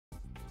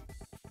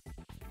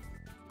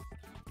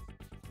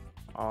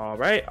All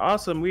right,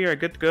 awesome. We are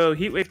good to go.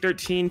 Heatwave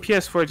 13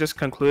 PS4 just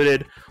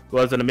concluded.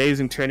 Was an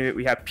amazing tournament.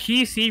 We have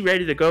PC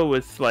ready to go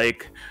with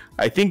like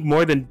I think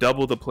more than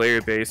double the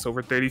player base,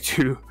 over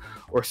 32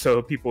 or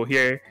so people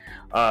here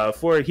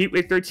for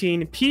Heatwave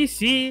 13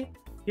 PC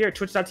here at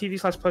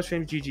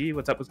twitch.tv/PlusFramesGG.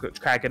 What's up, what's good,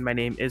 Kraken? My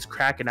name is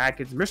Kraken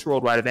Atkins, Mr.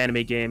 Worldwide of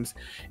Anime Games,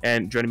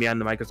 and joining me on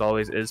the mic as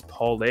always is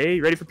Paul A.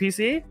 You ready for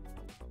PC?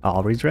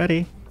 Always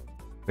ready.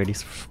 Ready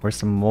for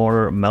some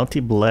more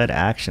Melty Blood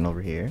action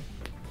over here.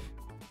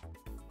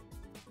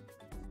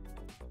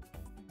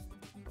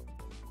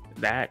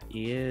 That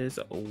is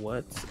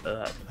what's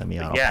up. Let me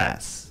auto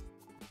pass.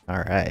 All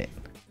right.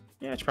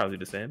 Yeah, it's probably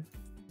the same.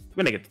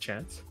 When I get the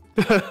chance.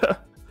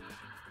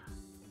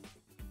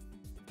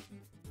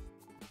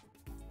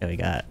 Yeah, we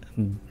got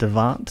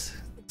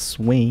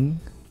DevanteSwing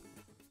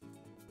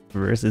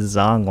versus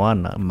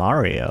Zhongwan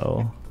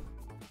Mario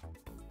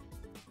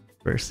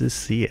versus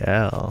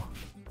Ciel.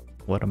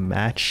 What a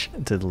match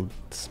to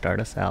start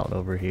us out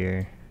over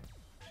here.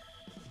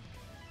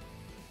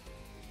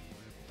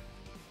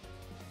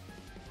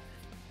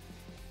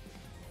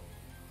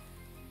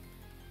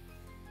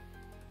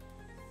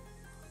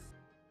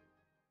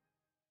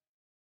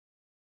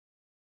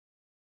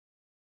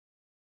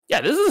 Yeah,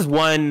 this is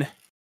one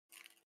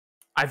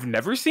I've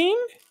never seen.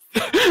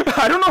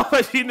 I don't know if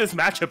I've seen this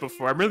matchup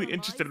before. I'm really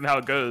interested in how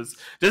it goes.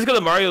 Just because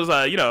of Mario's,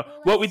 you know,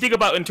 what we think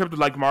about in terms of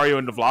like Mario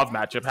and the Vlov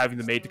matchup, having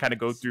the maid to kind of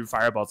go through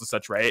fireballs and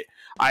such, right?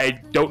 I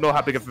don't know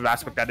how big of an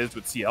aspect that is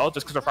with Ciel,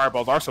 just because her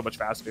fireballs are so much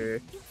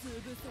faster.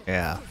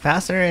 Yeah,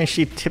 faster, and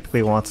she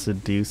typically wants to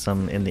do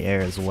some in the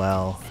air as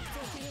well.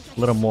 A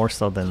little more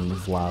so than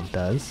Vlov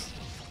does.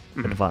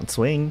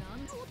 DevanteSwing.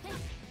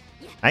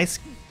 Nice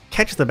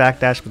catch the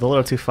backdash, but a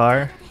little too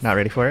far. Not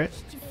ready for it.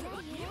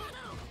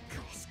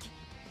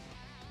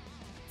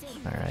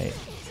 Alright.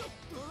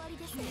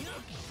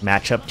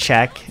 Matchup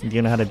check. Do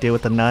you know how to deal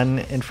with the nun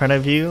in front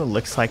of you?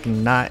 Looks like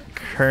not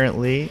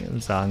currently.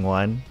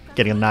 Zhongwan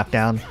getting a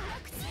knockdown.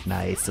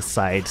 Nice. The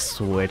side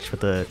switch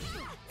with the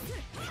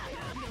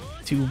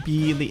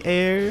 2B in the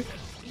air.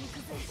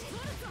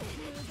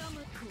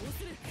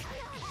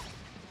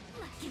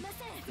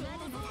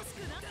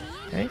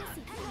 Okay.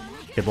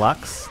 Good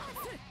blocks.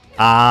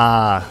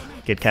 Ah,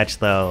 good catch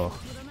though.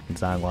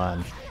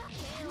 Zhongwan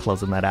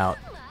closing that out.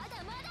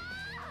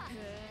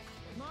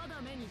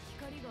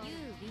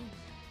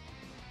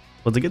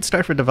 Was a good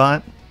start for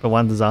Devant, but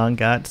when Zhong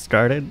got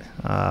started,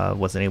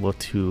 wasn't able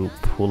to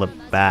pull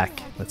it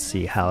back. Let's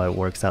see how it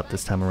works out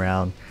this time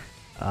around.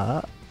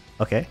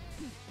 Okay.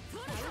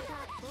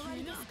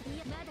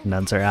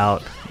 Nuns are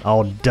out.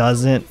 Oh,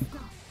 doesn't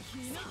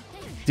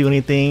do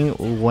anything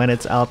when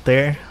it's out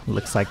there.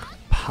 Looks like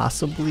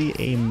possibly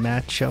a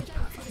matchup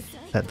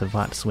that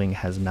DevanteSwing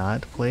has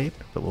not played,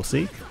 but we'll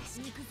see.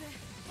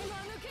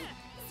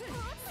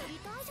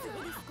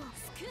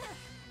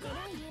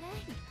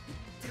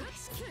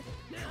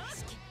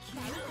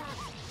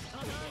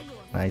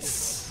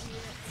 Nice.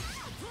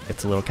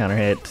 Gets a little counter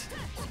hit.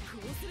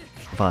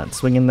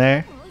 DevanteSwing in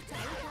there.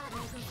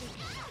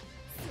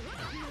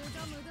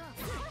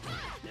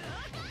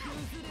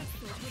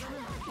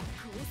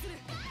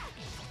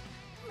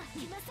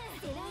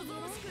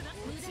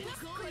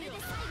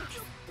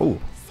 Oh,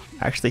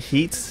 actually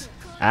heats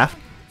after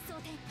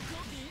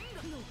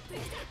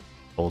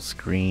full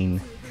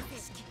screen.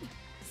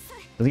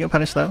 Does he get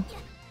punished though?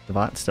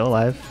 Devant still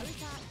alive.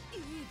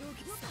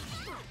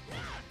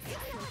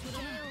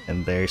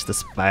 And there's the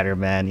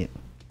Spider-Man.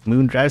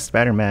 Moondrive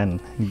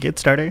Spider-Man. Good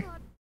starter.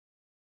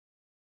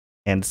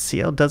 And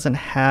Ciel doesn't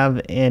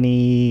have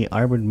any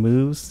armored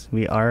moves.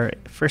 We are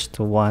first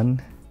to one.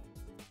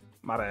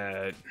 My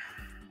bad.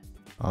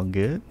 All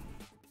good.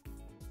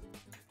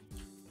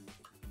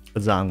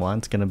 But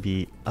Zhongwan's gonna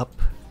be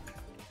up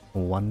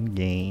one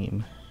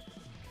game.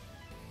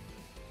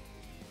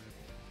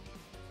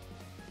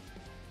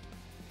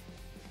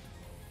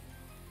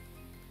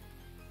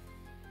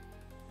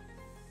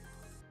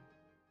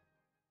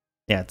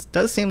 Yeah, it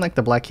does seem like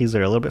the black keys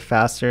are a little bit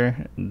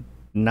faster.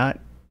 Not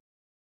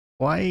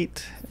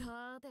quite.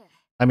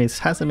 I mean, it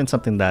hasn't been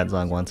something that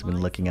Zhongwan's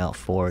been looking out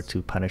for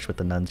to punish with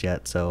the nuns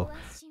yet, so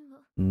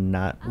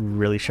not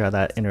really sure how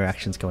that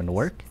interaction's going to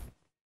work.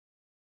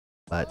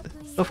 But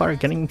so far,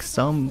 getting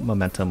some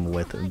momentum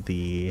with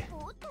the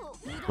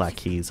black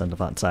keys on the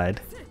Devant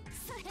side.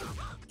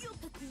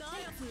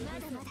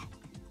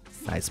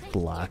 Nice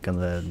block on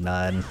the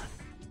nun.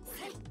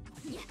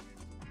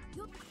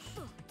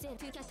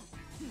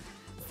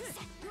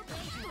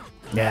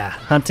 Yeah,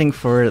 hunting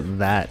for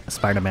that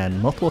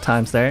Spider-Man multiple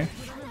times there.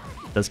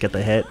 Does get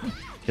the hit.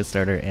 Good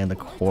starter in the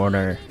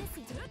corner.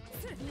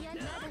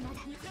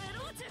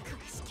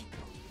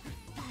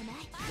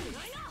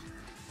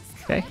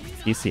 Okay,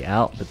 PC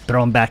out, but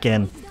throw him back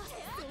in.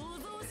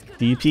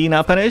 DP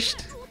not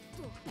punished.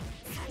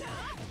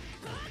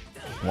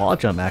 Wall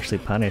jump actually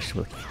punished.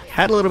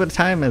 Had a little bit of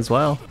time as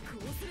well.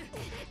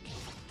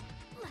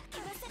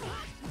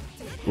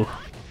 Ooh.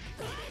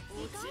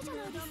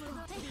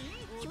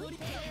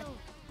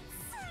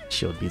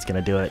 Shield Beat's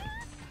gonna do it.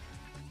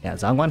 Yeah,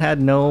 Zhongwan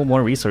had no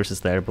more resources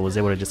there, but was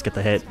able to just get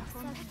the hit.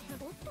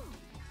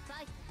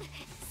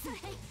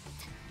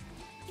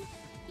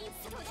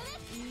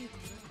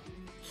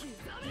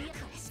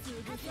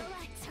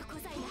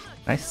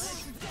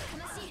 Nice.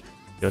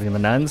 Building the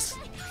nuns.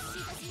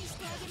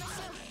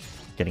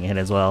 Getting a hit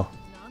as well.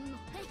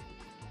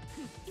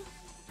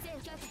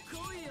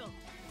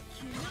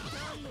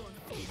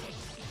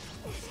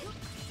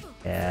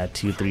 Yeah,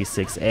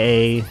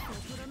 236A.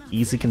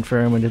 Easy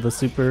confirm into the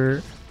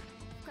super.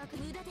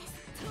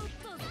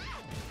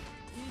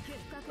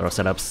 Throw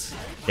setups.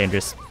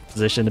 Dangerous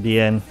position to be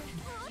in.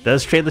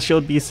 Does trade the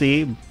shield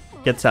BC.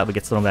 Gets out but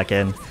gets thrown back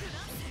in.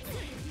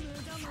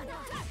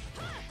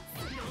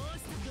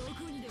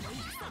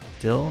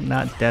 Still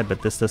not dead,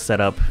 but this does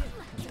set up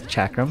the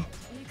chakram.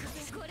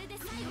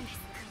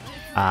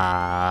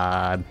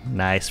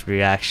 Nice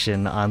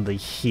reaction on the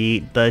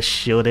heat. Does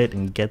shield it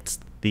and gets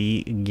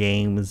the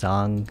game.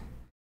 Zong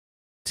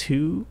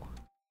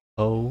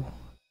 2-0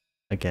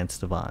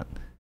 against Devant.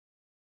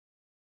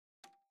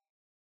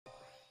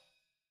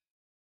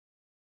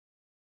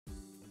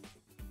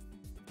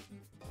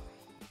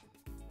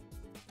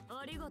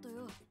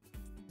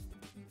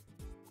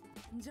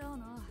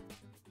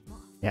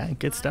 Yeah,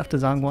 good stuff to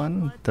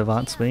Zongwan.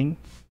 DevanteSwing.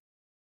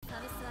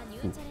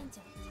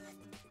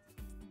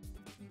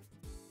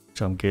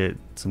 Some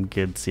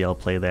good Ciel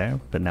play there,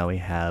 but now we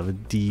have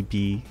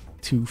DB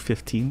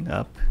 215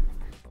 up.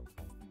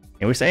 And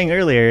we were saying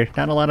earlier,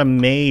 not a lot of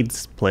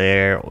Maids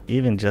player,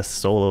 even just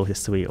solo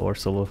Hisui or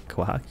solo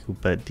Kohaku,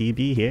 but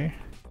DB here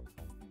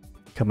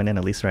coming in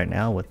at least right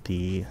now with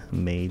the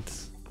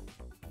Maids.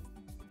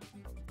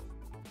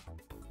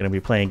 Gonna be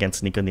playing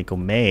against Nico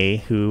May,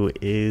 who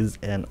is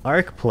an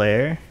Arc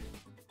player.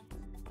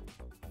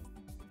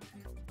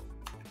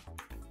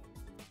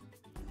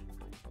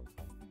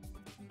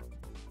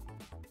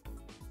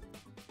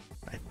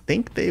 I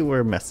think they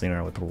were messing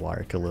around with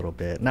Warwick a little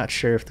bit. Not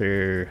sure if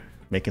they're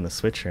making the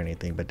switch or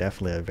anything, but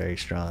definitely a very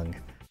strong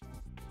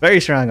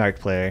Arc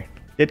player.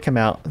 Did come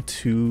out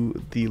to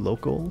the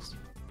locals.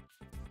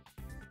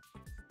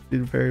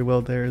 Did very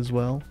well there as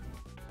well.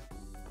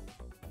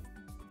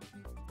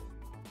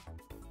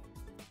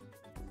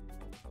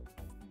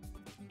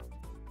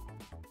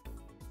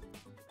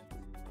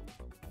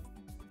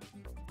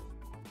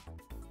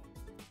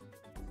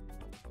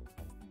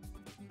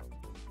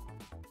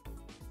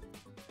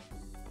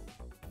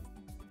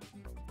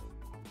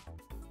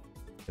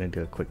 Gonna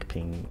do a quick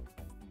ping.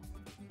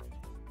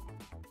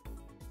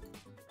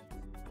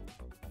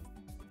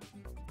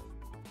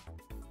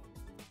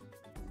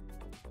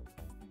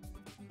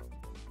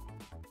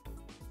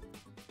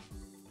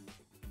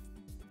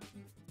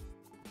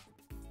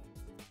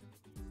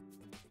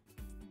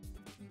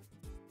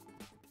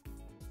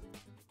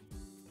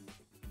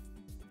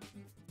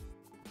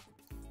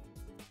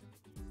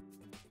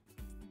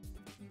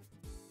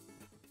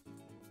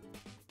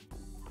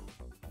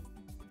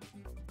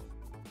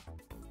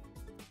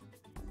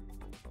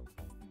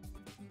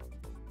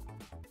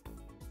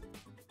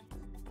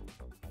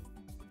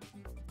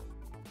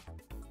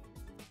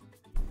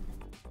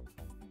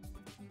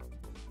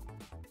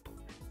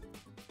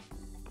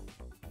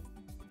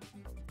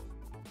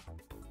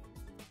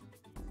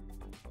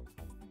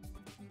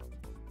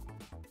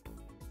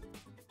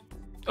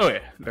 Oh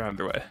yeah, they're on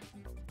their way.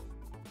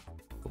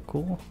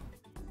 Cool.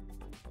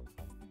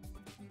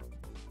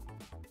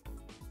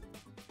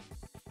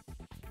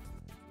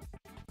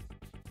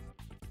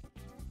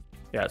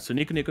 Yeah, so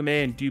Nico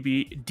May and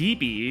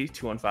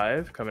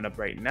DB215 coming up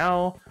right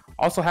now.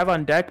 Also have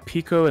on deck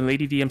Piko and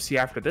ladydmc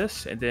after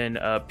this, and then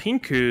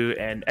Pinku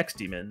and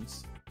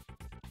xdaemons.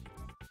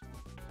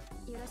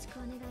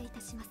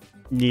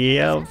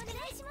 Yep,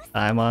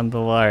 I'm on the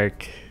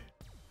Lark.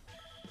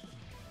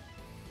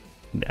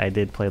 I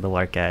did play the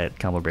Lark at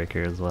Combo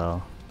Breaker as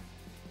well.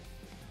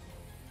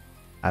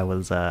 I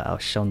was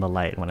shown the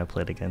light when I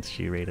played against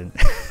you, Raiden.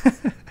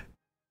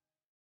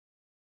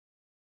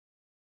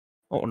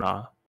 Oh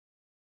nah.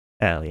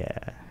 Hell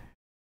yeah.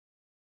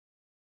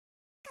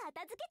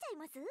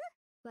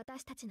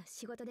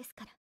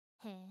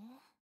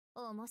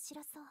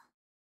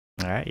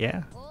 Alright,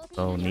 yeah.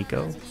 So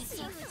Nico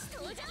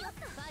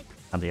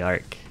on the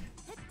Arc.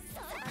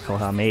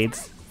 Koha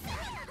Maids.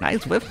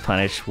 Nice whip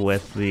punish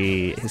with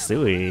the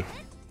Hisui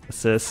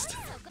assist.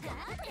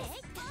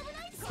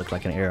 Looked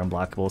like an air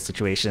unblockable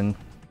situation.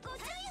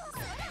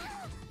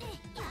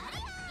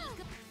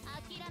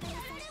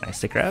 Nice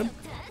stick grab.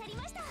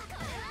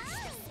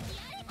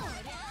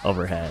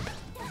 Overhead.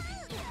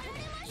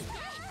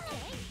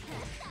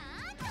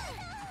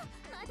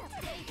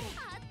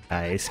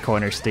 Nice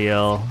corner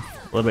steal.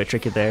 A little bit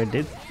tricky there.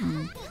 Did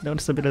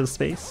notice a bit of the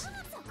space.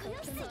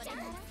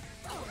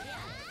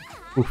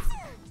 Oof.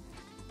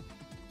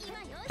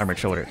 Armored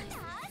shoulder.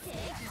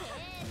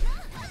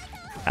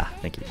 Ah,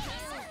 thank you.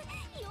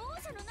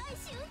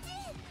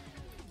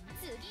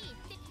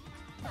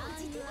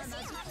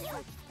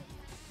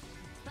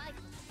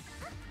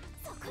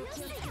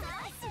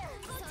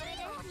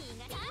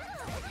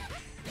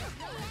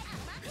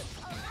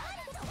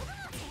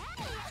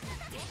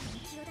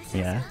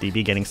 Yeah,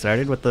 DB getting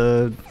started with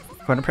the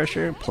corner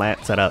pressure.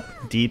 Plant set up.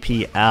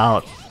 DP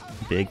out.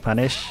 Big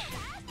punish.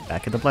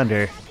 Back in the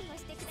blender.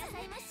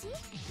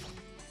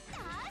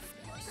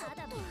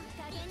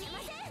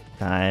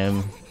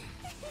 Time.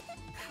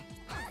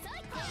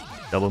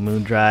 Double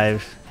moon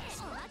drive.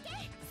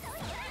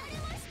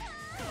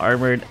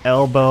 Armored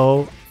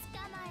elbow.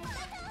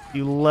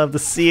 You love to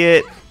see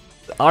it.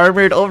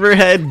 Armored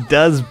overhead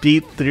does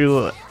beat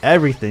through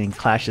everything.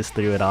 Clashes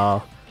through it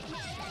all.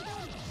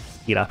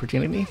 Heat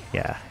opportunity?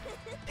 Yeah.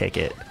 Take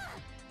it.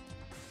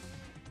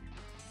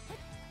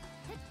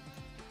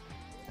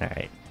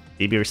 Alright.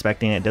 DB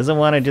respecting it. Doesn't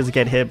want to just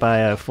get hit by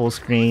a full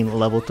screen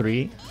level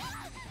 3.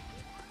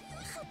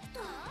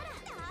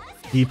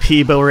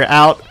 DP, but we're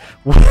out.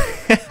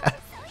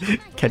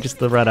 Catches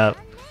the run up.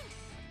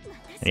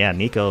 Yeah,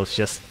 Nico's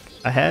just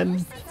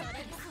ahead.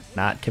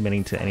 Not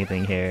committing to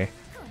anything here.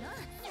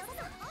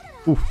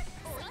 Ooh.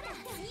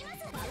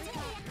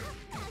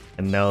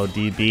 And no,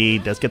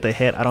 DB does get the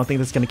hit. I don't think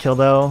that's gonna kill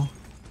though.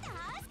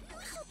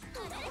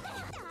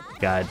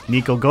 God,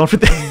 Nico going for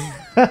the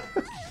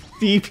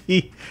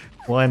DP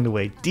one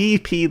way,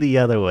 DP the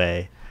other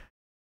way.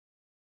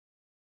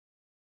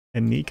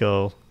 And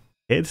Nico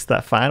hits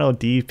that final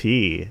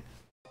DP.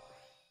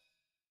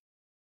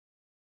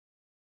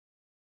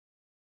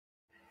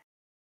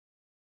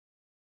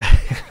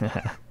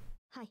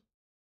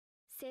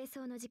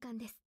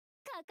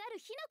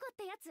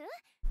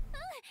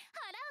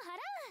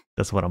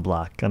 That's what I'm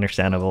blocked.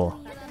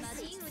 Understandable.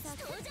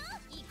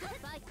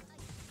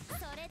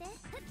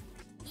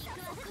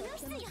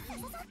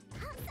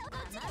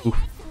 Oof.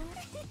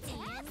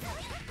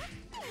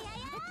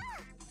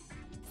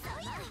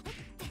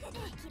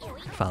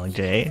 Following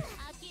J.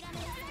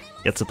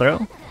 Gets a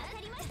throw.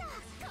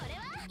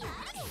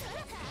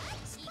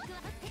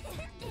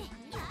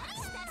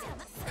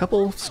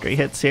 Couple straight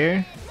hits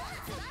here.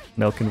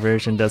 No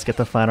conversion, does get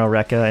the final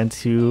Rekka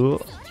into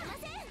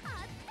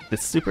the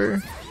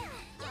super.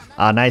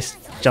 Ah, nice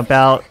jump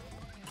out.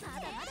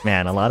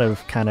 Man, a lot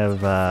of kind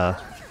of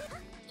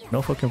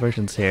no full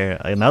conversions here.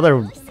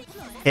 Another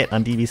hit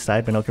on DB's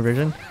side, but no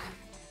conversion.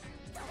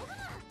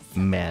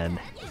 Man,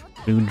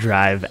 moon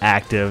drive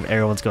active.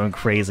 Everyone's going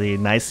crazy.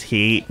 Nice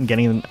heat,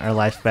 getting our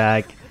life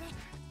back.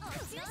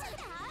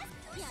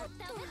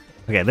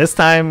 Okay, this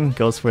time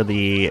goes for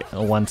the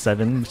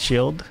 1-7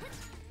 shield.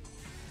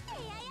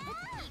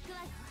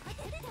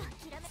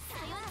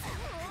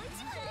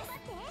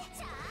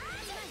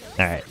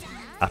 Alright,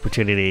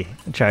 opportunity,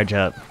 charge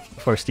up,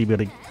 force DB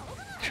to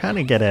trying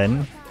to get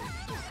in.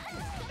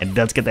 And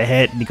does get the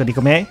hit,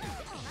 Nico me.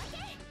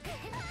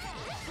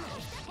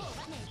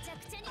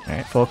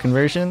 Alright, full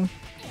conversion.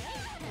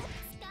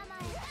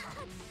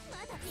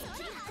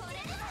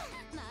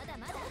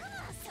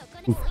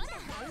 Ooh.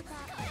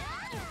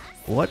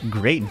 What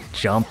great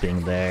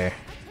jumping there.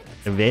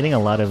 Evading a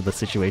lot of the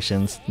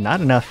situations.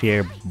 Not enough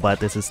here, but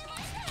this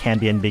can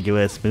be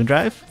ambiguous. Moon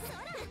drive?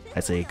 I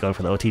say go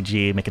for the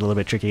OTG, make it a little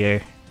bit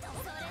trickier.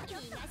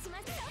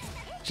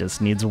 Just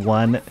needs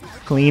one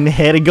clean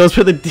hit. It goes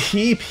for the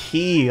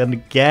DP, and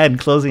again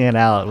closing it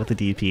out with the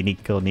DP.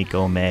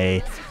 Nico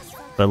may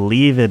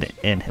believe it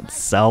in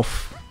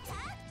himself.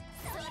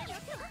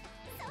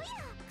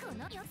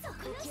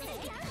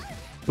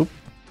 Oop.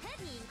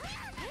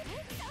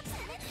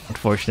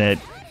 Unfortunate.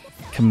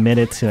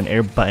 Committed to an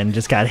air button,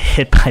 just got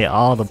hit by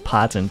all the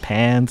pots and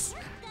pans.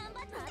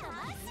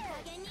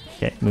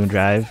 Okay, moon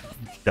drive.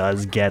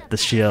 Does get the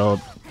shield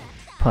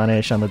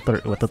punish on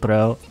the with the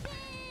throw.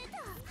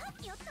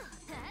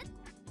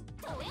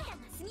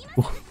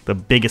 Ooh, the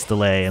biggest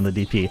delay in the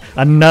DP.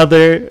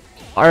 Another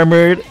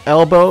armored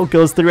elbow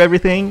goes through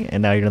everything,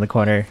 and now you're in the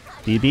corner.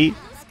 DB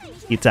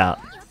eats out.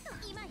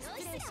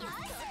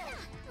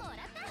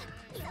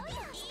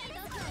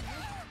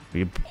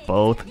 We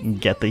both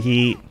get the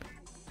heat.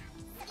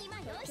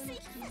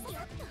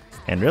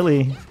 And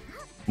really,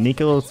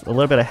 Nico's a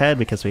little bit ahead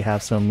because we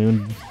have some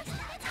moon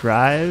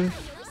drive.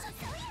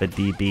 But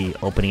DB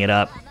opening it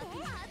up.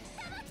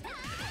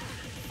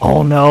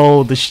 Oh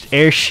no, the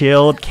air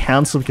shield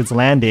canceled because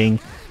landing.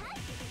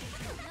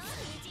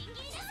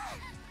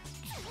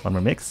 One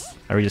more mix.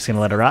 Are we just gonna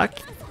let it rock?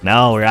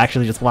 No, we're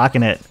actually just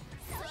blocking it.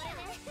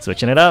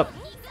 Switching it up.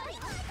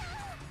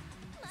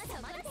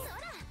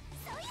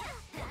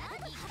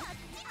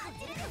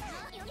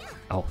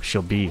 Oh,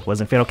 she'll be.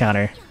 Wasn't fatal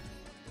counter.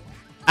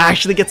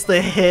 Actually gets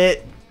the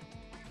hit,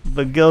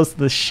 but goes to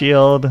the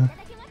shield.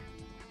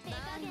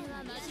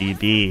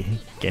 DB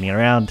getting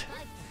around.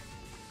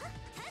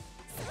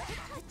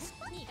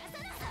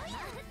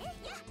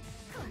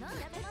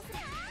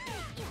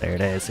 There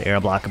it is,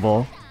 air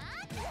blockable.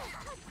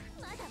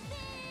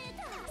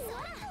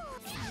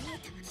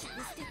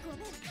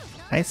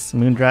 Nice,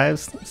 moon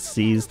drives,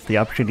 sees the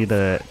opportunity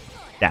to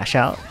dash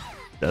out,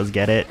 does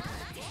get it.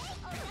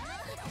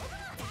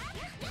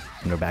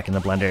 And we're back in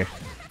the blender.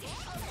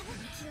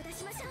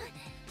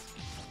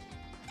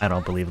 I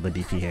don't believe the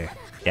DP here.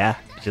 Yeah,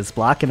 just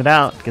blocking it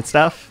out. Good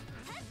stuff.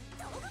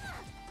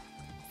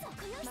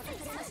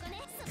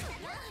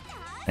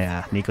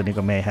 Yeah, Nico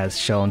May has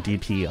shown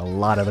DP a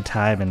lot of the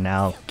time and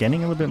now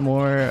getting a little bit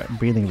more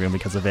breathing room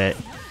because of it.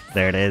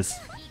 There it is.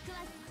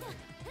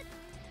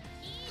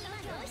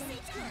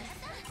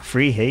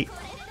 Free hate.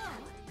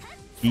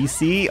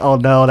 DC? Oh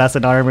no, that's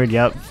an armored,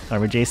 yep.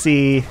 Armored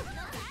JC.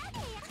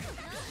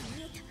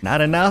 Not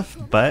enough,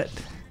 but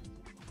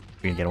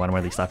we're gonna get one more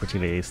of these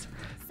opportunities.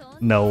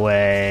 No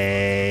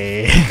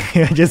way.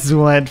 I just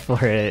went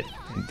for it.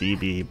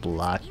 DB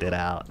blocked it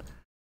out.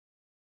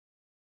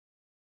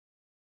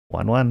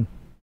 1-1.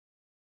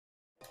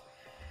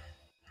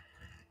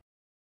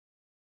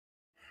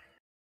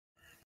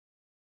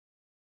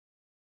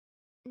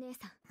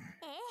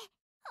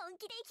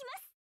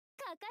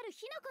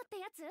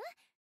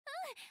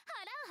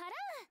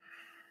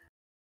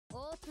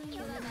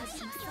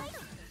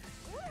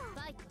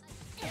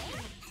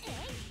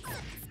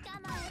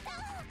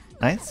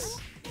 Nice.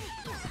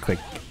 Quick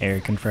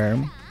air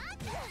confirm.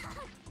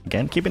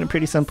 Again, keeping it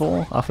pretty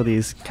simple off of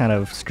these kind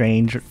of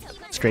strange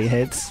straight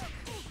hits.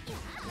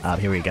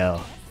 Here we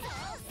go.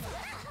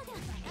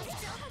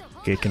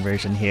 Good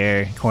conversion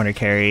here. Corner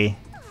carry.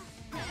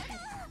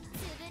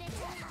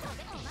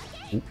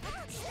 Oop.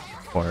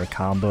 Corner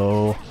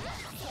combo.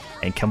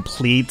 And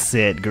completes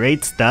it.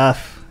 Great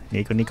stuff.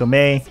 Nico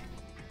May.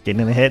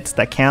 Getting the hits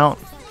that count.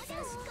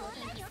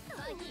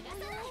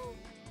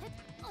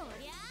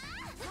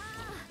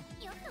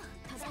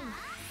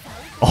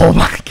 Oh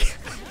my god.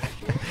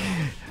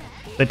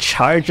 The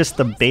charge just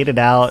debated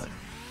out.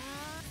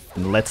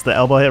 And lets the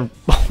elbow hit.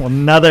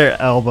 Another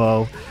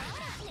elbow.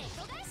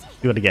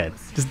 Do it again.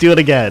 Just do it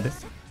again.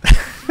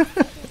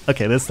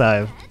 Okay, this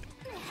time.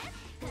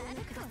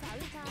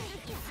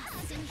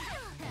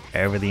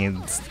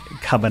 Everything's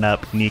coming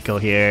up. Nico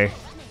here.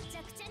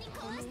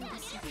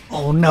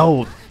 Oh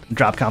no!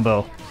 Drop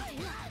combo.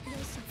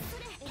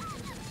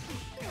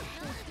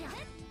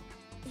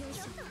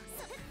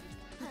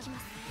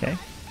 Okay.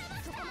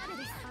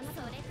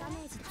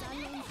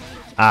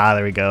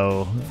 There we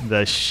go.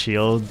 The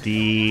shield,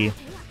 the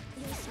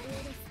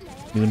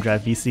Moondrive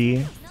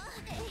VC.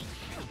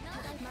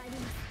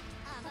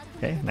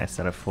 Okay, nice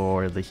setup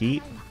for the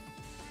heat.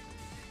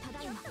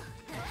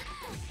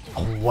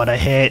 Oh, what a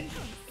hit!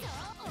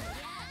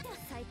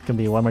 Gonna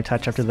be one more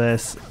touch after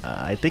this.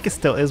 I think it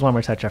still is one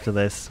more touch after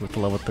this with the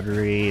level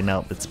 3.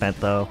 Nope, it's spent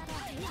though.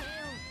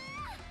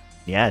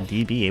 Yeah,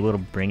 DB able to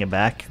bring it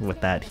back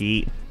with that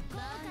heat.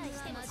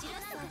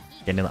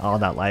 Getting all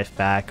that life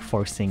back,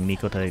 forcing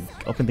Nico to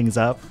open things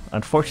up.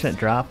 Unfortunate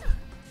drop.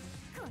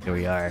 Here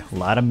we are. A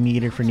lot of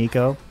meter for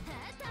Nico.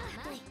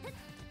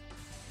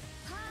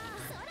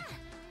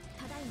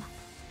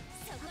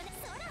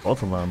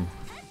 Both of them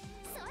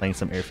playing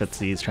some air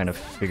footsies, trying to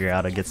figure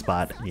out a good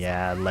spot.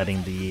 Yeah,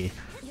 letting the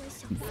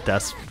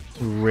dust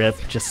rip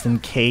just in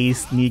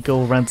case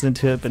Nico runs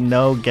into it, but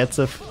no, gets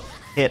a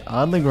hit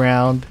on the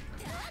ground.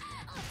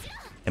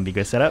 And be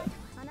good setup.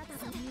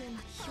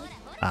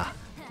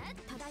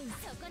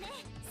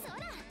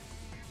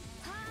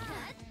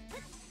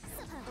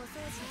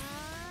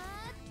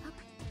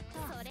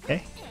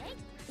 Okay.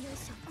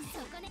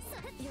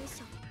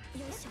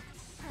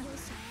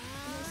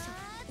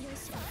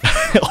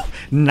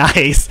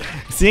 Nice!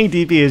 Seeing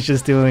DP is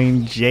just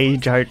doing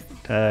charge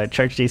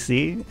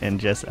JC and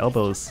just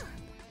elbows.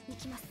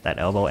 That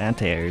elbow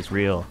anti-air is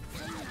real.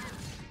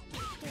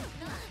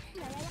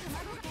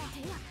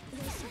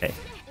 Okay.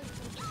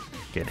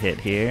 Good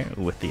hit here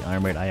with the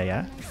armored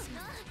Ayaya.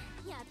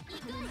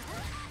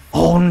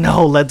 Oh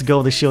no! Let's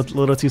go! The shield a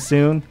little too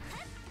soon.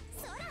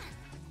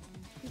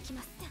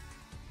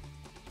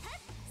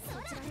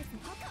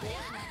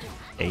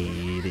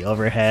 Hey, the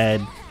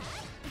overhead.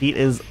 Heat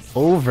is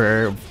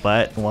over,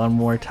 but one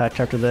more touch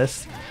after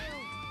this.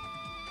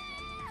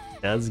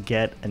 Does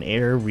get an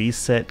air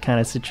reset kind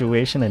of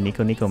situation, and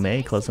Nico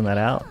May closing that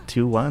out.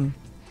 2-1.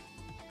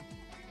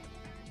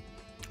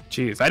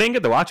 Jeez, I didn't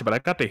get to watch it, but I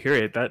got to hear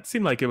it. That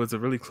seemed like it was a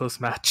really close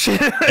match.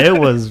 It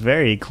was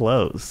very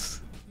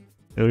close.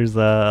 There was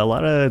a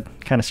lot of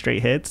kind of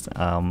straight hits,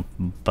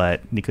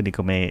 but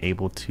Nico May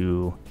able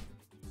to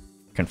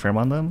confirm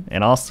on them.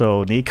 And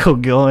also Nico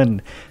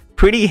going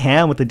pretty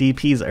ham with the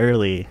DPs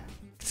early,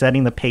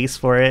 setting the pace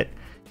for it,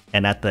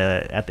 and at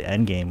the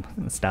end game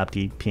stopped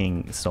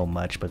DPing so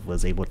much, but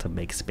was able to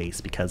make space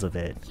because of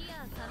it.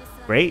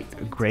 Great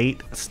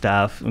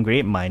stuff,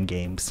 great mind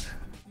games.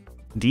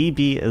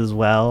 DB as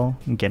well,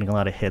 getting a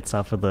lot of hits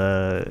off of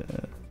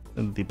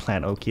the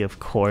plant Oki, of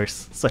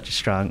course. Such a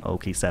strong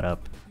Oki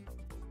setup.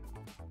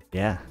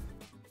 Yeah,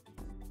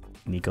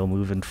 Nico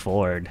moving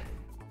forward.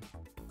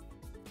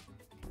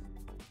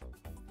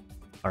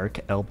 Arc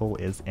elbow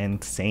is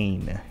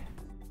insane.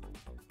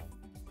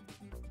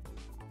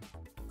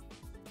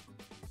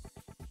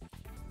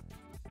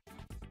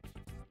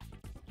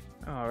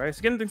 Alright,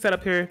 so getting things set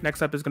up here.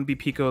 Next up is going to be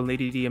Piko and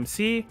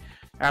ladydmc.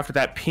 After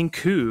that,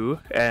 Pinku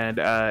and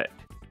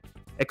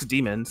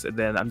xdaemons. And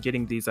then I'm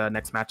getting these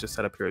next matches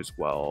set up here as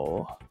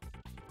well.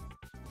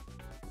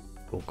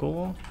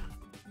 Cool.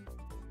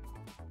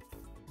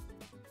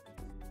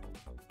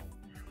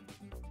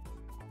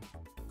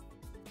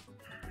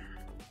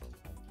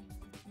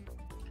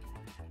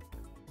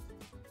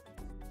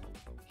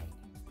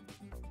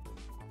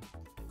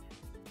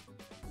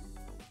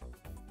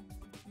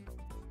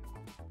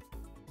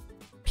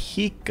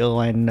 Piko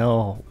I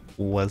know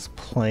was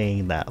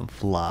playing that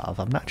Vlov.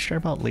 I'm not sure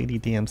about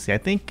ladydmc. I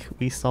think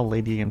we saw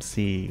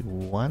ladydmc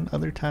one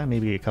other time,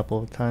 maybe a couple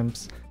of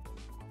times.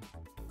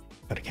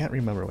 But I can't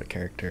remember what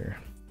character.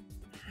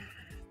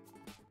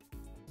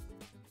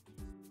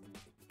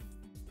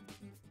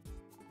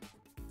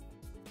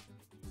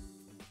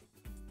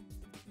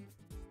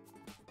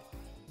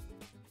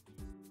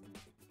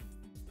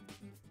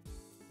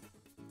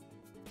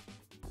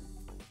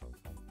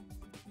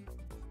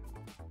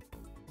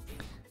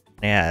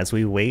 Yeah, as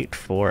we wait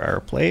for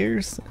our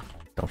players,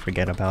 don't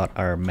forget about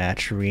our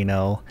match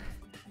Reno.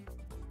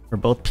 For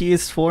both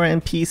PS4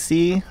 and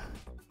PC,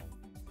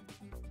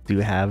 do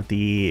have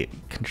the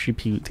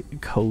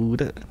contribute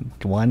code,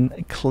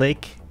 1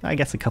 click, I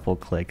guess a couple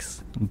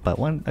clicks, but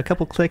a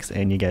couple clicks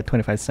and you get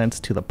 25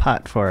 cents to the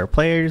pot for our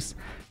players.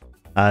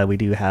 We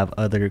do have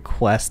other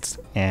quests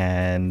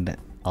and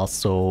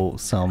also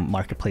some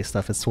marketplace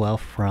stuff as well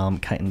from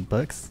Kite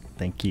Books.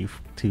 Thank you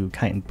to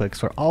Kite Books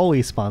for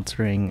always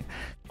sponsoring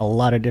a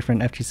lot of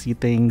different FGC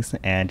things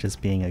and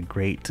just being a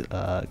great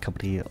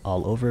company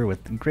all over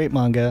with great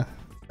manga.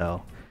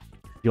 So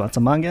if you want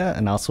some manga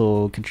and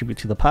also contribute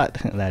to the pot,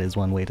 that is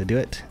one way to do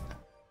it.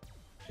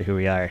 So here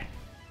we are.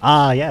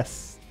 Ah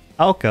yes,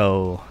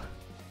 Aoko.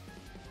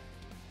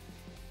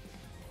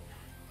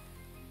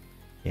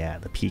 Yeah,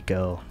 the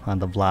piko on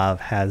the Vlov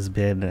has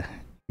been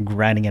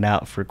grinding it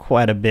out for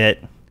quite a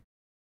bit.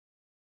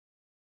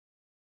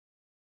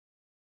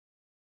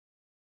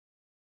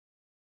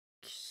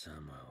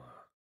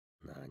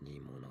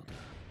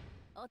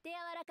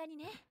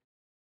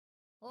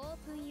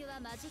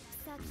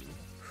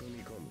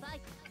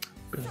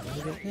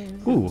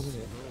 Ooh,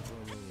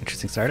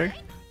 interesting starter.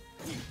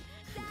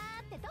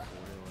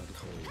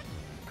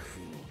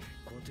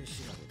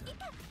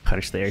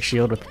 Punish the air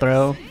shield with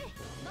throw.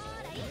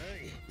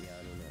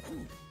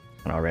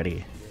 And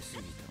already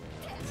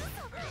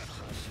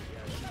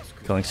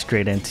going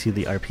straight into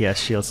the RPS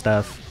shield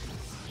stuff.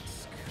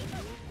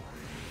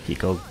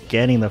 Piko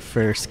getting the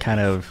first kind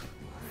of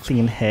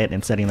clean hit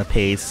and setting the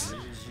pace.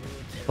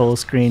 Full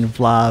screen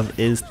Vlov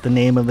is the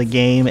name of the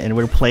game and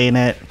we're playing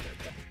it.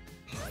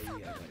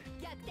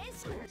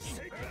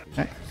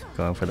 Alright,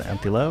 going for the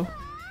empty low.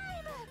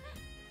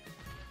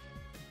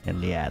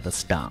 And yeah, the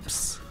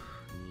stomps.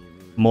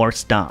 More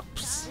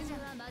stomps.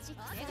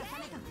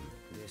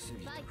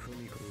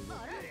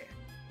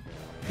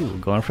 Ooh,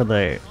 going for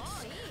the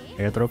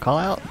air throw call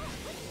out.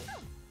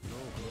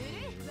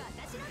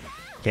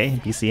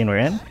 Okay, BC and we're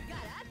in.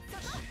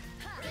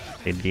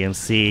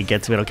 DMC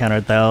gets middle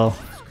counter though.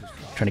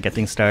 Trying to get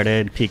things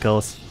started.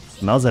 Piko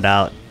smells it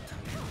out.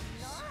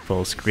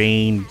 Full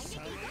screen.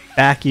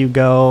 Back you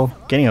go.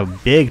 Getting a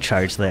big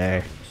charge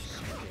there.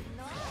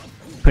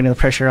 Putting the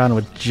pressure on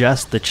with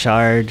just the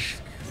charge.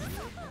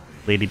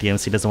 Lady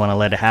DMC doesn't want to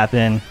let it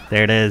happen.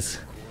 There it is.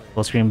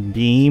 Full screen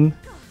beam.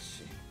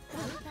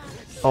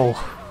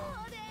 Oh.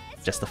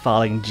 Just the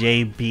falling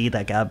JB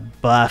that got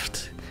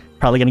buffed.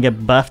 Probably gonna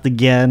get buffed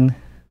again.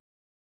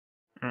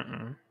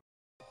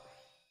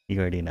 You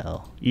already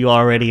know. You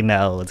already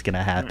know what's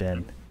gonna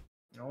happen.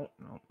 No.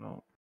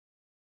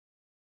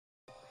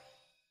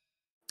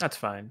 That's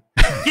fine.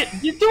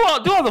 You do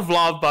all the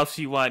Vlov buffs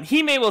you want.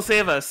 Hime will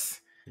save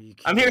us.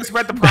 I'm here to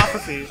spread the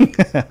prophecy.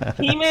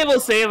 Hime will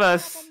save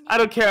us. I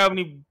don't care how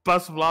many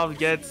buffs Vlov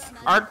gets.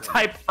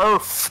 Archetype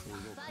Earth.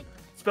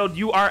 Spelled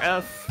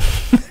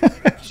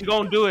URF. She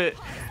gonna do it.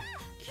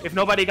 If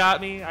nobody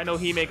got me, I know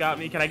Hime got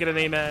me. Can I get an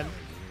amen?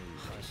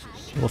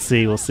 We'll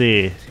see, we'll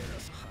see.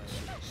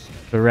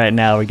 But right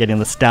now we're getting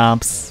the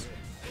stomps.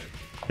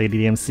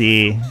 Lady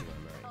DMC.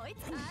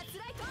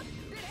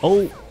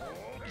 Oh!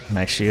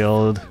 Nice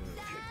shield.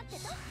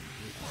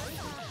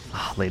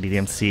 Oh, Lady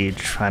DMC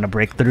trying to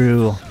break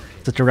through.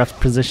 Such a rough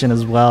position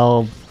as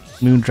well.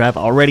 Moon Drive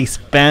already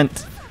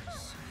spent.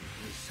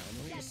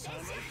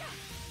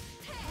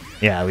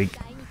 Yeah,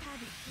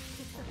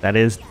 that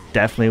is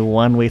definitely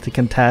one way to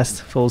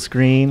contest. Full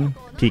screen.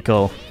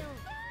 Piko.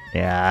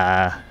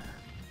 Yeah.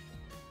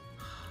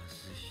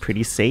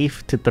 Pretty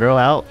safe to throw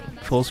out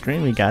full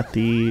screen. We got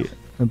the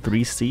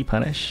 3C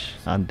punish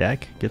on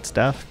deck. Good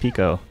stuff.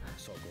 Piko.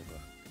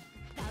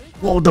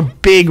 Whoa, the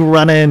big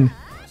run in.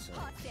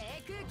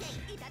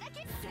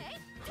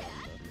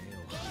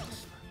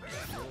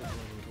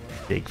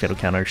 Big fiddle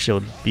counter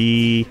shield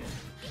B.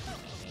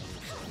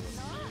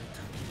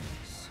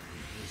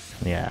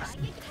 Yeah.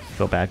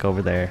 Go back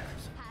over there.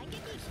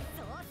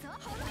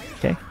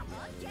 Okay.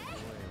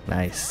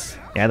 Nice.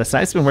 Yeah, the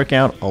side's been working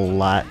out a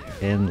lot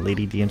in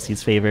Lady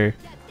DMC's favor.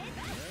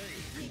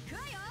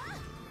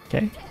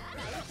 Okay.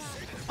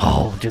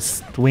 Oh,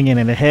 just swinging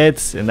and it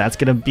hits, and that's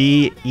gonna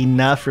be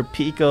enough for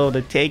Piko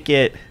to take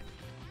it.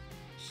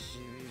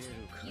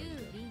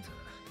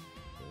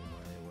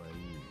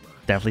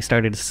 Definitely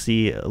started to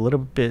see a little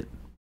bit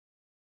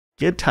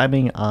good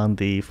timing on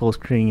the full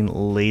screen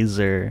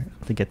laser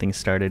to get things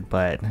started,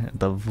 but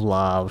the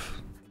Vlov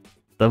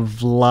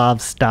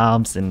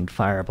stomps and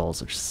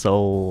fireballs are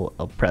so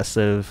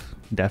oppressive.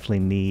 Definitely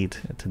need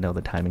to know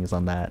the timings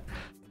on that.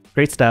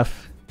 Great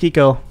stuff.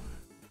 Piko.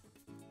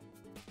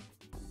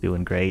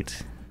 Doing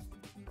great.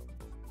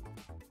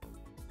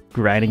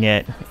 Grinding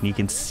it, and you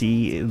can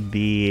see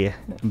the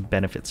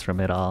benefits from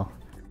it all.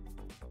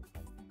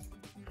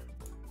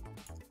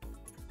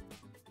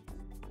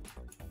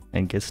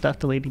 And good stuff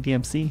to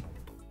ladydmc.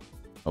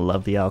 I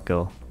love the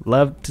Aoko.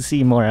 Love to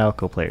see more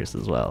Aoko players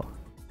as well.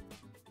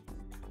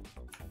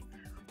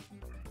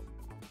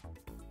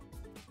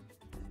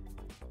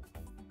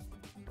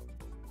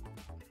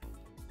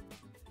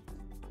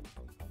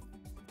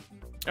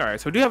 Alright,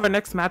 so we do have our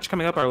next match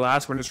coming up, our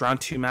last one is round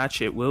 2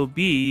 match. It will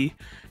be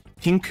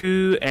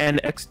Pinku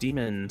and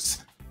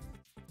xdaemons.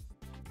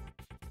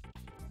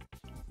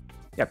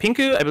 Yeah,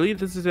 Pinku, I believe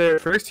this is their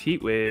first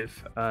heat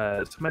wave.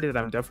 Somebody that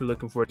I'm definitely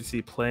looking forward to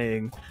see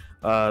playing.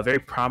 Very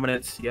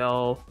prominent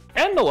Ciel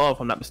and Vlov, if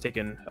I'm not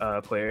mistaken,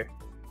 player.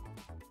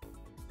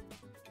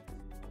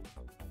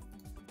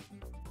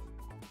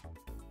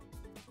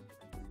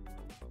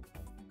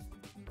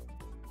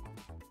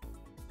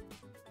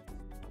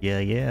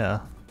 Yeah.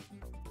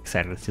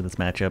 Excited to see this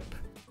matchup.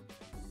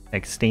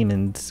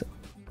 xdaemons,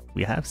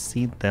 we have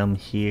seen them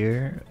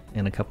here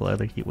in a couple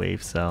other heat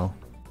waves, so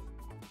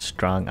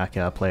strong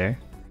Akiha player.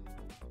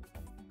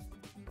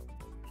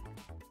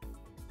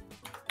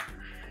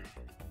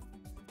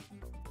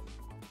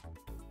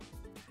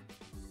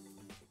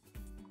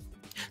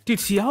 Dude,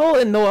 Ciel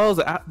and Noel's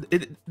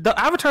the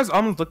avatars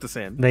almost look the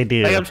same. They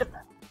do.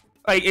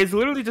 Like it's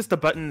literally just the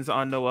buttons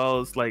on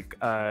Noel's like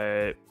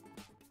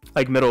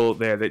middle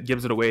there that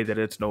gives it away that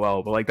it's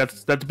Noel. But like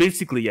that's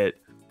basically it.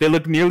 They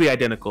look nearly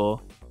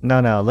identical.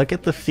 No, look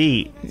at the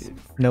feet.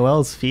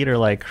 Noel's feet are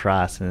like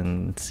cross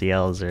and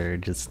Ciel's are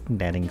just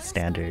netting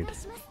standard.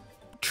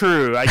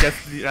 True, I guess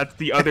that's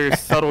the other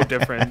subtle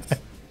difference.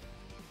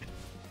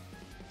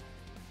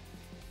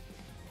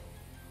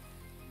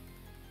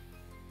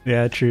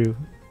 Yeah, true.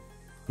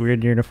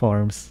 Weird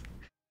uniforms.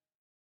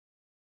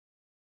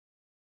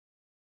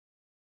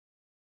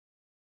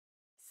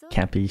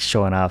 Can't be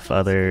showing off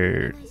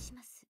other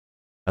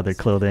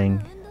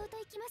clothing.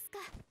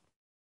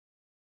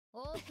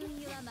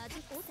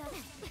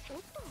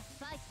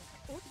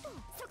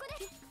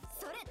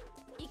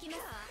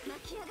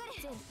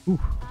 Ooh.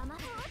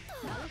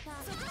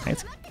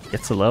 Nice.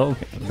 Gets a low,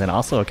 then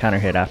also a counter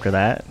hit after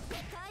that.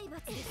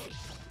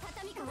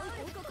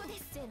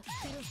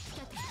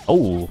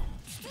 Oh,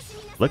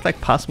 looked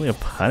like possibly a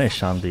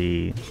punish on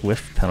the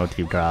whiff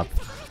penalty drop.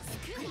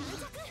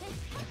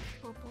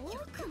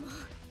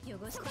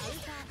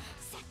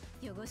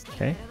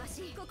 Okay.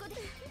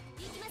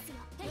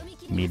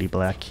 Meaty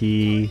black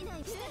key.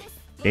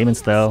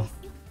 Xdaemons though.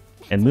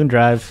 And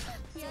Moondrive.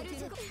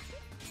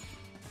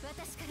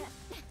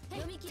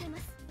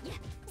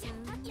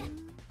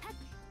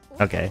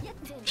 Okay.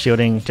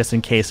 Shielding just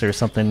in case there's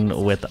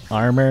something with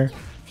armor.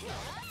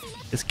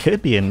 This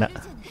could be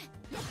enough.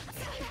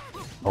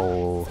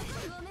 Oh.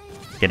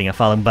 Getting a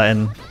falling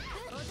button.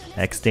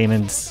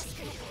 xdaemons.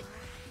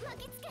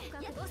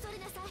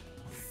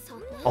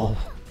 Oh.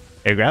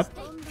 Air grab.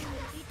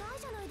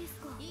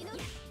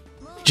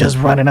 Just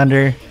running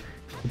under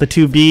the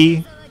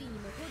 2B.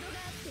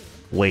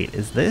 Wait,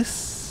 is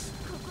this?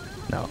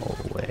 No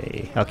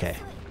way. Okay.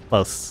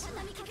 Close.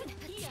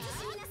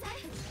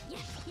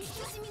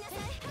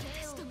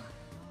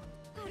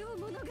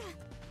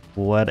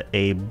 What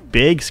a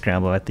big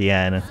scramble at the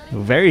end.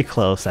 Very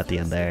close at the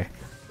end there.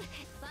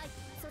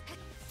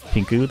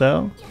 Pinku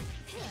though.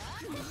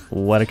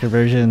 What a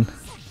conversion.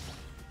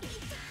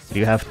 Do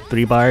you have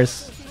 3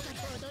 bars?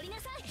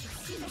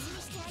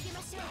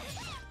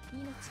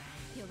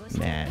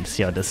 Man,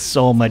 Ciel does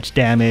so much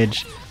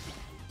damage.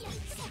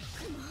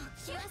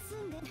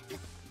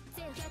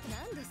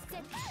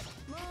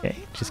 Okay,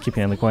 just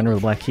keeping in the corner with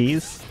the black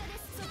keys.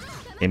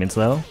 Xdaemons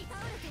though.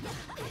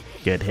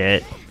 Good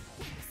hit.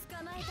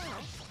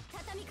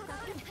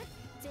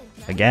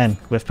 Again,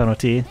 whiff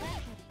penalty.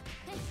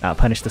 Not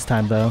punished this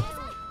time though.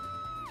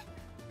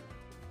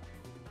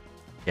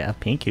 Yeah,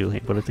 Pinku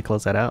able to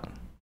close that out.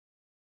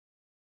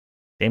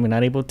 Xdaemon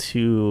not able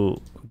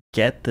to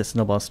get the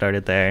snowball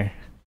started there.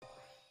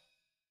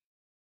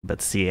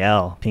 But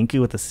Ciel,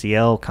 Pinku with the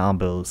Ciel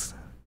combos.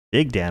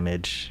 Big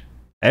damage.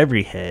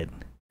 Every hit.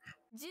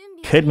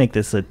 Could make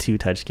this a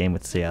 2-touch game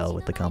with Ciel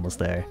with the combos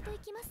there.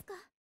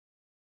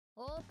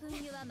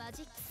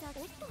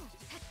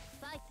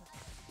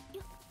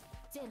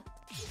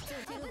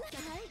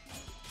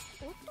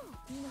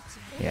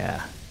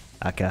 Yeah,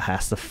 Akiha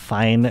has to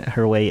find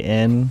her way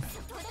in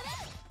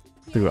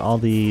through all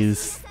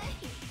these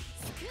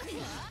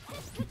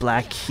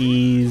black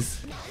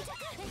keys.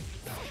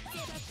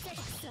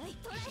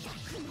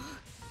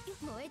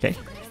 Okay,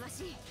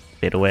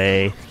 fade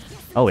away.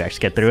 Oh, we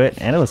actually get through it,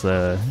 and it was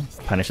a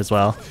punish as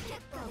well.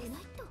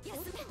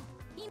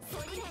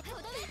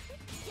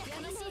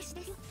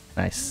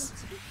 Nice.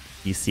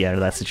 EC out of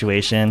that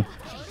situation.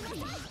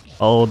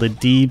 Oh, the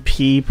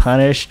DP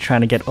punish,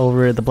 trying to get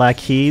over the black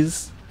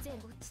keys.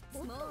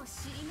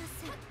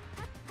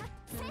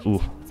 Ooh.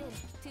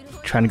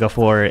 Trying to go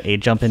for a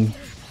jumping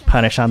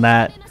punish on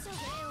that.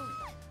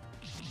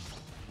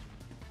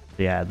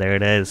 Yeah, there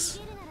it is.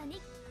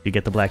 to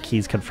get the black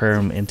keys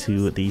confirmed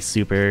into the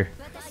super.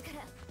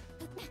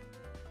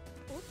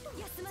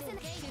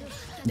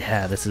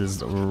 Yeah, this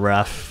is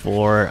rough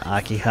for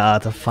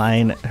Akiha to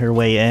find her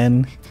way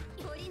in.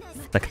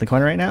 Stuck in the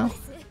corner right now.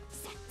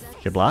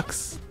 Good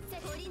blocks.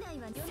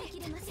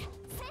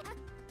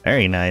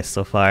 Very nice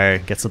so far.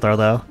 Gets the throw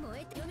though.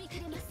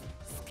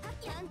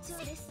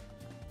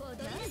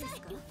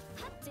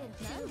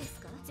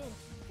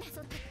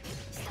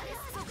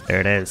 There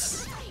it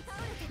is.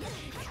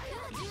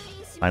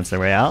 Finds their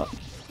way out.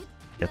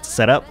 Gets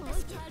set up.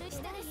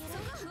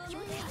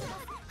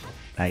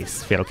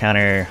 Nice fatal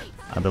counter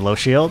on the low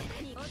shield.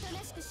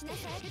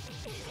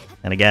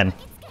 And again.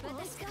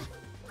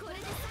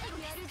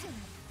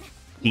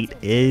 Heat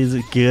is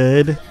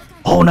good.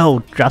 Oh no!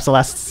 Drops the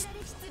last.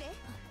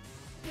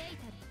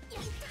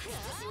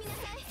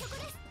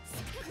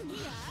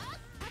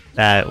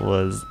 That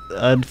was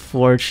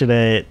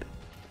unfortunate.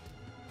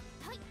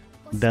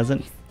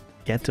 Doesn't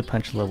get to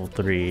punch level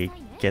 3.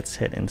 Gets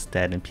hit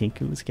instead, and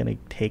Pinku is gonna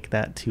take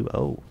that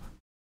 2-0.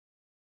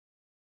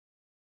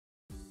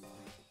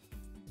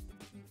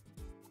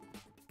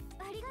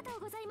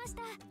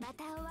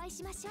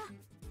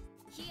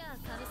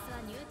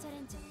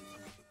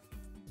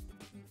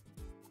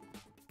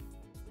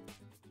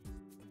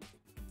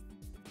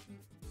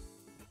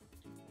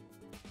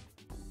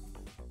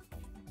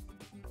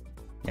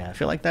 Yeah, I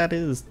feel like that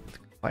is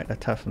quite a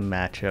tough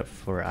matchup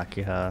for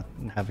Akiha,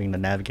 having to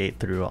navigate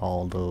through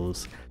all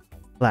those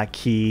black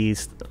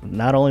keys,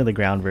 not only the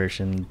ground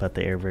version, but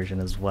the air version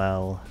as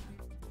well.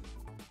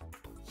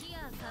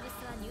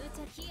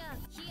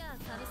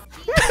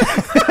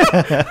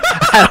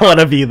 I don't want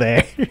to be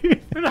there. I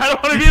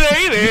don't want to be there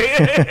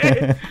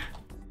either.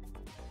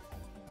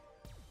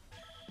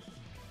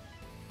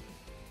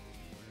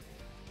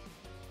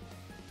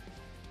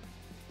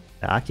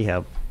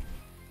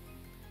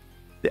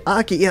 The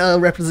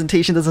Akiha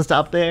representation doesn't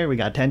stop there. We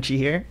got Tenchi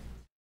here.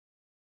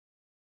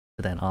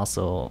 But then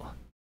also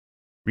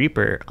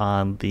Reaper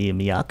on the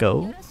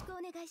Miyako.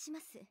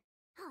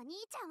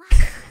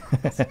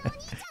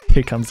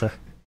 Here comes a...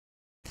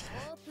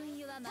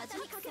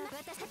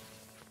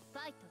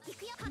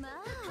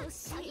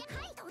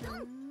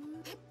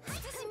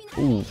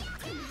 Ooh,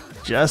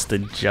 just a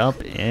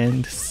jump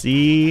and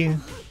see.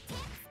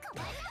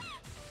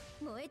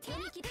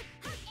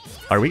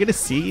 Are we gonna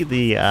see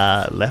the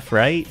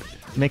left-right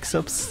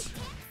mix-ups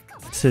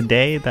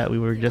today that we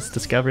were just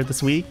discovered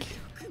this week?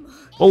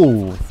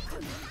 Oh,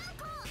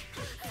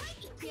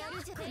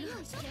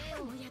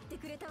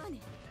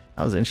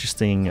 that was an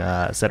interesting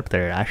setup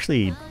there. It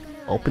actually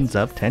opens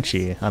up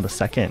Tenchi on the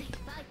second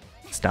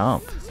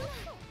stomp.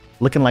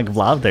 Looking like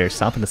Vlov there,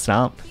 stomping the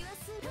stomp.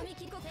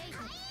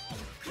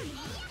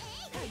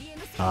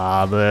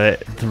 The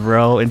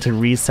throw into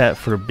reset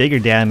for bigger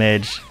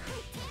damage.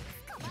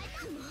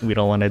 We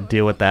don't want to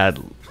deal with that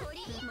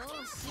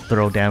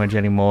throw damage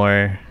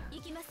anymore.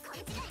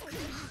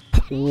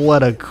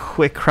 What a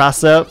quick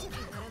cross up.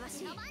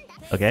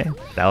 Okay,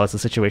 that was a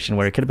situation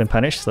where it could have been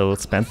punished, so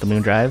it spent the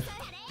moon drive.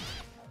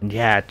 And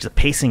yeah, the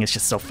pacing is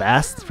just so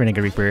fast for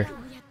NegaReaper.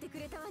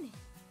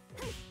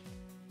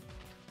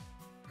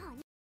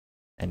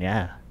 And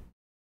yeah,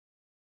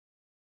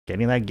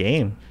 getting that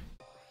game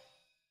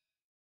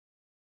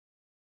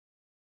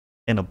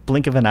in a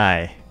blink of an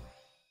eye.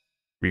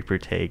 Reaper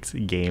takes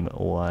game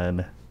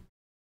 1.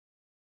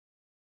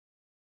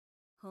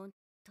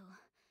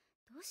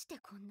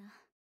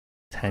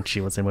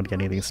 Tenchi wasn't able to get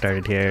anything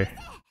started here.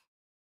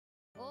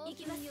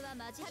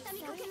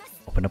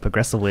 Open up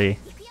aggressively.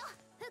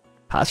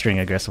 Posturing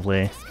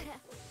aggressively.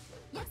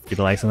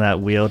 Utilizing that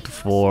wield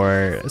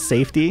for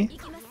safety.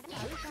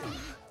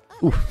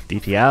 Ooh,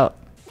 DP out.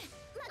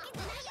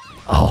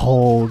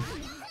 Oh,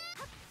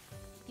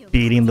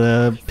 beating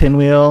the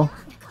pinwheel.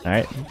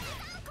 Alright.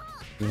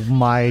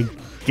 My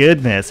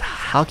goodness,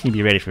 how can you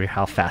be ready for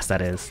how fast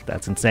that is?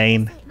 That's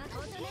insane.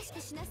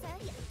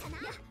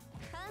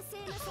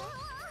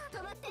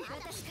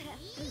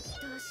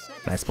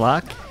 Nice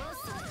block.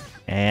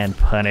 And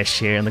punish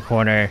here in the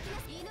corner.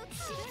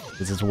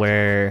 This is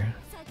where...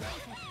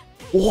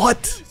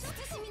 What?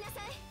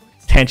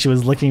 Tenchi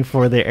was looking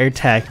for the air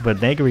tech, but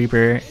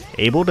NegaReaper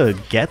able to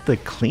get the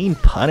clean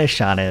punish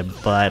on it,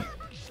 but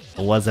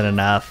it wasn't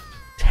enough.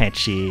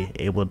 Tenchi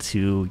able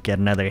to get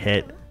another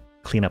hit,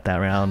 clean up that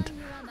round.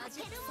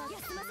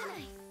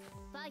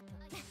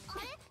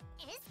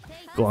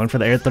 Going for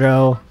the air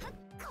throw.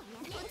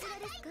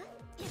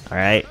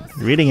 Alright,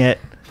 reading it.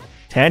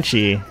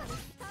 Tenchi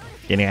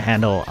getting a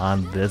handle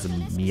on this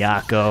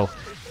Miyako.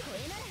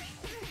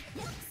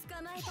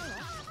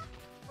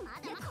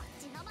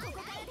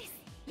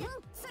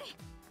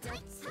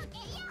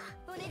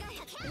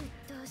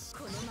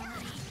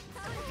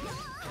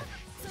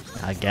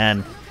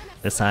 Again,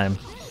 this time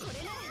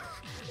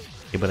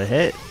able to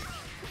hit.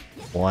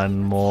 One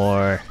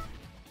more.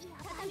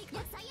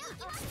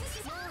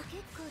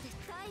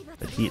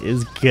 But he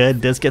is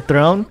good. Does get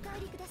thrown.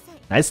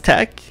 Nice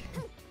tech.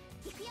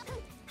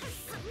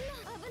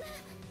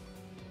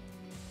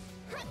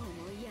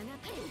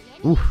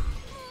 Ooh.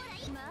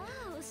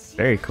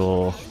 Very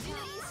cool.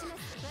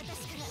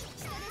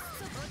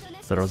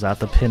 Throws out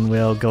the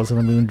pinwheel, goes on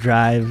the moon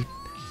drive,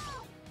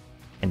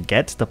 and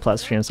gets the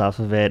plus frames off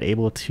of it,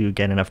 able to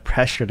get enough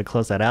pressure to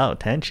close that out.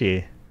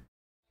 Tenchi,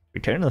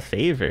 return the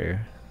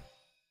favor.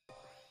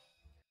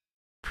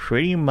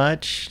 Pretty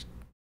much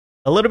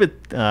a little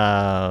bit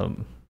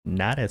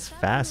not as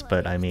fast,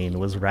 but I mean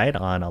was right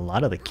on a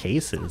lot of the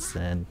cases,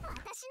 and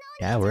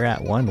yeah, we're at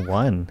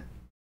 1-1.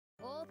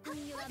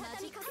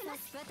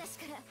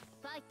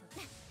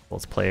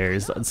 Both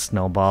players,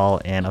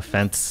 snowball and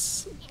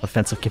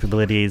offensive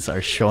capabilities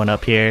are showing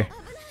up here.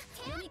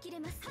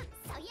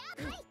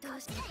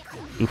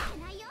 Oof.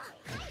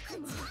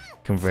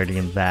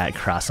 Converting that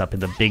cross up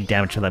into big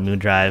damage for that moon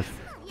drive.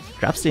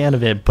 Drops the end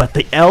of it, but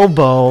the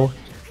elbow.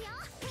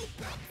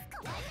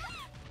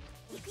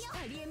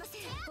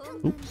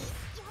 Oop.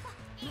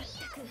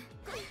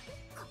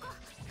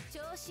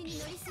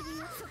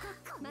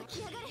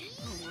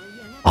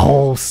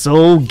 Oh,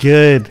 so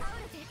good.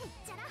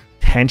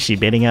 Tenchi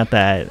baiting out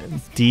that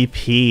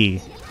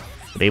DP.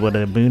 But able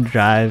to moon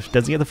drive.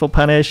 Doesn't get the full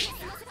punish.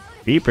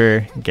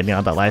 Reaper getting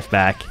all that life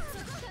back.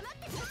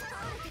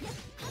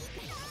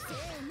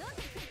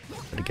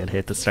 Pretty good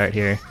hit to start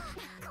here.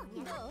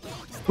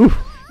 Ooh.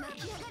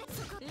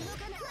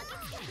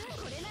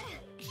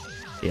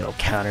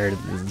 Counter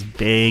is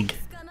big.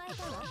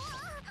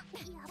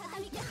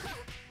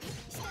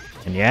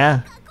 And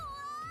yeah.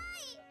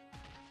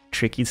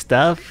 Tricky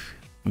stuff.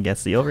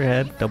 Gets the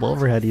overhead. Double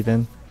overhead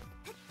even.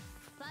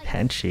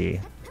 Tenchi.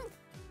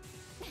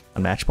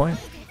 On match point.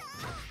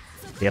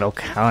 Little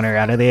counter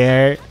out of the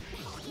air.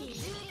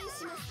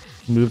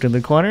 Moved in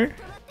the corner.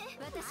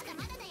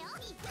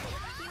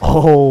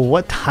 Oh,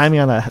 what timing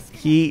on that.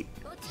 He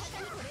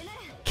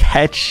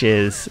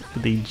catches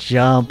the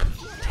jump.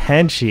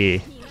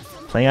 Tenchi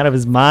playing out of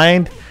his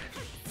mind.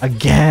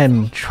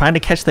 Again, trying to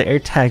catch the air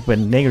tag, but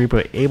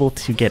NegaReaper able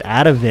to get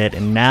out of it,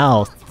 and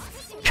now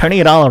turning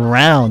it all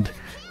around.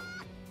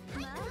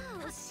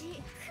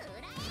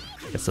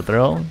 Gets the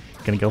throw.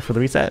 Gonna go for the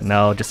reset?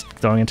 No, just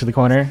throwing into the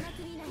corner.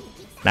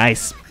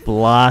 Nice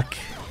block.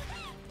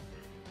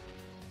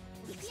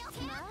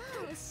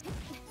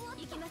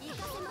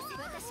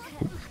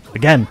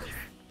 Again,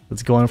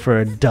 let's go in for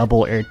a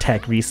double air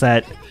tech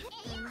reset.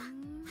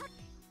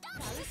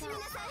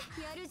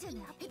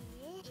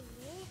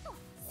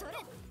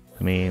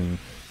 I mean,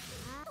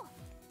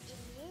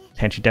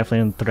 Tenchi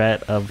definitely in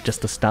threat of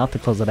just a stomp to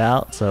close it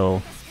out,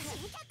 so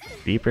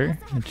Reaper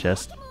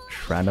just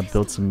trying to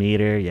build some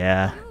meter,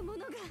 yeah.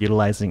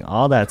 Utilizing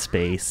all that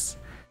space.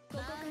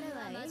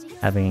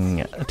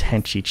 Having a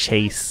Tenchi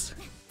chase.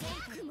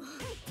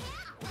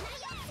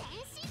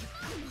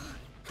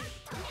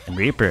 And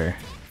Reaper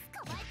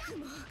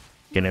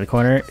getting in the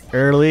corner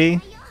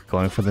early,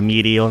 going for the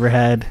meaty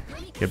overhead.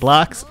 Good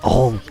blocks.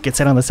 Oh, gets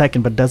hit on the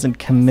second but doesn't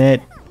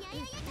commit.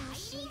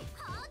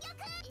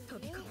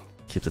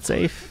 Keeps it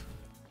safe.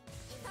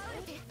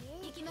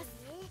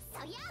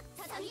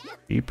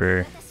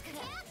 Reaper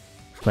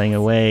playing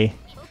away,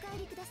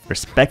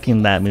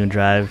 respecting that moon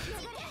drive,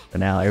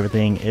 but now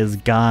everything is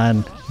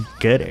gone.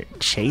 Good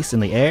chase in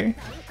the air.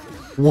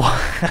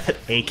 What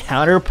a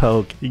counter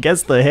poke! He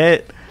gets the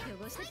hit.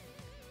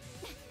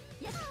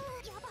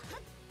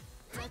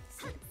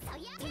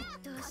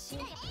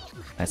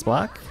 Nice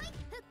block.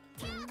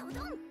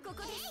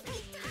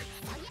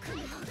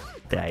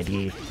 The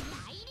ID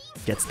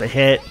gets the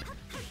hit.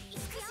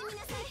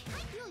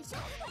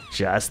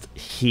 Just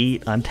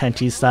heat on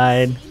Tenchi's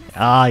side.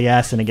 Ah,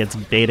 yes, and it gets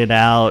baited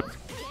out.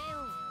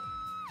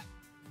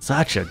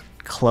 Such a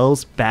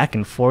close back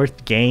and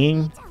forth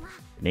game.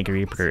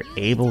 NegaReaper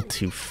able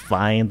to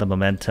find the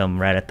momentum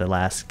right at the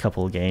last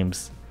couple of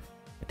games.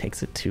 It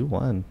takes it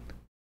 2-1.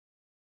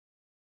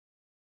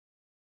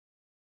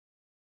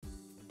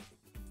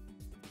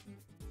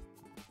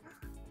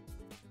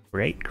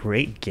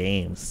 Great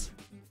games.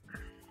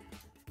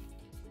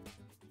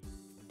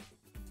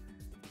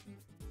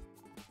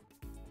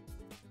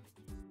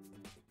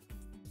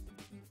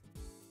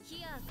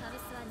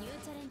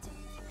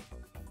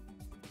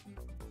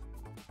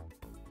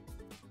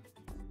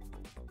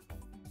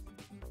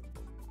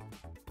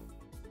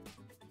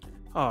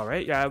 All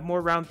right, yeah,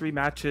 more round 3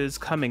 matches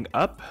coming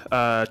up.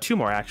 2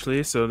 more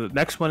actually. So the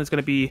next one is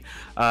going to be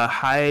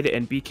Hyde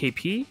and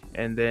BKP,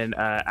 and then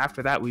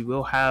after that we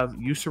will have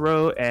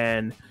Yusuro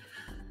and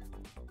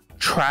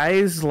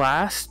Tries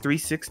Last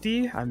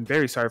 360. I'm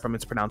very sorry if I'm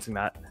mispronouncing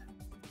that.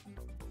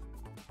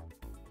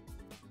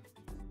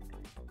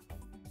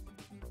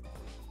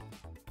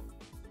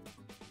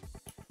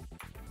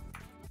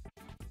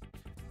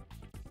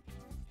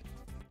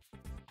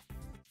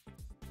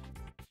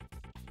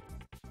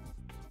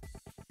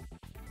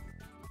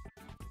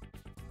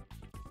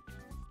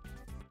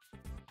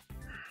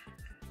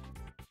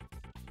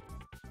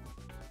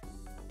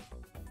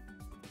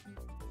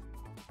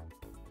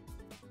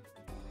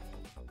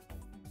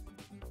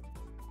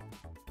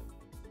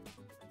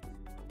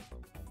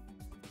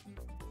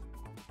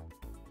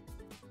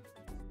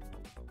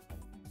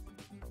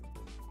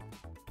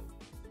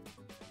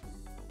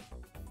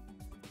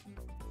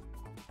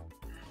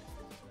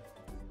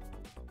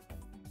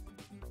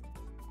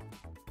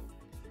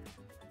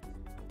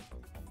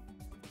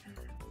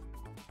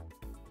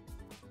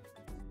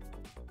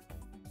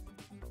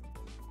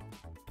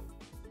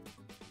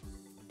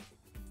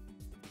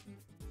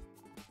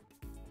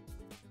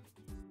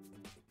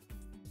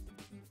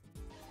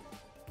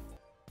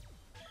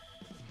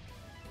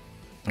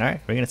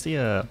 Alright, we're gonna see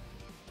a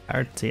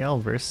Ciel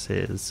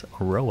versus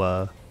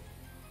Aroa.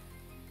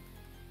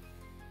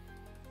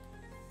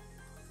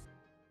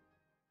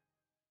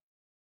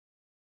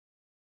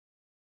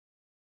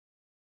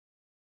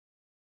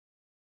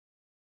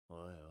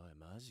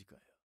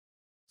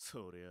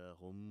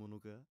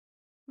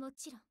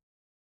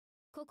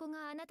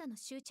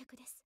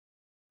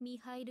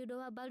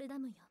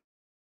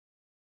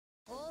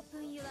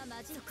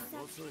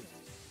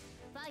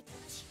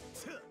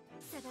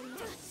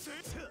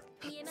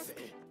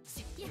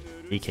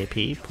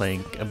 BKP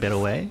playing a bit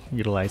away,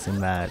 utilizing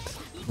that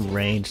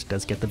range,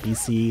 does get the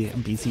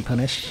BC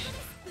punish.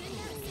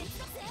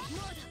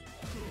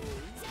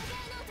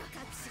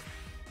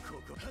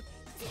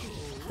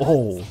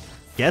 Oh,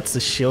 gets the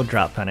shield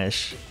drop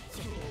punish.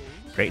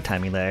 Great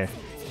timing there.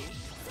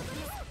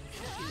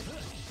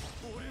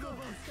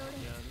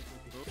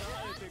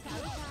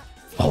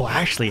 Oh,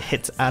 actually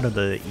hits out of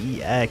the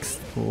EX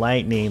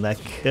lightning. That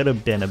could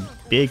have been a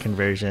big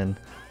conversion.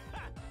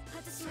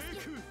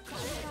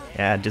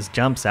 Yeah, just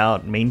jumps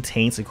out,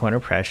 maintains the corner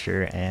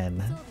pressure,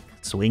 and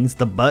swings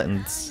the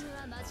buttons.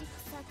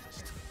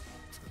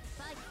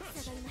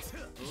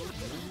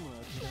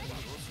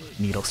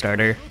 Needle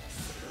starter.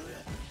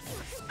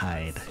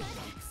 Hyde.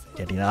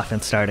 Getting the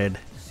offense started.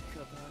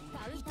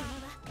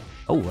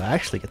 Oh,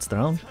 actually gets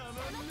thrown.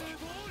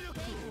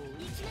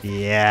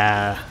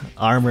 Yeah,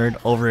 armored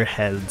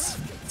overheads.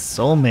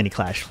 So many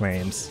clash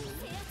frames.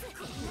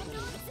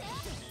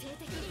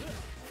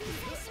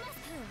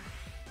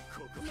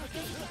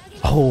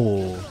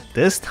 Oh,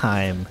 this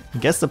time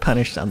gets the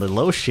punish on the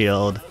low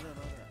shield.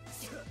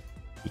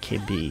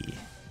 BKB.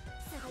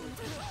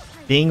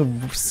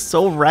 Being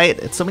so right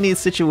at so many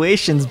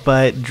situations,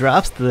 but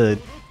drops the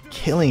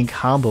killing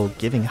combo,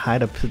 giving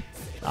Hyde an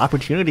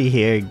opportunity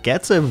here.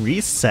 Gets a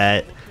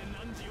reset.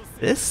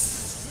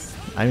 This,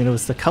 I mean, it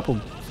was a couple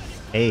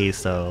A,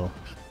 so.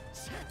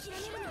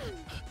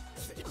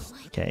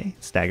 Okay,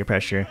 stagger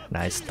pressure.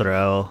 Nice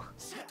throw.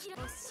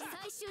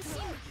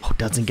 Oh,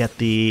 doesn't get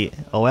the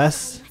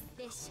OS.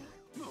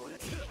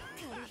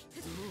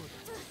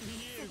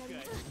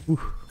 Ooh.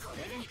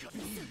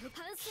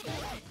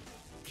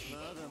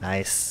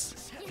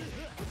 Nice.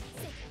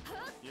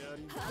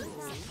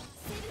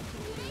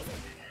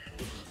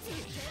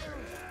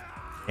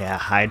 Yeah,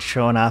 Hyde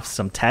showing off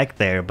some tech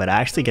there, but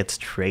actually gets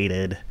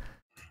traded.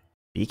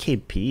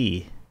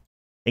 BKP,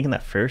 taking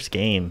that first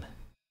game.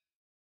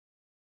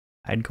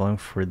 Hyde going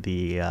for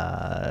the,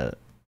 I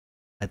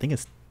think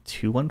it's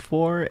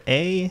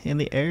 214A in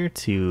the air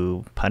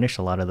to punish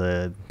a lot of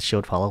the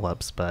shield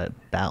follow-ups, but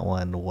that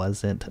one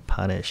wasn't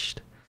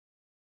punished.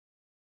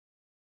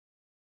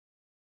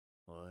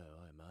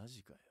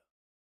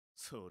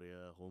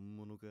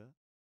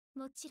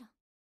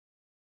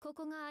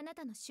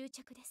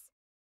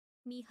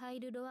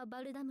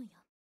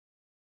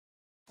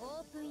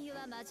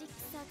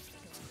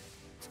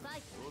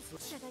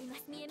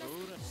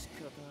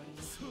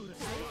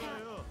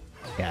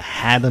 Yeah,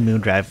 had the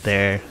moon drive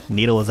there.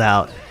 Needle was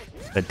out,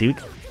 but Duke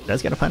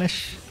does get a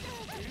punish.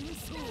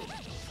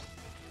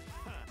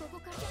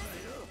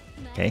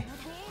 Okay,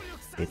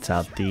 it's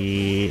out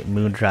the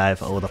moon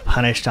drive. Oh, the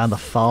punish on the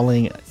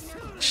falling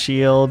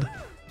shield.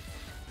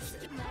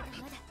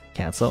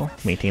 Cancel.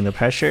 Maintain the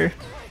pressure.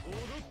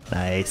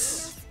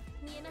 Nice.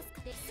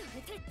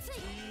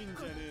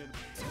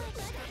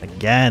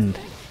 Again.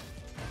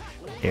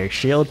 Air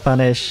shield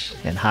punish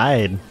and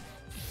Hyde.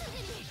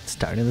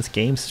 Starting this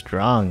game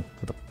strong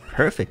with a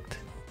perfect.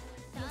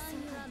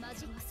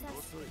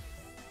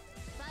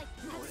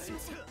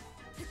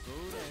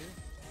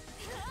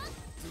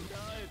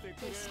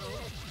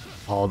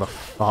 Oh, the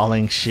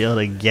falling shield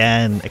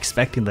again.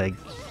 Expecting the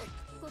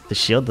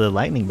shield the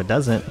lightning, but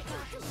doesn't.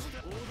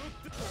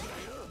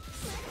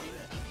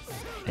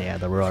 Yeah,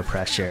 the roar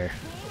pressure.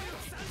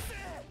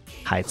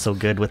 Hyde's so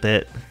good with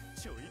it.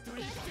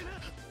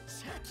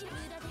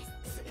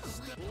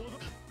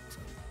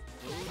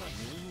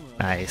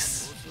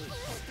 Nice.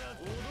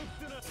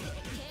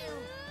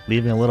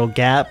 Leaving a little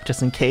gap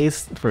just in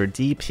case for a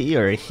DP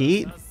or a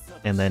heat,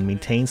 and then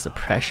maintains the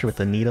pressure with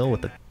the needle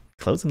with the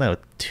closing that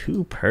with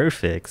 2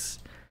 perfects.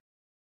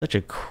 Such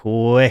a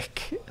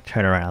quick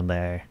turnaround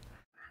there.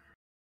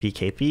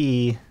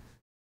 BKP.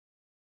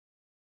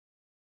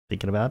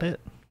 Thinking about it.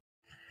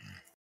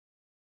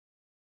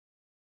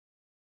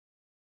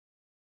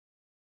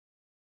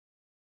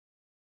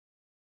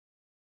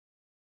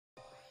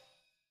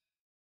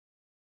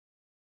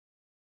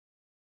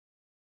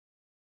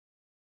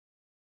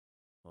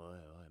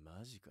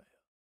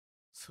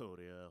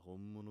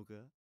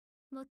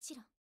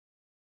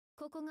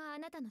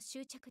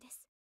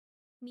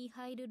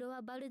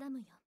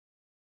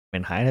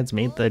 When Hyde has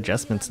made the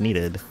adjustments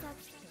needed,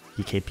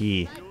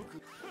 BKP.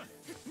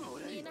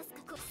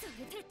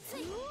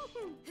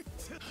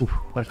 Ooh,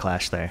 what a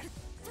clash there.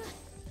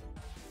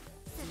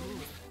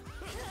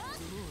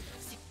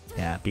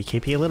 Yeah,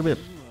 BKP a little bit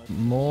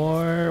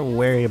more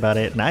wary about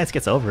it. Nice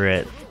gets over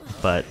it,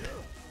 but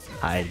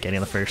Hyde getting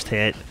the first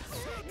hit.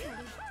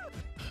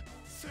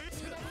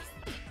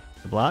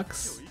 The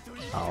blocks.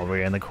 Oh,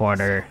 we're in the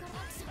corner.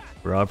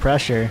 Raw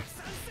pressure.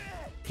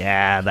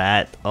 Yeah,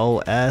 that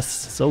OS,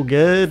 so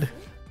good.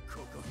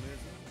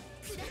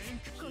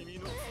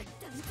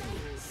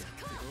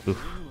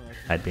 Oof,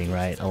 Hyde being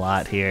right a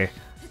lot here.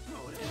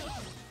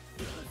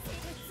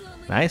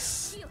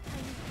 Nice.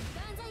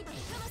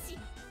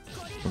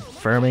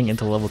 Confirming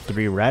into level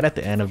 3 right at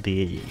the end of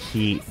the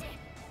heat.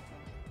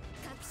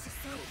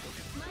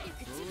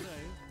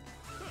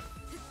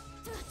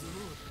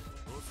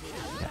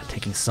 Yeah,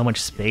 taking so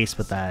much space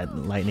with that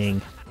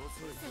lightning.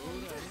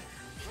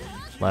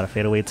 A lot of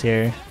fadeaways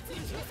here.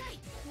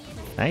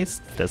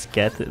 Nice. Does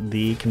get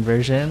the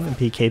conversion.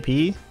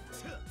 PKP.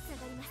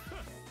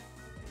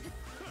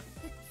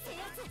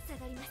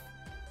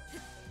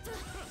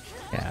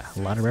 Yeah, a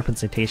lot of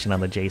representation on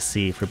the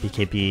JC for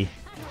PKP.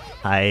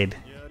 Hyde.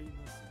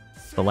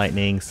 The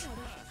lightnings.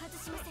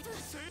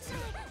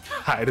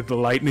 Hyde of the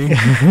lightning.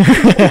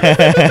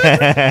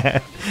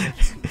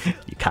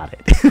 You caught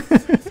it.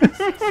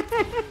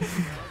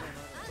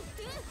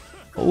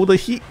 Oh, the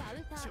heat.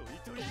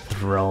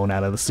 Thrown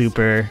out of the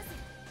super.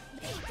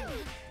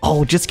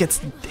 Oh, just gets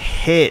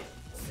hit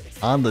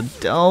on the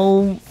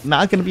dome.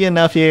 Not gonna be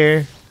enough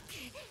here.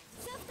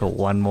 But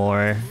one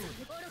more.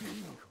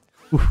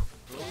 Oof.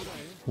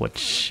 What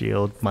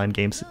shield mind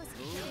games?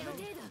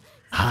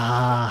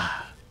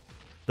 Ah,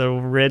 the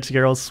rich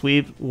girl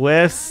sweep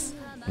whiffs,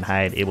 and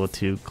Hyde able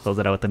to close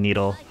it out with the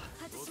needle.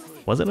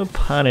 Wasn't a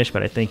punish,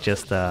 but I think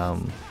just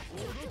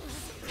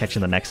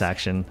catching the next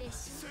action.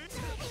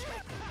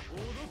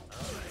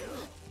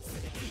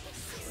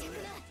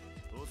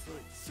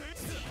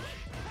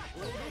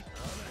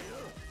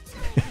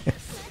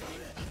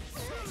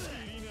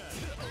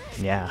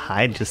 Yeah,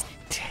 Hyde just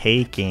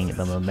taking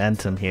the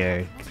momentum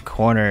here. The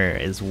corner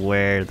is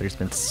where there's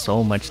been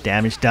so much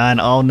damage done.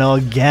 Oh no,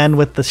 again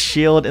with the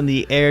shield in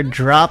the air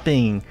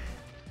dropping.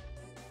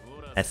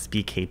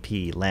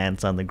 SBKP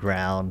lands on the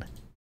ground.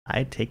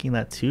 Hyde taking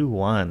that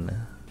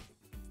 2-1.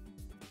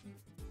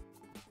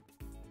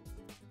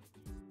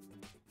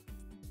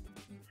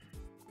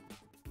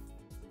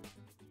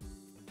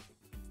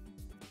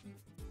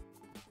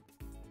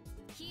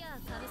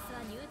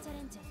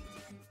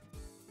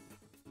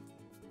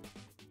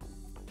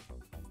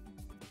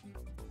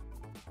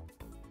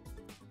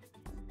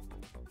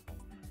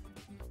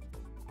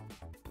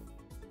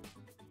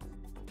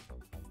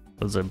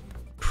 It was a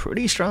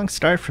pretty strong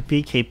start for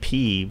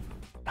PKP.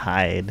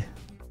 Hyde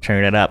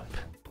turned it up.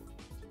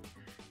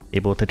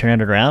 Able to turn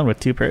it around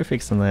with 2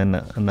 perfects and then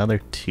another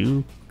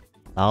 2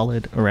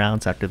 solid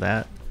rounds after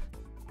that.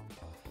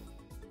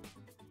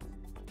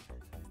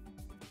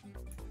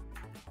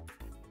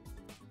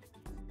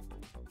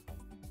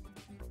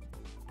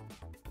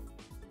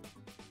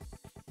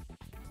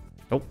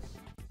 Nope.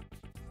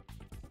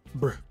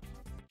 Bruh.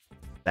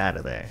 Out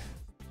of there.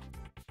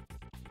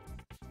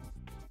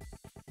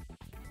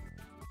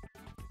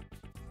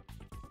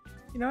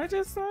 You know,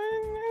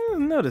 I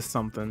noticed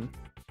something.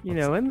 You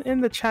know, in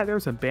the chat there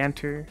was a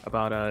banter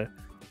about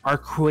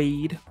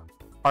Arcueid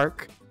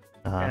arc,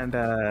 and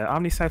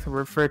OmniSScythe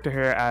referred to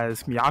her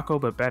as Miyako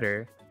but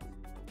better,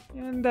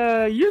 and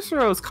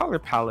Yusuro's color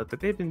palette that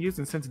they've been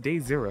using since day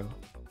 0.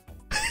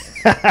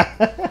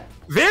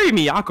 Very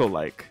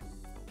Miyako-like.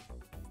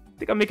 I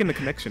think I'm making the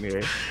connection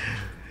here.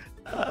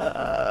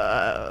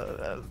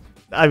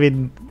 I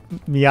mean,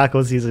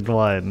 Miyako season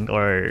 1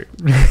 or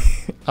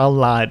a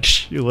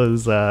launch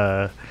was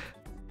a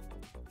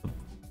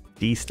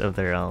beast of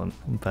their own,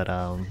 but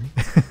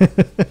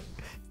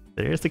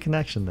there's the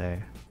connection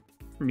there.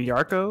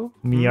 Miyako?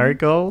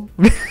 Miyako?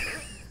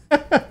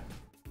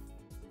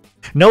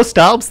 No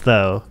stomps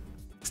though.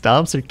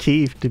 Stomps are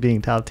key to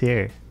being top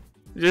tier.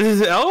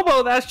 Just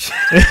elbow that shit.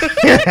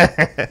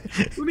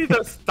 Who needs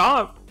a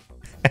stomp?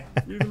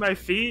 Using my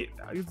feet,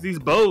 I use these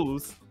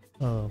bows.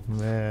 Oh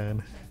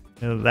man.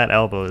 That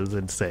elbow is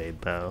insane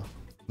though.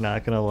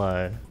 Not gonna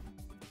lie.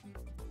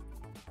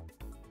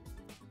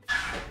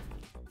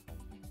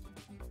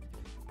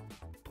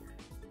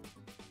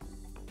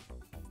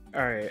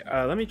 Alright,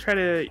 let me try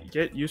to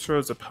get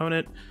Yusuro's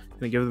opponent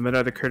and give them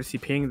another courtesy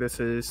ping. This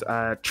is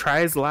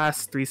Tries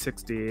Last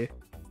 360.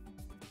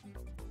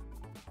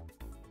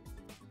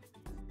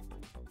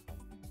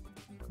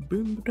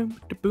 Boom, boom,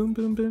 boom,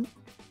 boom, boom.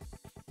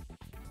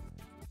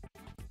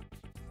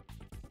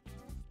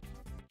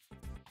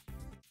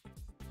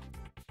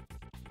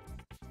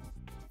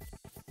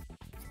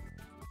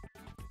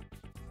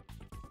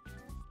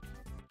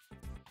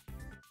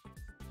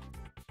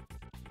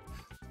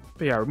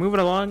 But yeah, we're moving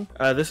along.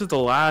 This is the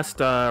last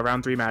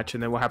round 3 match,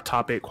 and then we'll have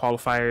top 8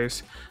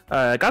 qualifiers.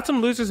 Got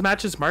some losers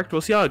matches marked. We'll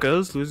see how it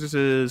goes. Losers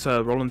is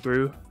rolling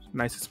through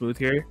nice and smooth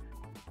here.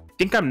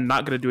 Think I'm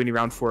not gonna do any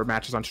round 4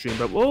 matches on stream,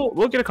 but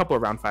we'll get a couple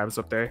of round 5s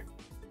up there.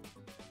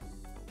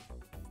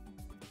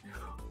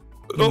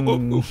 Oh,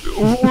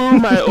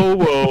 my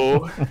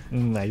owo.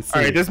 Nice.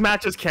 All right, this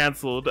match is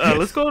canceled.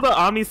 Let's go to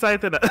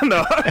OmniSScythe and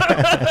no.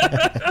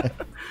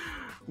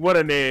 What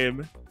a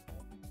name.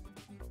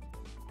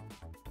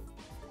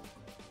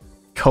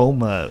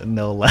 Kouma,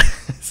 no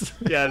less.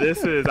 Yeah,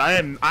 this is.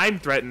 I'm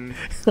threatened.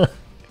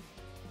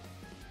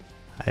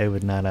 I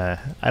would not.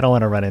 I don't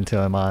want to run into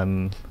him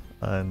on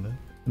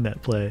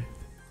net play.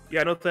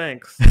 Yeah, no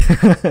thanks.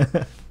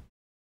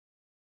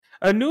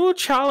 A new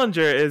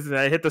challenger is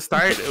I hit the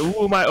start.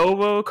 Ooh, my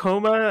ovo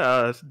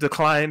Kouma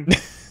decline.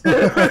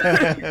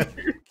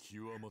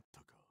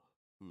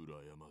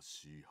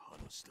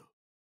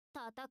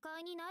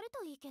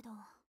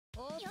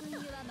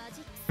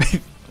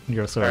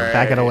 You're sort of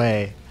backing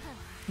away.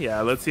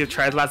 Yeah, let's see if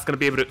Trizlat's gonna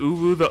be able to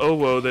uwu the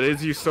ovo that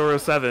is Yusoro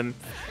 7.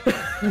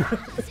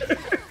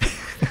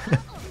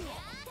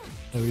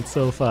 I mean,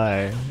 so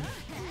far,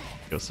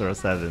 Yusoro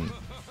 7.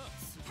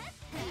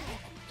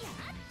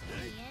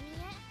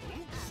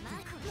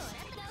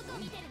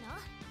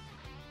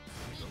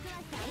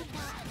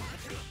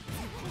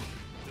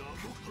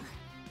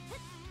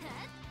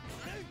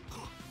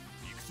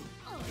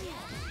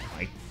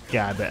 My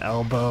God, the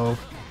elbow.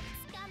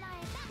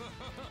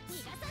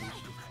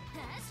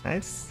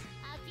 Nice.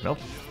 Nope.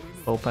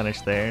 Full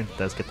punish there.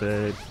 Does get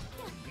the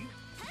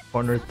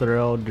corner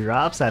throw.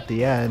 Drops at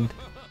the end.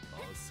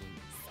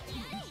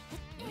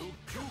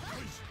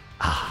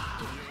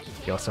 Ah.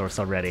 Yosoro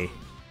so ready.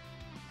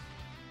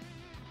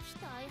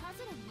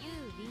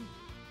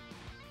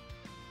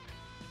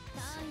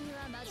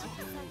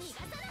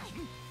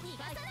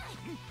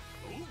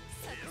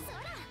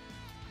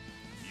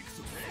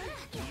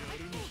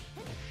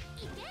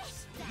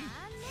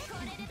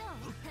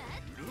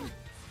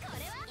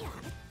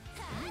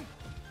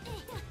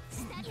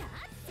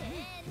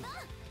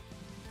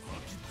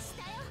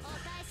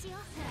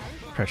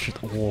 Pressure.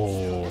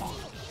 Whoa.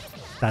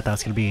 Thought that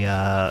was gonna be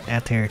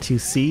anti-air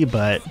 2C,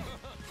 but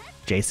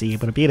JC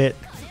able to beat it.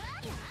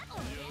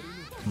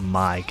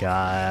 My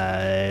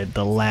God.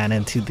 The land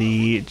into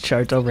the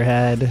charge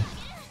overhead.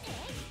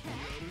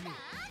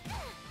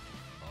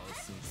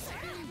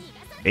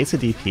 Base of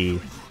DP.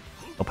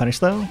 No punish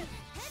though.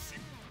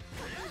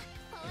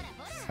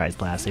 Alright,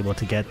 Blast able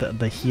to get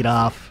the heat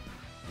off.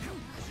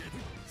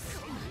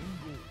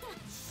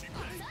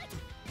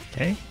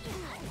 Okay.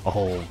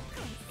 Oh.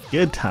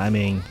 Good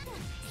timing.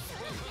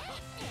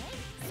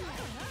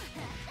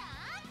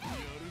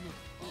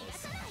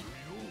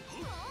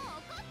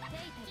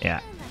 Yeah.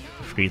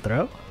 Free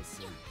throw.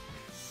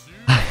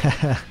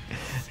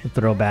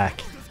 Throw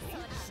back.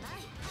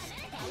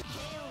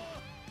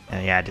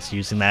 And yeah, just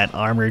using that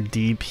armored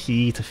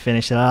DP to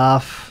finish it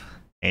off.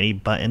 Any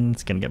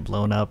button's gonna get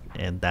blown up,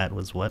 and that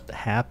was what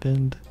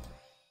happened.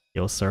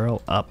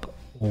 Yosoro up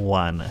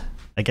 1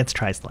 against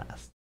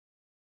Trizlat.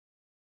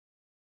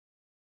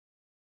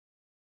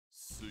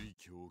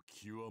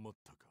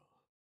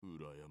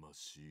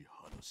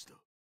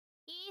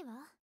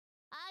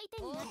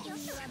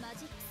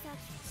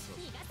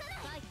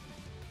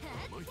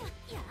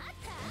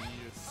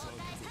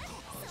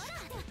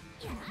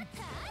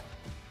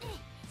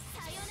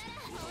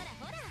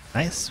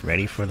 Nice,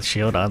 ready for the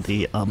shield on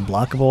the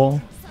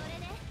unblockable.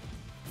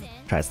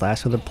 Try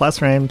slash with the plus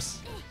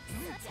frames.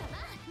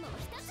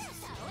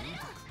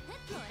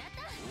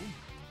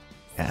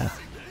 Yeah,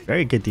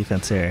 very good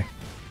defense here.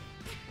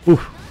 Ooh.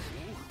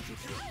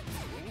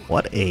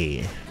 What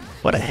a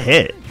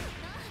hit.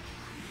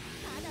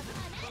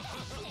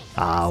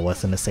 Ah,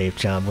 wasn't a safe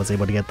jump. Was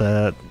able to get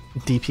the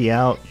DP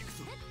out.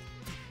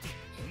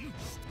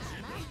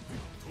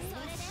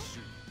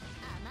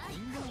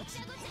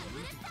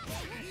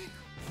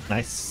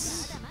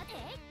 Nice.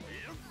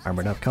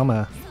 Armored up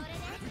Kouma.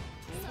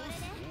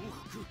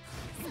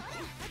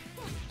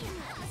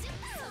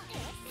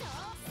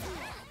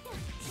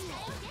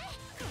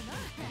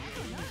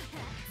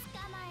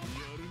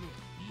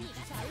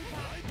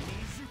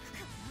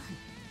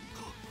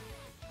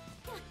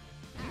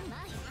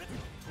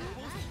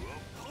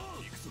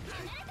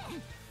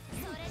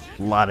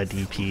 A lot of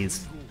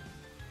DPs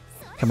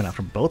coming out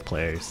from both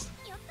players.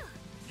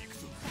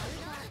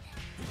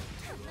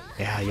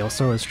 Yeah,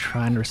 Yosoro was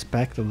trying to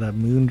respect the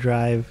moon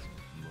drive.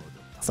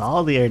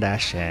 Saw the air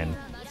dash in,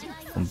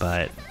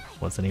 but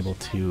wasn't able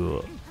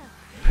to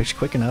push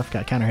quick enough,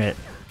 got counter hit.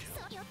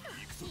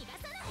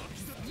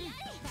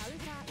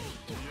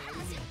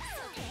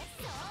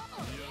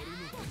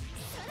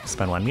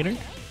 Spun 1 meter.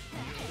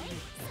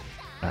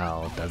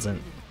 Oh,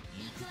 doesn't.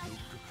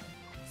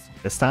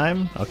 This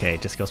time? Okay,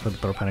 just goes for the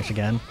throw punish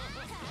again.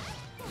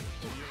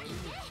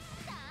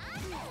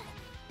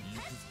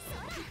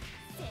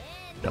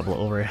 Double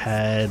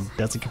overhead,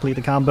 doesn't complete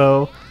the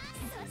combo.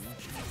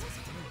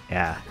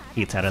 Yeah,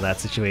 eats out of that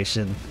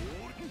situation.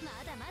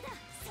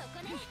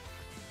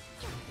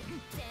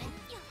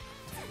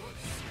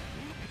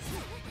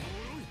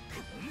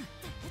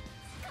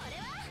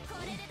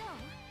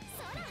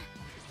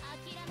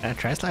 Yeah,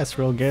 Trizlat's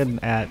real good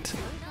at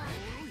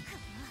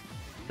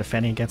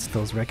defending against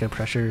those record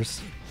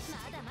pressures.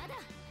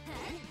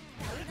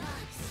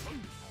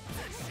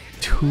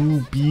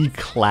 2B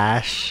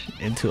clash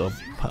into a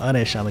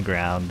punish on the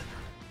ground.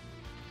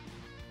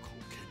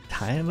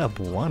 Tying up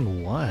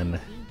 1-1.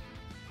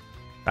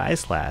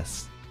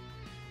 Trizlat.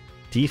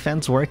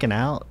 Defense working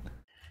out.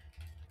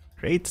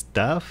 Great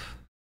stuff.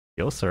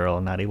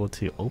 Yosoro not able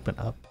to open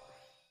up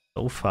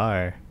so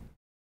far.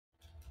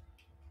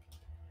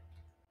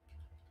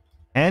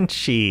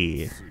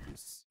 Tenchi,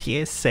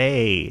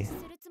 PSA,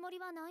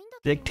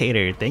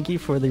 Dictator, thank you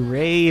for the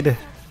raid.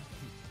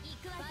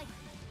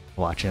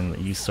 Watching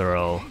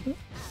Yusoro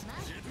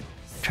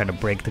try to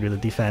break through the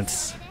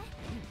defense.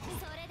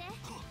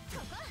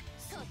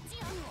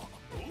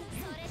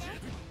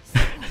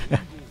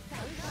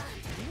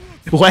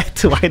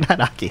 What? Why not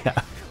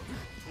Akiha?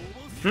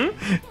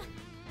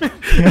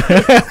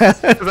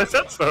 Because I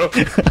said so.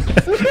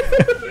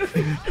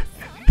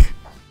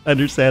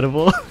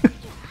 Understandable.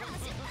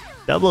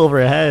 Double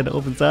overhead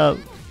opens up.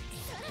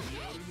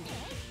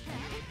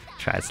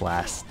 Tries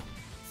last.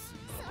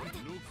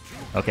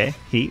 Okay,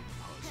 heat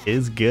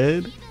is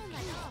good.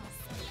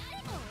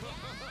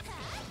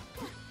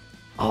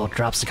 Oh,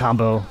 drops the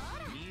combo.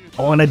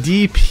 Oh, and a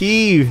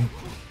DP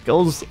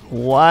goes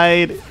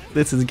wide.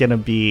 This is gonna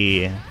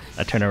be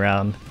a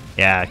turnaround.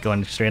 Yeah,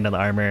 going straight into the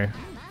armor.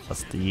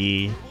 Plus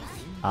the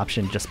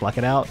option, just block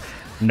it out.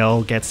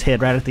 No, gets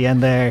hit right at the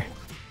end there.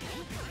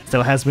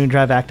 Still has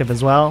Moondrive active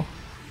as well.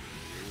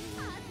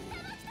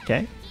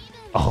 Okay.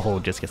 Oh,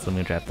 just gets the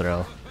Moondrive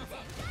throw.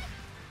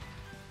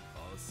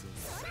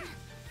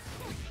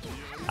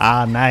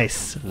 Ah,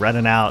 nice.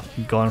 Running out,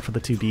 going for the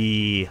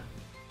 2B.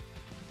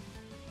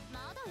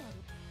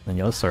 And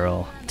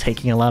Yosoro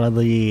taking a lot of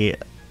the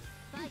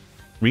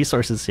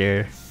resources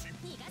here.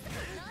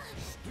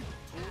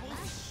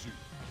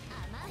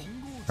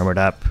 Armored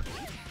up.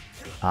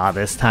 Ah,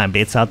 this time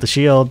baits out the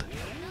shield.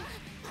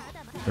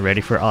 We're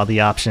ready for all the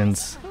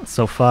options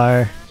so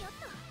far.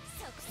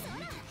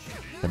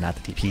 But not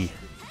the TP.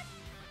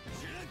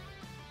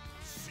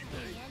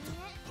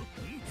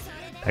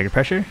 Tiger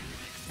pressure.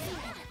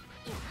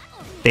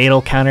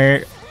 Fatal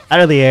counter out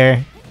of the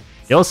air.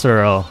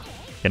 Yosoro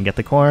gonna get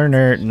the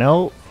corner.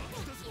 No.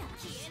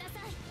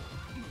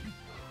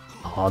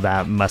 Oh,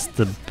 that must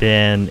have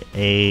been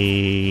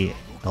a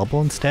elbow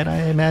instead,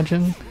 I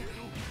imagine.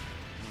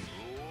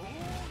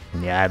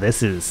 Yeah,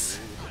 this is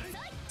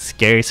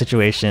scary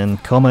situation.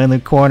 Kouma in the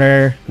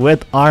corner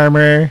with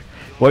armor.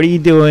 What are you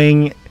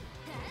doing?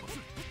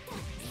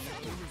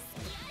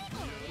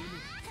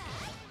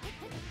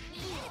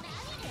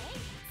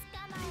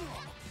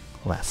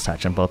 Last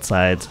touch on both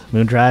sides.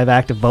 Moondrive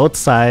active both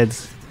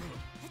sides.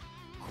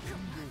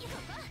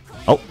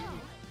 Oh.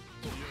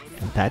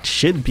 And that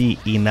should be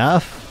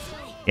enough.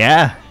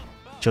 Yeah.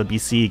 Should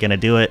BC gonna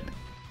do it.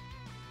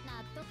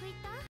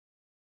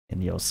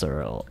 And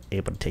Yosoro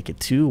able to take it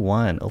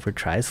 2-1 over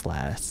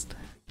Trislast.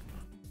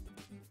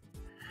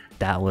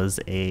 That was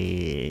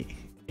a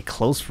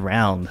close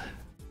round.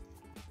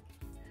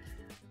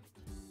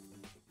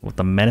 With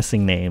a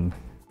menacing name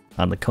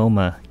on the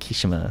Kouma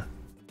Kishima.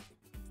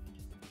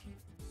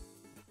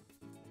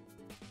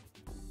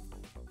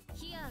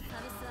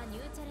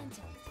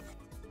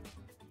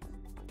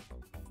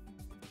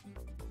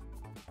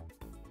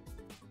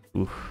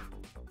 Oof.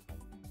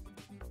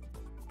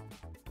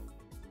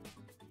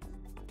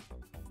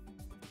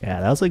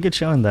 Yeah, that was a good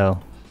showing though.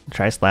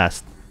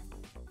 Trislast.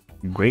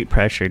 Great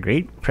pressure,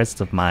 great presence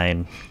of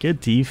mind,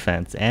 good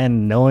defense,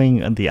 and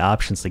knowing the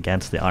options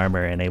against the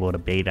armor and able to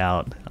bait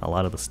out a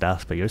lot of the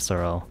stuff. But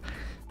Yusoro,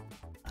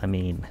 I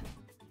mean,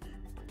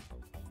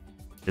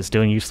 just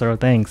doing Yusoro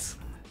things.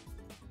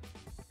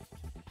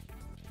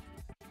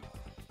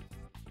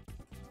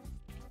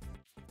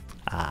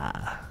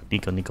 Ah,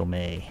 Nico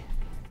May.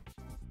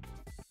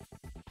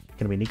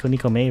 Gonna be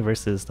Nico May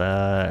versus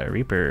the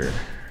Reaper.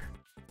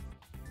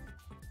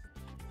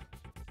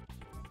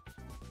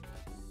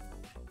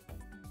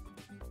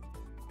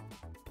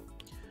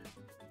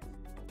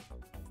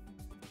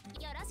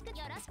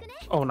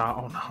 Oh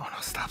no,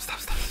 stop.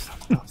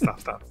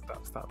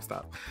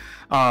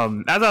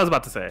 As I was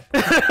about to say.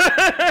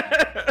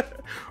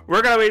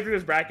 We're gonna wait through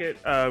this bracket.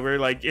 We're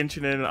like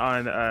inching in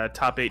on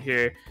top 8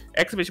 here.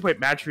 Exclamation point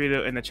match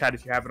reader in the chat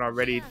if you haven't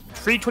already.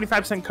 Free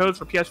 25% codes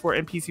for PS4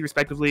 and PC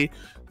respectively.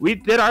 We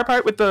did our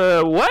part with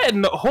the what?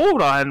 No,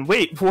 hold on,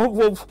 wait,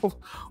 whoa, hold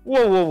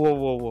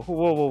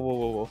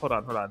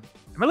on. Am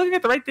I looking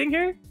at the right thing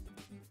here?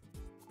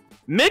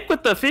 Mick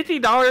with the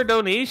 $50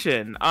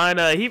 donation on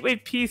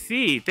Heatwave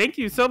PC. Thank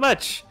you so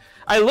much.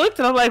 I looked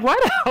and I'm like, why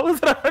the hell is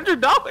it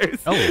 $100?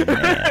 Oh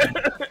man.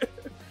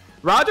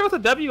 Roger with a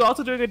W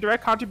also doing a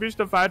direct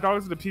contribution of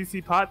 $5 to the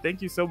PC pot.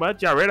 Thank you so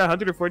much. Yeah, we're at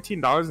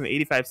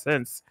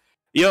 $114.85.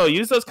 Yo,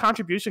 use those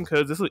contribution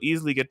codes. This will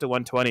easily get to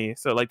 120.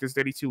 So like there's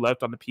 32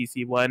 left on the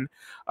PC one.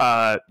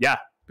 Yeah,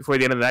 before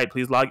the end of the night,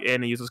 please log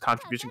in and use those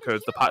contribution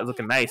codes. The pot is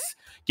looking nice.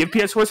 Give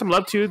PS4 some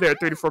love too. There are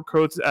 34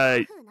 codes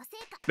that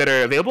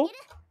are available.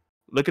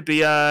 Look at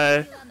the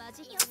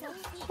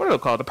what are they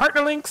called? The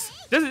partner links.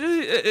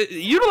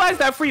 Utilize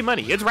that free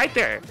money. It's right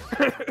there.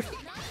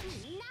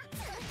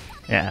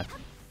 Yeah.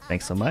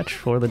 Thanks so much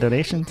for the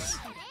donations.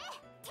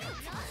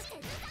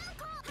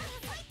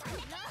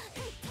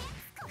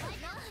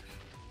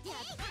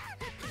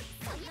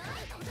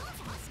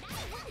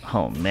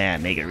 Oh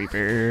man,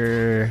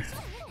 NegaReaper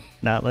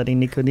not letting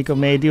Nico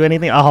May do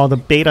anything. Oh, the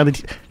bait on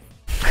the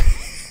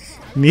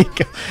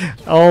Nico.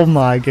 Oh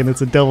my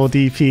goodness, a double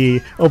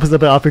DP opens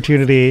up an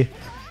opportunity.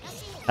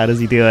 How does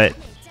he do it?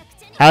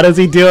 How does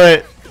he do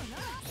it?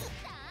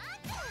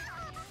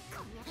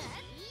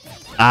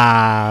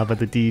 Ah, but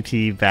the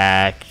DP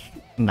back.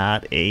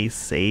 Not a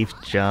safe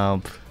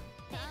jump.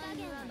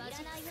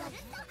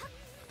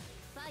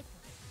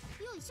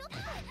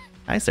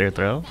 Nice air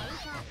throw.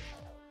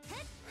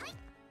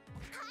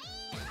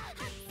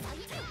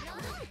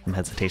 Some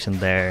hesitation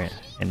there,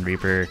 and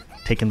Reaper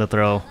taking the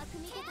throw.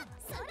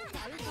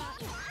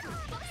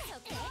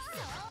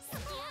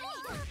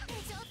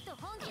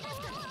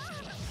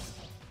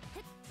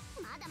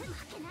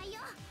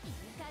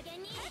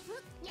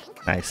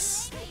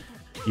 Nice.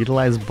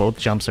 Utilized both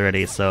jumps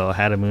already, so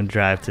had a moon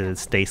drive to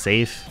stay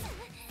safe.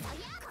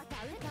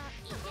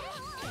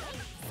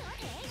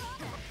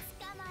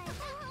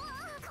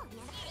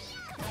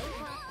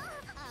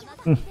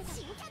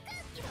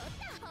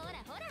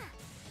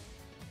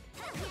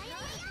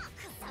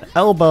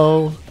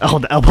 Elbow. Oh,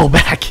 the elbow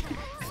back.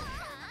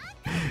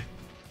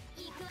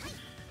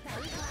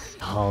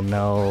 Oh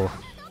no.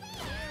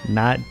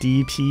 Not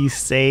DP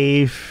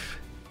safe.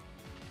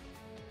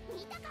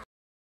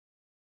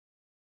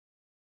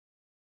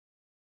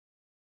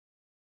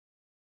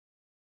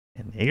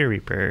 And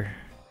NegaReaper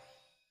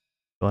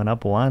going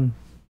up one.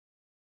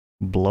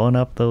 Blowing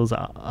up those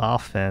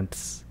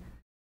offense.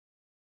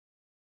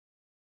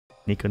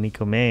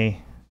 Nico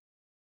May.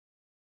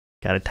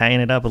 Gotta tighten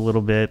it up a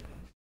little bit.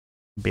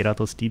 Bait out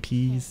those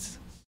DPs.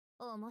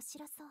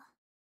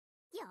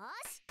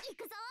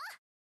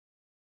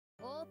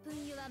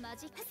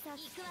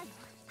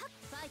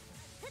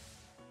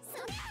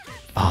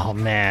 Oh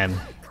man.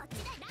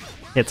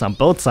 Hits on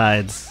both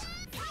sides.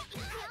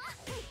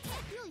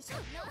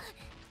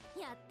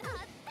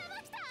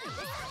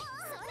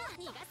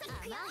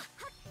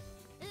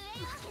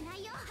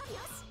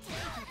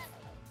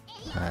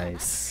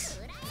 Nice.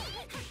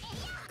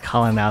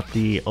 Calling out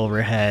the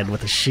overhead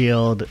with a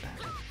shield.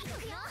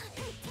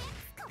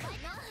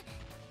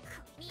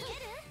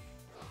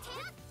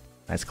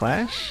 Nice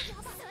clash.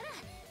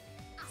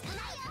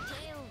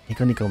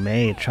 Nico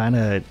May trying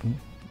to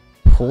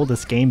pull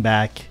this game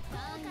back.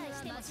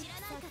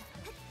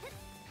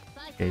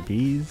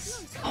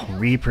 JBs. Oh,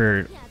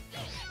 Reaper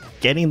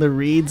getting the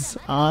reads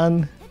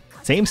on.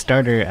 Same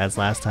starter as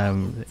last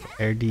time.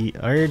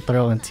 Air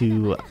throw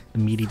into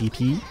meaty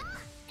DP.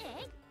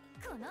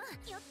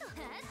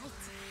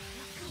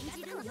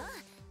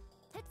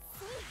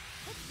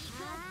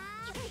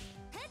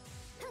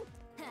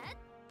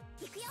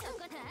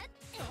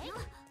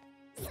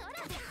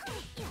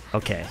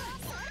 Okay,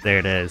 there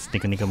it is.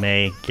 Nico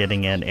May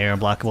getting an air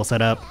unblockable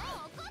setup.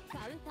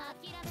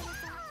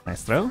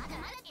 Nice throw.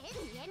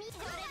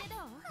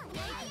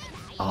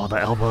 Oh, the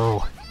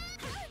elbow.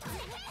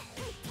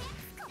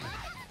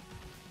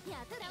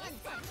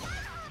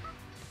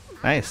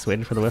 Nice,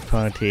 waiting for the whiff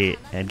penalty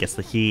and gets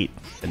the heat.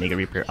 The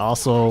NegaReaper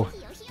also.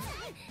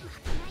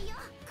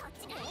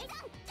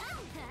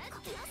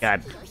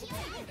 God,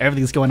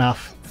 everything's going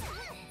off.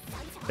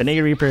 The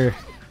NegaReaper,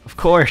 of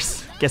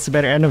course, gets the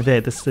better end of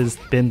it. This has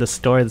been the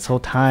story this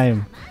whole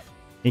time.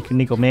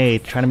 Nico May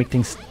trying to make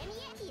things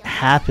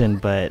happen,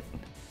 but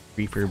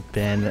Reaper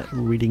been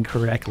reading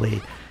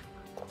correctly.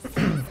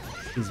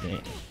 Excuse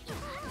me.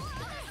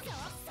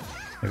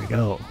 There we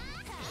go.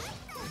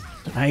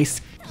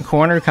 Nice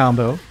corner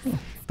combo.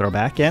 Throw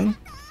back in.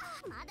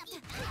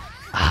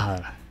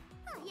 Ah,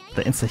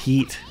 the insta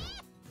heat.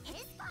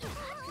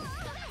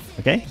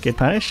 Okay, good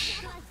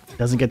punish.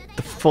 Doesn't get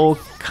the full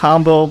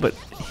combo, but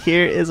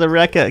here is a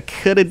Rekka.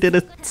 Coulda did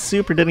a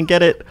super, didn't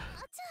get it.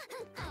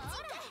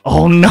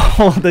 Oh no,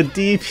 the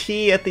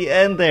DP at the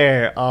end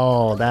there.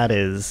 Oh, that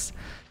is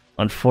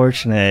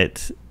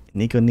unfortunate.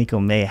 Nico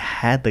May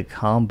had the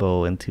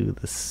combo into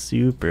the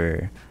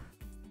super.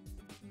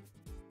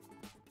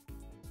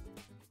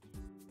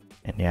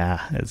 And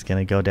yeah, it's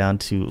gonna go down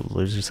to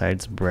loser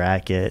side's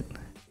bracket.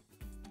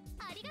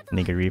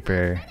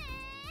 NegaReaper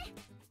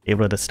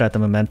able to start the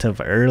momentum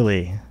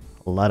early.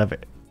 A lot of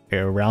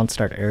round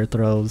start air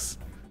throws.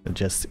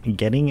 Just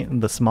getting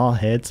the small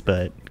hits,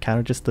 but kind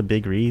of just the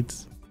big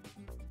reads.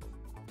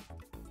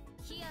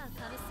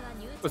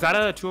 Was that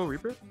a 2-0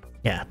 Reaper?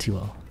 Yeah,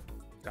 2-0.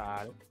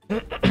 Got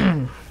it.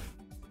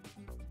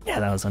 Yeah,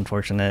 that was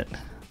unfortunate.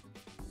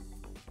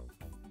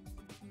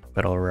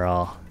 But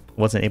overall,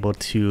 wasn't able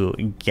to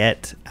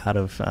get out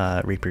of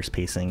Reaper's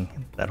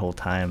pacing that whole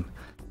time.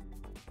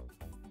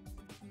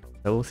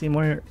 So we'll see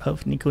more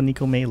of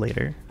Nico May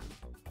later.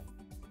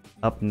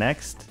 Up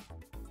next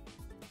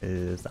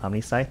is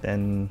OmniSScythe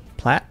and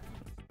Plat.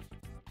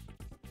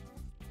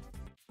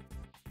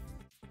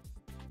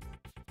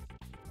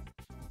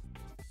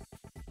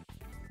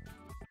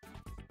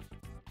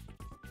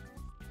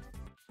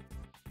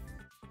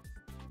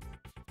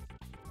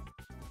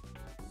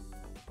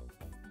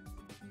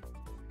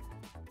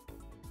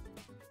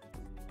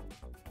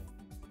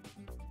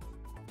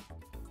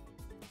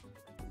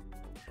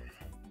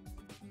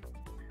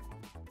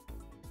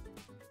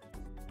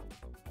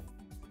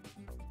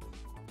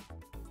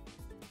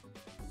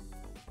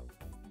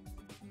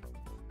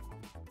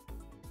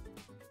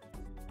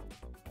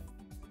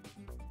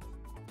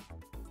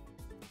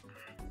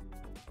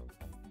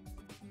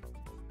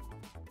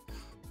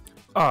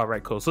 All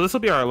right, cool. So this will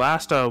be our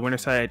last winner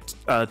side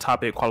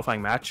top 8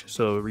 qualifying match.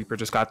 So Reaper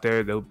just got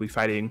there. They'll be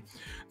fighting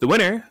the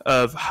winner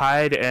of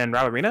Hyde and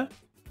Ballerina.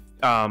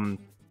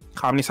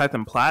 OmniSScythe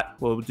and Plat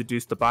will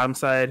deduce the bottom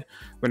side.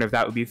 Winner of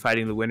that will be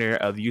fighting the winner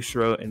of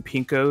Yusuro and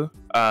Pinku.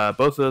 Both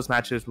of those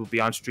matches will be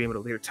on stream at a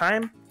later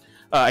time.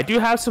 I do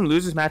have some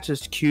losers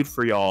matches queued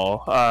for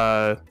y'all.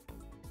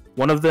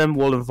 One of them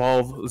will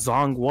involve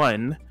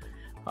Zong1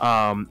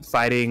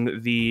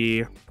 fighting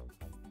the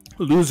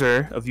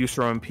loser of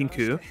Yusuro and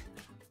Pinku.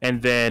 And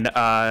then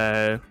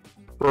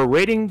we're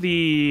waiting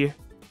the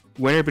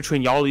winner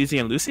between Y'all Easy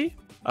and Lucy.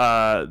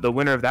 The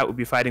winner of that will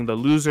be fighting the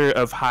loser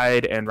of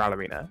Hyde and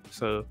Ballerina.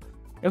 So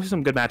there's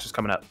some good matches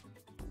coming up.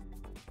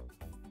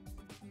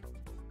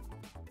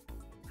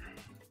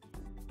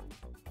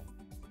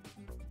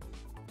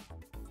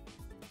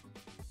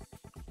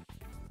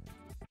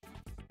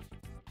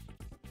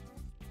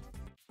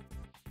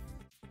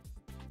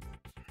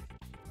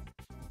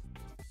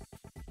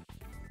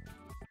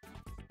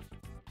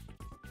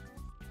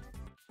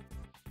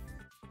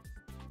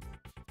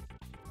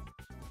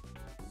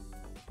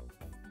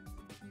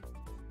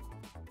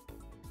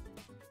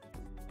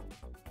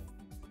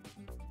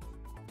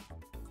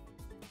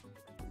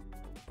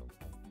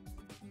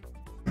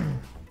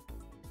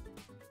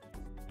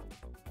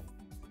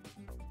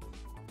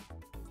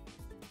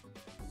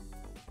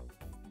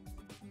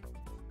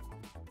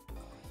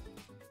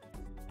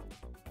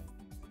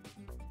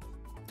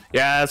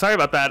 Yeah, sorry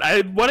about that.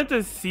 I wanted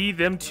to see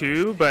them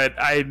too, but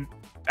I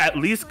at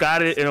least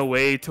got it in a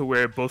way to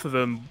where both of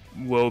them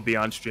will be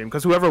on stream.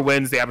 Because whoever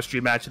wins, they have a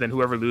stream match, and then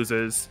whoever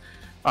loses,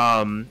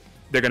 they're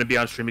going to be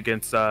on stream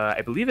against,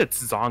 I believe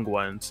it's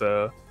Zong1.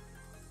 So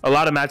a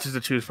lot of matches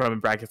to choose from in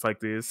brackets like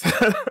these.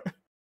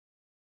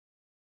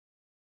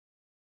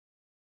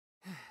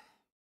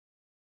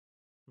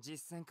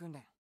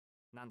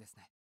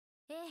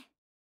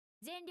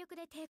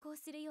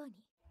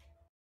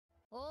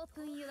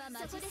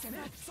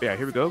 Yeah,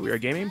 here we go. We are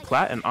gaming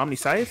Plat and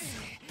OmniSScythe.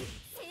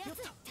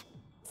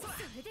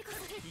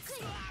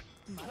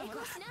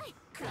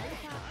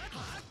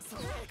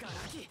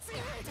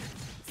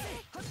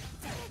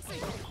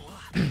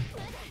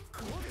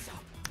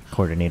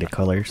 Coordinated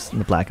colors in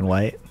the black and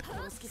white.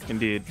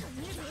 Indeed.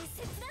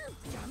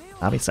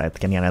 OmniSScythe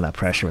getting out of that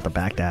pressure with a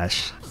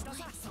backdash.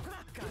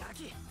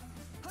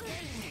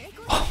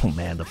 Oh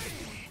man, the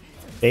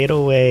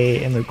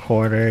fadeaway in the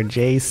corner,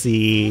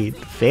 JC,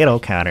 fatal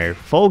counter,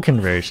 full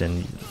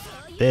conversion.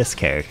 This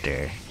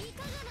character.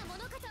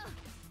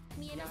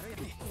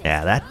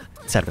 Yeah, that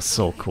setup is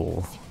so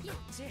cool.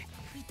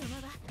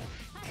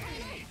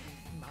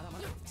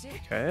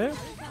 Okay.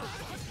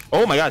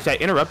 Oh my gosh, yeah,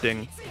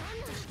 interrupting.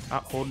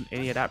 Not holding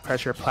any of that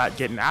pressure. Plat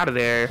getting out of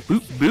there.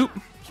 Boop, boop.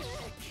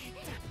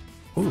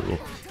 Ooh,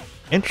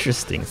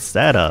 interesting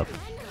setup.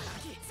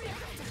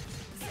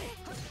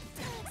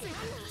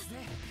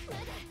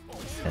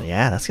 And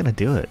yeah, that's gonna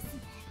do it.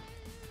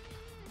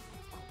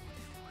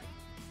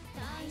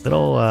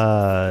 Little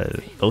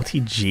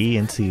OTG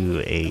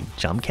into a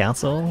jump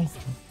cancel.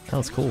 That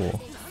was cool.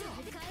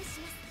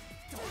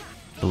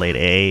 Delayed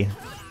A,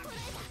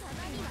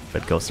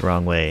 but goes the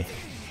wrong way.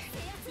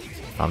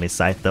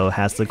 OmniSScythe though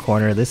has the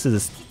corner. This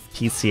is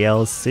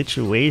PCiel's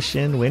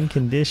situation, win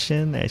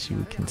condition, as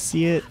you can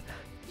see it.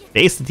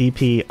 Base the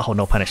DP. Oh,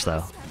 no punish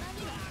though.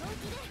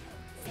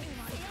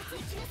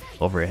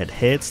 Overhead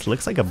hits.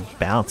 Looks like a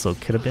bounce, so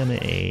it could have been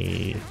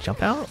a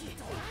jump out.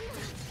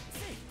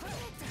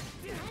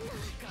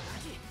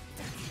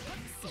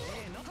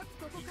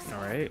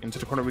 Alright, into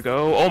the corner we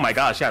go. Oh my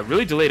gosh, yeah,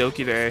 really delayed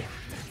Oki there.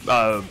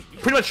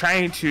 Pretty much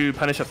trying to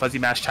punish a fuzzy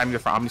mash timing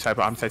for OmniSScythe,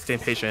 but OmniSScythe staying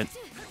patient.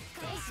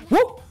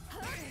 Woo!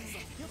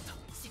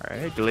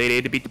 Alright, delayed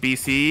A to beat the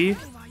BC.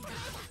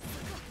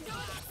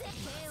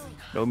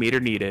 No meter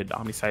needed.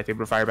 OmniSScythe able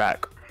to fire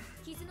back.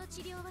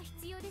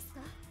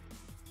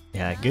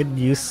 Yeah, good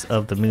use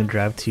of the moon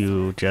drive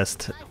to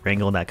just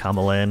wrangle that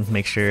combo in,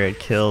 make sure it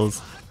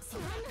kills.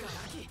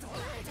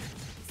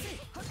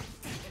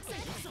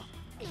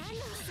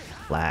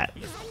 Flat.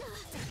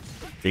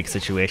 Big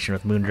situation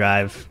with moon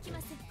drive.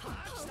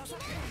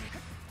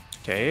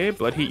 Okay,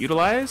 blood heat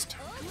utilized.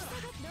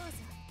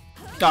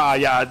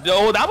 Yeah.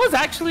 Oh, that was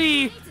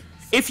actually...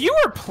 If you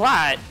were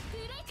Plat,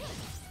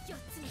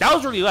 that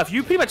was really left.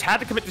 You pretty much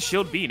had to commit to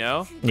shield B,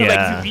 no? Yeah.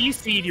 Like, if you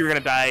BC'd, you were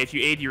going to die. If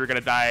you A'd, you were going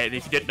to die. And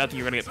if you did nothing,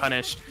 you were going to get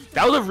punished.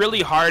 That was a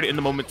really hard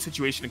in-the-moment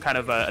situation to kind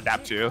of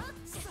adapt to.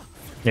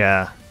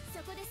 Yeah.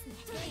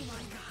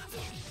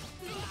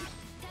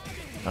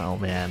 Oh,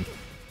 man.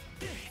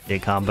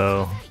 Big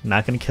combo.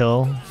 Not going to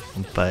kill,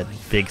 but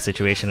big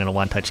situation in a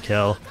one-touch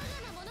kill.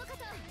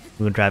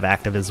 Moon drive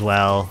active as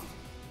well.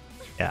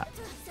 Yeah.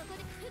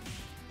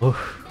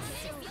 Oof.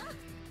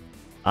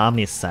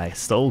 OmniSScythe,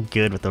 so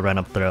good with the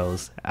run-up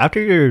throws.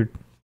 After you're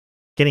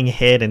getting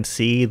hit and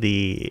see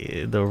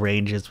the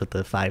ranges with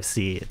the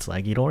 5C, it's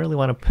like you don't really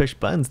want to push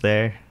buttons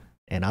there.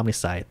 And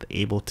OmniSScythe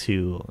able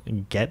to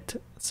get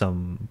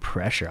some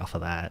pressure off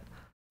of that.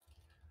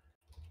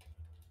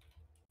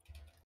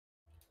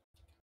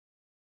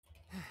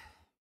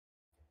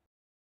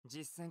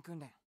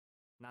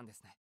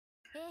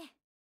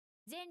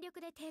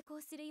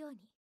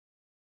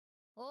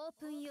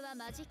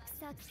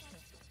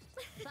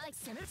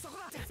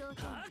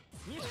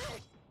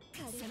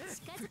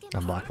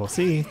 Unblockable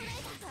C.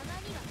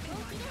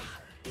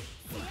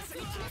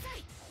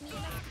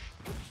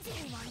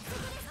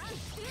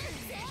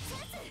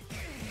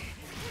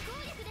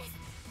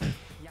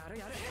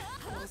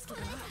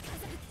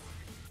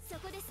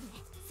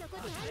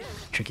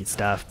 Tricky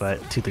stuff, but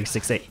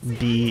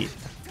 2368B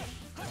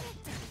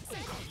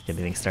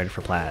getting started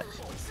for plat.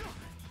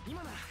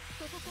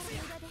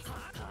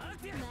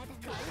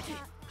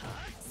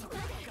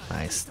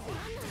 Nice.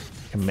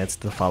 Commits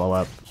to the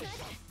follow-up.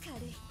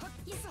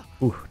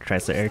 Ooh,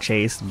 tries to air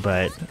chase,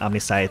 but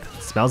OmniSScythe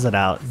smells it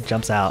out,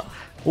 jumps out.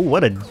 Ooh,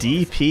 what a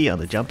DP on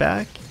the jump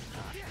back.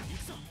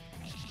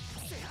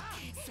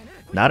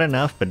 Not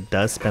enough, but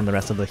does spend the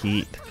rest of the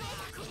heat.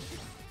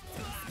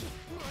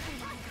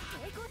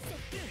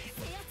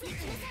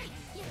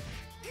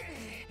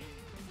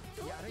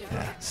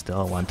 Yeah,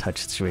 still a one-touch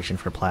situation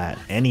for plat.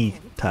 Any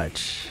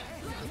touch.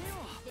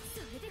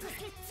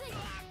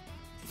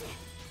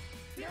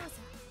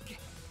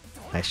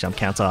 Nice jump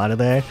cancel out of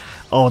there.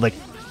 Oh, the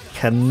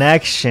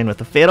connection with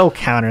the fatal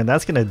counter.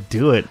 That's gonna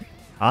do it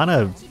on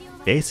a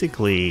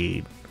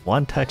basically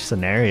one-touch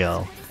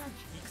scenario.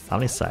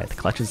 OmniSScythe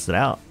clutches it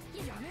out.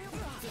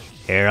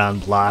 Air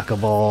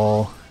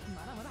unblockable.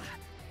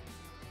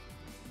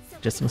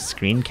 Just some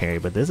screen carry,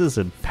 but this is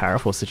a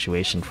powerful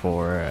situation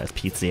for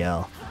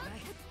PCiel.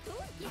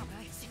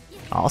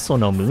 Also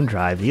no moon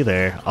drive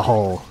either.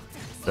 Oh,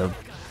 the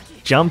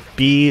jump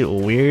B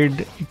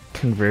weird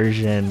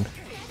conversion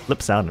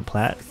flips out and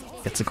plat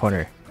gets a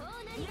corner.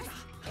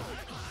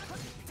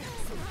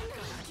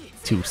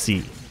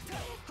 2C.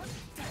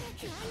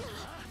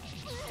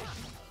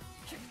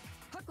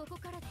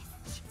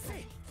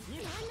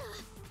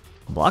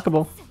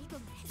 Blockable.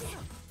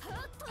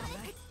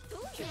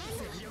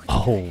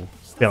 Oh,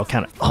 fatal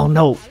counter. Oh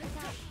no.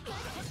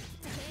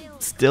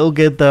 Still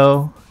good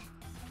though.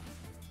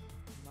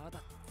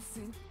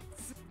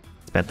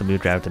 Spent the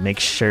mood drive to make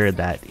sure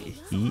that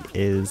he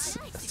is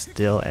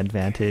still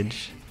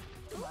advantage.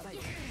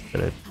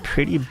 But a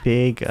pretty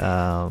big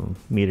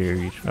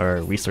meter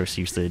or resource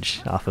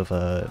usage off of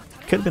a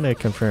could have been a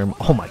confirm.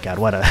 Oh my god,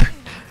 what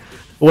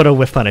a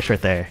whiff punish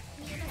right there.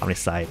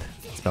 OmniSScythe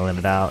spelling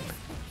it out.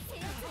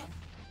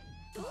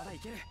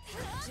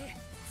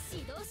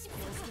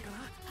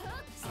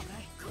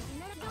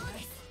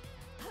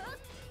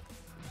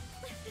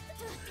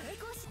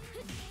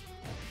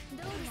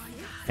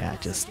 Yeah,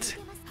 just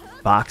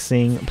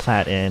boxing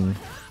plat in,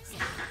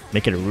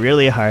 make it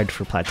really hard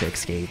for plat to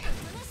escape.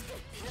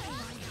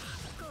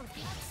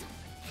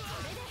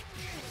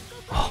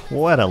 Oh,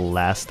 what a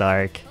last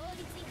arc.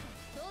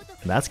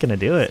 And that's gonna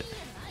do it.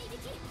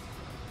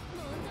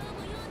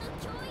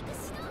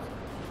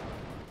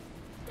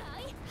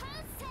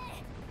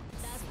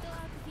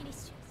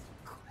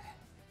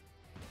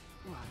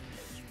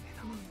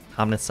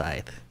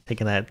 OmniSScythe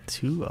taking that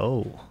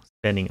 2-0,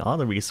 spending all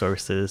the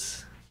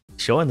resources,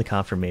 showing the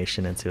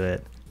confirmation into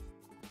it.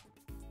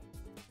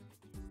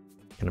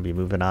 Gonna be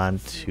moving on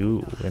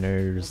to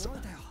winners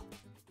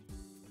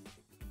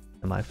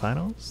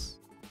semifinals.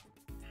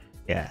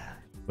 Yeah,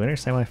 winner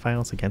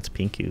semifinals against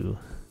Pinku.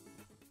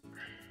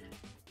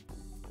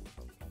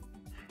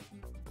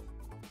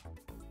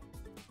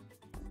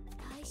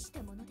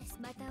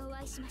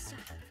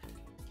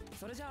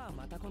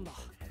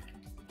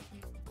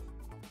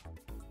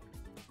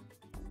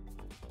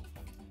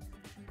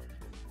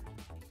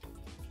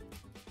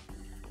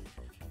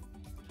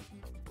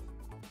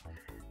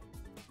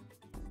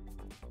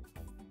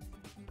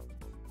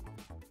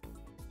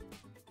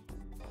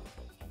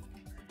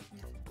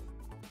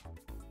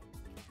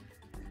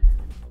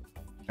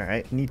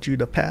 Alright, need you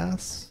to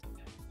pass.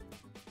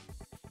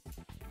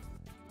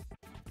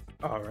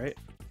 Alright.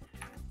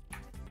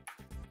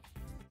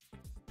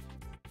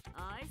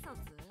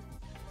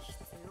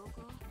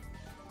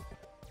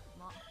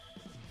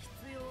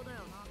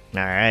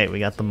 Alright, we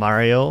got the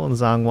Mario and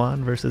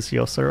Zhongwan versus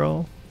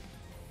Yosuro.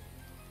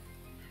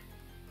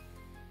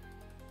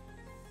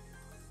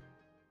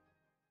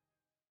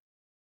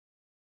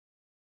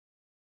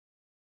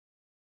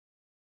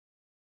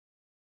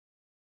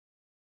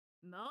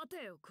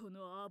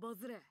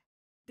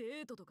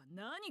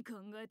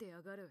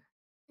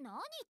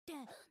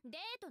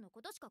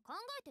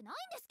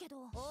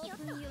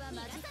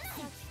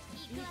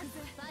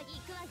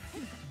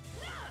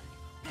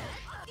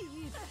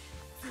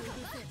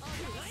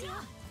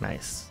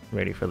 Nice.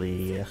 Ready for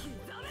the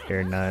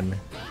air nun.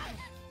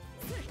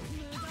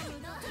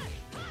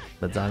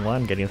 The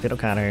Zhongwan getting a fatal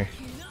counter.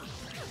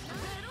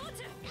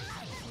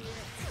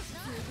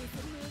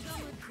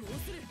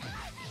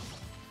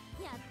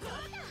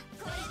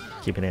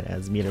 Keeping it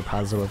as meter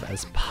positive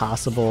as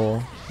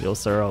possible.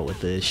 Yosuro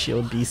with the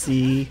shield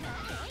BC.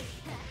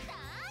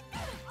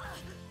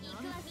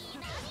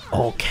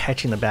 Oh,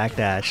 catching the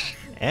backdash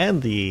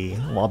and the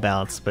wall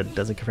bounce, but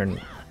doesn't confirm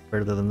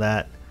further than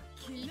that.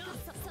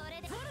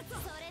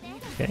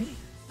 Okay.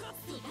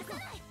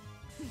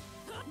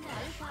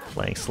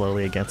 playing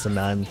slowly against the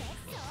nun.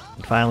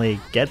 And finally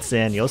gets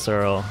in.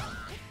 Yosuro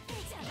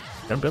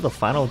gonna build the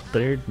final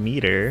third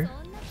meter.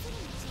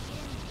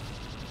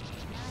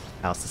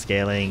 House to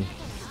scaling.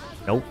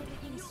 Nope.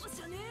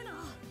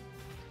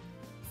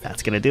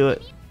 That's gonna do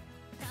it.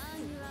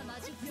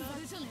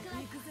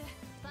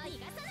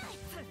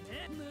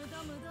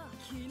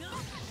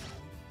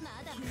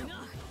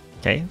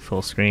 Okay,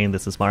 full screen.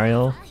 This is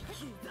Mario.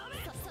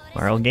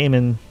 Mario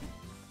gaming.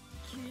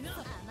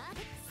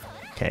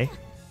 Okay.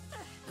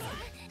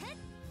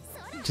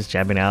 Just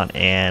jabbing out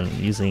and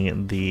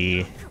using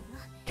the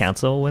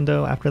cancel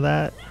window after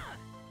that.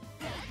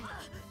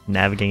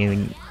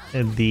 Navigating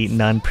the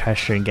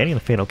non-pressure and getting the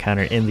fatal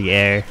counter in the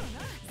air.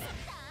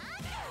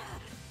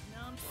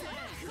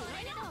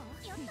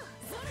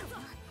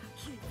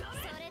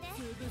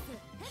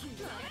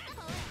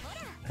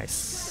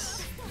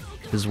 Nice.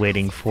 Just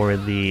waiting for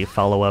the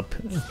follow-up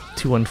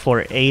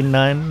 214A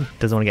nun.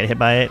 Doesn't want to get hit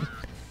by it.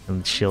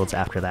 And shields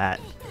after that.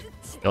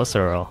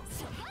 Yosuro.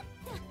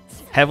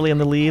 Heavily in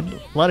the lead.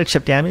 A lot of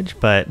chip damage,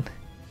 but...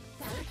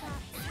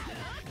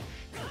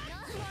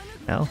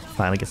 no,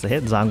 finally gets the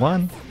hit.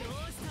 Zhongwan.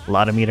 A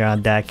lot of meter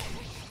on deck.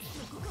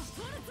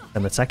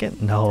 And the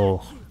second?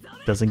 No.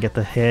 Doesn't get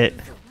the hit.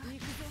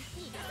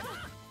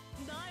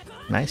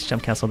 Nice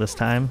jump cancel this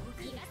time.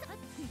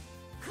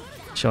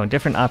 Showing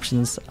different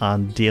options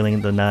on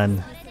dealing the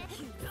nun.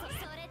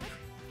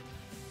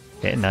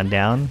 Okay, nun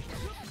down.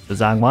 The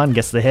Zhongwan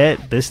gets the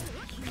hit. This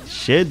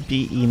should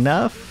be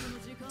enough.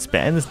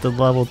 Spends the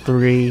level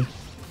 3.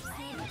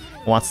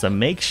 Wants to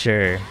make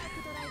sure.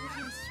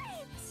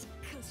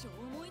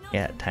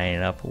 Yeah, tying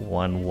it up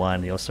 1-1.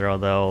 Yosuro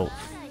though,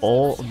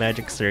 full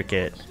magic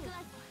circuit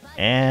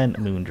and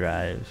moon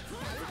drive.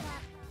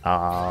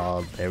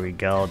 Oh, there we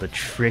go. The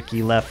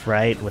tricky left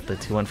right with the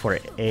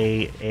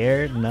 214A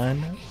air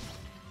nun.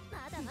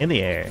 In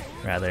the air,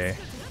 rather.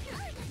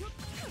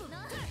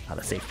 Oh,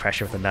 the safe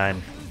pressure with the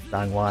nun.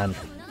 Zhongwan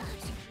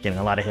getting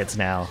a lot of hits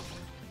now.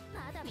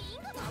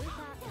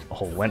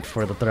 Oh, went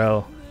for the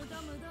throw.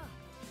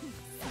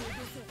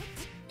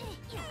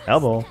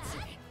 Elbow.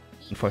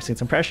 Enforcing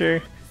some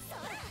pressure.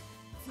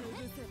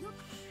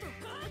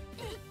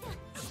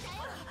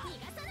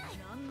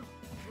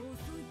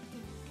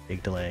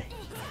 Big delay.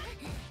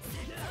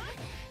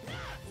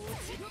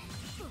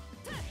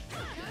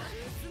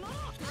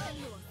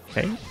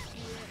 Okay.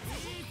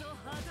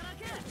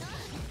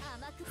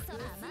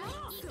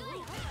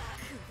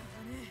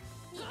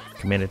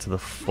 Committed to the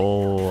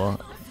full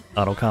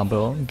auto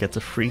combo. Gets a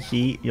free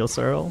heat,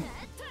 Yosuro.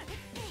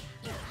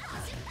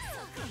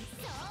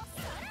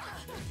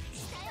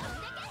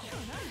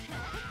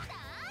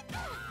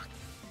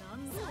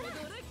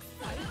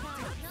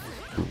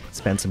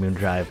 Spends a moon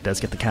drive. Does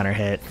get the counter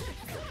hit.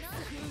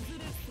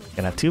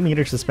 Gonna have 2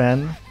 meters to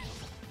spend.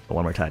 But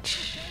one more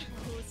touch.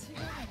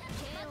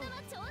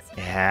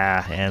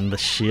 Yeah, and the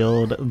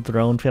shield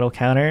thrown fatal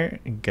counter.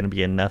 Gonna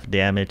be enough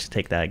damage to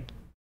take that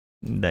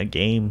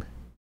game.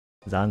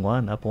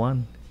 Zhongwan up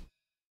 1.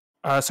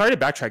 Sorry to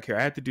backtrack here.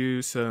 I had to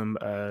do some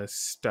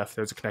stuff.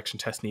 There's a connection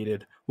test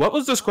needed. What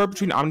was the score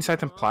between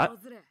OmniSScythe and Plat?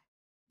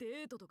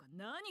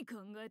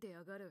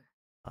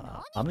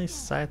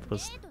 OmniSScythe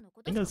was,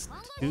 I think it was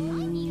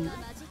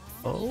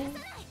 2-0?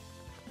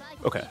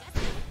 Okay.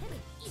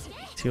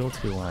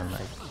 2-2-1.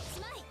 Like...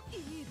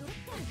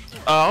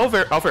 I'll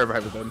verify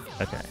with them.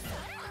 Okay.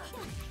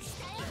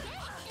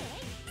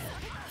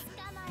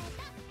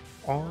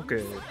 All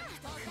good.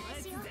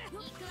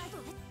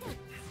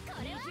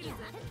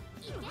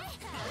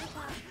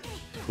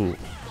 Ooh.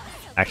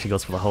 Actually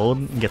goes for the hold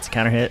and gets a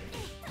counter hit.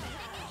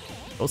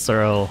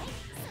 Yosuro.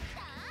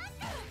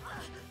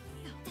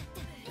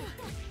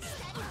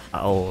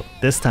 Oh,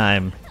 this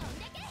time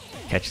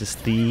catches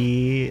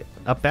the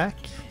up back.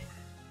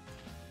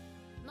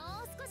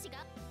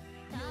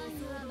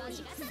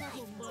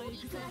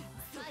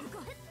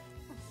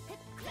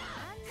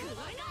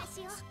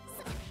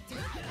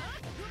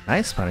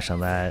 Nice punish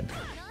on that.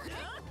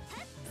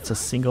 It's a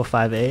single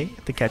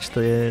 5A to catch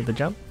the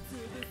jump.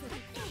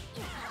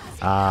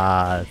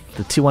 The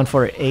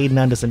 214A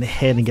nun doesn't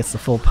hit and gets the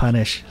full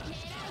punish.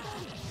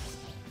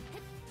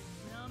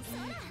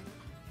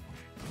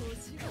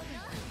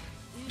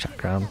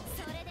 Chakram.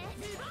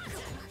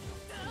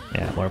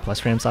 Yeah, more plus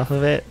frames off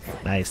of it.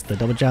 Nice, the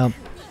double jump.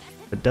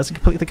 But doesn't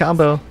complete the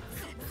combo.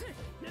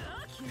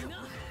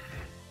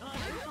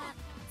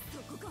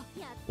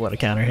 What a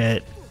counter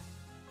hit.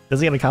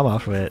 Doesn't get a combo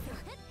off of it.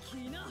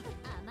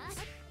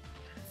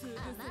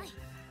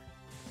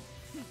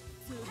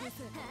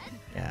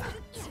 Yeah.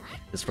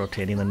 Just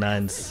rotating the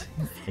nuns,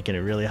 making it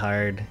really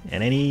hard.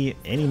 And any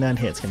nun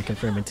hit's gonna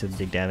confirm into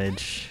big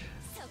damage.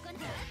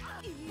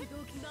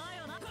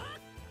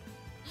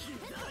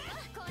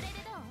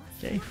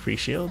 Okay, free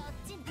shield.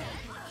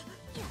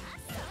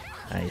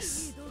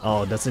 Nice.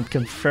 Oh, doesn't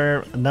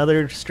confirm.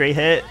 Another straight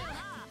hit.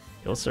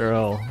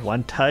 Yosuro,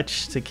 1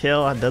 touch to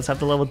kill. Does have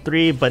the level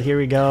 3, but here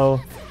we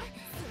go.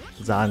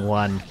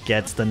 Zhongwan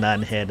gets the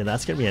nun hit, and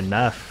that's gonna be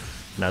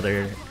enough.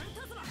 Another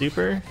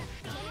super.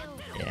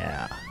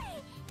 Yeah.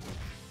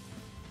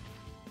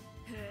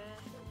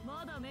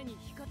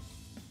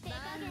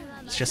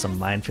 just a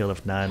minefield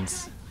of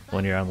nuns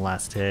when you're on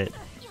last hit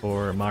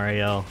for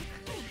Mario.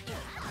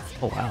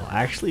 Oh wow,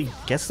 actually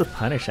gets the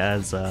punish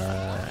as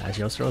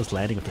Yosuro is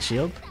landing with the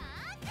shield.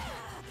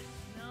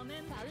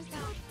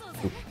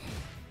 Ooh.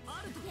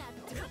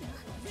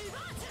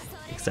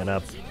 Picks that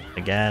up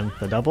again,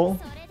 the double.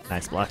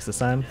 Nice blocks this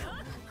time.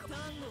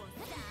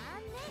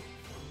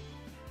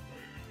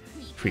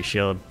 Free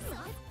shield.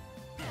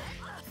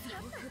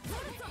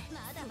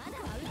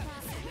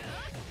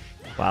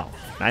 Wow,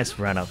 nice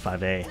run up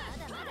 5A.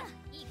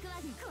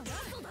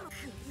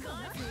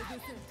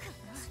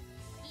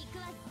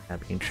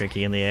 That being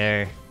tricky in the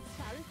air.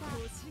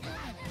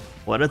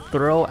 What a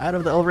throw out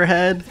of the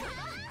overhead.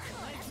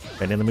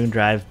 Right in the moon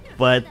drive,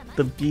 but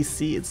the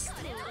BC is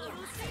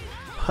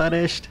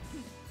punished.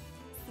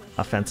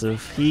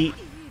 Offensive heat.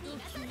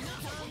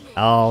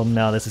 Oh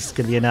no, this is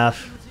gonna be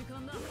enough.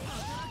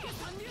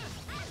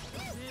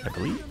 I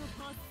believe.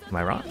 Am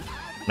I wrong?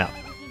 No.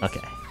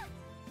 Okay.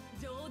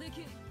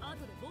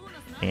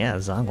 Yeah,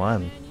 Zong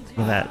won.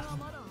 Look at that.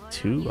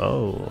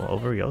 2-0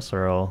 over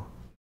Yosuro.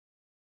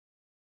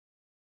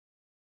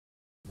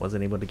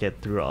 Wasn't able to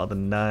get through all the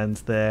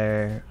nuns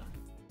there.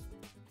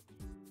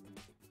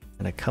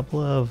 And a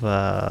couple of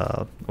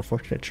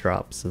unfortunate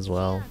drops as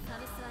well.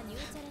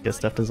 Good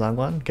stuff to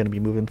Zongwan. Gonna be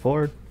moving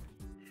forward.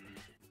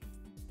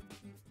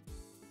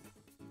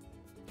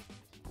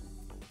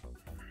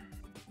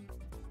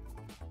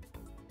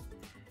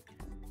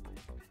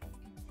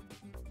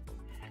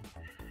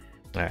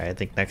 Alright, I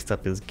think next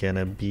up is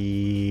gonna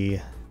be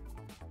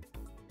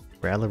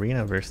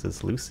Ballerina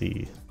versus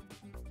Lucy.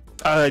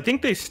 I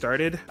think they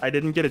started. I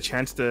didn't get a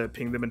chance to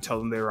ping them and tell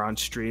them they were on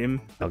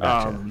stream. Oh,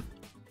 gotcha.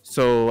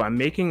 So I'm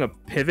making a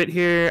pivot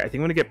here. I think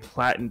I'm gonna get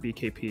plat and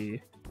BKP.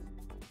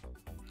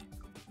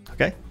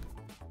 Okay.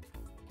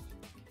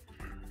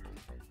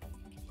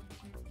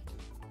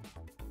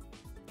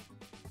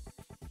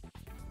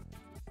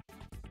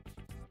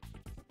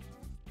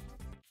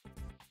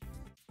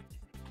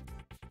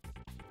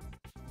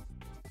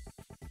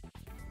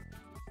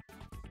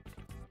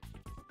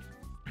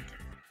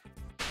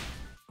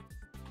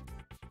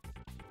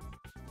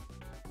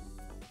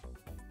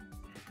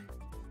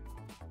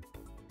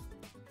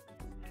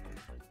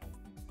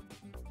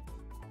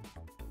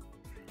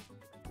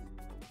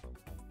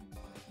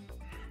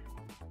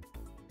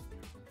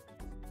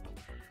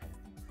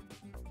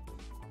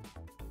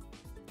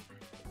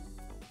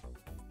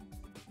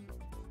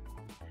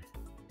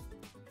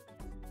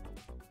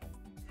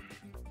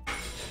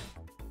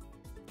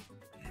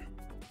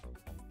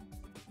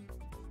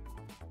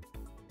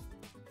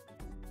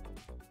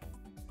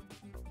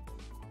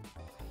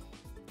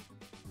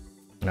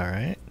 All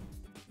right.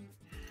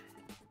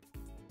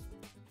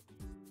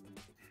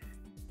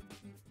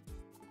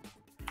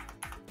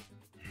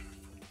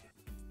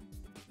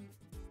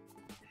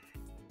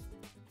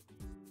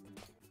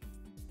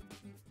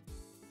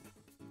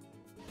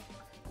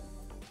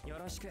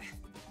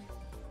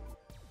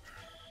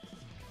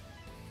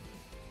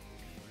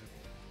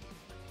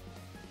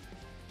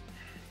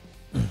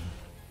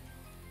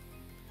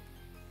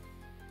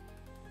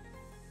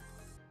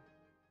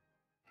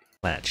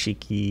 Plat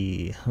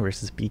Shiki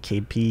versus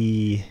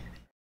PKP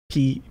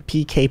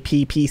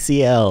PKP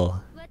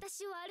PCiel.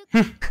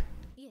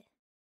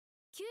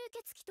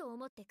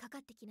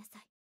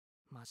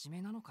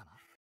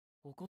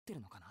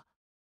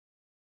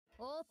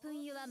 オープ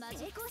ンユアマ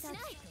ジックしない。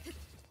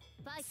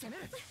そ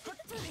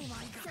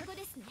こ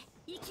ですね。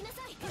行きな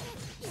さい。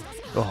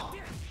 Oh.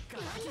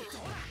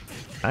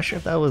 Not sure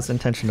if that was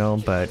intentional,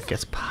 but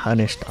gets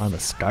punished on the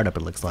startup,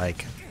 it looks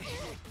like.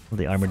 With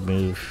the armored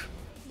move.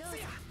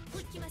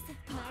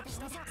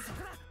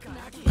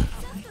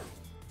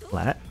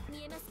 Flat.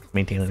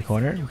 Maintaining the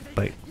corner,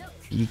 but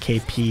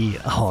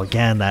EKP. Oh,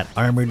 again, that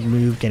armored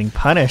move getting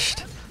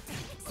punished.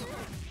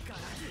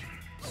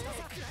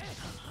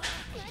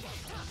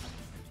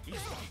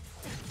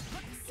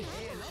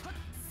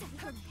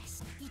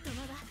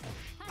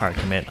 Hard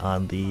commit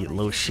on the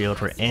low shield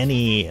for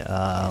any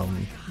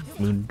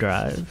moon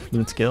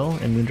skill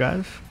and moon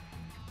drive.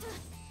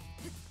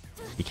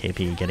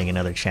 BKP getting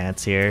another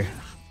chance here,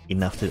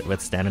 enough to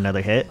withstand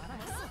another hit.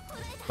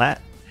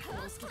 Flat.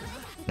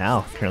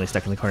 Now currently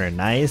stuck in the corner.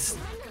 Nice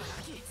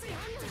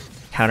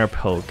counter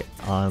poke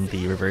on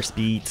the reverse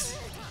beat.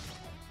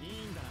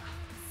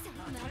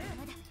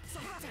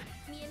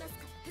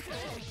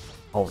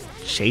 Oh,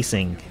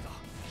 chasing.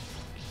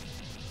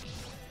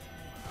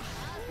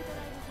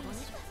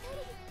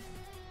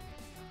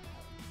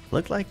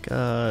 Looked like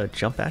a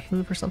jump back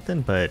move or something,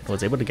 but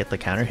was able to get the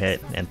counter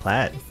hit and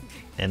plat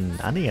and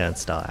Ania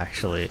style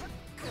actually.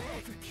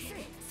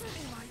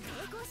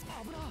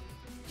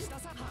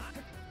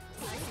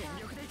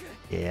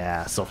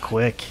 Yeah, so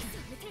quick.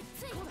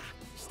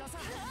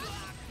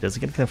 Doesn't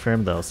get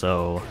confirmed though,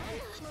 so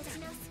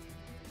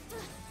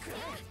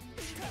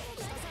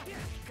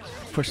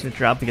pushing the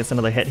drop, he gets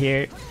another hit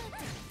here.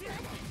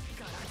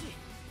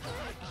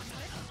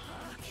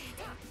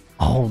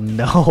 Oh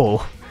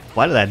no!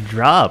 Why did that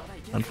drop?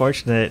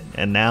 Unfortunate,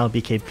 and now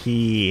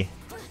BKP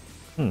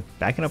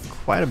Backing up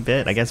quite a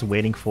bit, I guess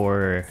waiting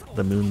for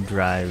the moon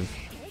drive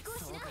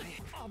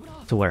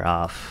to wear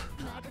off.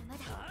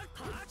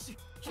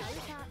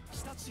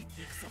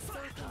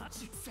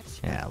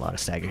 Yeah, a lot of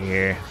stagger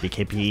here.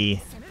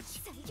 BKP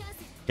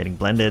getting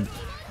blended.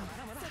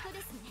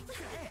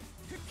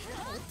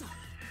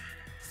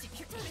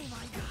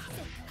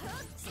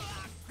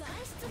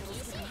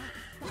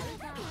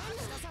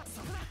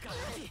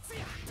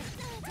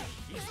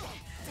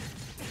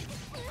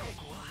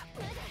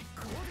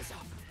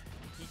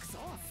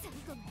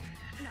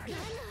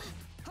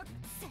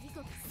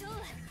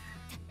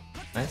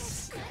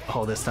 Nice.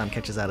 Oh, this time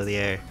catches out of the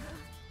air.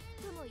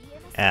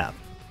 Yeah.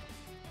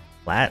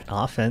 Flat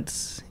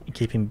offense.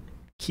 Keeping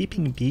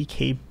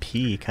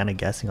BKP kind of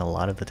guessing a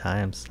lot of the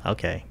times.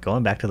 Okay,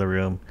 going back to the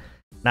room.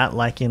 Not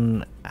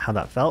liking how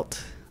that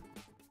felt.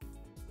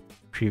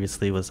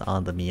 Previously was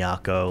on the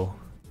Miyako.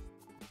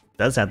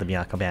 Does have the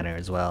Miyako banner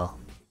as well.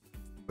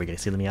 We're gonna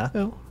see the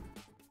Miyako?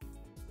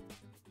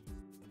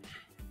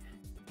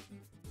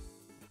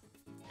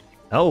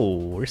 Oh,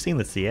 we're seeing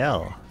the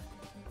Ciel.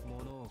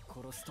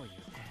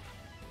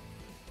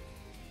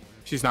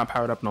 She's not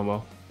powered up no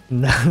more.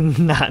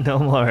 Not no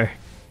more.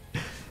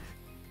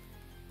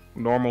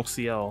 Normal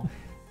CL.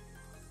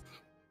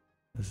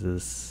 This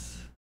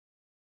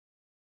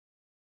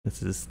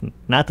is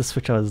not the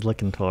switch I was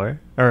looking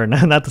for, or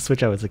not the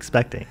switch I was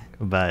expecting,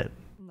 but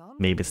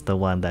maybe it's the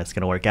one that's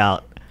gonna work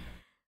out.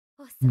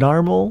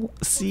 Normal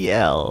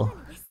CL,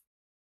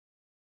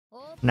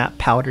 not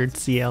powdered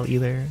CL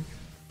either.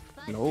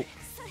 Nope.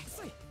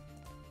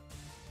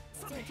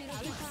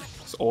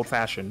 It's old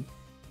fashioned.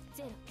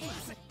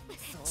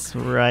 That's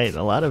right,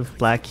 a lot of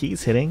black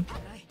keys hitting.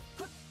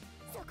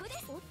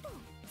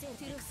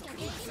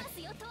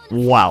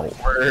 Wow.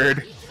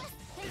 Word.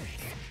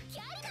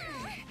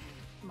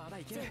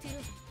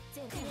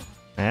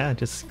 Yeah,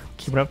 just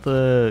keeping up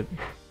the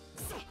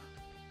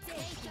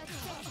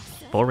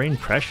full range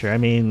pressure. I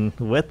mean,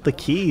 with the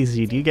keys,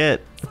 you do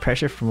get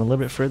pressure from a little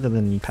bit further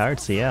than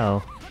powered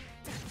CL.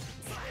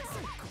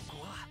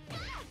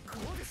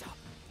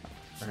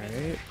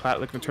 Alright, Plat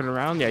looking to turn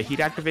around. Yeah, heat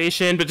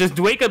activation, but just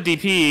wake up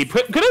DP.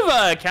 Could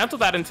have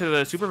canceled that into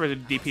the super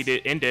DP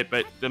to end it,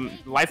 but the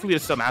life lead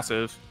is still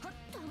massive.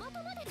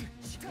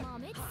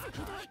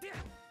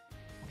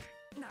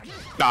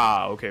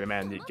 Ah, okay,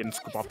 man, getting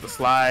scoop off the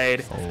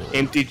slide. Oh.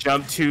 Empty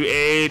jump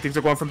 2A. Things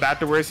are going from bad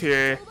to worse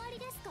here.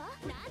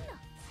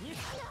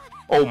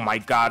 Oh my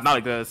god, not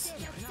like this.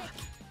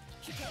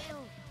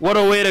 What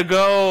a way to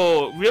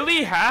go.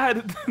 Really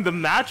had the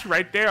match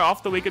right there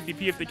off the wake up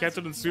DP if they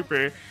canceled in super.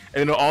 And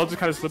then it'll all just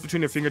kind of slip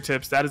between their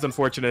fingertips. That is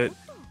unfortunate.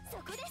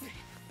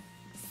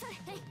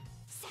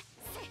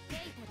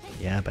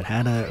 Yeah, but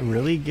had a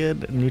really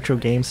good neutral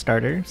game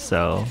starter,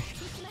 so...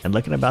 And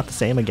looking about the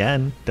same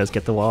again. Does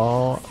get the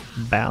wall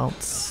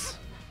bounce.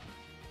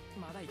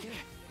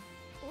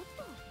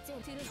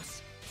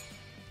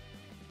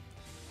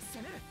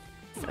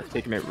 Yeah,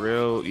 taking it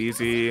real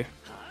easy.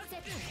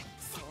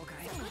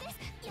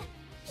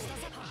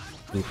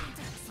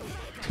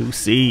 Oof.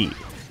 2C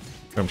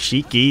from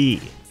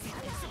Shiki.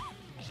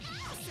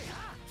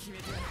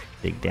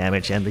 Big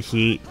damage and the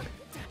heat.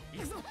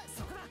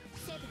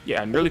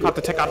 Yeah, nearly caught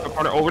the tech out of the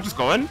corner. Oh, we're just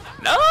going?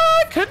 No,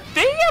 could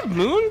they have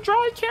Moon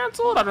Dry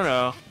canceled? I don't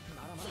know.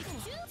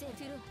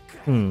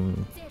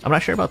 I'm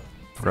not sure about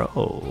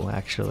throw,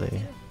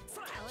 actually.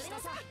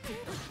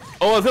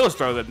 Oh, if it was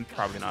throw, then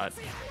probably not.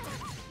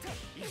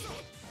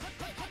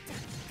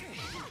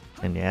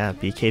 And yeah,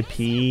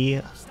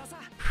 BKP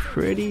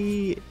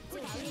pretty...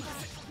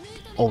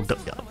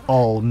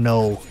 Oh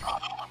no.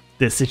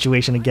 This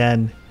situation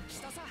again.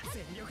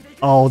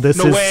 Oh, this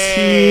is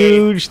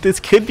huge. This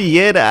could be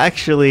it,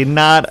 actually.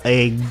 Not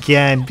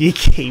again.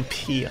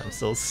 BKP, I'm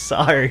so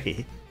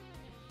sorry.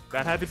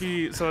 That had to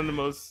be some of the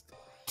most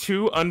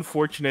two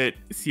unfortunate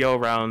CL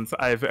rounds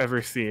I've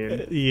ever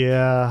seen.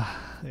 Yeah.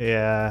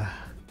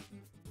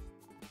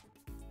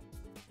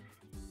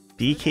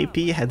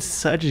 BKP had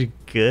such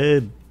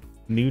good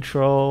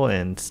neutral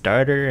and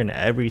starter and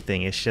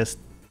everything. It's just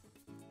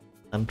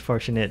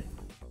unfortunate.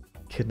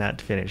 Could not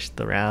finish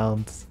the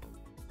rounds.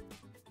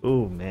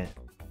 Oh, man.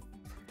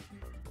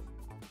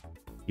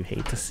 You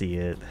hate to see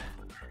it.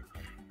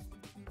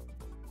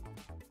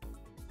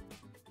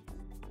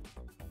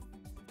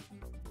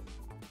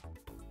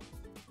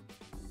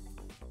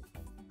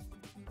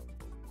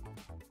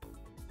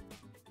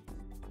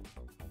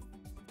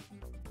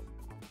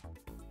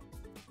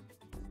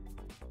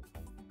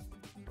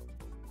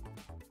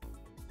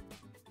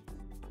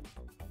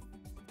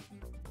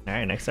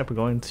 Alright, next up we're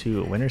going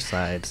to winner's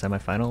side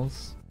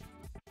semifinals.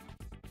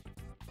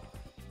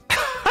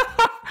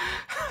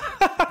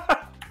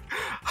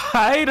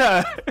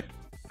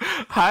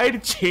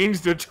 Hyde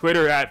changed their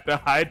Twitter at the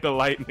Hyde the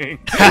Lightning.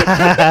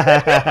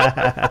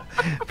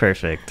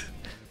 Perfect.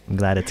 I'm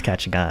glad it's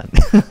catching on.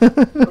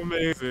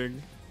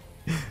 Amazing.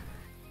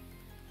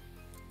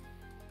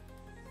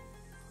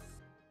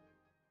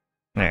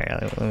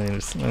 Alright,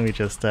 let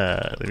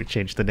me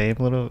change the name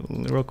a little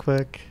real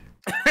quick.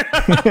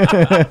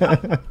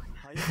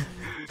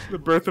 The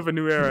birth of a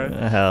new era.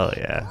 Hell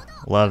yeah.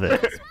 Love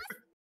it.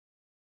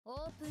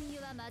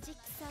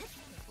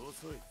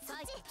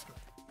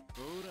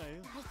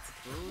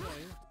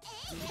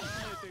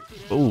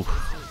 Ooh.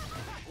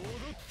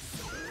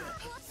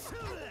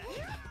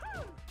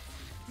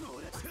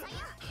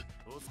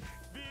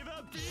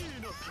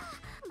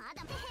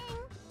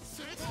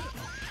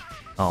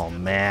 Oh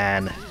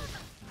man.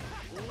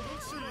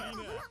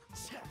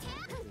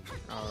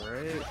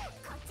 Alright.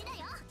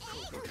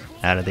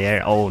 Out of the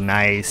air. Oh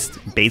nice.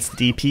 Baits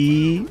the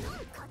DP.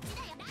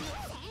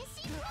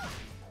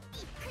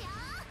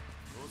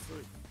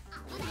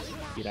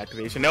 Speed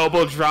activation.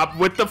 Elbow drop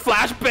with the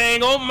flashbang.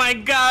 Oh my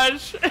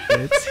gosh.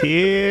 It's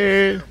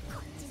here.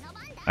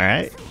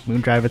 Alright.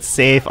 Moondrive, it's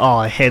safe.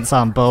 Oh, it hits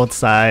on both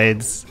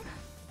sides.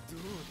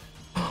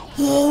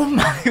 Oh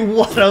my,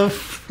 what a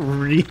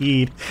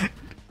read.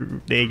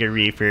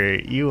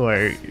 NegaReaper, you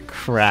are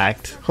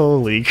cracked.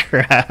 Holy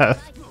crap.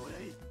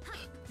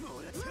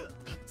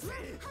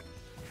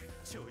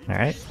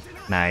 Alright.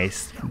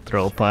 Nice.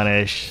 Throw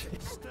punish.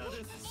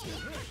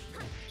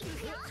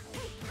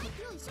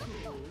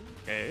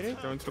 Okay,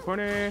 throw into the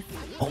corner.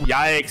 Oh,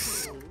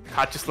 yikes.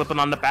 Caught you slipping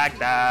on the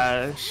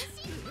backdash.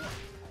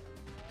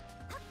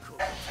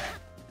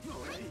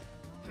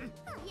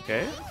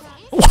 Okay.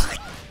 What?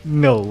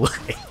 No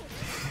way.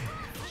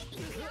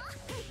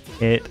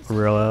 Hit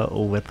Roa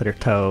with her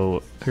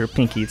toe. Her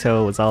pinky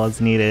toe was all it's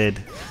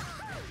needed.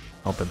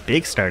 Oh, the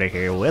big starter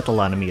here with a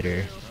lot of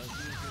meter.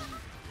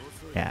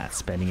 Yeah,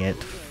 spending it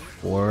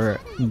for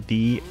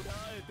the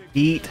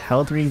Eat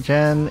health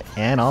regen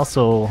and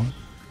also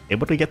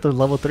able to get to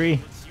level 3.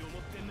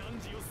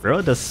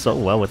 Roa does so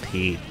well with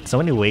heat. So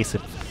many ways to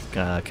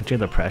control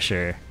the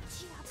pressure.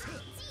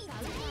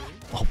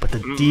 Oh, but the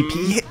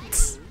DP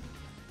hits!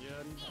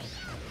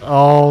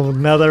 Oh,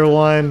 another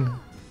one.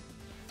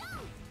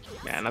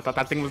 Man, I thought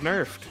that thing was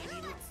nerfed.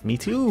 Me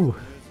too.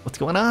 What's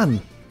going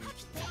on?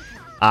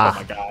 Ah. Oh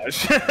my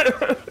gosh.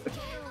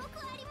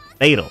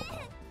 Fatal.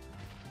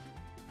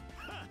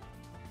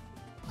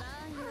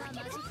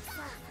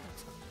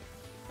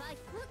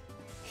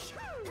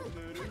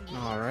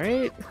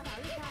 Alright.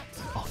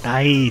 Oh,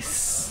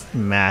 nice.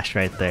 Mash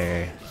right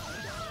there.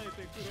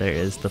 There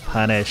is the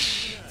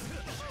punish.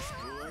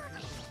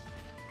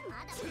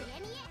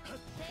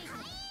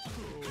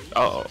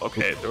 Oh,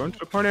 okay. Throw into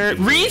the corner.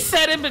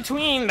 Reset in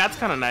between. That's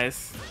kind of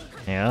nice.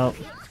 Yep.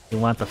 You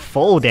want the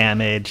full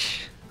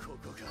damage.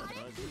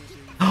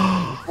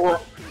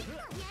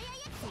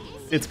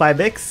 It's by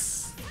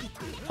Mix.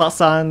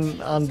 Plus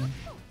on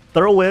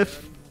throw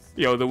whiff.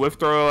 Yo, the whiff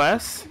throw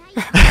S.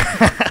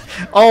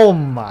 Oh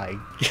my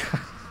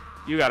god.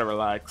 You gotta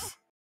relax.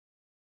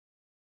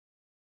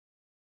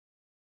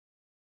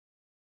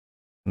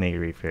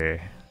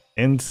 NegaReaper.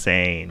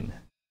 Insane.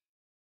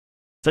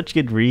 Such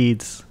good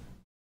reads.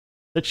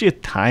 Such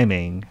good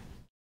timing.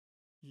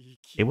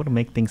 Able to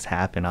make things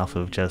happen off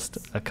of just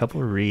a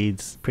couple of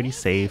reads. Pretty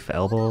safe.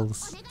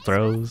 Elbows.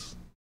 Throws.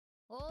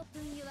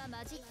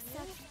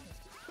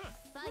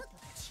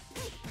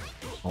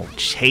 Oh,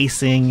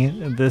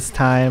 chasing this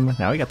time.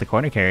 Now we got the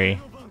corner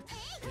carry.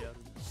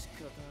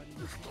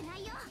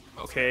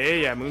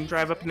 Okay, yeah,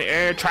 Moondrive up in the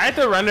air. Tried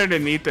to run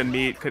underneath the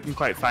meat, couldn't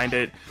quite find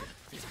it.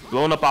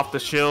 Blown up off the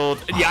shield.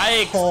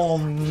 Yikes! Oh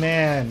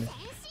man.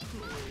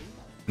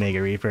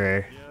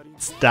 NegaReaper.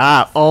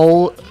 Stop.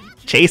 Oh,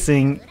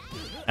 chasing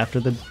after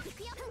the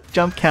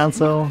jump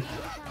cancel.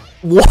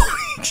 What?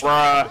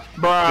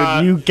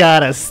 Bruh. You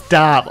gotta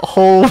stop.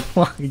 Oh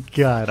my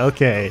god.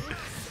 Okay.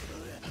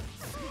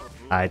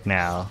 Hyde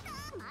now.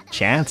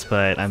 Chance,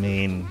 but I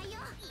mean.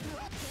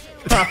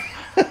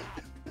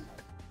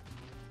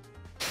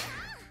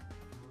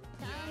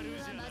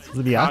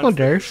 The Miyako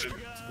nerf.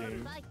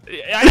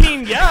 I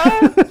mean, yeah.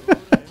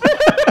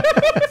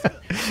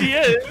 She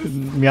is.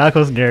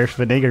 Miyako's nerfed,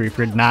 but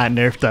NegaReaper not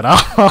nerfed at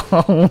all.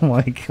 Oh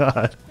my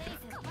god.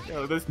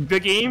 Yo, the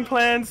game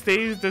plan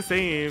stays the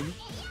same.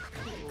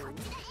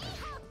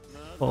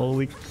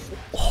 Holy.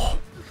 Oh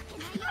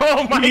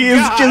my god. He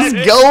is just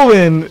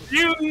going.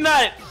 You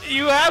nut.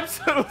 You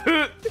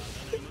absolute.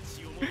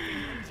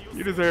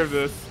 You deserve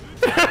this.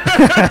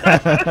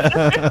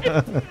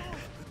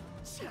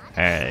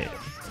 Alright.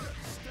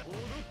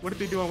 What did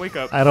they do on Wake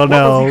Up? I don't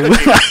know.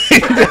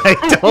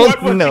 I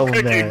don't know,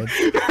 man.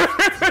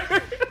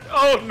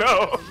 Oh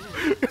no.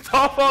 It's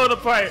all falling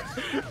apart.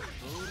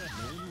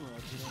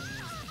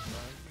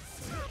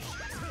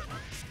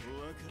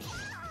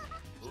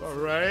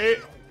 Alright.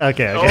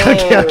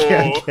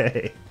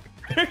 Okay.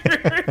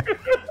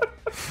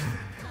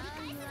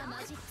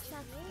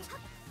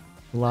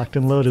 Locked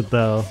and loaded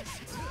though.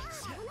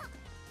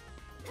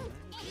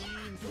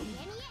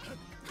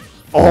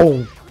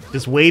 Oh,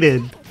 just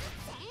waited.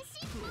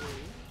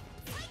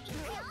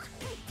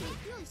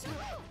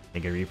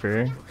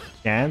 NegaReaper.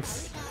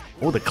 Chance.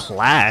 Oh, the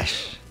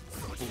clash.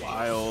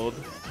 Wild.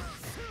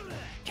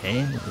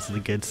 Okay, this is a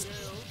good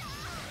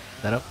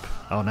setup.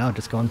 Oh no,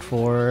 just going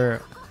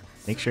for...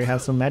 Make sure you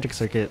have some magic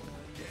circuit.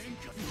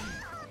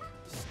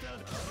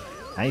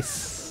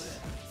 Nice.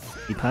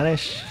 You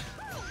punish.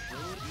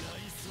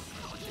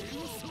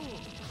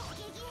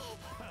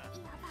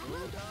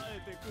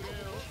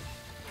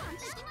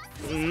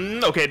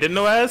 Okay, didn't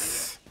know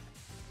S.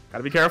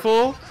 Gotta be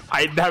careful.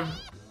 I have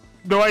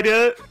no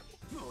idea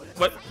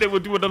what they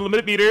would do with a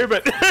limit meter,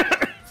 but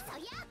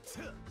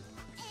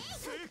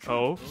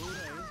oh,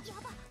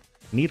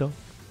 Needle.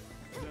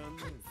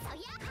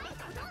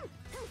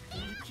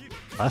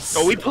 Plus.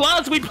 oh, we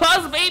plus,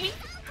 baby.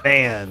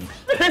 Man.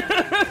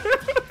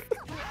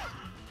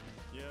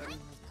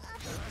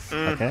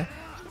 Okay.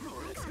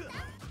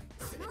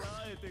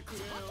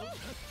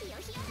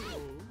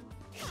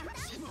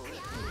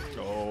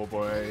 Oh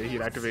boy,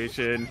 heat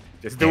activation.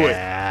 Just do it.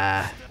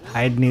 Yeah.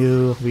 I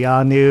knew. We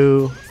all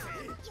knew.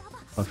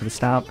 Go for the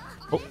stomp.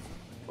 Oh.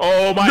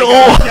 Oh my No!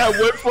 god, that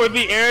whip for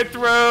the air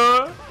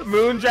throw.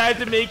 Moon tried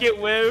to make it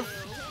whiff.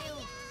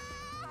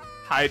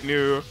 Hyde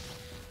knew.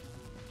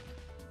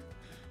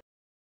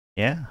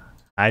 Yeah.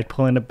 Hyde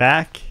pulling it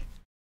back.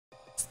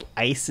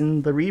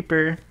 Slicing the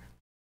Reaper.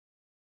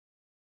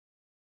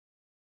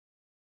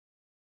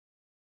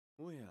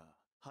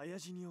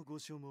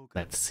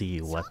 Let's see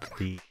what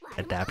the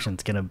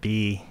adaption's gonna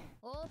be.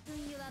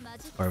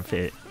 Or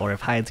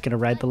if Hyde's gonna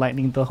ride the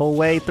lightning the whole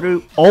way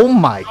through. Oh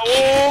my god.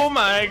 Oh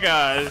my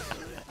god.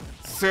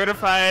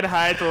 Certified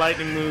Hyde the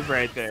lightning move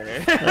right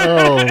there.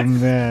 Oh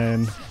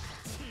man.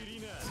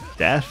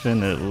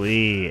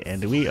 Definitely.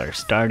 And we are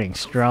starting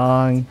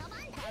strong.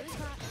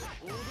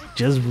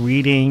 Just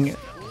reading,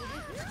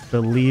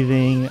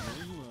 believing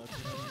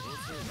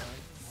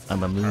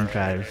on the moon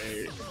drive.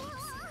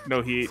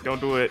 No heat,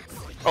 don't do it.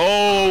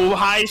 Oh,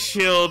 high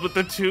shield with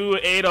the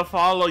 2A to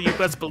follow. You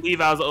best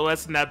believe I was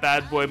OS in that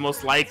bad boy,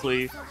 most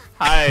likely.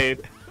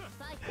 Hyde.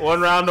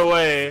 One round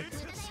away.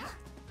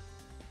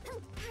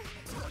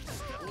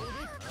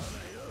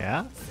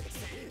 Yeah?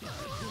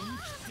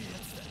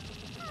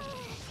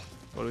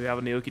 What do we have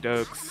in the okie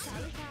dokes?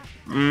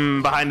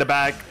 Behind the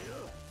back.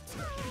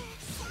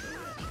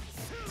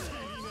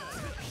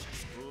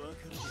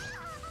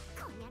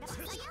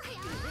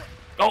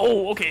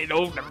 Oh, okay,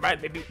 no, never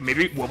mind.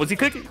 Maybe, what was he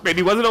clicking? Maybe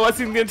he wasn't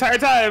OSing the entire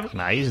time.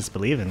 Nah, he's just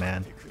believing,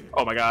 man.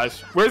 Oh my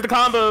gosh. Where's the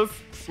combos?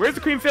 Where's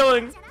the cream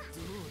filling?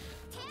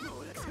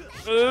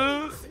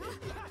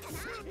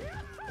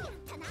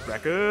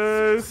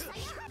 Records.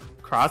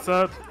 Cross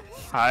up.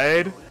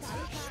 Hyde.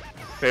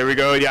 There we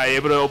go. Yeah,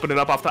 able to open it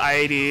up off the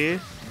IAD.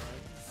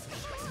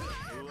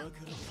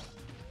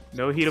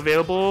 No heat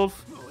available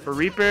for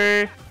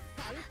Reaper.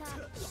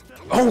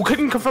 Oh,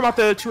 couldn't confirm out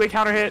the 2A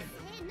counter hit.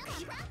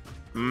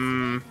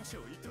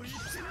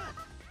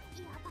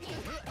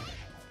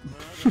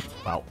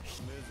 Wow.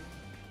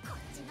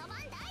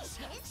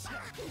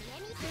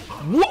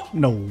 What?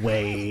 No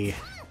way.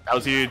 That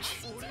was huge.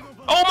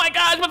 Oh my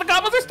gosh, but the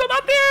combos are still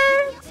not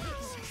there.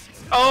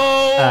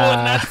 Oh,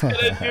 and that's gonna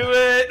do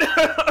it.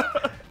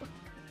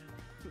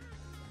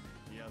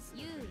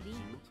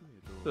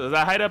 So does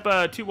that Hyde up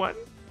 2-1?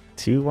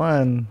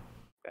 2-1.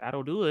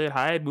 That'll do it.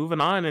 Hyde moving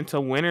on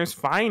into winners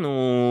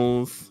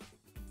finals.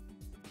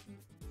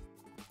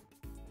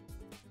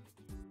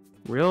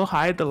 Real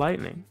Hyde the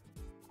lightning.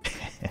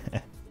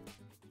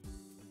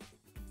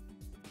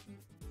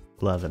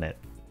 Loving it.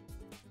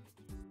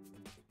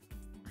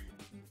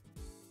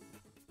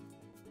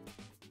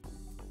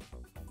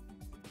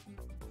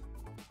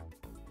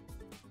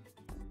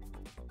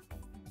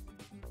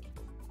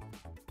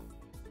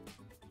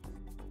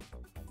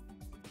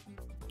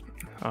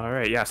 All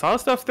right, yeah, solid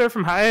stuff there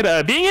from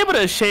Hyde. Being able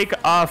to shake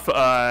off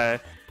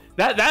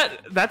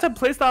that's a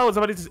playstyle with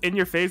somebody just in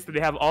your face that they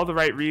have all the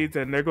right reads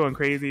and they're going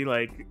crazy.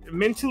 Like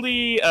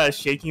mentally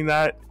shaking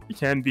that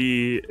can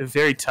be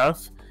very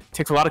tough.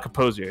 Takes a lot of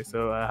composure.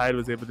 So Hyde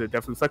was able to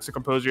definitely flex the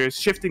composure,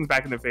 shifting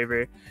back in their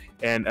favor,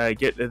 and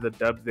get the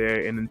dub there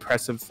in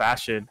impressive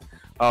fashion.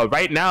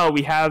 Right now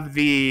we have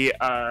the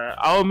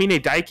Aomine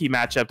Daiki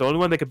matchup. The only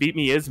one that could beat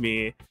me is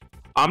me.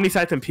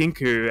 OmniSScythe and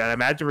Pinku, and I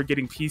imagine we're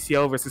getting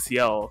PCiel versus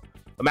Ciel.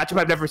 A matchup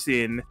I've never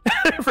seen,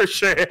 for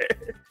sure.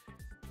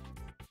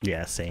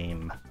 Yeah,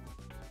 same.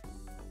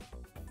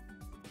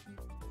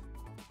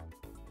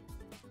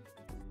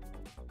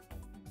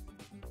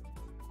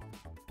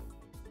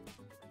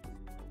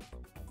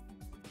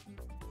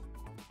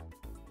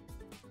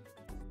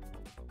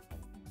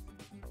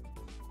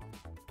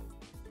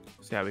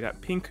 So yeah, we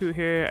got Pinku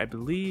here. I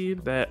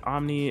believe that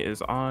Omni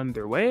is on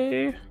their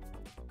way.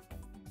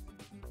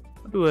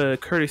 I'll do a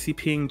courtesy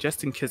ping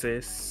just in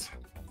case.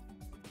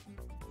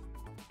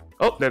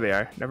 Oh, there they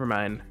are. Never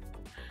mind.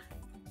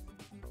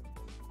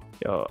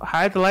 Yo,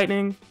 hide the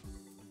lightning.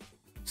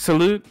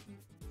 Salute.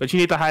 But you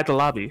need to hide the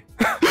lobby.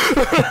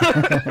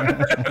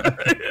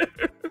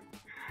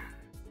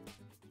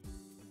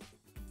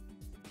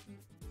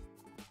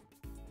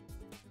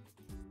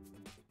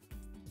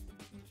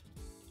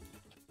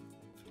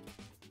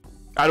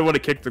 I don't want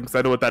to kick them because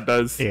I know what that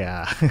does.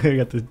 Yeah, I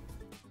got to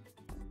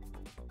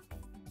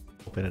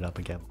open it up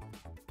again.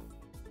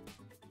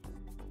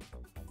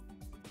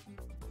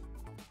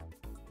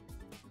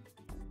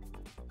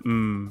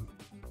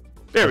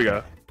 There we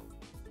go.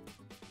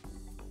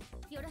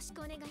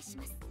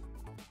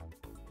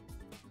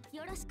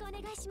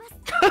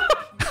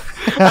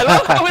 I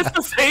love how it's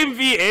the same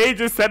VA,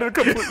 just said in a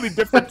completely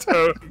different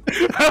tone.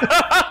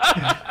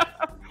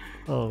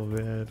 Oh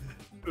man.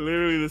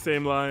 Literally the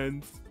same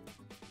lines.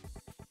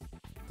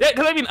 Yeah,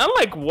 because I mean,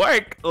 unlike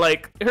Wark,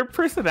 like her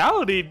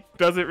personality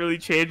doesn't really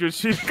change when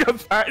she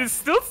becomes powered. It's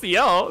still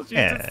Ciel. She's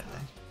just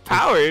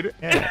powered.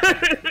 Yeah.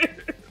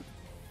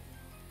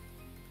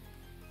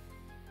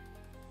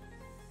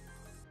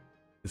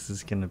 This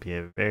is gonna be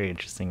a very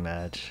interesting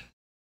match.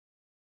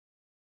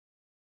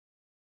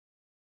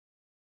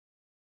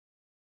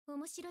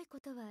 面白いこ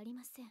とはあり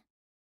ません。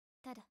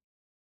ただ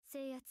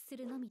制圧す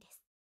るのみで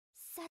す。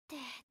さて、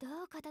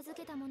どう片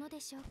付けたもので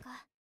しょう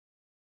か。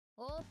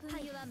オープ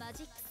ンユアマ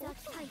ジックサー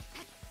キはい。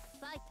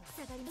ファイト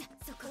下がりな。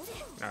そこ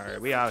で。Alright,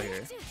 we out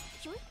here.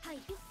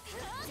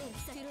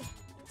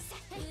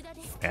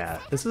 Yeah,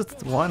 this is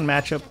one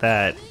matchup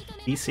that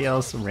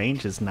PCiel's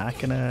range is not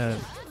gonna.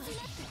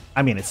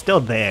 I mean, it's still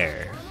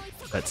there,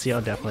 but Ciel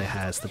definitely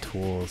has the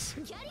tools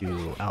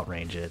to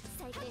outrange it.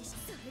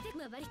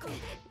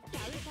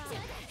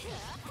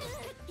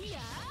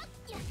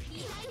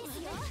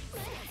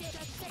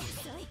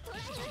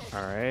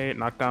 Alright,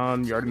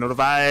 knockdown, you already know the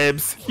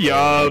vibes.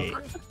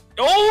 Yup.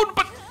 Oh,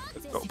 but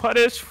don't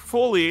punish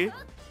fully.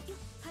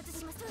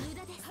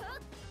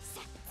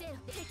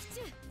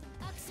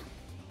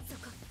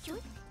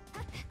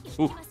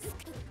 Ooh.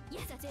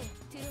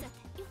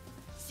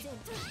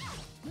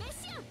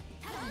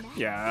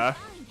 Yeah.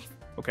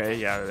 Okay,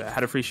 yeah,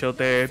 had a free shield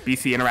there.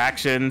 BC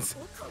interactions.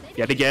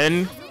 Yet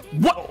again.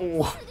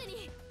 Whoa!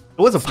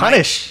 It was a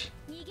punish,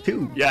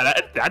 too. Yeah,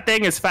 that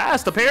thing is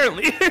fast,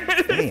 apparently.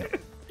 Damn.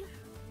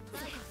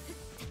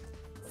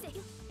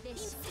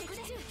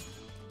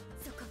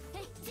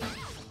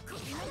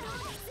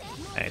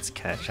 Nice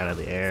catch out of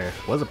the air.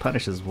 Was a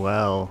punish as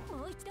well.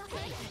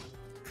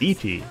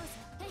 BP.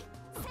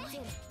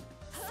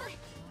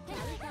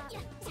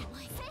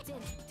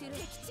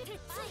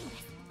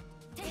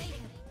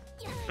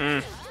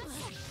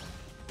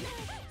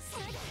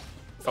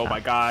 Oh my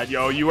god,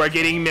 yo, you are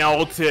getting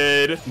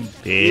melted.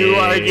 You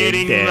are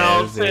getting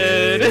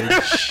melted.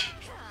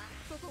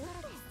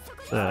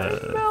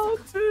 Melted.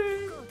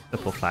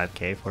 Triple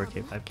 5k,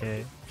 4k,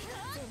 5k.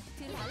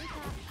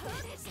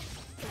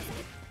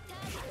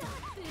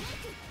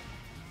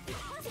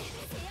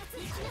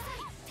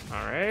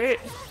 Alright.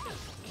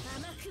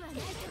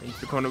 Into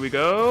the corner we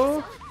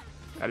go.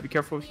 Gotta be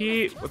careful of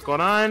heat. What's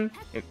going on?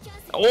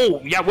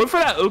 Oh, yeah, went for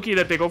that Oki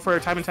that they go for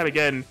time and time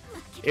again.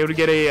 Able to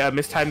get a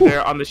mistime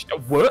there on the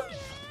what?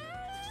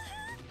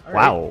 All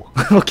wow.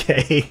 Right.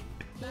 Okay.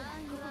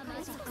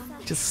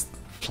 Just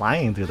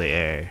flying through the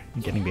air,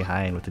 getting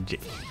behind with the J.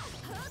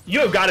 You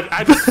have got it.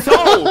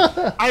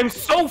 I'm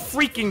so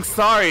freaking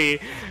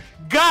sorry.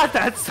 God,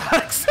 that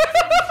sucks.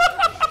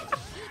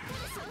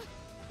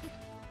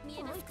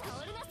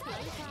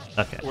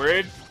 Okay.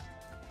 Word.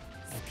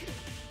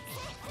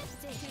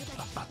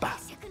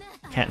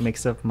 Can't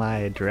mix up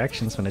my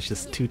directions when it's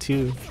just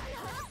 2-2.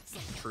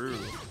 True.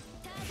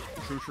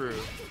 True.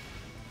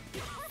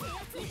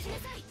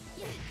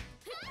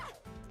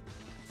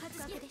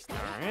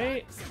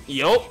 Alright.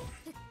 Yup.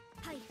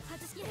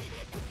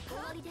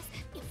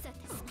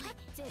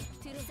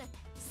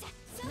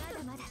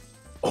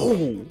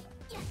 Oh!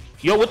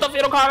 Yo, with the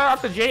fatal counter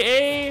off the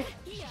JA!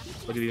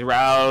 Look at these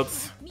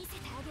routes.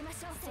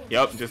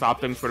 Yep, just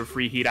opting for the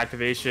free heat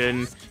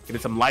activation.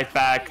 Getting some life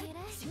back.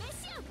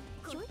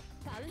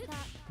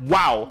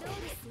 Wow!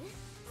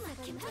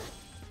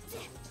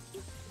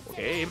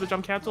 Okay, able to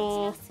jump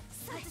cancel.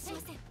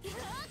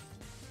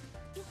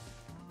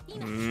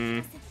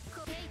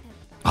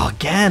 Oh,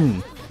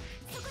 again!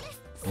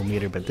 No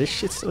meter, but this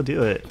should still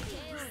do it.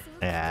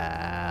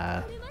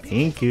 Yeah,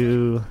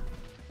 Pinku.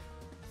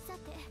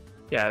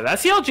 Yeah, that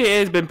CLJ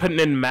has been putting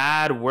in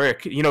mad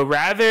work. You know,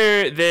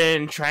 rather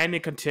than trying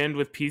to contend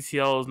with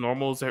PCiel's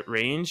normals at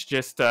range,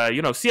 just,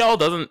 you know, Ciel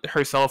doesn't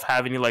herself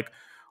have any, like,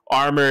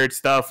 armored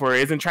stuff or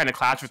isn't trying to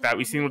clash with that.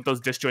 We've seen what those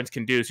disjoints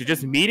can do. So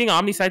just meeting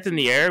OmniSScythe in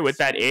the air with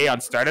that A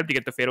on startup to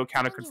get the fatal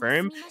counter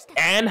confirmed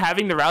and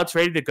having the routes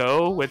ready to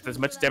go with as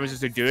much damage as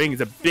they're doing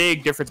is a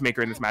big difference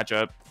maker in this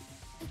matchup.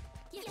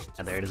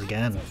 And there it is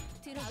again.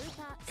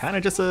 Kind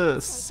of just a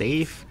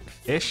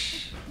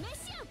safe-ish,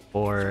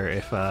 or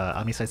if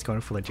OmniSScythe's going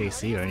for the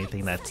JC or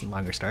anything that's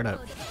longer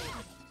startup.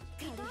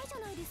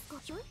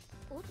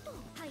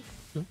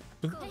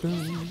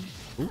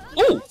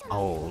 Ooh!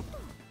 Oh.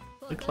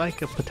 Looked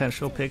like a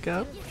potential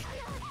pickup.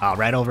 Oh,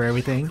 right over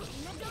everything.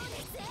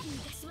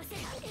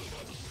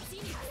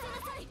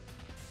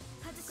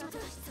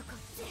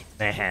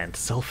 Man,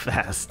 so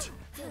fast.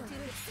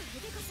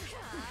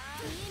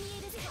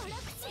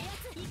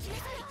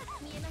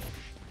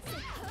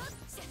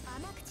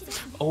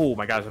 Oh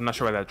my gosh, I'm not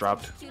sure why that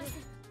dropped.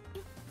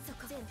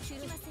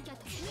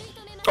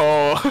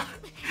 Oh.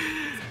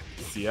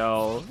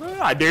 Ciel.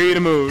 I dare you to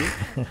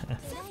move.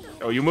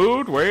 Oh, you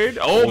moved? Word?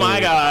 Oh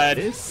my god.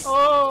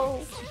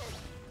 Oh.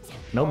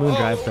 No moon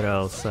drive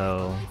throw,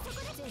 so.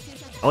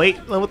 Oh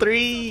wait, level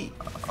 3!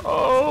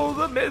 Oh,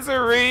 the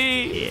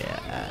misery!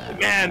 Yeah.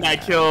 Man,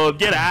 that killed.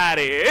 Get out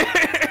of here.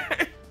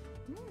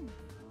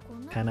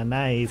 kind of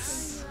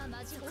nice.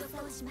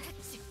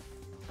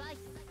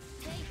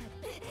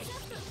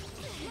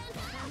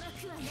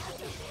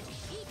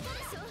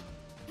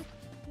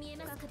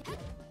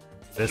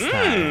 This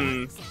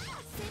time.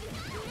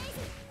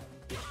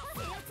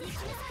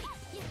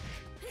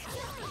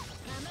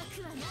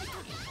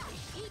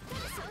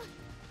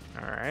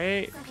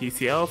 Alright,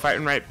 PCiel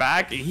fighting right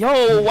back.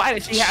 Yo, why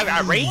did she have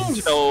that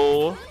range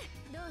though?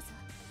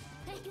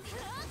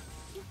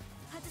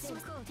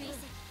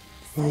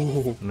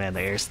 Ooh, man,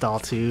 the air stall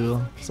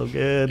too. So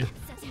good.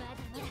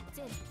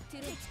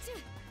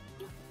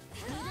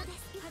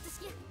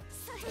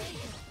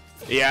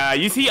 Yeah,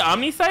 you see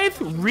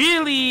OmniSScythe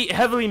really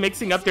heavily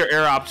mixing up their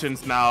air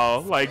options now.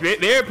 Like,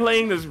 they're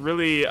playing this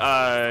really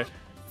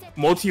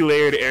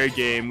multi-layered air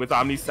game with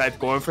OmniSScythe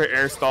going for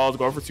air stalls,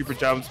 going for super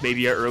jumps,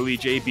 maybe an early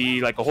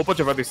JB, like a whole bunch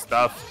of other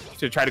stuff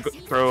to try to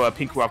throw a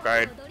Pinku off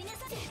guard.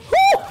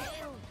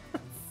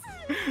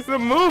 The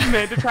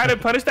movement to try to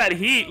punish that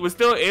heat was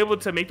still able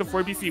to make the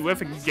 4BC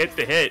whiff and get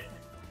the hit.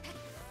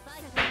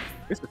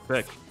 This is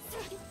sick.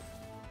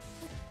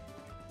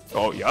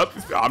 Oh, yup.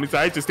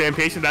 OmniSScythe just staying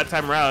patient that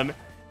time around.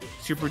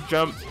 Super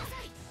jump.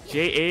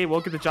 JA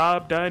won't get the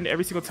job done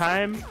every single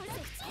time.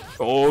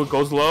 Oh,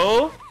 goes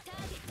low.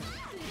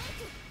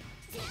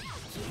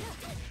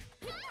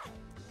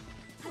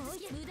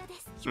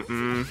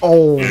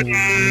 Oh,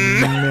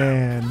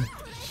 man.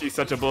 She's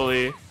such a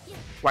bully.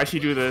 Why'd she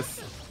do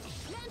this?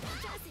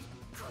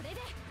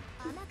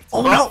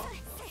 Oh, no.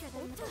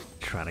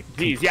 Trying to.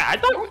 Jeez, yeah, I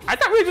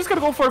thought we were just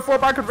gonna go for a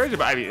 4-bar conversion,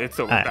 but I mean, it's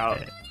so worked out.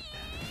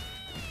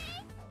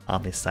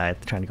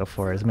 OmniSScythe trying to go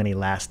for as many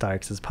last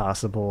arcs as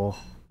possible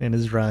in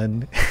his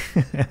run.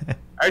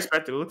 I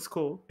respect it. It looks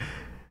cool.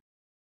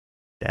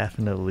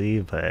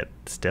 Definitely, but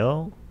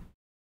still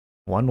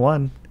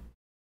 1-1.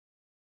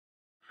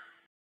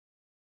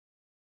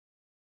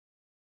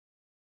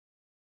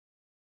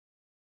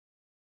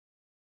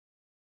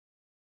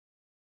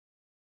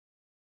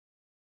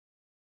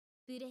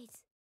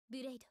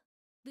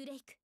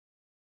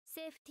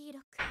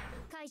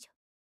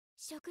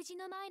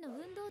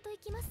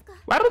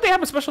 Why don't they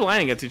have a special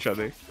line against each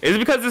other? Is it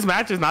because this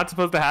match is not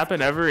supposed to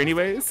happen ever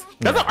anyways?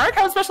 Doesn't Arc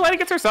have a special line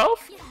against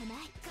herself?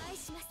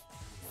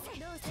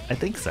 I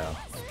think so.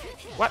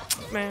 What?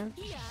 Man.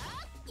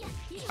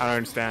 I don't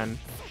understand.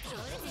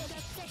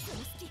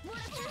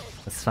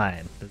 It's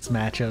fine. This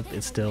matchup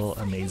is still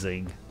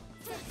amazing.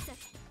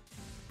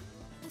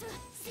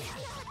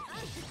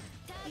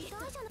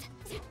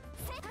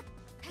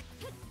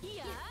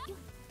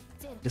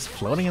 Just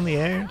floating in the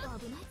air.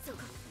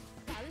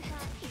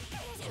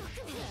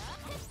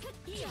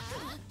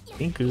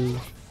 Pinku.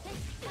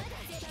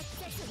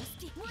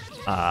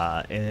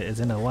 Is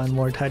in a one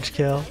more touch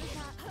kill.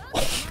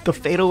 Oh, the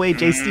fadeaway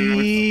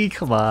JC.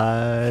 Come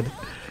on.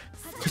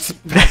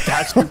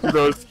 That's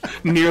those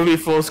nearly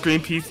full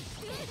screen piece.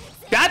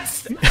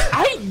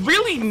 I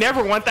really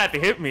never want that to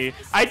hit me.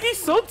 I'd be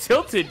so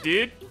tilted,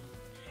 dude.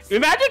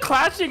 Imagine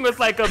clashing with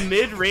like a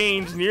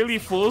mid-range, nearly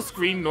full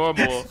screen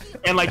normal,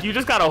 and like you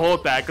just gotta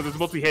hold that because it's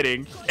mostly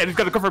hitting, and it's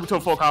gonna convert into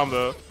a full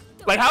combo.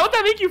 Like, how would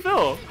that make you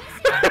feel?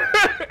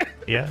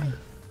 Yeah.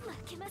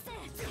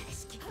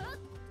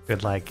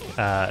 Could like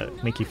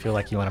make you feel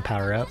like you want to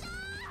power up.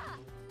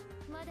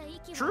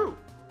 True.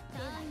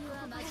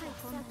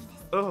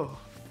 Oh.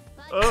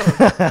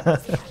 Oh.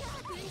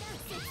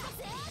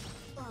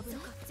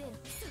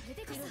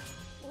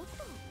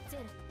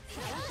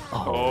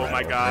 Oh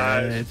my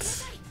god.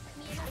 Right.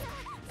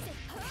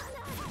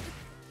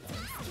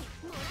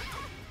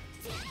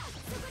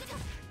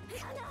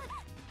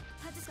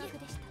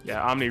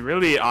 Yeah, Omni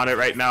really on it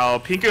right now.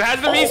 Pinku has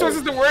the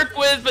resources to work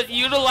with, but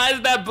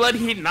utilizes that blood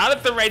heat not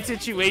at the right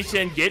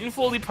situation, getting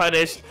fully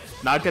punished.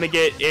 Not gonna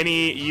get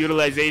any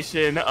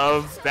utilization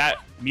of that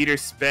meter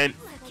spent.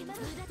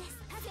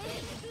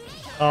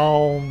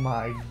 Oh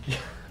my god.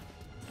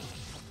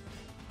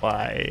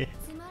 Why?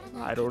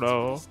 I don't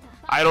know.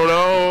 I don't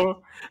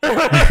know.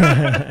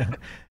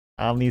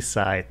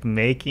 OmniSScythe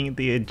making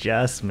the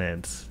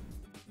adjustments.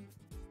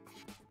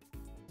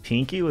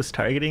 Pinky was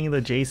targeting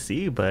the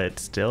JC, but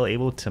still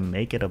able to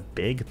make it a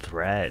big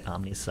threat.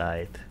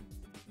 OmniSScythe.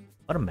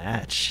 What a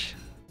match.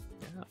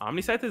 Yeah,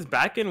 OmniSScythe is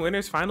back in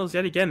winners finals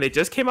yet again. They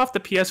just came off the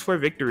PS4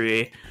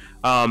 victory.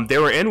 They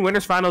were in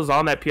winners finals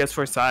on that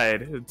PS4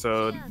 side,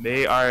 so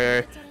they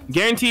are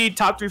guaranteed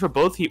top 3 for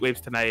both heat waves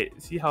tonight.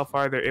 See how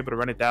far they're able to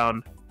run it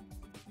down.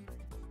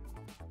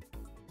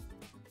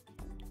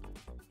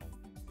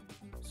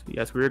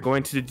 Yes, we're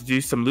going to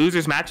do some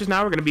losers matches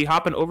now. We're going to be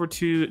hopping over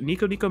to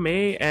Nico,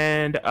 May,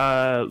 and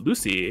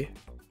Lucy.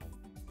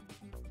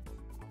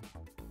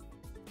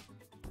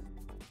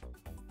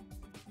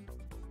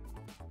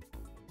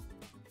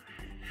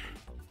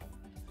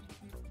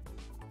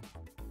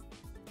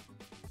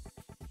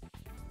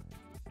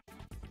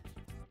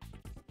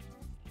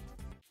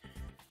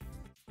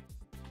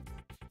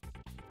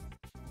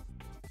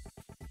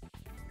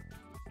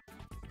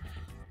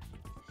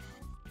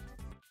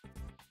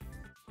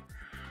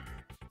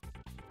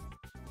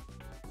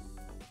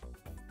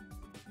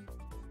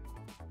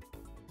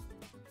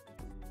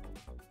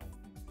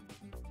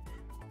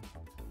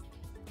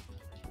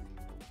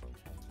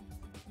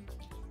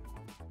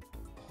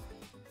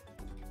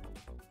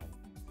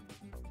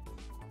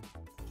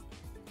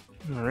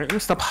 All right,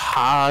 let's stop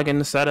hogging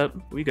the setup.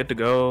 We good to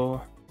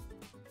go.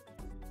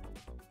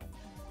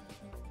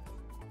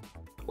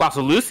 Wow,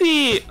 so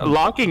Lucy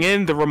locking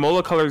in the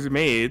Romola colors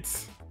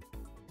Maids.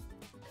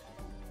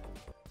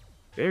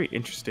 Very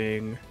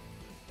interesting.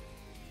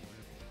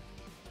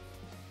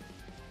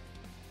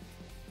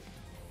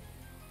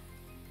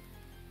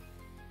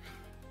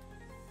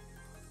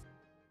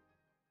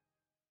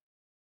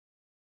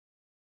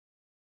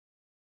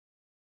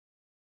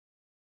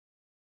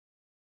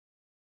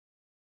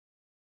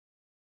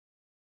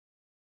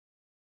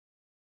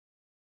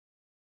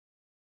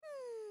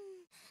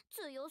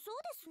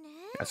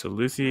 Yeah, so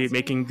Lucy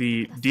making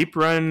the deep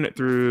run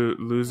through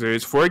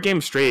losers 4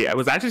 games straight. I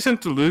was actually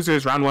sent to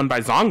losers round 1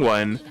 by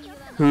Zong1,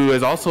 who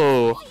has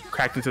also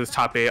cracked into this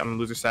top 8 on the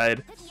loser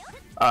side.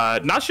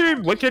 Not sure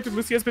what character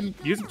Lucy has been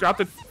using throughout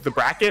the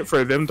bracket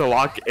for them to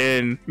lock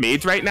in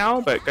Maids right now,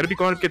 but gonna be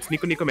going up against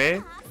Nico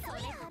May.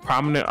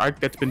 Prominent arc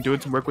that's been doing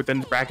some work within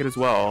the bracket as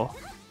well.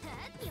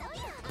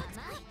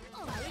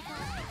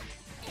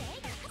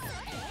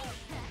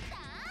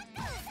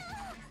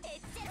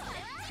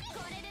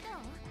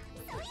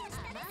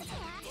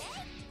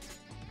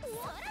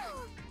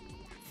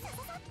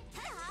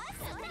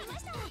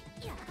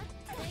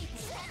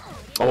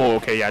 Oh,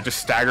 okay, yeah, just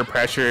stagger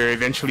pressure,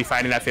 eventually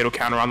finding that fatal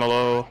counter on the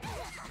low.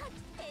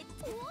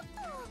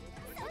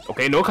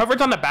 Okay, no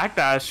coverage on the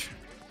backdash.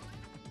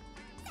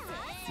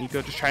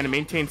 Nico just trying to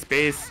maintain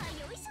space.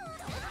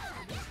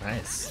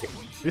 Nice.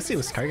 Lucy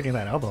was targeting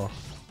that elbow.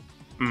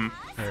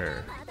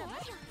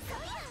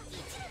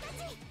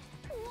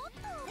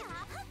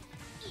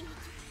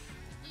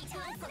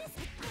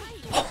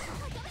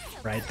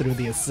 Right through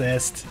the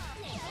assist.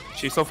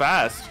 She's so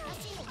fast.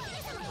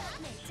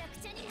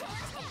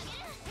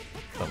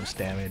 So much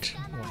damage.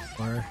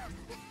 One more.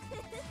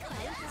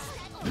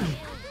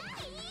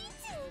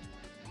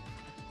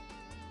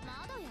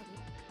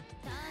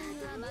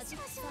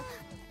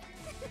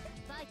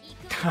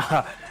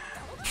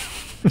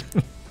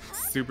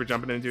 Super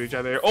jumping into each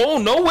other. Oh,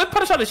 no whip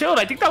punish on the shield.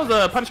 I think that was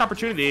a punish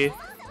opportunity.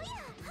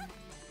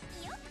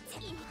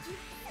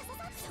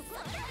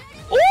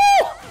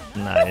 Oh!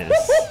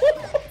 Nice.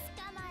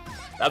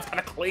 That's kind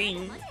of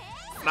clean.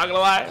 Not gonna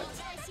lie.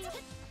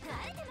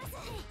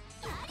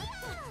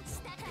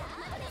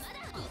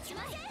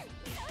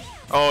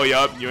 Oh,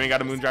 yup. You ain't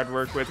got a Moondrive to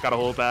work with. Gotta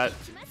hold that.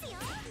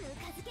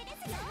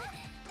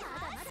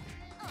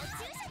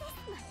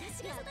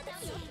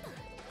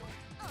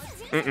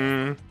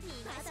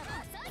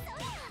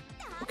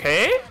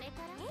 Okay.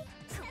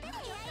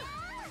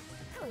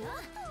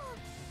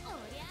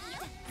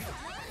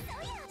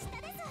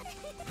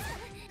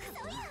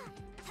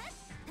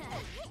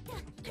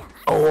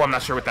 Oh, I'm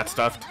not sure what that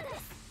stuffed.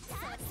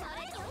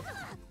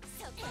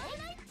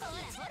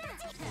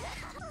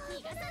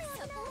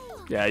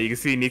 Yeah, you can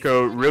see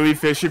Nico really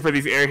fishing for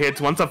these air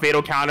hits. Once a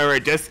fatal counter or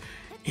just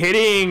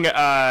hitting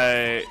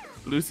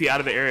Lucy out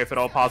of the area if at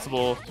all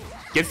possible.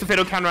 Gets the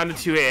fatal counter on the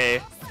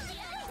 2A.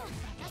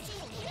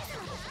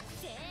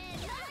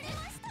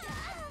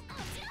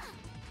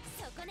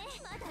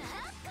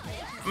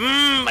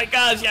 My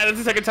gosh, yeah, that's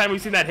the second time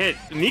we've seen that hit.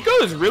 Nico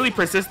is really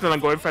persistent on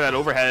going for that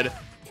overhead.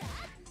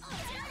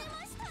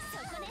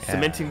 Yeah.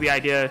 Cementing the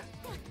idea.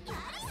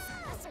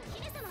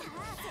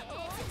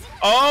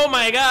 Oh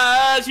my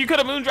gosh, you could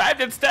have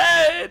Moondrived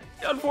instead.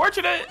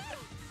 Unfortunate.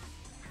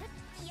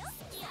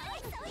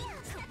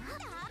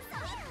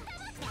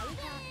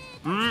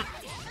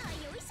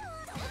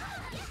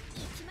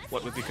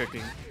 What was he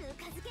cooking?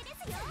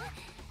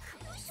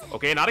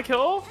 Okay, not a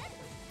kill.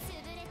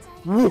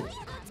 Woo.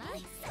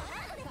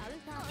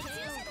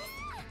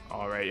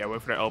 All right, yeah,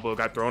 went for the elbow,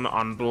 got thrown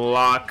on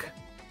block.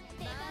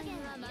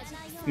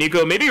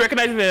 Nico maybe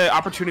recognizing the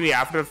opportunity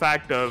after the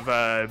fact of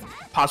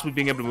possibly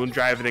being able to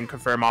Moondrive and then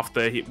confirm off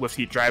the with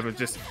heat drive and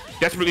just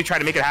desperately trying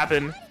to make it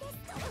happen.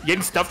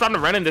 Getting stuffed on the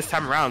run-in this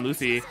time around,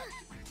 Lucy.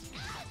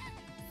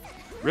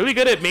 Really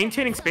good at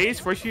maintaining space,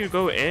 forcing you to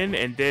go in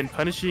and then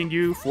punishing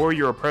you for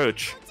your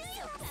approach.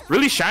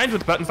 Really shines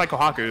with buttons like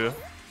Kohaku.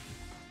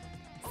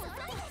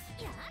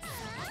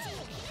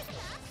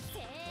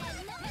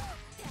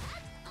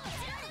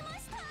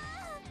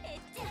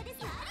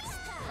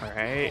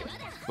 Alright.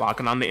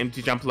 Locking on the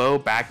empty jump low,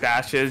 back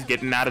dashes,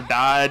 getting out of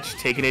dodge,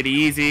 taking it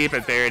easy,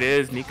 but there it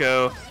is.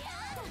 Nico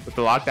with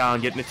the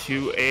lockdown, getting the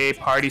 2A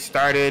party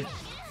started.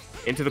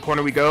 Into the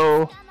corner we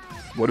go.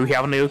 What do we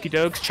have on the Okie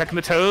dokes? Checking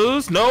the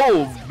toes.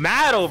 No!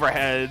 Mad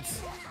overheads.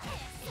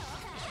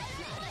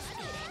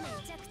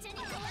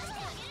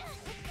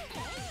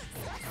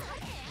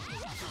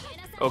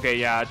 Okay,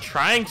 yeah.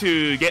 Trying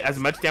to get as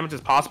much damage as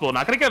possible.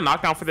 Not gonna get a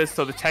knockdown for this,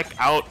 so the tech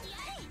out.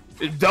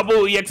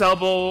 Double EX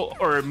elbow,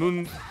 or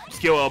moon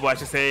skill elbow, I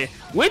should say.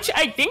 Which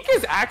I think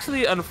is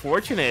actually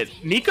unfortunate.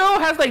 Nico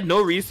has like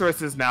no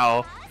resources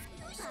now.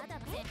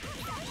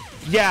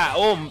 Yeah,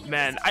 oh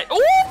man.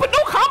 But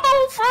no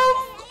combo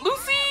from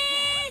Lucy!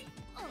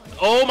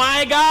 Oh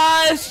my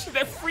gosh!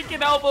 That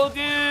freaking elbow,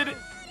 dude!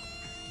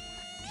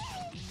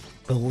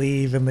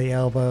 Believe in the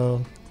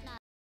elbow.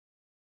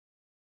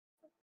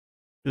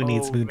 Who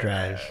needs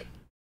Moondrive?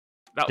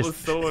 That was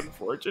so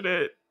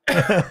unfortunate.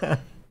 I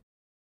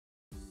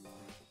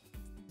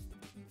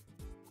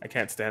I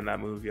can't stand that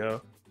move,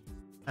 yo.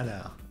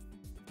 know.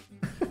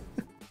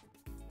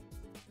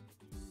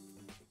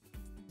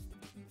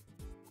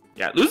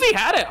 Yeah, Lucy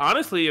had it,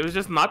 honestly. It was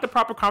just not the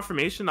proper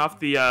confirmation off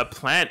the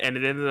plant, and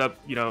it ended up,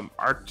 you know,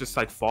 Arc just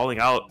like falling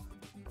out.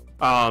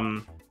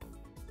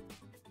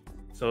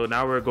 So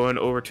now we're going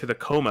over to the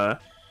Kouma.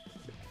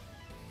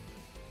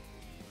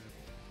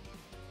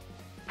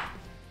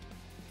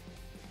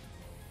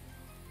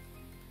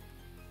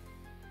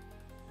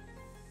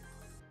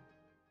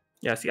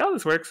 Yeah, see how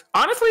this works?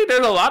 Honestly,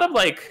 there's a lot of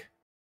like,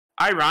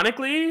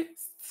 ironically,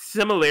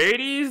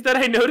 similarities that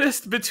I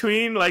noticed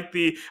between like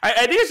the I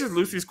think it's just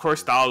Lucy's core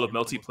style of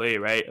Melty play,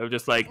 right? Of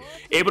just like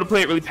able to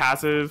play it really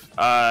passive,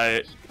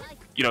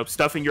 you know,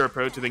 stuffing your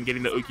approach and then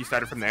getting the Oki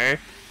started from there.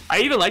 I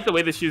even like the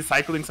way that she was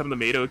cycling some of the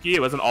Maid Oki. It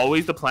wasn't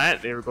always the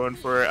plant. They were going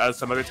for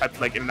some other types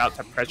of like in and out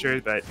type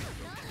pressure, but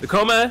the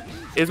Kouma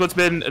is what's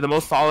been the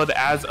most solid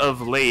as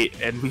of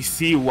late, and we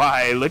see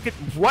why. Look at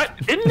what,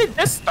 didn't it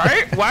just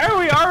start? Why are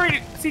we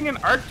already seeing an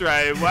arc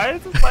drive? Why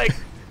is this like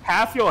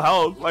half your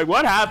health? Like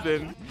what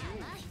happened?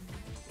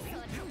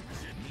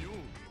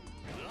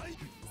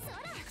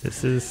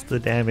 This is the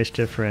damage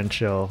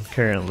differential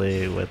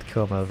currently with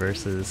Kouma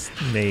versus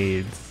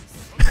Maids.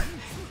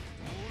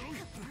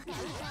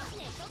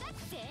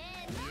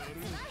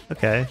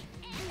 Okay.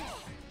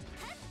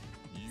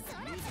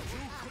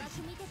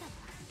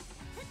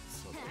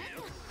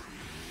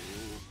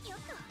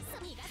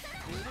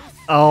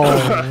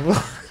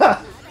 Oh.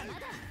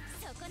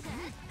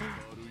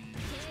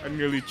 I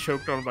nearly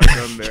choked on my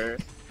gun there.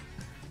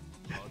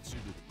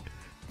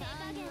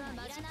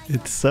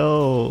 It's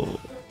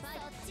so...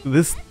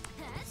 This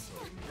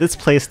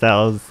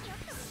playstyle is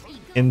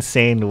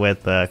insane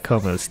with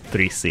Kouma's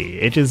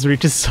 3C. It just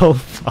reaches so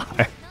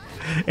far.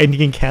 And you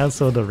can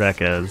cancel the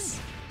Rekkas.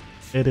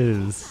 It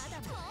is...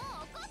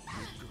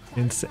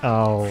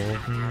 Oh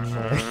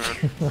my.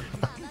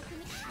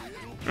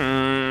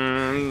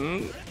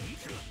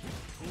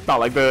 Not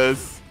like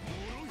this.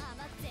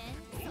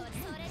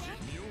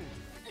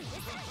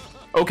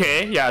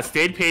 Okay, yeah,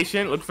 stayed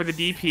patient, look for the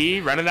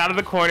DP, running out of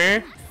the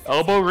corner,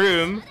 elbow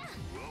room.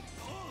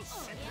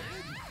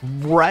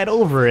 Right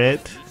over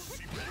it.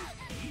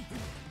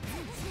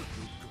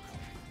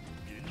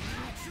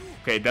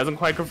 Okay, doesn't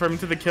quite confirm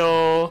to the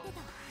kill.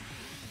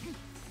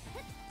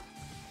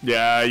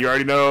 Yeah, you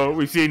already know.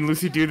 We've seen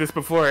Lucy do this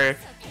before.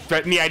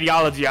 Threaten the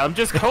ideology. I'm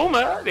just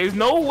Kouma. There's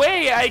no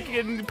way I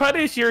can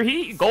punish your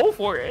heat. Go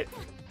for it.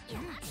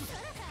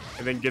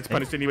 And then gets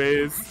punished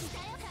anyways.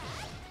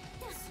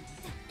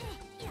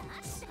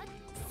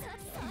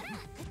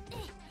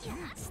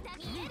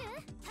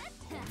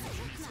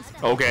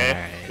 Okay.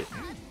 Right.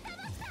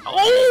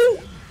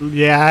 Oh!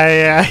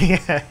 Yeah.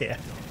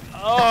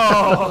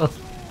 Oh!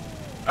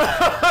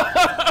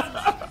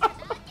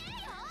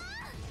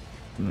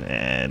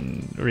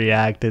 Man,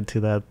 reacted to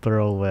that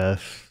throw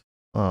whiff.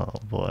 Oh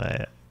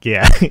boy.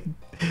 Yeah.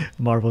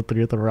 Marvel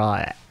threw the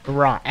raw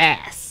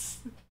ass.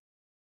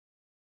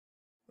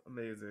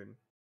 Amazing.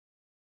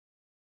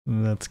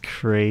 That's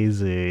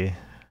crazy.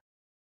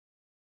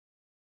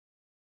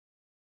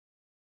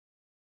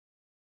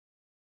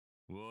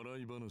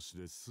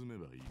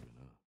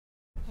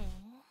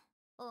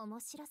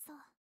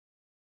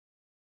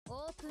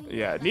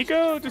 Yeah,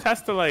 Nico just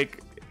has to like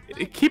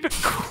keep it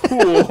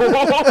cool.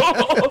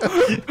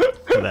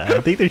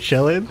 I think they're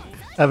chilling,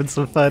 having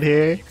some fun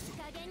here.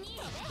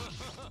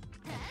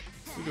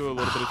 We do a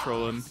little bit of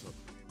trolling.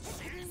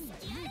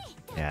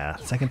 Yeah,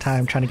 second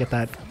time trying to get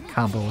that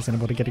combo, wasn't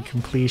able to get a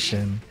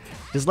completion.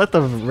 Just let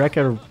the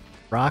Rekka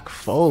rock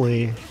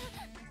Foley.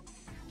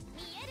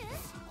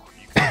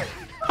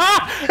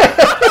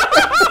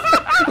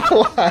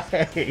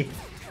 Why?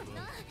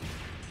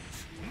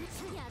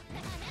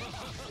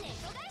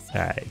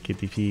 Alright,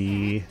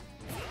 KTP.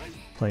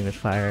 Playing with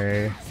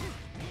fire.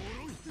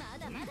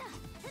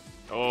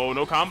 Oh,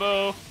 no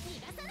combo.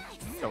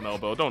 Don't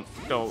elbow. Don't.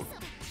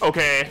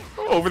 Okay,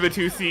 over the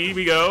 2C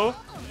we go.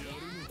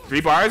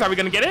 3 bars, are we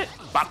gonna get it?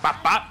 Bop,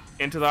 bop, bop.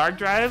 Into the arc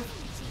drive.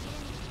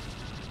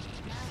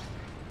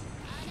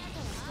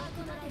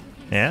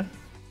 Yeah?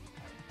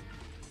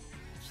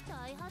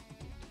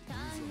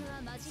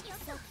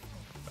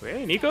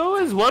 Okay, Nico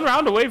is 1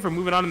 round away from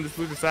moving on to this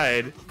loser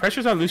side.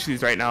 Pressure's on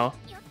Lucy's right now.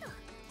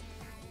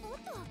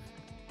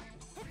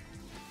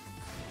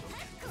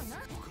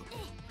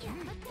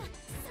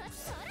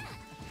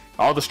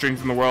 All the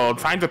strings in the world.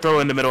 Finds a throw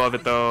in the middle of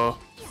it though.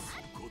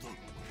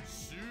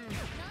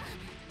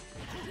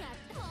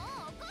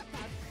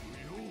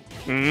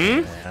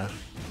 Yeah.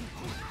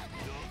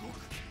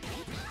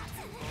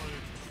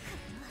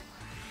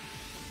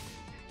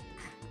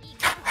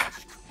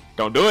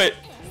 Don't do it.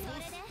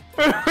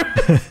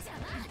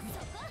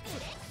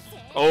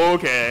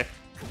 Okay.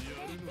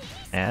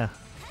 Yeah.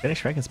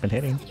 Finish Rekka's been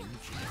hitting.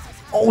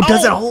 Oh,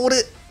 does it hold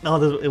it?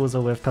 No, it was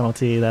a whiff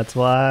penalty. That's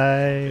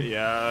why.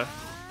 Yeah.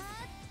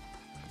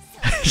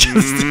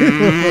 Just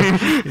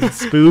it's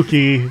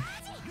spooky.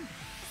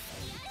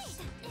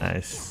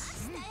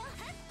 Nice.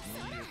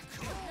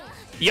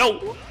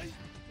 Yo!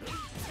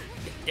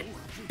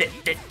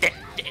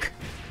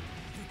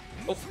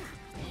 Oh.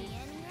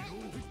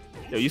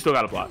 Yo, you still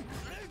got a block.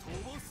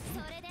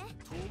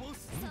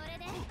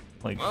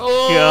 My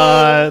Oh,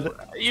 God.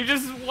 You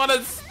just want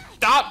to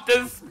stop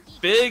this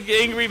big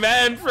angry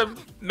man from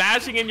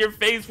mashing in your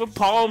face with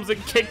palms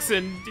and kicks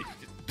and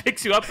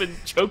picks you up and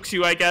chokes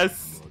you, I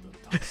guess.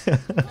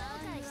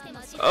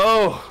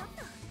 Oh,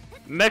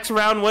 next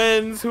round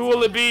wins. Who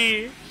will it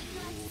be?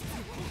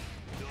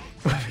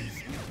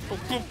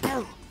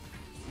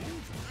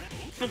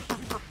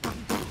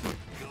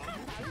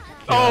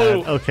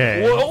 Oh,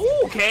 okay.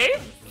 Whoa, okay.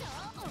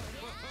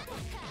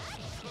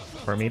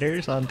 4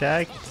 meters on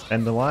deck.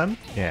 Spend the 1.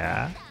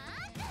 Yeah.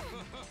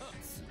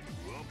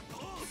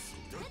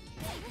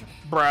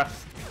 Bruh.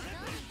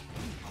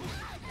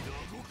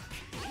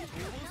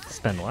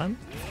 Spend 1.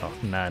 Oh,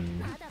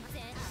 none.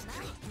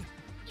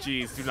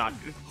 Jeez, do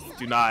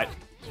not.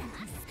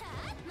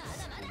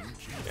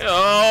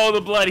 Oh,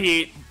 the blood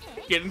heat.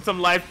 Getting some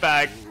life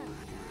back.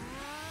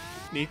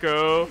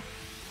 Nico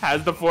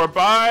has the 4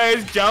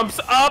 bars, jumps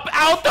up,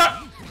 out the...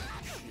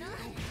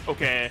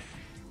 Okay.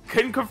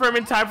 Couldn't confirm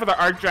in time for the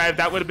arc drive.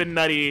 That would have been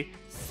nutty.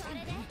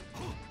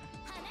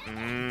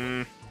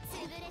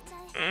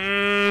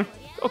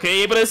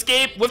 Okay, able to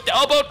escape with the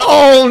elbow.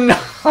 Oh,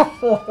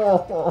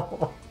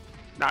 no!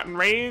 Not in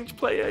range,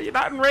 player. You're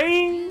not in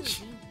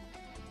range.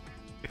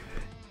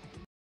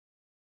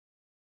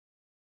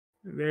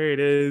 There it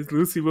is.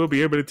 Lucy will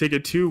be able to take a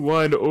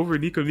 2-1 over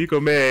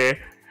Nico May.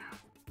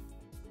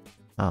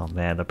 Oh,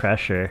 man, the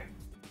pressure.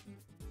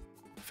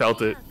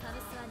 Felt it.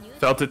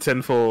 Felt it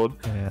tenfold.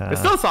 Yeah. It's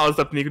still solid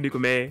stuff, Nico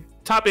May.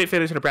 Top 8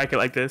 finish in a bracket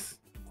like this.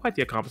 Quite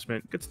the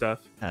accomplishment. Good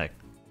stuff.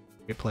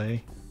 Good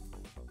play.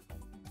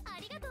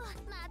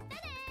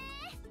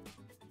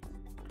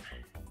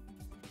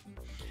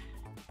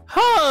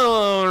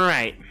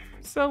 Alright.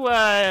 So,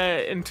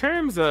 in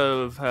terms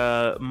of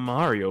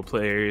Mario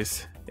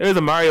players, there was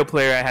a Mario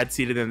player I had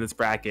seated in this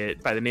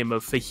bracket by the name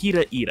of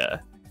Fajita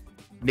Ida.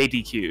 They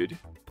DQ'd.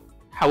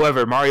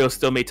 However, Mario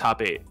still made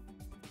top 8.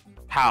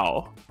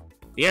 How?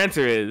 The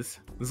answer is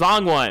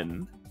Zong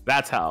won.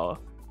 That's how.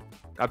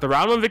 Got the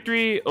round 1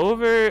 victory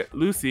over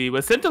Lucy,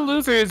 was sent to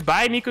losers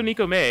by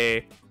Nico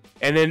May,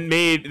 and then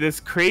made this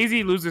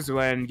crazy losers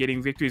win,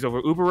 getting victories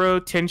over Ubero,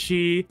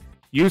 Tenchi,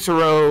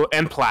 Yusuro,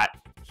 and Plat.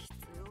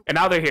 And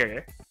now they're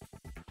here.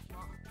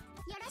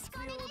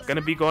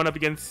 Gonna be going up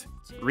against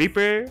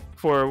Reaper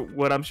for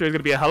what I'm sure is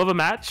gonna be a hell of a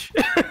match.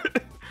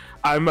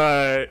 I'm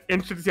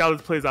interested to see how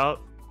this plays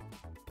out.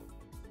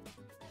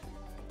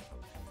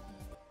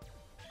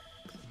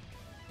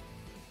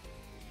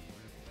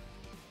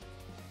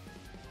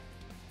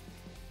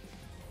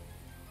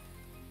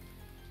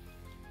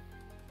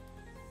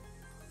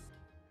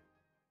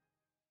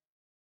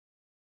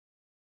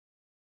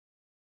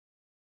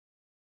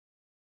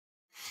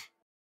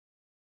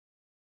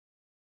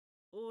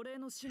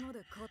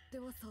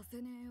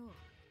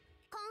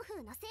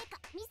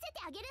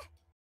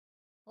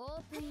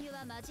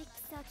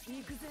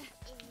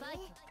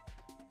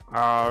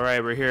 All right,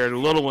 we're here. The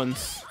little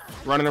ones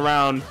running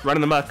around,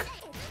 running the muck.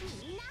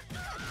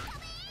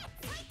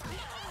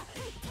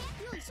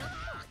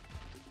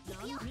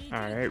 All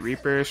right,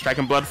 Reaper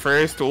striking blood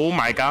first. Oh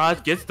my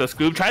God, gets the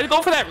scoop. Try to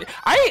go for that.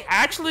 I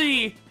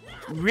actually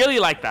really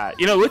like that.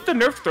 You know, with the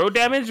nerf throw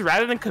damage,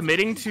 rather than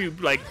committing to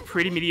like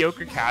pretty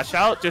mediocre cash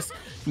out, just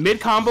mid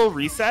combo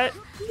reset.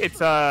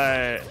 It's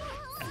I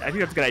think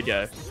that's a good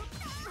idea.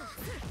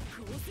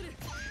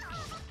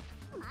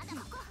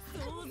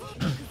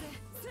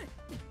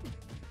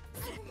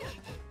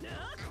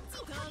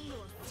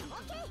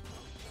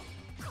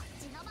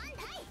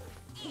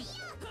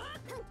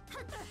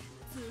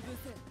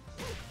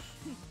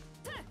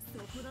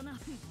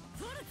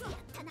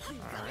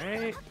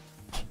 Alright.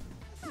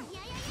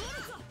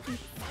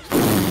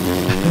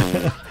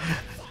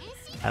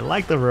 I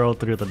like the roll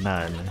through the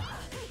nun.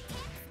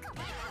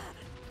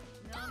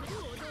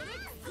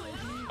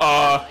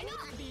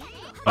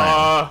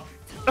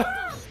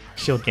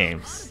 Shield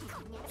games.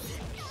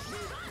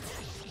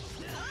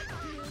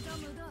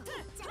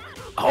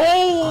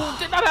 Oh,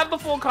 did not have the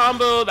full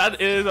combo.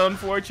 That is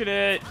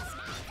unfortunate.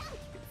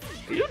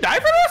 Did you die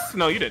for this?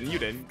 No, you didn't. You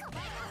didn't.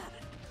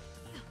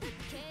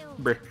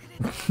 Brr.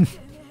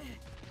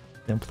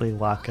 Simply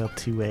walk up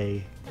to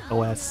a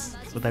OS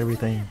with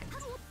everything.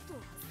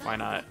 Why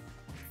not?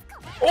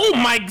 Oh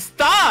my,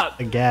 stop!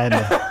 Again.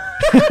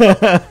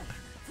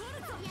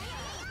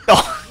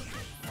 Oh,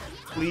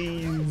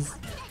 please.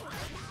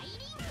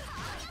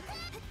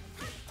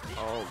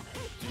 Oh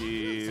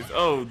jeez.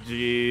 Oh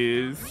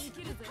jeez.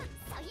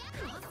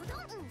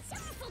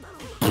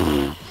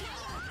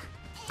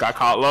 Got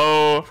caught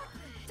low.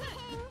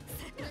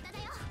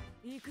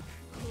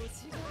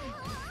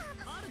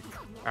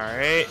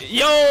 Alright.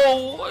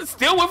 Yo!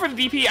 Still went for the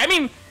DP. I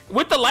mean,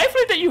 with the life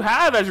rate that you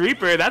have as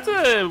Reaper, that's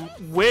a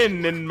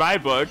win in my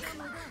book.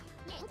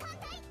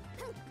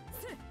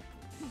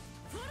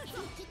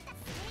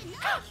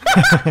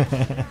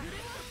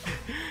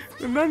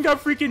 The nun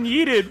got freaking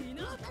yeeted.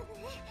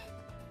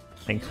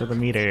 Thanks for the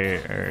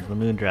meter or the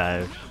moon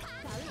drive.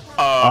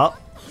 Oh.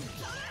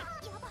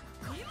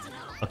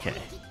 Okay.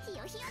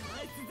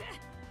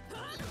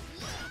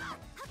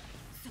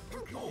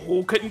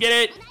 Oh, couldn't get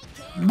it.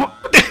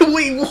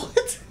 Wait,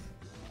 what?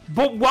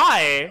 But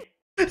why?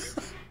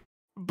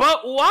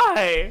 But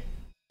why?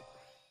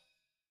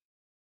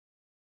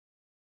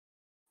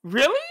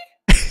 Really?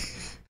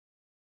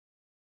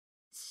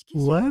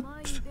 What?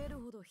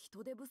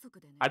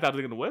 I thought it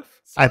was gonna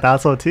whiff. I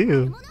thought so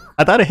too.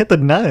 I thought it hit the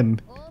nun,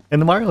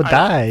 and the Mario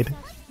died.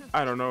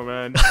 I don't know,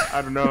 man.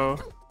 I don't know.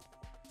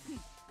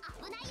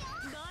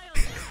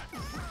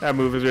 That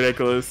move is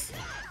ridiculous.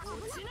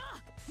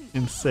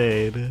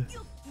 Insane.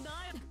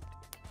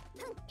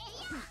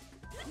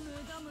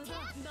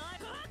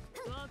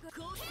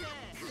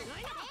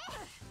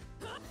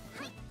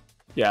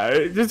 Yeah,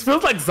 it just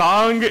feels like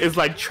Zong is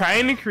like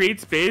trying to create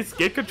space,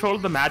 get control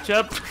of the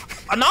matchup.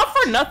 Not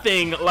for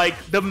nothing, like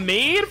the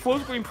main full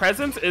screen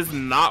presence is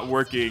not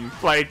working.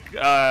 Like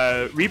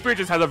Reaper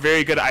just has a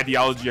very good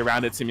ideology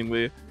around it,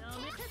 seemingly.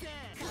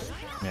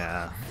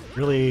 Yeah,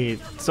 really.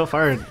 So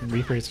far,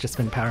 Reaper's just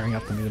been powering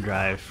up the moon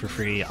drive for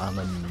free on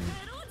the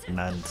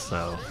nun.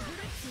 So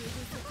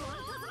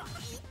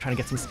trying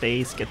to get some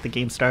space, get the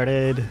game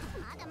started.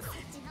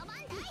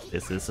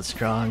 This is a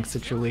strong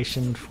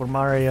situation for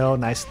Mario.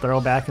 Nice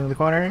throw back into the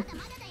corner.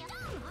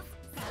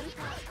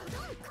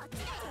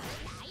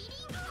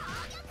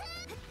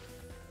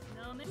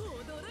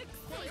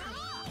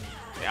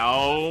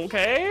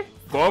 Okay.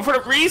 Going for the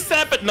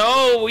reset, but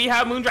no, we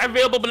have Moon Drive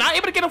available, but not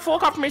able to get a full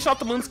confirmation off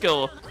the Moon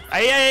skill.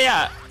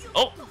 Yeah.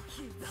 Oh.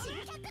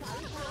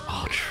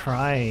 Oh,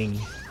 trying.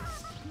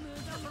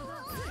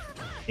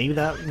 Maybe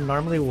that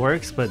normally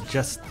works, but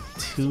just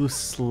too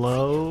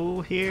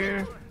slow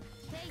here.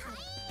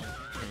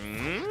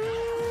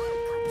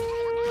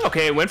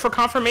 Okay, went for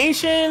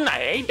confirmation.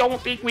 I don't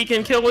think we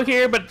can kill it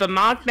here, but the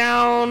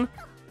knockdown.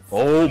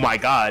 Oh my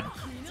god.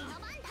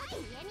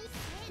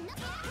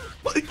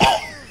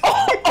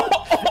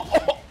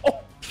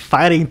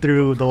 Fighting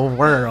through the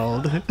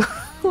world.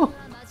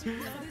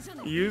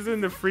 Using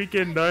the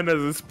freaking nun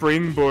as a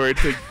springboard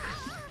to...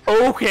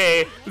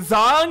 Okay,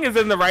 Zong is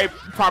in the right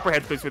proper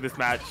headspace for this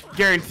match.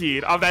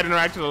 Guaranteed, off that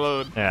interaction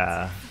alone.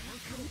 Yeah.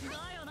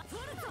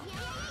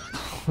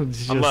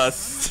 Just...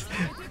 Unless...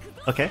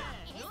 Okay.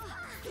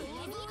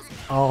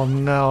 Oh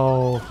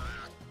no.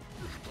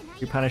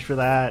 You punished for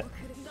that.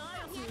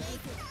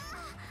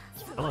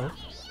 Hello.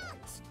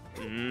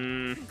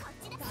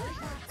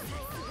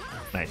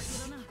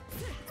 Nice.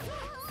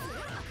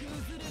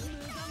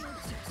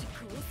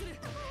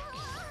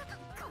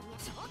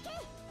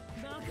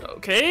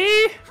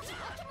 Okay.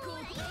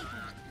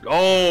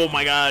 Oh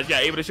my god, yeah,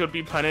 able to shield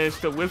be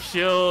punished, the whiff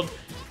shield.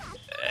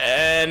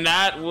 And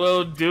that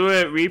will do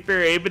it. Reaper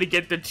able to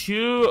get the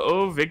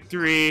 2-0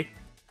 victory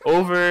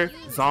over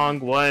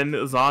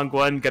Zong1.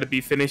 Zong1 gonna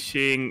be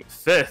finishing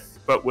 5th,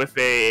 but with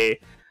a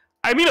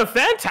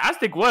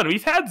fantastic one.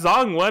 We've had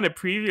Zong1 at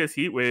previous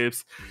heat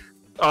waves.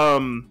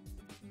 Let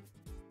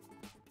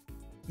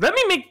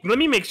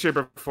me make sure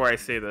before I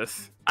say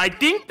this. I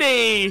think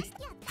they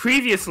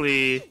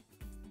previously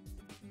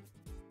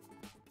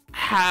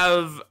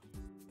have...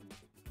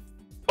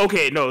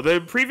 Okay, no,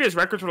 the previous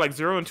records were like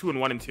 0-2 and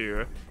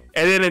 1-2.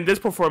 And then in this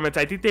performance,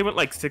 I think they went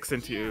like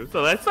 6-2.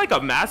 So that's like a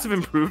massive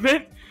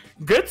improvement.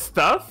 Good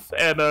stuff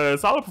and a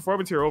solid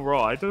performance here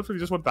overall. I definitely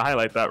just want to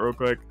highlight that real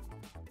quick.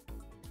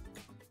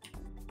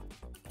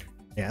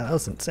 Yeah, that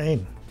was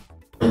insane.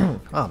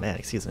 Oh man,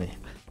 excuse me.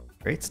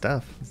 Great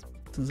stuff. This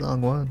is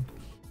Zong1.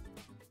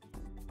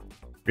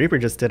 Reaper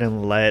just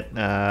didn't let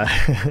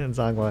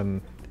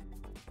Zong1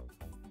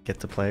 get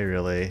to play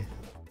really.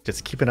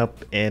 Just keeping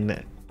up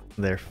in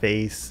their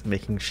face,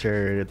 making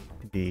sure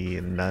the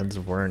nuns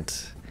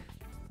weren't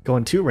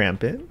going too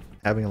rampant,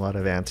 having a lot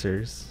of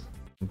answers.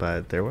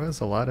 But there was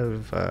a lot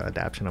of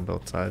adaptation on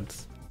both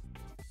sides.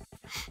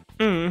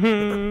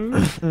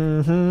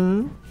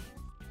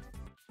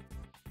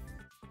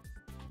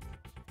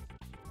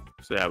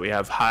 So yeah, we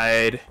have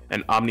Hyde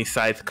and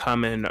OmniSScythe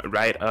coming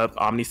right up.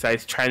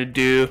 OmniSScythe trying to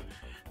do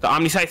the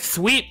OmniSScythe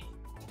sweep.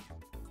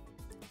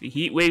 The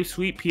Heatwave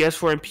sweep,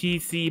 PS4 and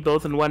PC,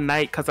 both in one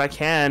night, because I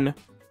can.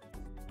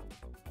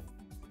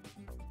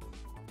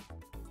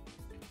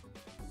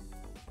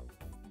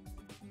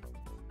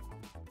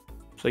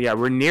 So yeah,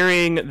 we're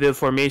nearing the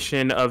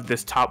formation of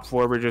this top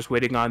 4. We're just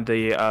waiting on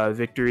the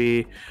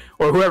victory,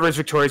 or whoever is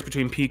victorious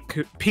between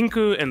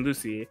Pinku and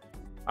Lucy.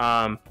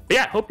 But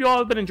yeah, hope you all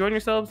have been enjoying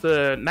yourselves.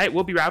 The night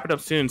will be wrapping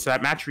up soon, so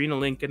that match arena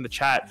link in the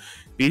chat.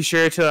 Be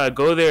sure to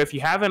go there if you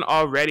haven't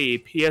already.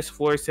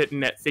 PS4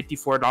 sitting at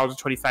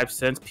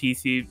 $54.25,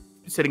 PC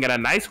sitting at a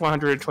nice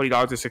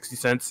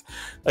 $120.60.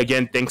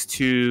 Again, thanks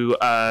to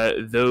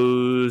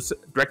those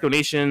direct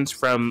donations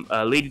from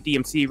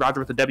ladydmc,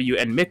 Roger with the W,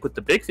 and Mick with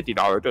the big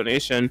 $50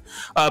 donation.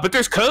 But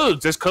there's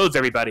codes,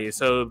 everybody.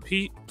 So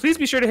please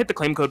be sure to hit the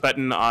claim code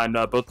button on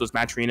both those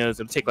match arenas.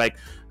 It'll take like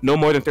no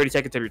more than 30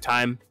 seconds of your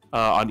time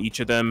on each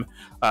of them.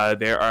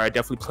 There are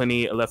definitely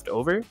plenty left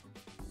over.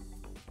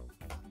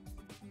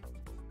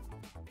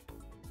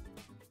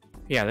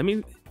 Yeah, let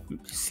me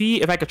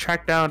see if I could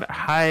track down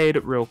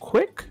Hyde real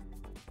quick.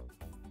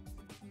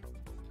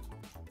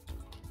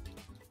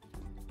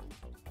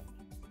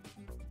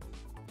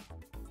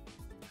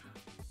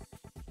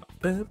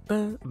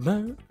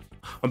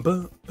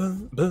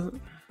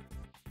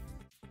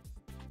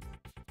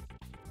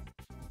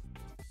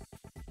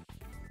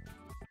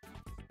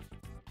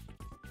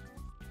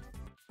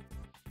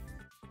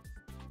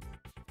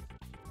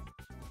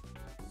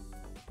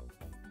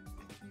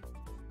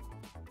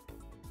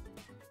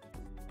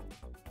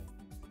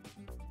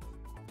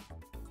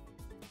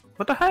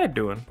 What the Hyde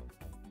doing?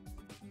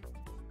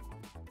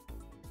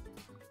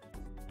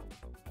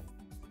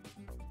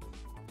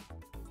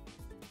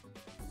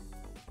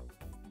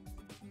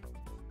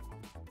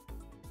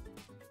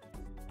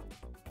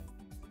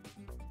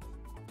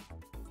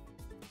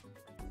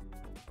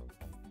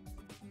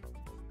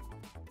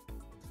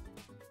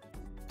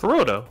 For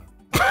real though.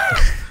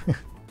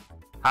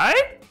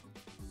 Hyde?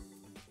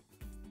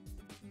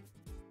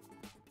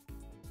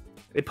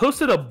 They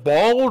posted a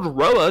bald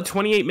Roa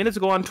 28 minutes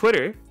ago on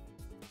Twitter.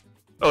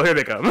 Oh, here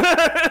they come.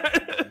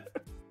 I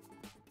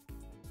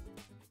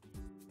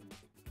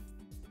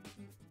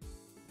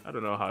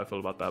don't know how I feel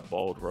about that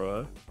bald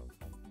Roa.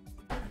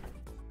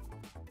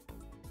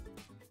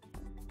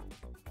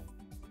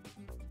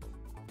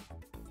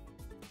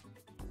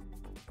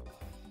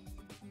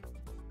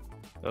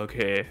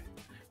 Okay.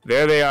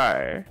 There they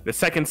are. The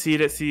second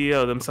seed at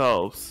CEO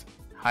themselves.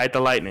 Hyde the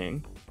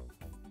Lightning.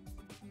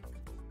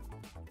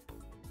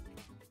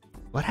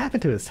 What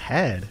happened to his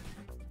head?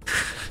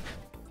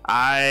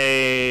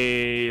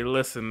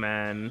 Listen,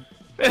 man.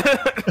 It's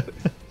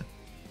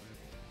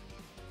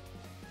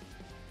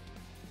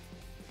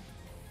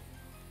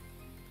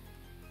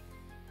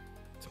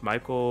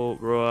Michael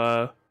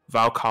Roa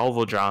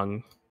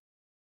Valcalvojang.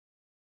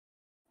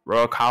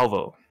 Roa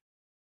Calvo.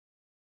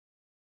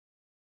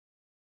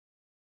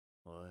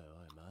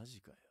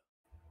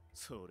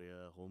 そり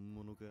ゃ本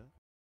物か?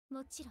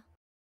 もちろん。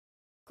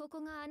こ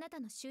こがあなた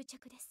の終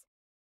着です。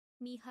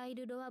ミハイ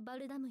ル・ロア・バ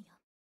ルダムよ。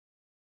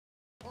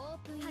オー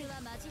プンユ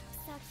アマジック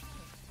サーキッ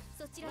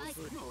ト。そちらで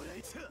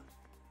す。は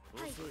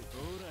い。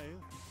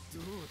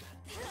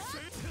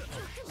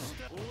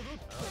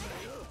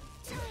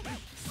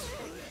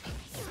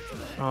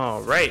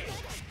All right.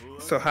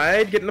 So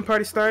Hyde getting the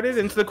party started.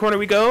 Into the corner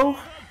we go.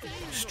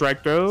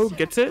 Strike throw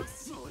gets it.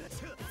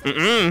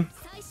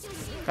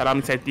 That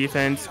OmniSScythe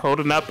defense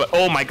holding up, but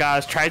oh my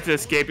gosh, tried to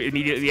escape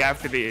immediately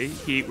after the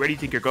heat. Where do you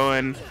think you're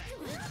going?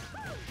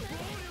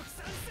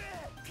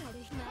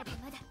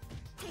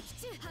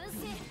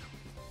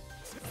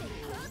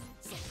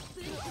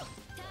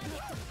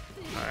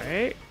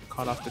 Alright,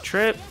 caught off the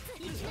trip.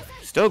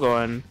 Still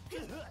going.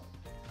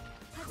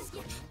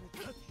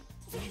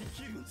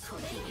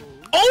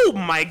 Oh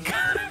my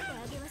god!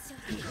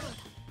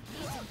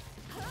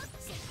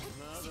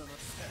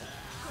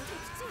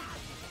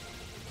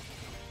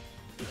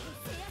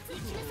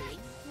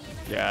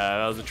 Yeah,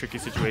 that was a tricky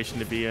situation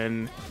to be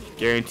in.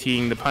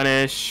 Guaranteeing the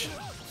punish.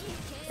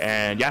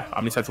 And yeah,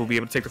 OmniSScythe will be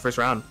able to take the first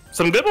round.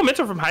 Some good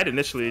momentum from Hyde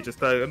initially,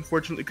 just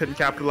unfortunately couldn't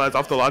capitalize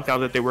off the lockdown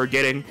that they were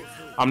getting.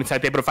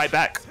 OmniSScythe able to fight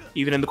back,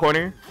 even in the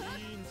corner.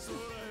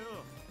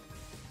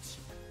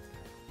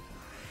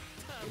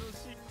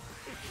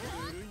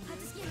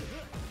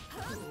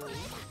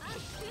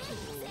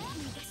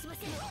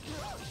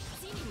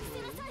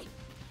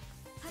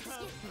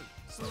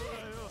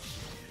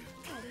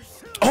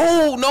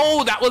 Oh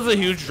no, that was a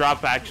huge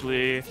drop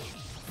actually.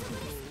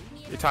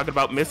 You're talking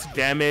about missed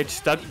damage,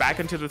 stuck back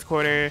into this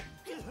corner.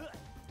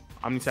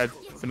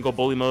 OmniSScythe gonna go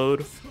bully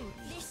mode.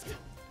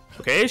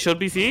 Okay, shield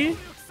BC.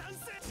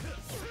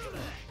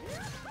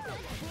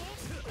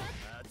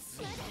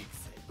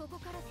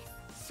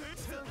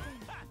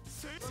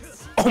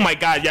 Oh my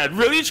god, yeah,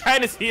 really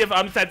trying to see if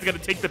OmniSScythe's gonna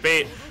take the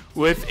bait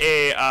with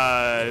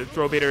a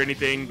throw bait or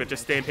anything, but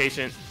just staying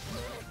patient.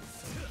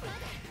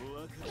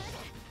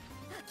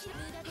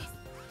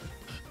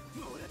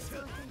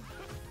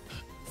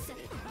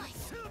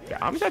 Yeah,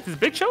 OmniSScythe is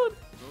big chilling.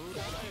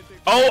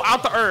 Oh,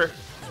 out the earth.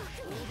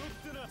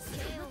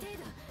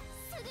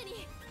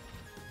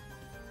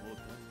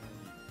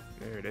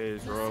 There it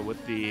is, Roa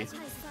with the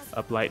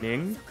up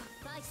lightning.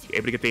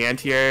 Able to get the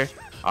anti-air.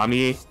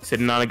 Omni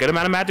sitting on a good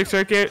amount of magic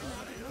circuit.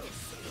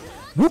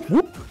 Whoop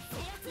whoop.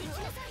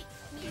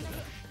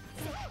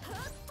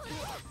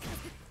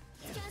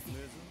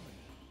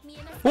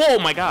 Oh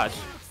my gosh.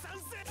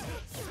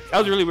 That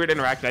was a really weird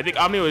interaction. I think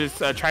Omni was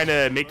trying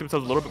to make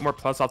themselves a little bit more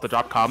plus off the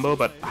drop combo,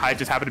 but Hyde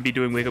just happened to be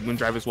doing Wake Up Moon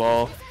Drive as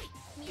well.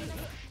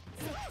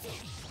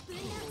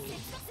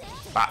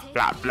 Blah,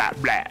 blah, blah,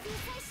 blah.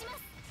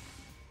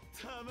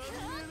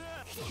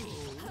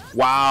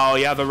 Wow,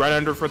 yeah, the run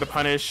under for the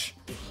punish.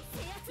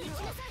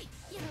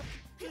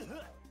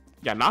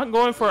 Yeah, not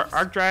going for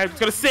arc drive.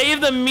 It's gonna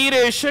save the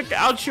meter. Shook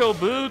out your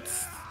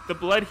boots. The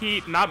blood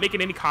heat not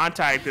making any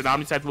contact, and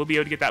OmniSScythe will be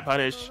able to get that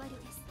punish.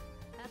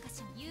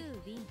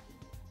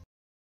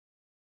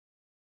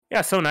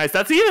 Yeah, so nice.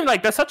 That's even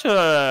like that's such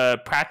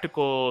a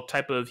practical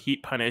type of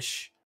heat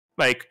punish.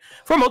 like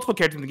for multiple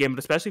characters in the game, but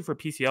especially for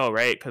PCiel,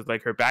 right? Because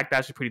like her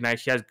backdash is pretty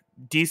nice. She has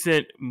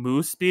decent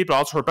move speed, but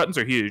also her buttons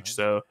are huge.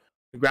 So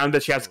the ground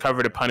that she has to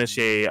cover to punish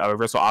a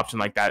reversal option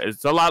like that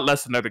is a lot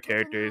less than other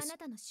characters.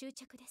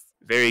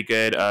 Very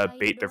good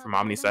bait there from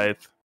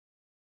OmniSScythe.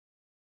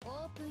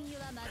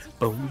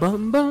 Boom,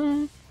 boom,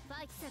 boom.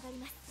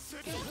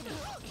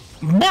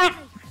 Boom.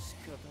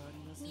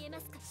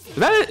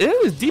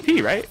 It was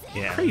DP, right?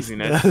 Yeah.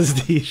 Craziness. That was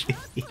DP.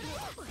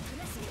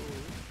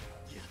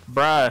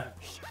 Bruh.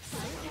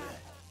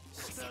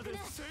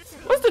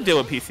 What's the deal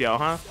with PCiel,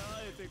 huh?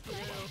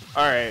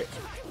 Alright.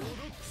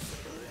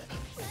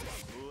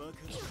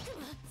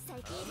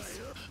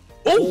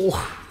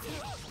 Oh!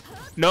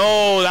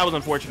 No, that was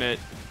unfortunate.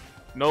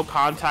 No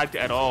contact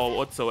at all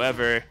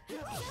whatsoever.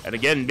 And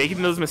again,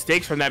 making those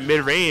mistakes from that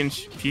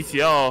mid-range,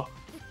 PCiel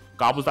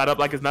gobbles that up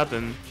like it's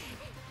nothing.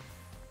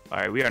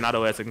 Alright, we are not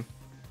OSing.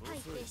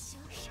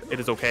 It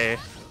is okay.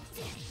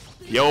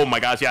 Yo, my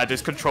gosh, yeah,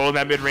 just controlling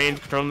that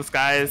mid-range, controlling the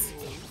skies.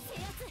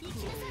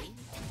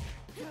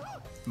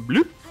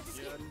 Bloop.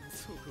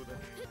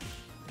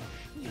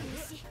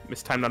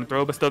 Mistimed on the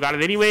throw, but still got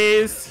it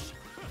anyways.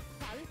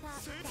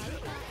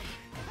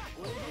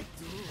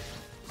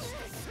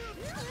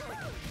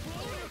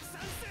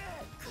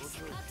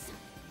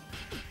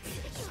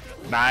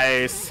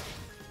 Nice.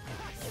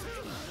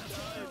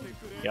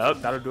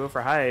 Yup, that'll do it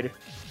for Hyde.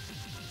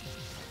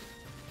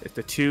 It's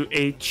the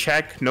 2A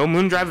check. No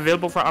moon drive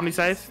available for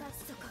OmniSScythe.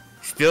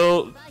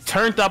 Still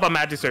turned up on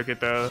Magic Circuit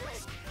though.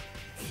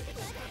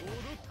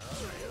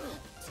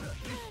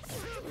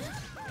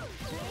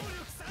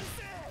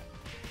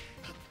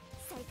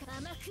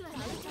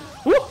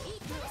 Woo!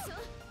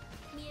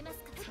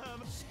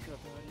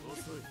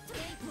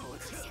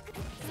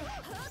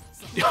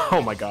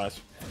 Oh my gosh.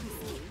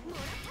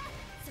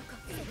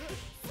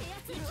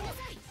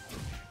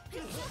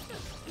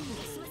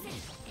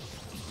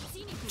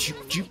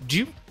 Juke, juke,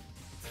 juke.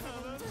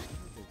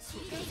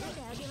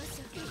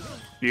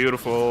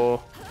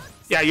 Beautiful.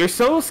 Yeah, you're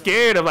so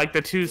scared of like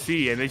the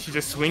 2C, and then she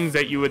just swings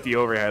at you with the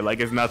overhead like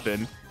it's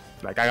nothing.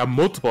 Like I got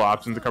multiple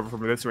options to cover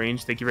from this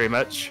range. Thank you very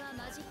much.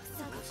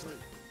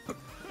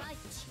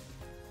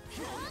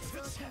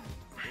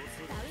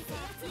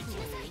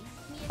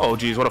 Oh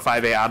geez, what a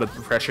 5A out of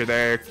the pressure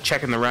there.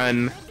 Checking the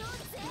run.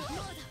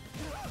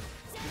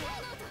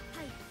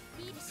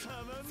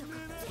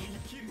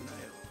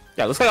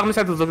 Yeah, looks like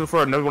OmniSScythe was looking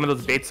for another one of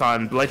those baits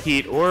on Blood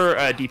Heat or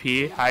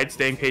DP. Hyde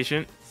staying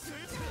patient.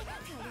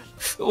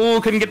 Oh,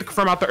 couldn't get the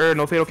confirm out the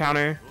no fatal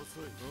counter.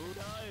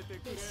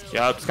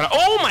 Yeah, it's kind of.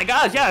 Oh my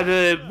gosh, yeah,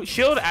 the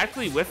shield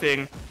actually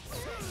whiffing.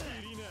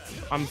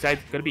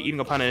 OmniSScythe's gonna be eating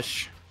a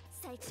punish.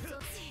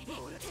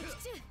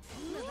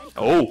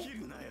 Oh.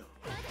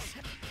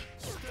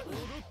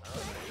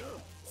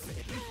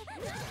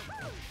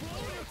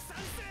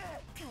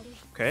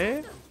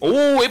 Okay.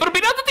 Oh, able to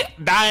beat out the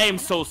DP. I'm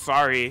so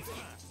sorry.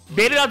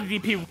 Baited out the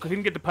DP,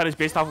 couldn't get the punish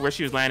based off of where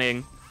she was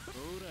landing.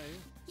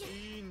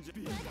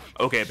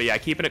 Okay, but yeah,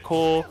 keeping it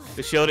cool.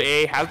 The shield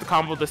A has the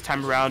combo this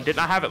time around. Did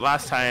not have it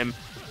last time.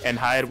 And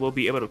Hyde will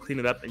be able to clean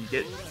it up and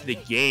get to the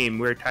game.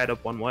 We're tied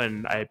up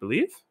 1-1, I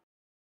believe.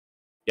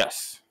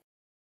 Yes.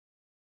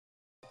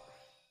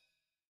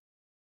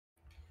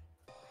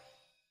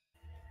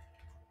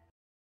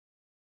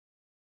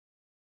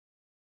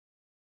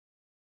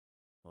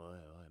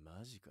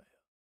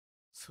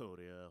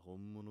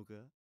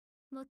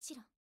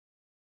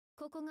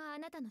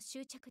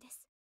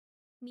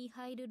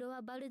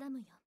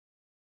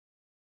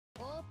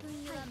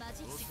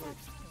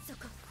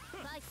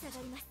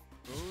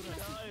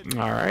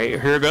 All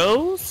right, here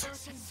goes.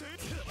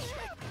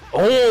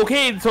 Oh,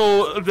 okay.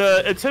 So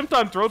the attempt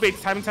on throw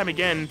baits time and time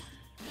again,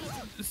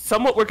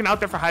 somewhat working out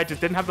there for Hyde.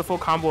 Just didn't have the full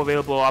combo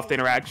available off the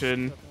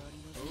interaction.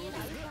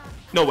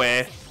 No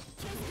way.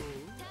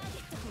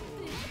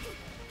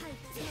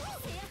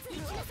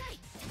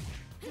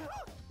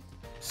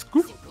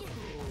 Scoop.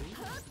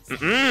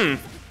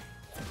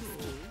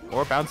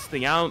 More bounce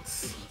the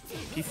ounce.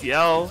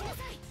 PCiel.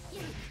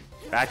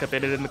 Back up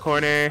in it in the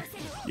corner.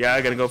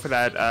 Yeah, gonna go for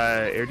that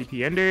air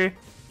DP ender.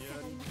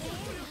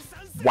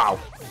 Wow.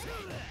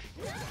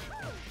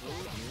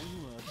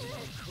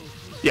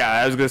 Yeah,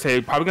 I was gonna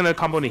say probably gonna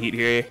combo in the heat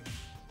here.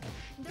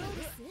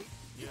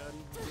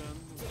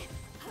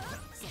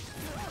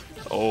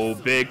 Oh,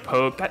 big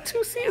poke. That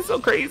 2C is so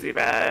crazy,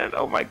 man.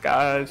 Oh my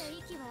gosh.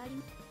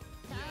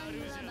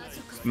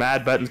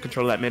 Mad buttons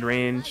control that mid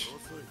range.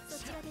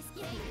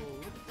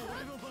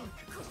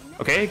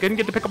 Okay, couldn't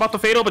get to pick up off the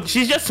fatal, but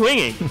she's just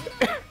swinging.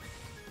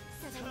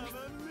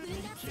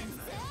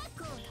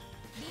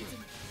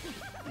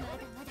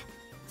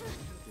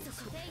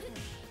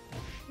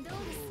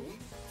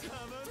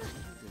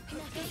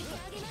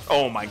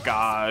 Oh my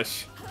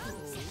gosh.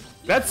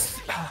 That's...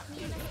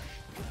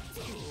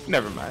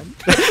 Never mind.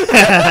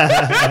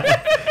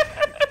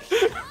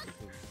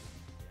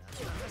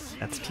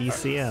 That's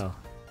PCiel.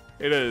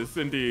 It is,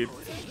 indeed.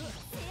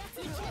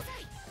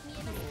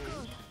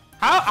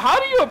 How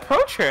do you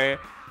approach her?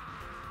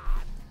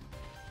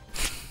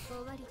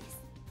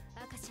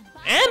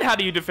 And how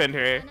do you defend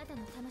her?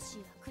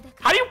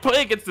 How do you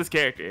play against this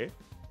character?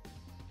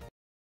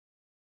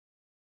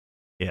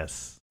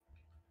 Yes.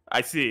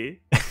 I see.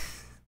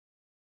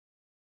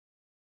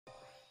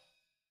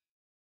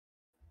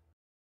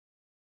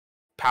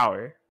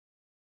 Power.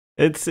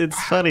 It's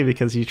funny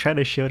because you try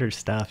to show her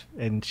stuff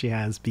and she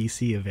has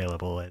BC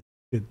available.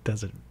 It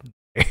doesn't.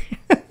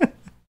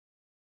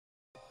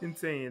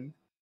 Insane.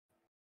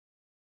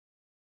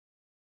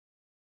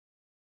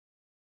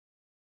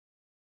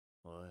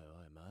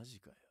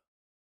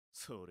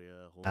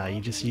 You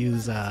just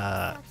use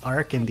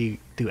arc and do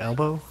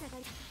elbow.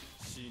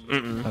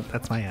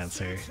 That's my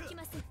answer.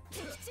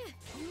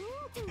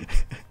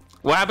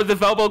 What happens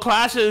if elbow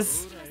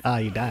clashes?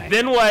 You die.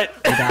 Then what?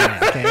 You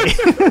die. Okay.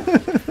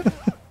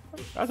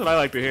 That's what I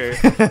like to hear.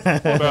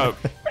 Hold up.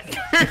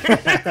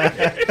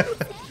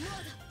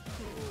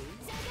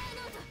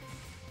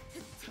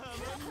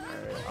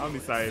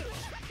 OmniSScythe.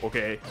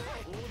 Okay.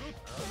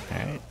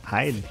 Alright.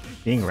 Hyde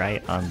being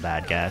right on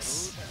that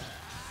guess.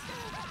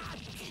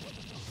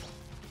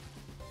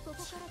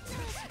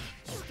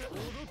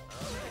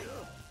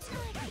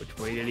 Which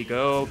way did he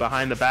go?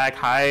 Behind the back.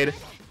 Hyde.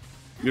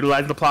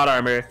 Utilizing the plot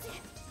armor.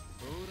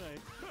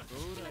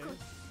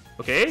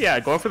 Okay, yeah,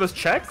 going for those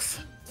checks.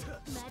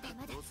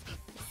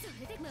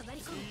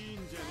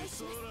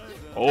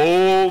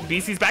 Oh,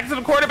 BC's back to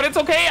the corner, but it's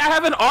okay. I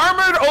have an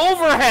armored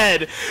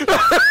overhead.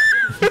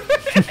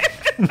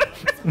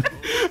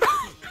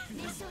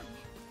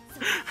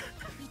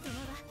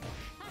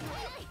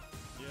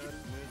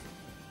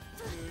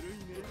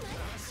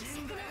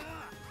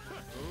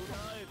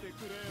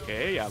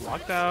 Okay, yeah,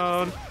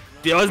 lockdown.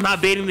 Dio's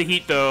not baiting the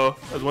heat though.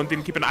 That's one thing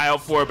to keep an eye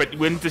out for, but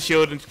wins the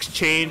shield and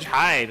exchange.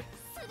 Hyde.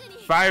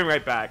 Firing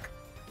right back.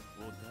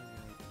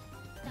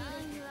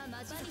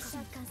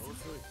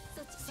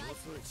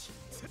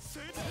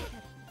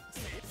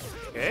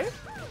 Okay.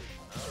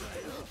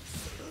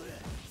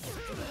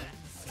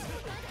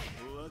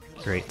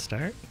 Great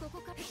start.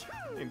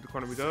 In the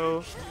corner we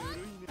go.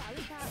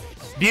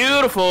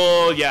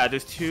 Beautiful. Yeah,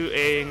 there's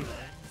 2A.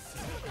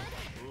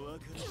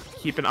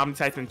 Keeping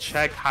OmniSScythe in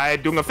check.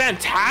 Hyde doing a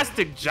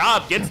fantastic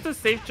job. Gets the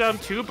safe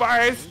jump. 2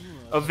 bars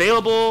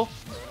available.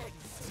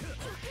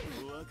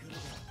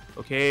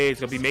 Okay, it's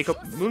gonna be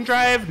makeup moon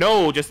drive.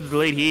 No, just a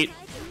delayed heat.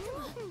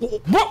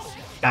 Whoa!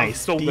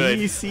 Nice, so good.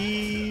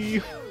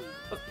 BC.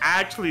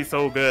 Actually,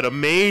 so good.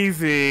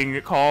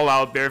 Amazing call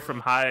out there from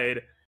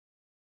Hyde.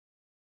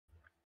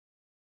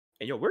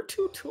 And yo, we're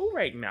 2-2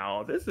 right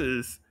now. This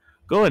is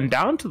going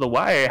down to the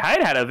wire.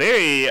 Hyde had a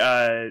very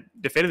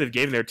definitive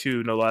game there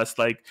too, no less.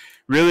 Like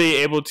really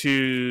able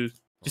to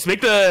just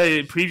make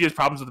the previous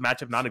problems with the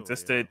matchup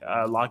non-existent,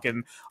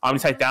 locking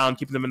OmniSScythe down,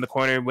 keeping them in the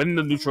corner, winning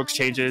the neutral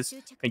exchanges,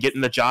 and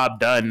getting the job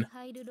done.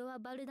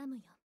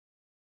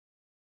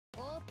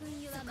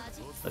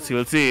 Let's see,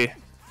 let's see.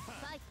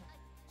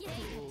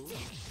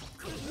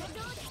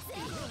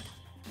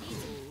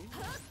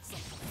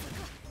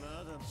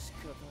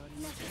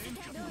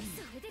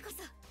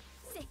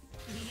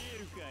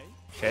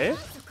 Okay.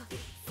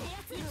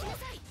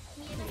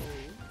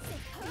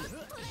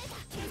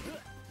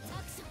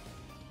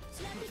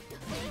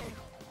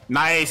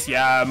 Nice,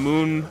 yeah,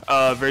 moon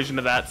version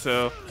of that,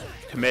 so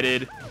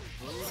committed.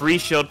 Free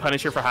shield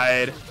punisher for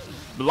Hyde.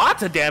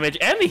 Lots of damage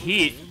and the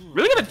heat.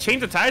 Really gonna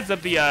change the tides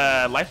of the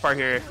life bar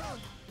here.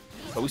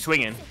 But we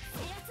swinging.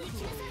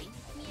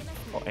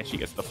 Oh, and she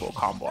gets the full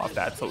combo off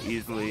that so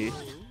easily.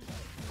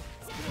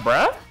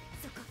 Bruh?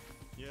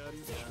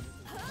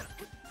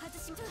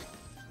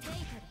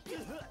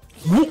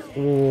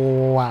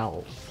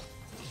 Wow.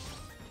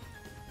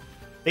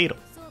 Fatal.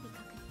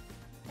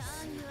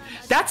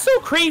 That's so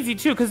crazy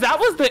too, because that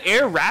was the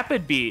air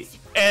rapid beat.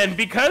 And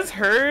because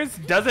hers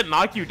doesn't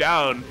knock you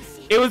down,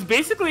 it was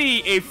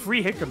basically a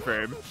free hit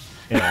confirm.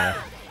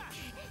 Yeah.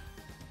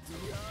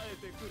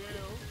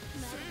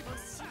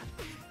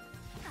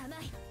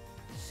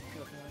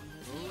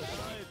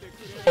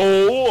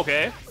 Oh,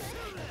 okay.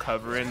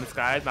 Covering the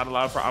skies, not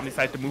allowed for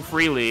OmniSScythe to move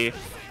freely.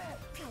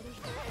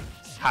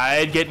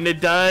 Hyde getting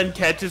it done,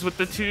 catches with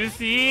the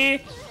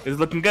 2C. It's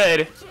looking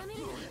good.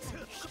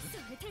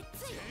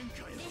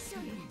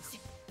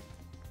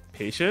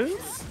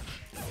 Patience.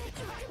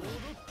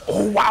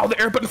 Oh wow, the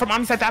air button from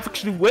OmniSScythe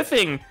actually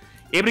whiffing.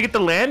 Able to get the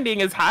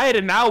landing as Hyde,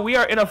 and now we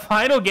are in a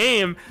final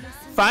game.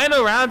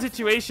 Final round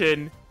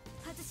situation.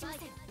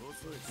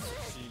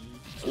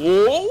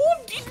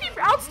 Oh, DP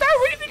round style,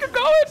 where do you think you're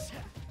going?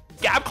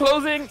 Gap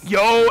closing.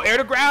 Yo, air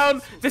to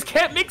ground. This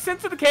can't make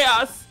sense of the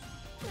chaos.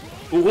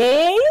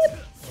 Oh!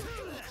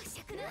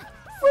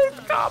 Where's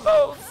the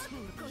combos?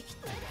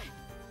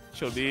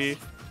 Should be.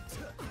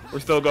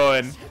 We're still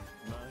going.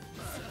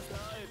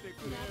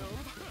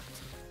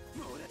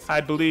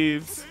 Hyde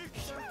believes.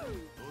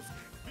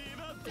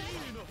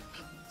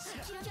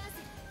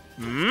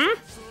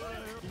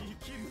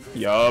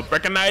 Yo,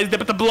 recognized it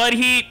with the blood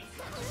heat.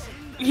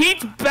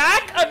 Heat's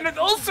back under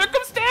those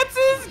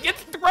circumstances.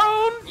 Gets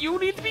thrown. You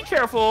need to be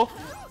careful.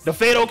 The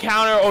fatal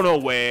counter. Oh, no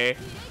way.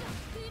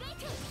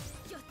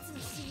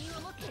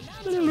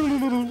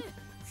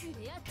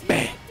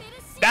 Bang.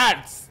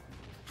 That's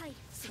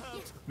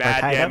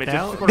Bad tied up damage.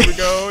 now? Where we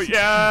go?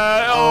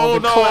 Yeah. Oh, Oh,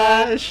 the no.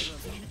 clash.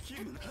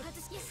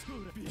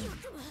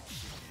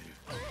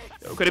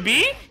 Oh, could it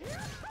be?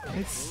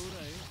 It's...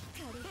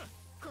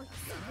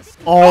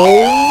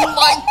 Oh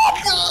my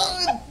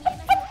god!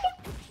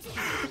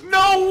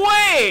 No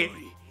way!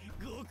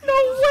 No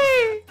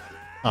way!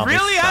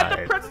 Really? I had the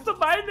Homicide. presence of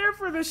mind there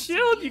for the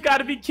shield? You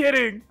gotta be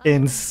kidding.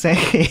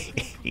 Insane.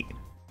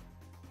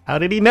 How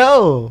did he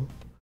know?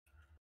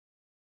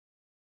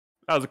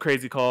 That was a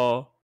crazy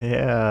call.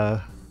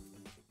 Yeah.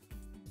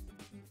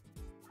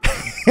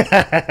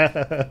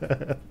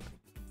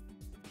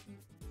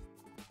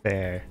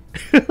 There.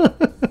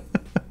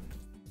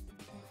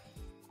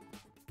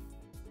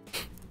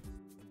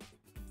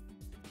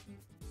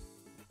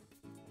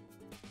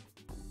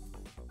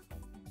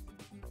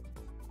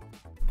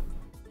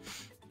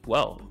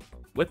 Well,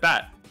 with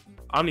that,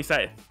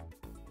 OmniSScythe.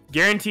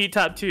 Guaranteed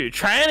top 2.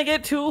 Trying to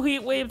get 2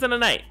 heat waves in a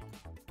night.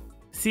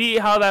 See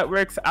how that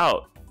works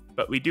out.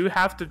 But we do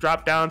have to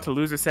drop down to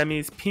loser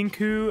semis.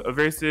 Pinku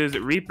versus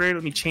Reaper.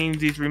 Let me change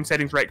these room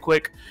settings right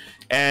quick.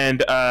 And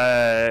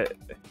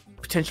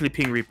potentially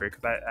ping Reaper,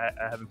 because I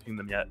haven't pinged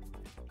them yet.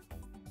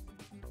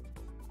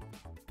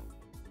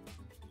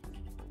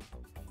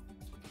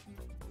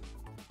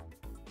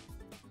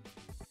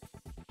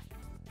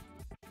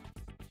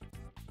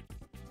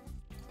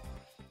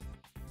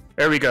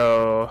 There we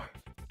go.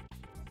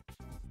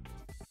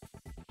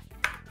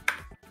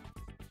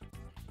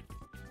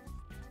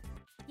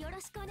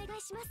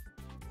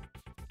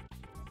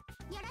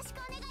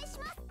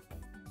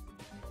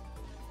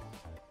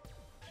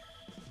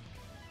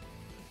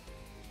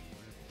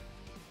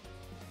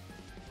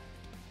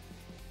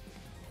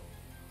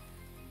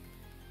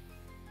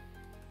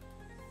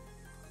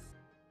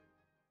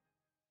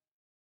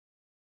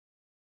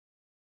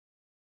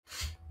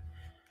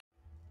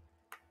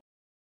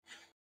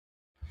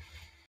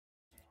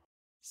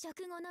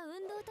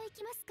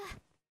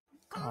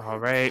 All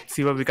right,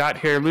 see what we got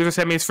here. Loser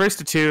semis first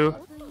to 2.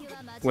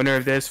 Winner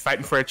of this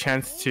fighting for a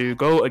chance to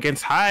go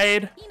against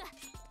Hyde.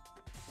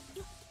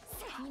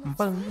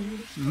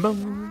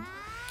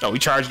 Oh, we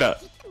charged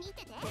up.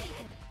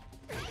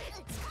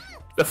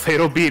 The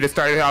fatal beat is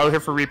starting out here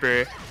for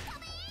Reaper.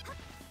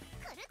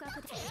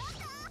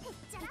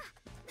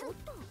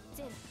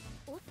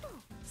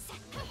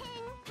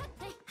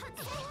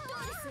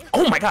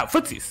 Oh my god,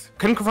 footsies!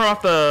 Couldn't confirm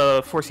off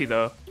the 4C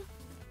though.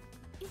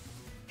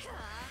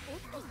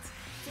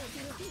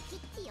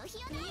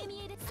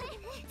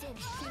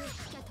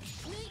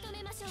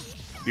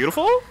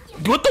 Beautiful?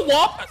 With the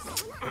wall?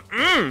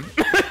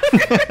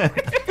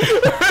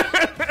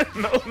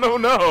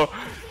 No.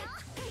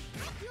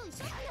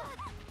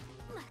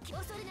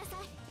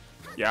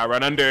 Yeah,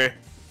 run under.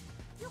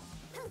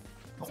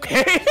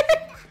 Okay.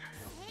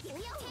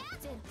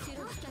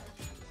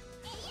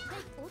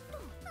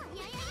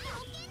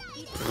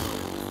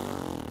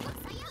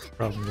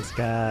 From the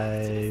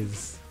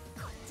skies.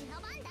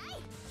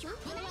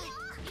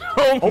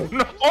 Oh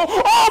no!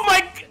 Oh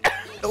my!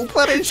 Oh,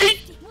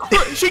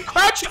 She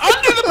crouched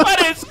under the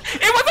lettuce.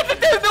 It wasn't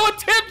that there's no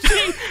attempt.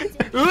 She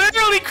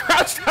literally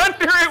crouched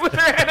under it with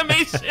her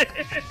animation.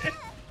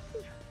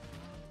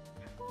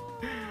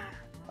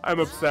 I'm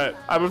upset.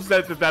 I'm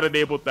upset that that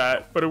enabled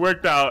that, but it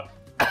worked out.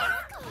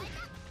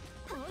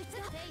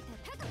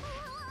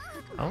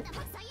 Oh.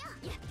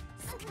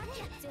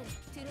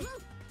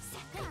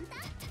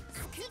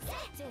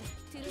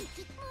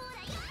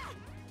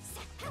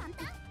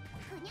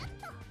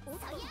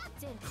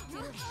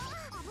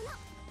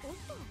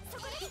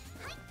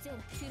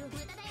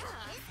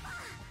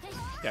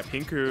 Yeah,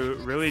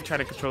 Pinku really trying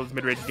to control his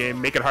mid-range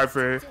game, make it hard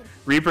for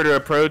Reaper to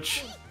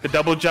approach the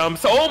double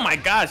jumps. Oh my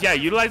gosh, yeah,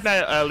 utilize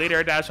that late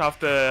air dash off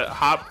the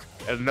hop,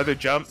 another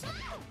jump,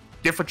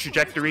 different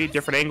trajectory,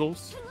 different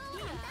angles.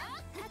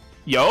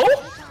 Yo?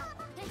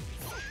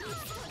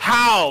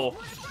 How?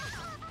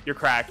 You're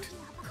cracked.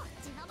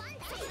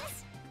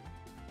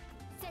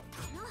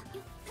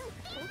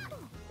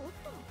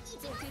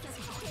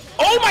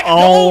 Oh my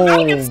god, no, not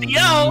against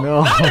Ciel!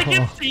 No. Not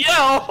against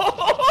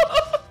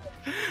Ciel!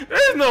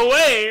 There's no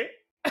way!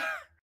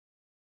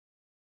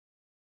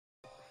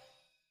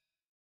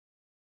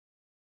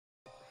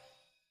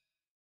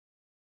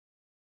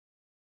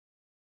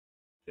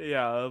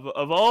 Yeah,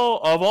 of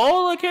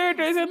all the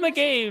characters in the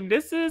game,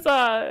 this ain't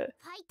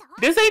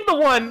the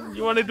one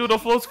you want to do the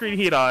full screen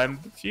heat on.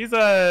 She's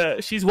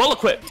well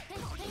equipped.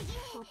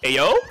 Hey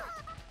yo.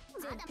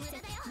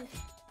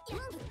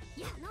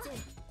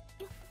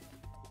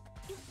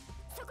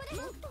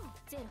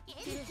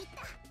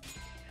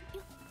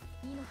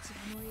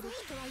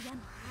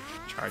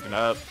 Charging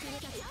up.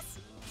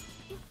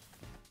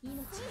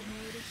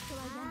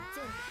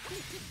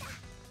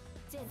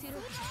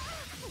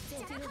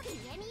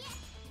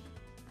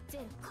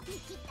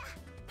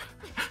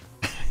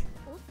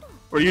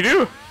 What do you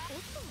do?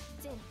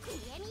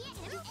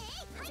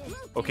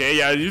 Okay,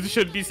 yeah, you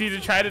should be seen to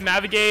try to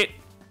navigate.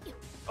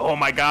 Oh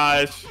my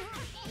gosh.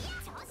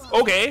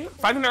 Okay,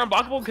 finding her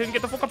unblockable, couldn't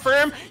get the full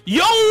confirm.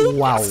 Yo!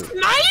 Wow.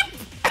 Snipe!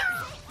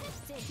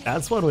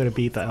 That's one way to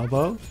beat the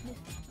elbow.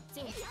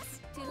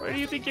 Where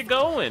do you think you're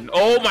going?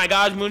 Oh my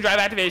gosh, Moondrive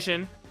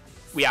activation.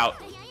 We out.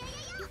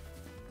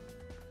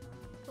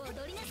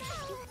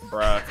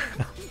 Bruh.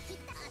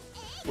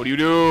 What do you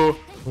do?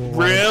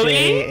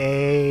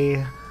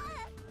 Really?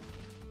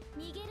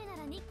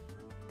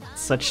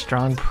 Such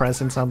strong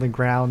presence on the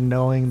ground,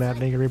 knowing that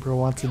NegaReaper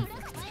wants to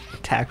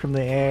attack from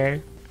the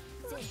air.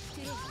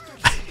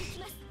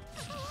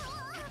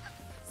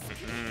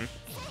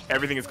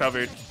 Everything is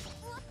covered.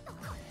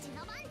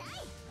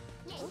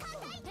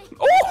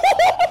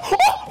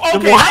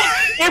 Okay.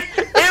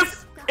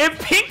 If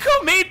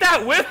Pinku made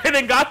that whip and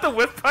then got the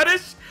whip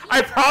punish,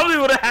 I probably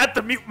would have had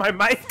to mute my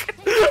mic.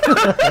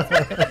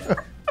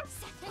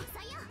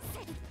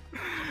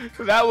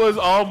 That was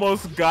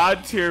almost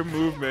god tier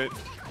movement.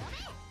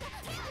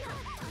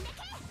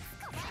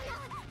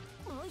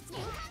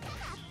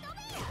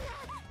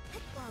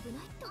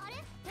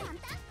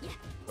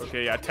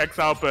 Okay, yeah, tech's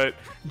out, but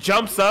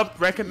jumps up,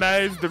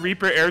 recognize the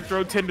Reaper air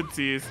throw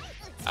tendencies.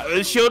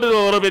 It shielded a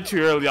little bit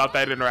too early off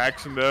that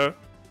interaction, though.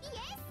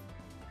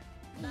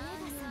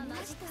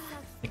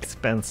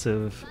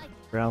 Expensive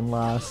round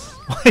loss.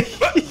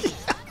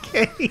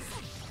 Okay.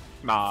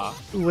 Nah.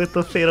 With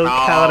the fatal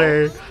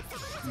counter.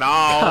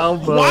 No.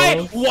 Combo.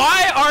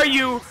 Why are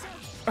you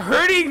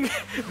hurting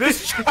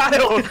this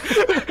child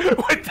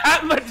with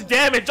that much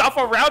damage off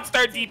a round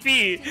start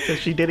DP? Because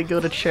she didn't go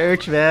to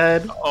church,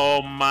 man.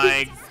 Oh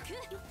my.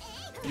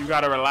 You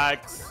gotta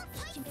relax.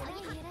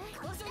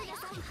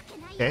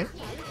 Okay.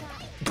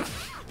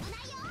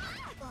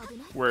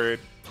 Word.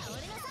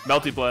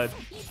 Melty Blood.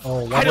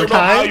 Oh, one I more don't know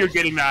time? how you're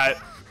getting that.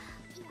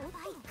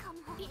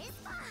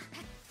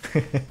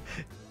 You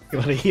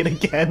wanna hit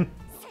again?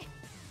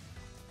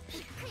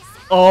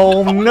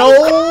 Oh no!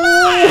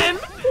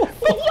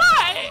 But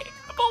why?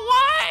 But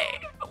why?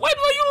 When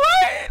will you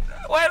learn?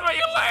 When will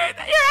you learn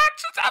that your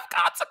actions have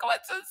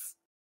consequences?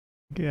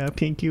 Yeah,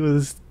 Pinky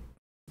was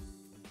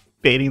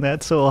baiting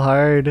that so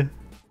hard.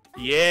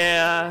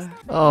 Yeah.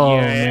 Oh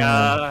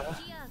yeah. man.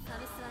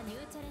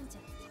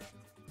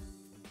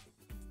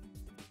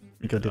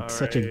 Nico did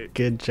such a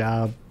good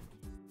job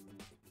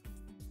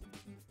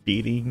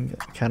beating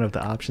kind of the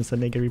options that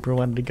NegaReaper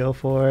wanted to go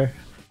for.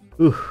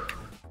 Ooh.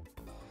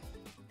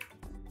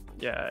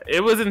 Yeah,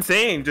 it was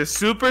insane. Just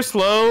super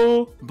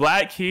slow,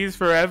 black keys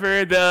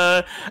forever.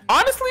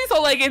 Honestly,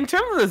 so like in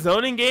terms of the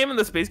zoning game and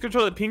the space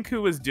control that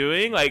Pinku was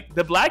doing, like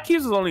the black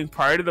keys was only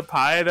part of the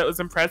pie that was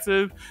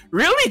impressive.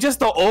 Really, just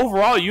the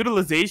overall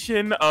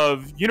utilization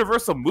of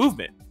universal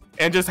movement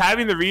and just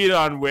having the read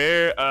on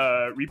where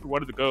Reaper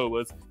wanted to go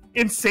was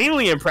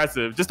insanely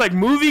impressive. Just like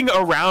moving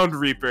around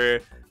Reaper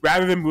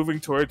rather than moving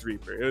towards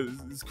Reaper. It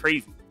was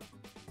crazy.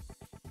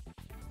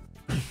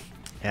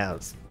 Yeah, it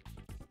was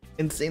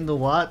insane to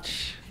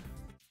watch.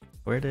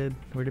 Where did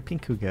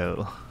Pinku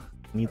go?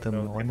 Need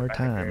them one more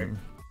time.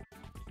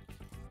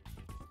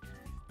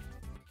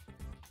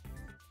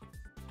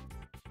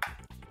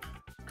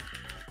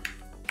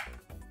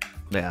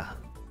 Yeah,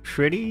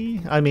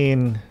 pretty. I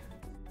mean,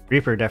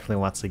 Reaper definitely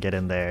wants to get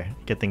in there,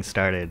 get things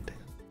started,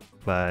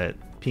 but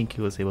Pinku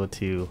was able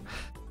to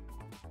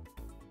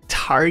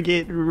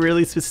target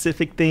really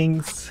specific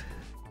things,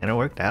 and it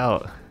worked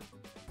out.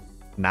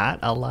 Not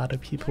a lot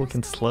of people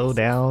can slow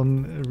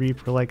down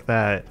Reaper like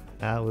that.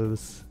 That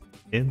was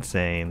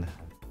insane.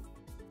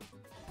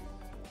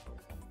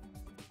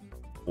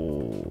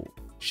 Oh,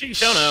 Shiki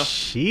Tono.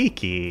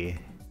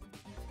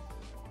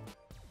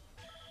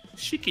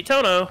 Shiki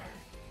Tono.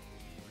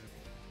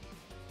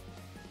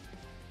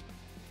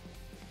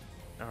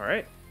 All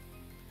right.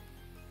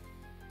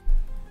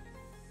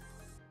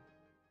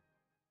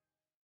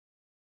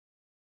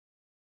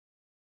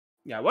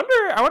 Yeah, I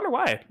wonder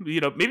why.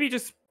 You know, maybe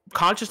just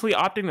consciously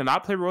opting to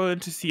not play Royal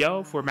into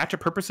Ciel for matchup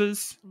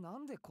purposes.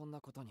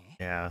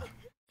 Yeah.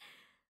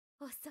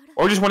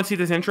 Or just want to see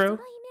this intro.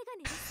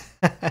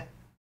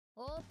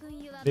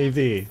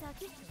 Maybe.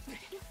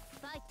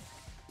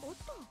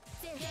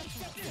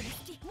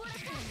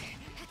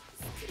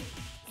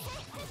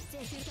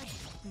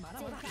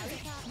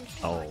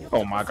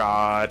 Oh my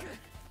god.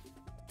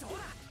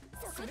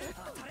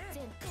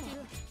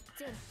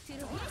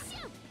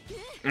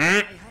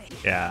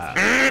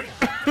 Yeah.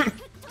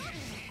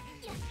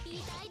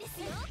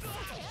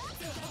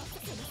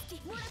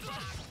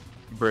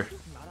 Bruh.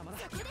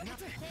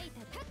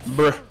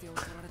 Bruh.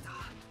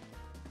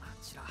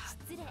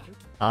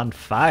 On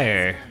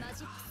fire.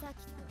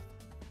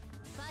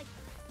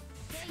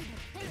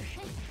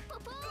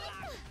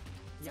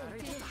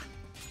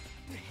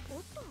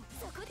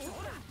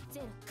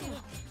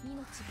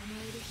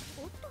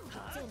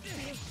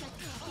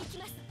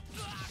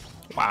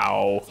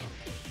 Wow.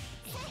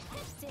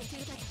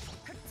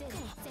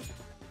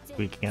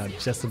 Squeaking out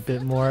just a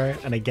bit more,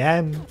 and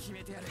again.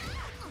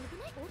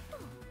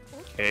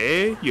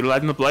 Okay,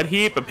 utilizing the blood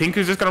heat, but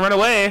Pinku's just gonna run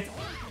away.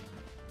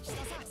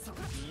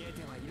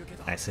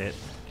 Nice hit.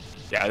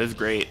 Yeah, this is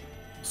great.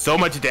 So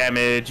much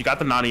damage. You got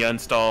the Nani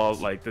install.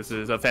 Like, this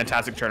is a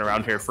fantastic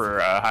turnaround here for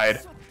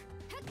Hyde.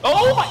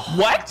 Oh my,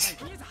 what?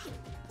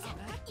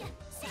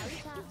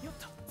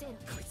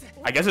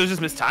 I guess it was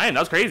just mistimed.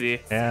 That was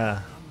crazy.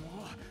 Yeah.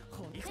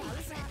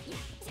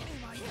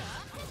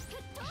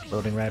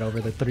 Floating right over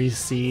the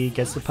 3C,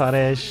 gets the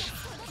punish.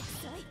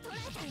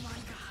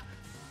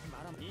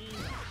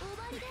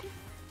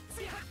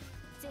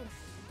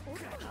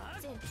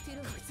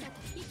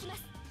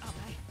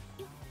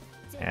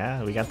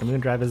 Yeah, we got the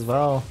moon drive as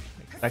well.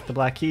 Expect the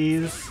black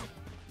keys.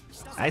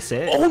 Nice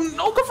hit. Oh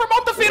no, confirm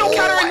out the fatal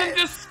counter and then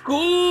just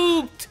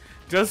scooped.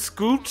 Just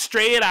scooped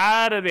straight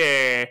out of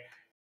there.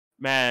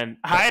 Man,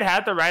 Hyde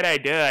had the right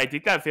idea. I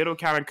think that fatal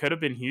counter could have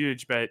been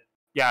huge, but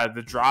yeah,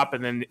 the drop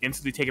and then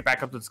instantly take it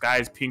back up to the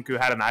skies. Pinku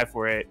had an eye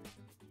for it.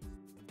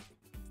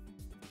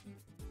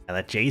 And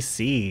that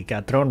JC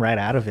got thrown right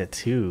out of it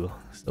too.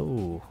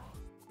 So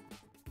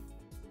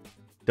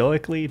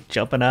stoically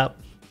jumping up,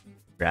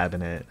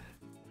 grabbing it.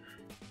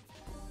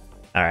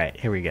 All right,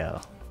 here we go.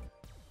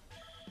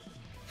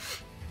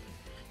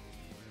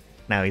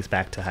 Now he's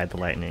back to hide the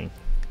lightning.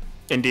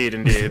 Indeed,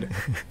 indeed.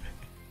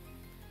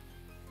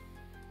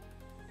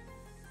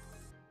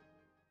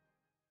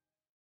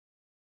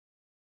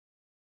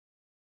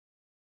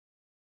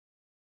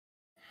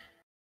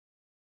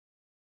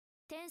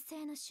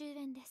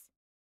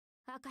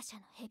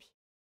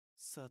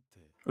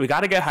 We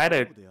gotta get Hyde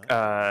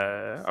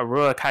a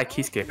Aurora Kai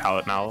Kisuke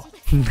palette now.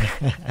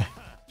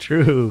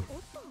 True.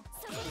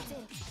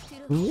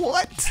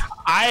 What?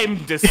 I'm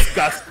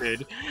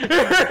disgusted.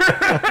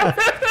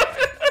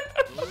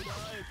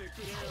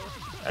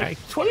 Like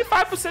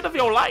 25% of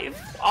your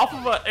life off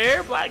of an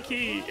air black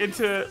key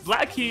into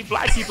black key,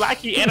 black key, black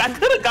key, and I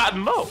could have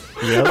gotten more.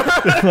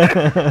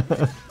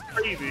 Yep.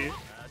 Crazy.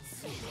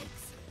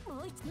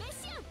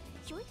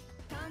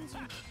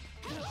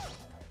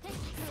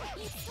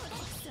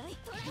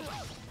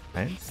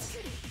 Nice.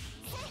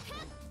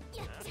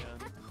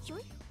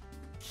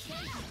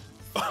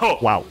 Oh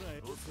Wow.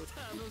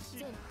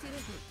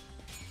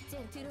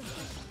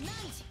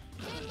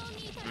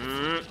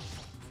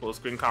 Full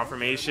screen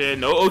confirmation.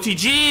 No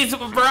OTGs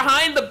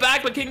behind the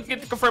back, but King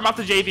get to confirm out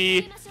the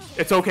JV.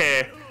 It's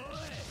okay.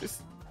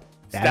 Just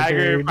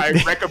stagger my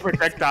wreck of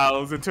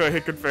projectiles into a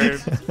hit confirm.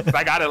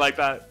 I got it like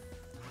that.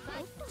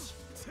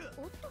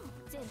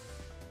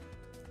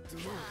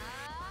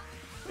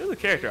 Here's a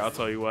character, I'll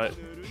tell you what.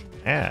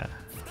 Yeah.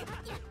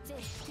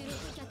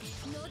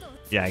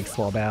 Yikes,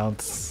 wall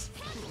bounce.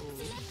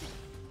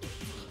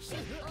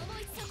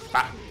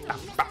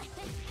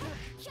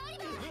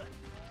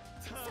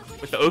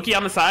 With the Oki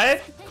on the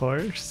side? Of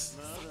course.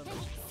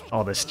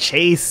 Oh, this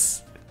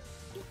chase.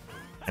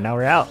 And now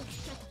we're out.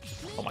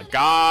 Oh my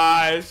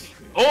gosh.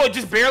 Oh, it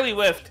just barely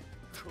whiffed.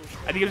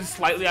 I think it was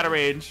slightly out of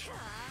range.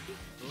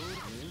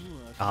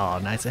 Oh,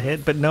 nice a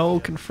hit, but no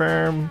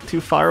confirm.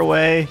 Too far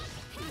away.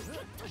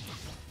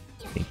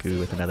 Pinku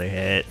with another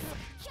hit.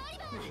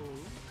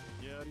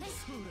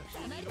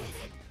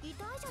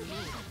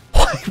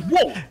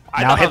 Whoa!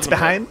 Now hits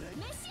behind.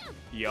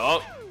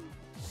 Yup.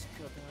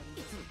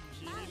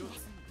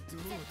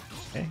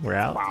 Okay, we're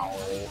out. Wow.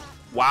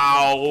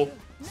 Wow.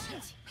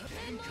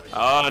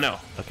 Oh no.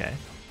 Okay.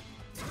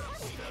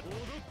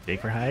 Big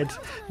for Hyde.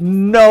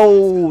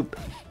 No!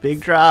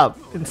 Big drop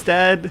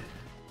instead.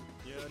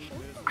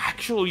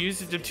 Actual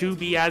usage of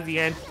 2B at the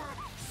end.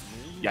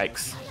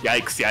 Yikes.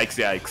 Yikes,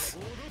 yikes, yikes.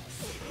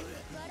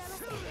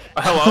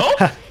 Hello?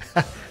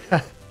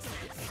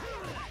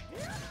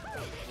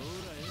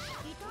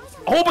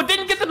 Oh, but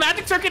didn't get the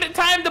magic circuit in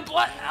time. The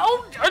blood.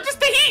 Oh, or just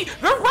the heat.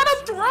 The run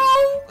of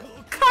throw.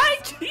 Kai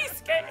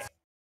Kisuke.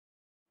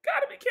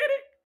 Gotta be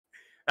kidding.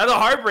 That's a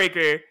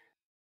heartbreaker.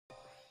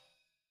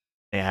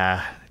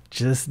 Yeah,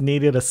 just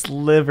needed a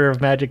sliver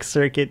of magic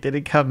circuit.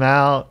 Didn't come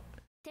out.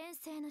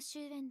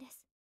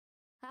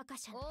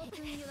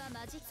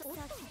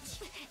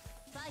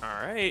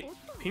 Alright,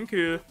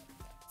 Pinku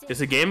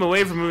is a game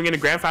away from moving into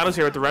grand finals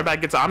here with the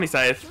Rollback gets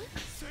OmniSScythe.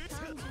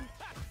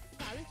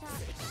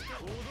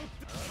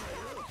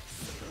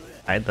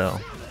 Hyde though.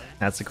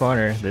 That's the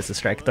corner. This is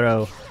strike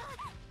throw.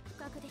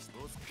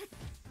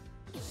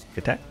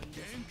 Good tech.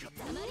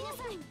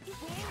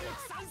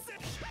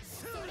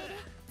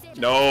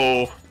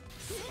 No.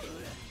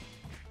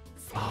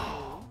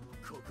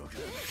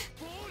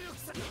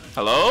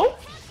 Hello?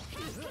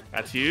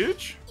 That's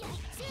huge.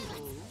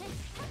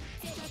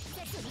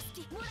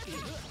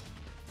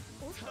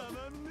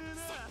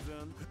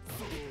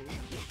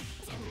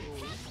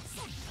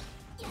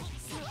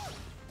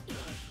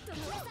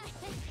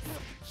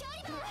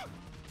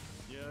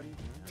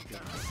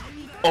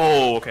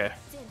 Oh, okay.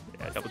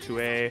 Yeah, double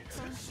 2A.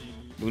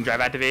 Moon drive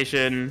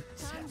activation.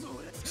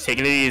 Just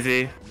taking it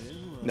easy.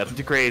 Nothing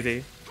too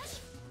crazy.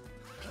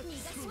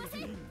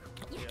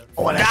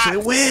 Oh, it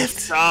actually whiffed!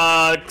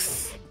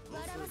 Sucks.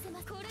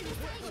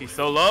 She's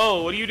so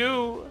low. What do you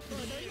do?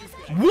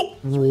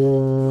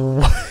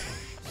 Whoa.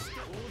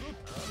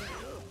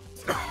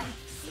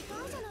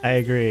 I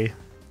agree.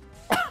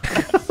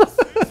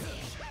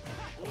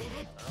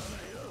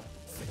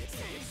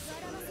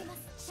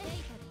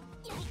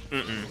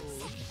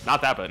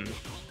 Not that button.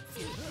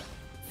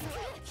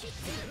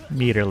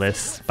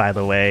 Meterless, by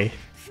the way.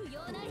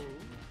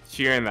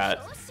 Cheering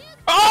that.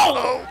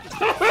 Oh!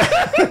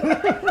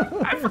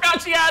 I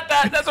forgot she had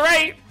that. That's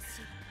right.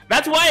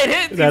 That's why it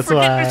hits. That's you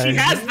forget why. that she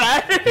has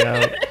that.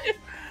 Yep.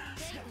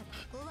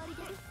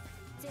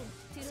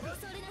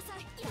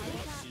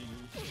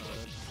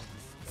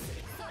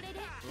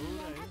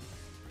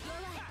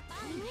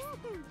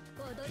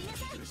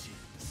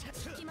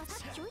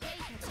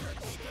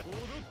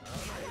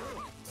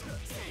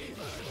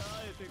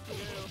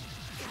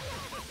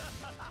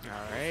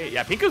 Alright,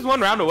 yeah, Pinku's one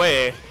round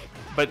away.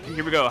 But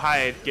here we go,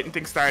 Hyde, getting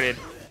things started.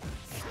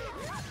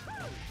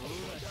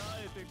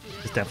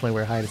 It's definitely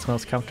where Hyde is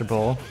most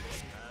comfortable.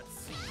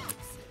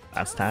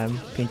 Last time,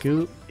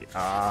 Pinku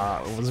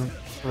was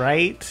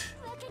right.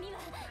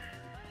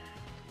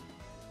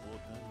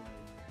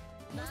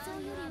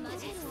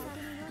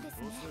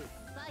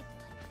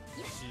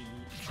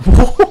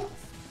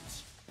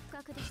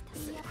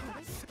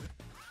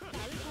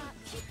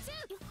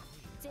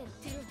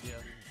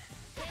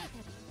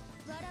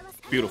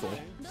 Beautiful.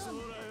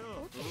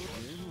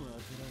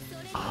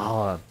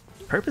 Oh,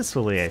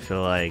 purposefully, I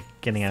feel like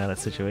getting out of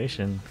that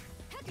situation.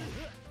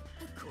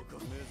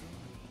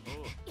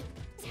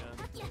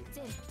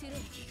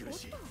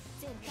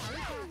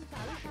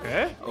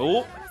 Okay.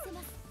 Oh.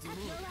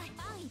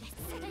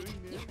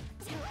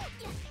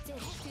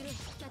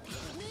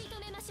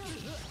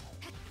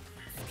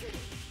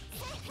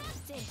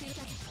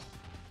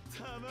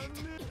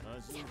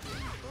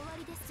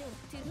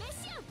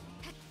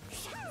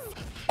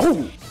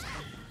 Oh.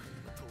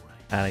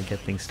 Gotta get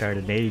things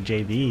started. Maybe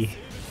JB.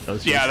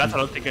 Yeah, that's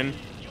what I'm thinking.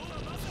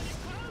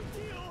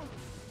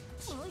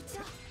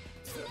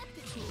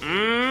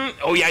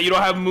 Oh yeah, you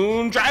don't have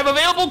Moon Drive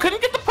available.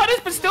 Couldn't get the punish,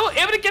 but still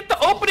able to get the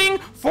opening.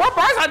 4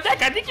 bars on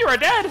deck. I think you are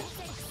dead.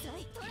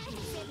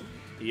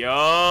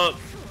 Yup.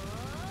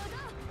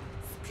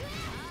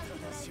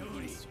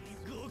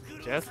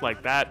 Just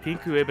like that,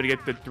 Pinku able to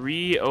get the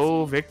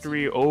 3-0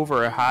 victory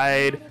over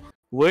Hyde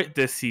with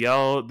the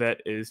Ciel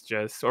that is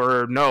just,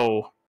 or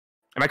no.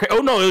 Am I correct? Oh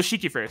no, it was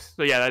Shiki first.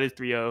 So yeah, that is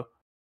 3-0.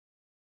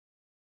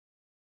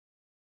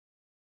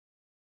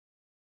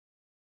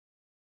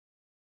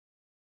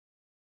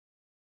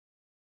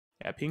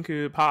 Yeah,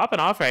 Pinku popping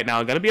off right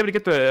now. Gonna be able to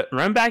get the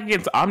run back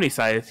against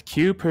OmniSScythe.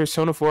 Q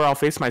Persona 4, I'll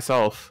face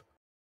myself.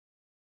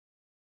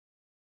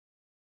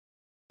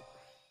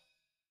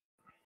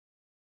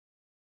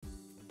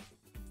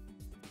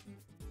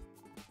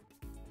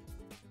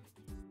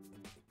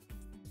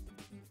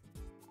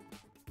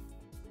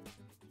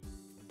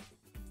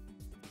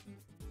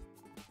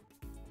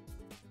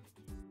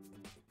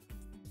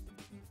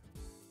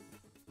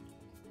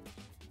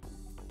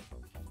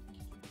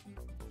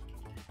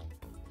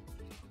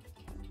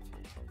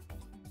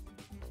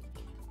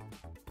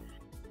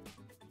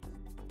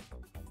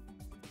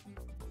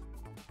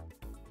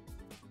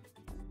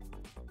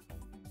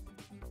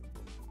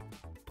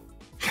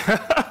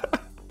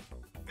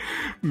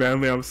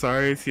 Manly, I'm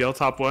sorry. CL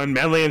top 1.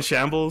 Manly in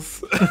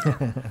shambles.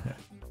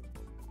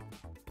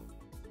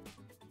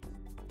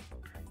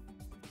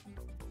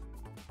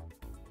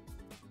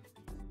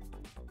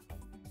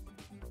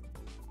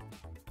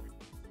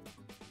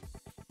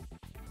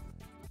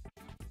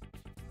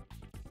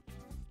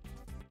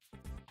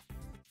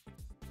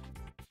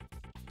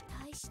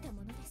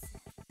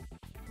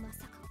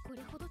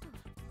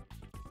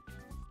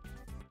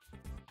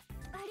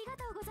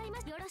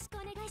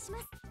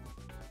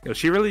 Yo,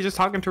 she really just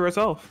talking to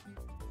herself.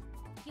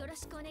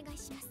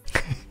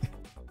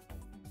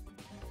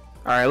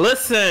 Alright,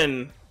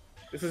 listen.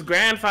 This is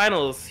Grand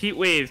Finals, Heat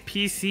Wave,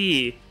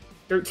 PC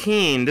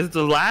 13. This is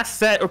the last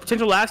set, or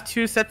potential last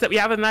 2 sets that we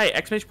have tonight.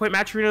 Exclamation point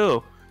match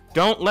renewal.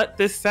 Don't let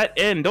this set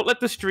end. Don't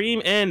let the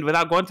stream end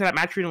without going to that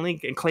match renewal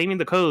link and claiming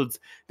the codes.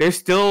 There's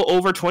still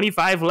over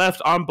 25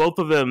 left on both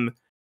of them.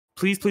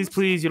 Please, please,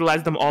 please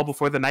utilize them all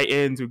before the night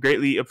ends. We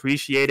greatly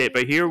appreciate it.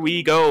 But here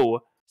we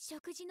go.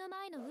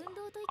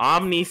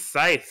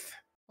 OmniSScythe,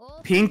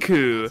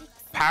 Pinku,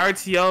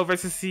 PCiel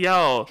versus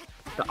Ciel.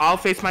 The I'll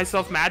face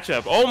myself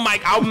matchup. Oh my,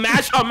 I'll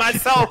match on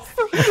myself.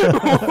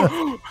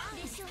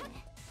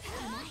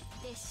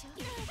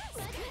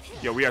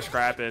 Yo, we are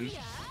scrapping.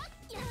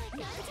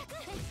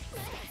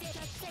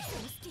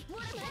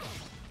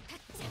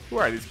 Who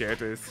are these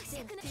characters?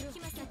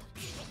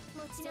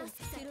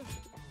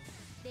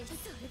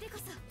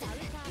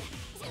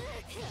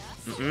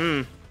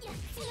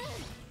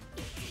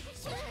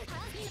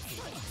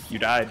 You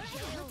died.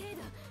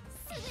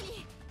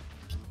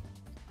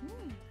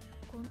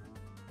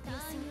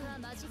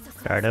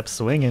 Guard up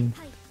swinging.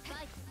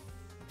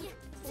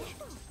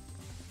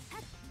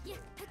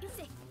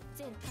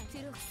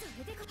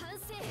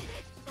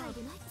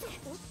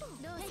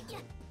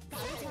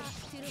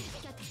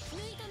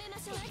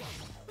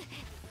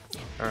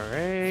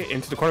 Alright,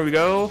 into the corner we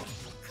go.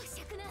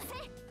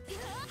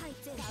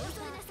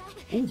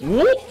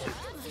 Ooh,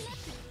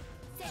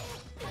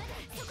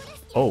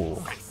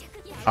 Oh.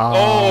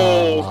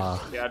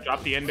 Oh. Yeah,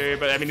 drop the ender,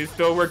 but I mean, it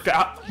still worked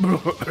out.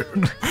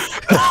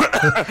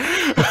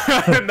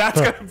 And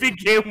that's gonna be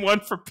game 1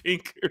 for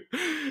Pinku.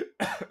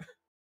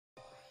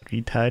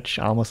 3-touch,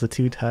 almost a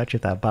 2-touch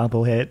if that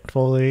bumble hit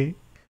fully.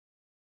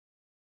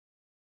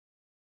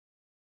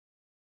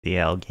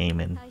 DL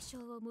gaming.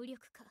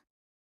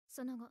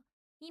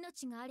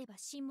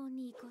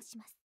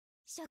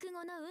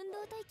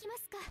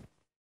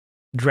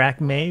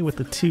 Drachme with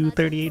the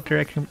 238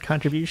 direct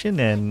contribution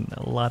and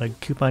a lot of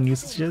coupon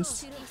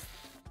usages.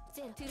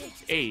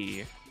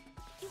 Hey.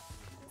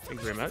 Thank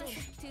you very much.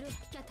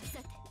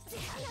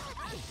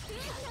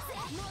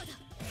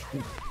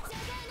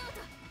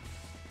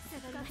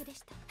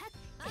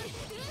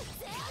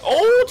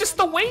 Oh, just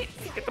the weight!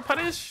 Get the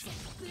punish!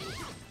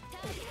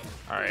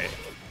 Alright.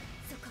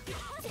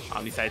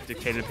 OmniSScythe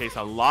dictated the pace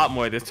a lot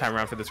more this time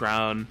around for this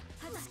round.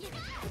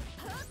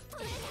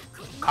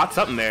 Caught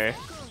something there.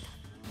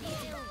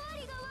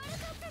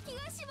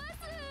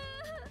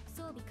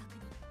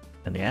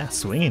 And yeah,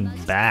 swinging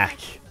back.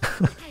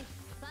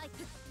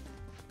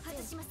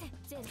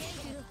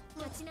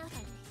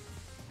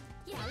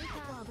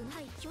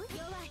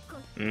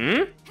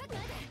 Hmm?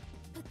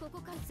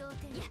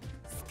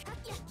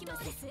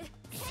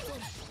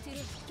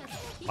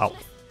 Oh.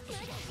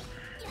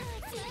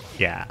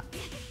 Yeah.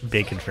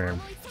 Big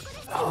confirm.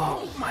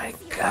 Oh my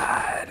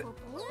god.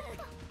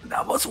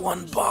 That was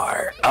one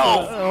bar.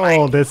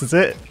 Oh, this is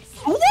it.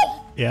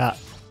 Yeah.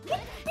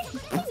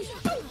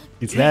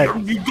 He's dead.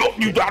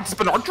 You got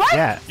spin on track?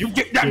 Yeah. You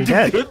get that. You're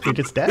dead. You're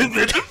just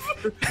dead.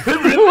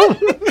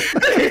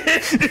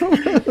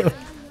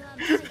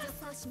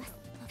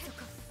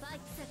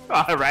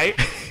 Alright.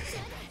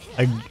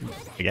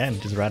 Again,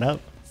 just run up.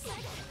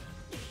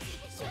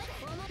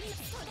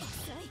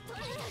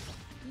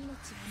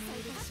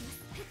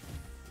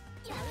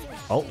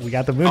 Oh, we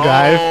got the moon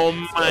drive.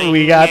 Oh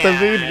we got the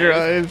moon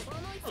drive.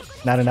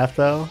 Not enough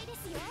though.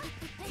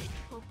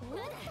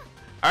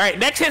 Alright,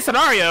 next hit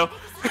scenario.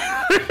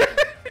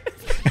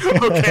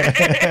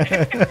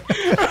 Okay.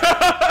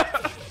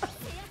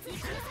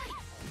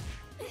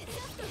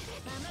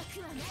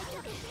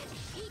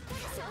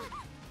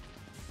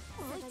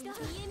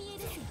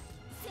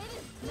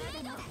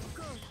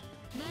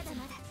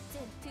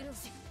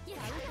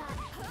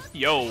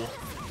 Yo.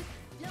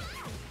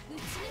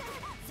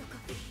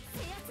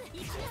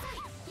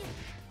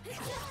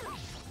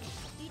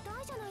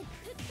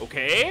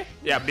 Okay.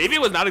 Yeah, maybe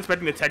was not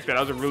expecting the tech that. That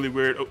was a really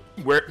weird. Oh,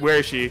 where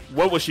is she?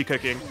 What was she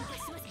cooking?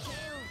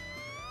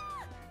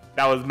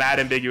 That was mad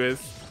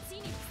ambiguous.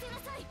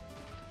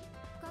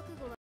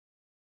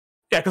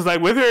 Yeah, because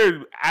like with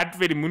her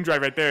activating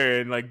Moondrive right there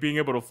and like being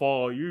able to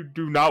fall, you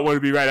do not want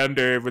to be right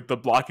under with the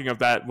blocking of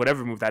that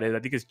whatever move that is. I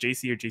think it's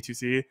JC or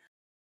J2C.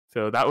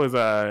 So that was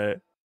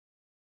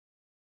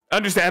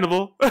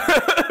understandable.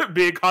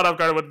 Being caught off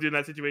guard on what to do in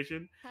that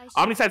situation.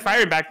 OmniSScythe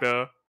firing back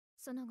though.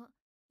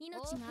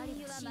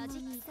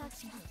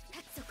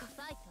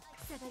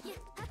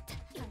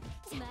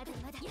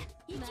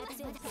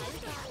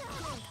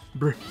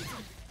 Bruh.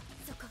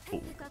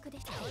 Oh.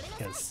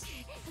 Yes.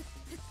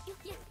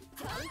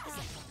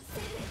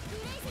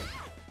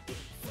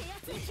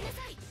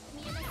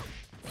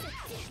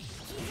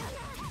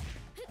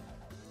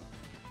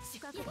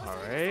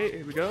 Alright,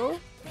 here we go.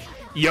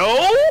 Yo!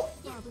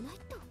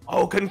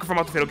 Oh, couldn't confirm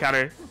off the fatal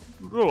counter.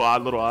 Little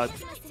odd, little odd.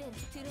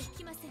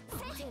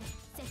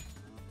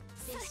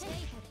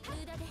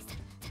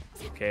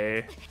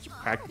 Okay.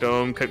 Cracked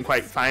dome, couldn't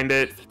quite find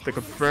it to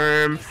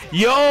confirm.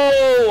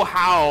 Yo!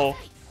 How?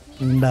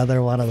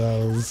 Another one of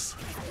those.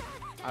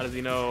 How does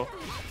he know?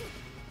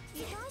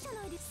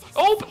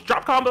 Oh!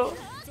 Drop combo!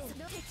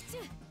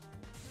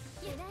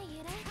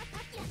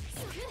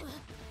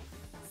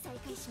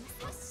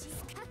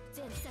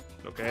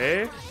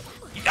 Okay.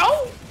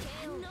 No!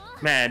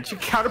 Man, she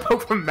counter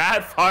poke from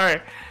mad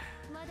far.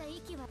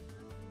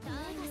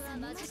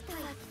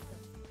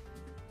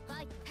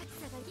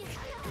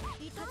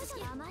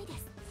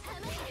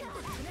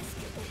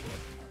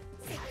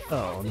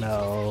 Oh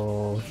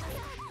no.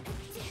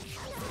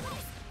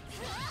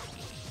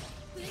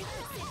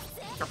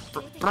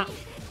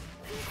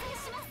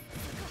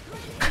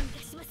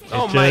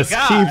 Oh my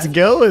god. Keeps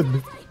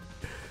going.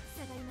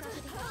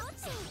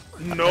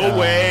 No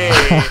way.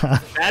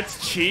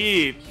 That's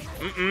cheap.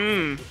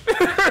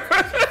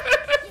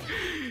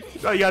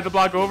 Oh, you had to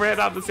block overhead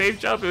on the safe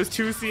jump. It was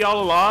 2C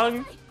all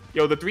along.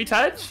 Yo, the 3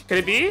 touch? Can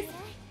it be?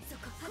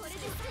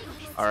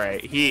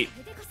 Alright, Heat.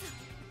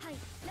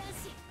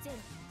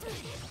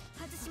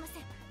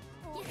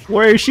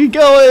 Where is she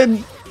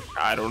going?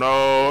 I don't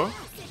know.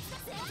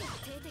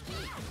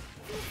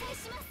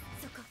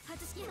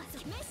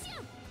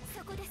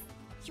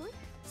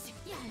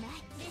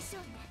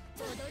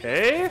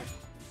 Okay.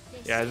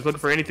 Yeah, just looking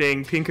for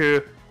anything.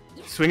 Pinku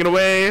swinging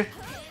away.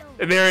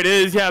 And there it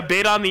is. Yeah,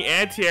 bait on the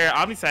anti-air.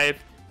 OmniSScythe.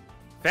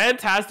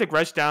 Fantastic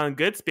rush down.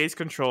 Good space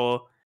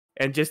control.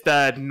 And just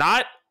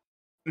not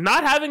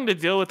having to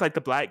deal with like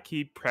the black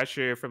key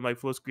pressure from like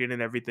full screen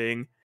and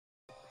everything.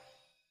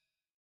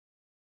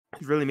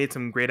 He's really made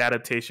some great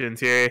adaptations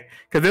here.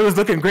 Because it was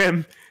looking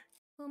grim.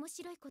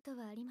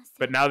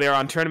 But now they're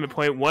on tournament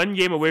point. 1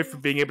 game away from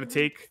being able to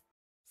take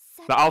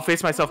the I'll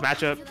face myself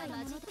matchup.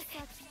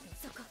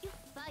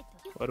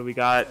 What do we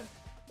got?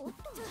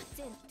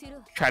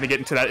 Trying to get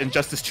into that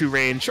Injustice 2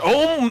 range.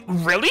 Oh,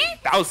 really?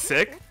 That was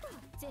sick.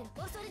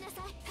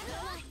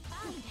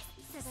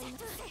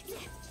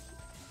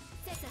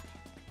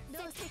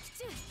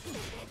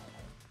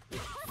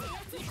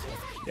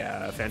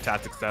 Yeah,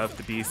 fantastic stuff,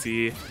 the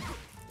BC.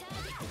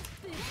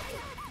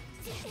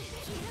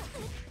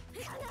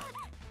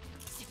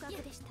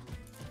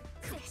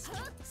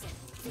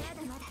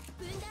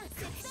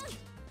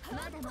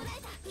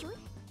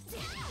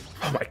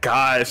 Oh my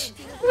gosh.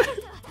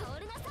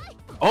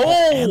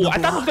 Oh, I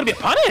thought it was gonna be a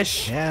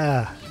punish.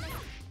 Yeah.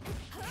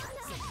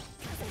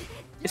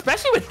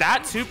 Especially with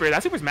that super.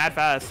 That super's mad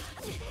fast.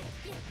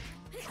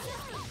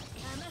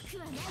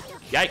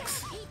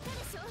 Yikes.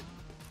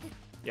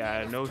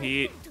 Yeah, no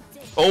heat.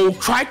 Oh,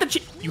 tried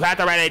the you had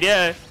the right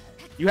idea.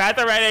 You had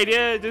the right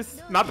idea.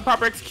 Just not the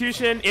proper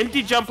execution.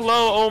 Empty jump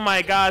low. Oh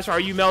my gosh, are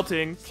you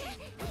melting?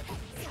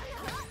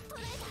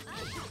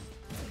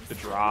 The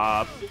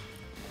drop.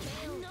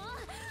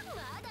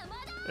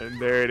 And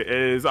there it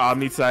is,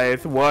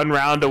 OmniSScythe, 1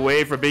 round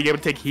away from being able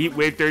to take Heat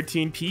Wave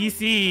 13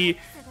 PC.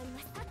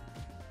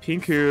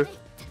 Pinku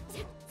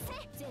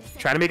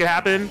trying to make it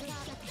happen.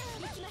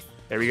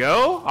 There we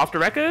go, off to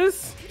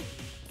Rekkas.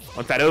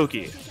 On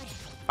Sadoki.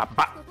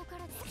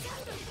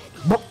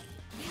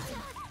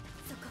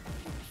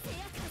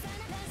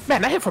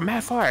 Man, that hit from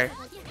mad far.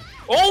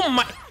 Oh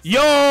my,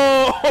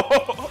 yo,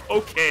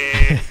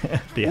 okay.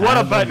 What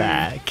a button.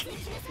 Back.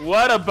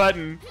 What a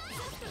button.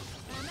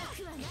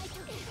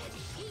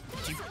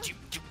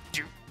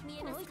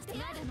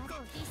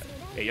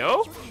 Hey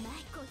yo.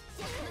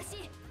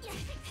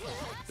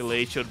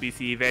 Delay shield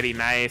BC, very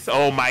nice.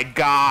 Oh my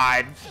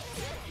god.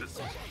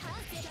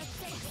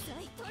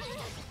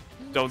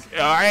 Don't.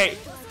 Alright.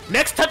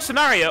 Next touch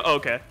scenario. Oh,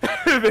 okay.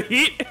 The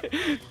heat.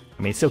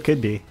 I mean, it still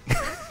could be.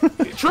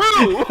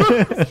 True.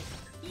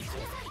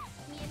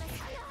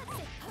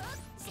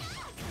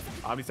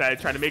 OmniSScythe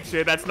trying to make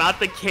sure that's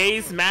not the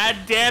case. Mad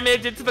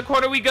damage. Into the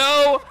corner we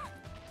go.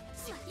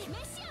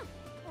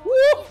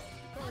 Woo.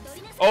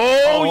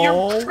 Oh,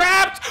 you're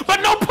trapped, but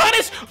no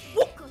punish.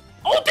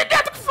 Oh, did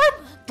that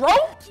confirm, bro?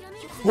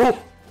 Whoa.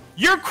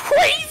 You're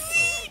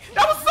crazy.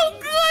 That was so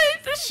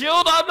good. The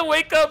shield on the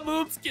wake up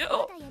move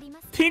skill.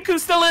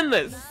 Pinku's still in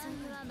this.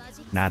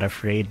 Not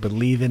afraid,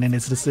 believing in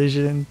his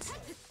decisions.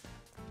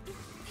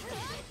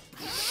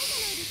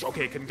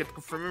 Okay, couldn't get the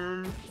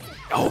confirm.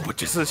 Oh, but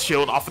just a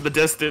shield off in the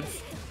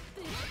distance.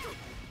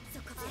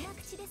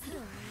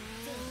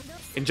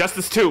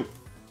 Injustice 2.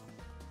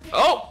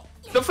 Oh.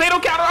 The fatal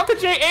counter off the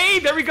JA!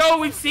 There we go!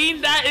 We've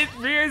seen that! It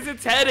rears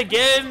its head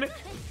again!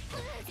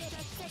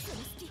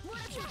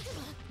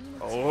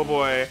 Oh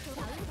boy.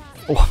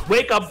 Oh.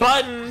 Wake up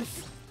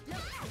buttons!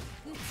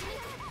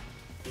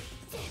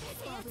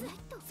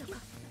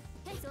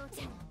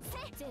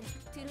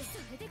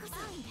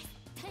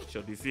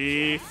 Shield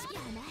DC.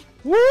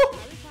 Woo!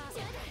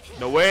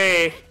 No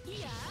way!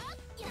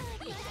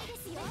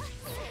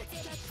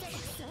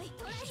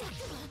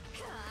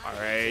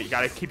 Alright, you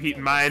gotta keep heat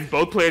in mind.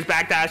 Both players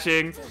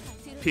backdashing.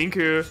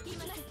 Pinku.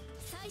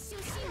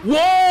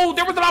 Whoa!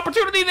 There was an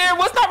opportunity there!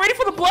 Was not ready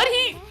for the blood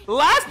heat!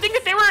 Last thing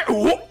that they were...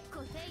 Whoa.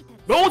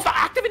 No, it's not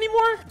active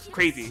anymore?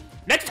 Crazy.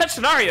 Next touch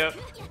scenario.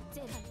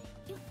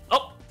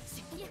 Oh!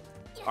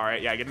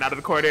 Alright, yeah, getting out of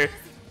the corner.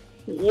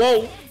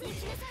 Whoa!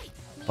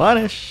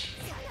 Punish!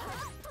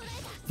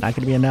 Not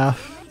gonna be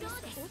enough.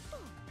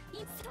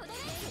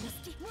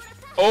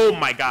 Oh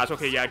my gosh,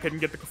 okay, yeah, I couldn't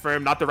get the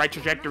confirm. Not the right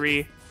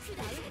trajectory.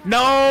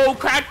 No,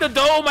 crack the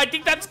dome. I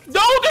think that's...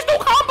 No, there's no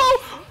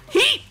combo.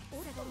 Heat.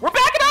 We're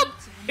backing up.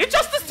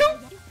 Injustice 2.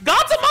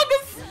 Gods Among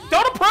Us.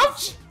 Don't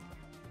approach.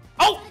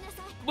 Oh,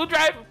 blue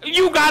drive.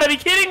 You gotta be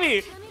kidding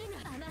me.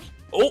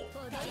 Oh,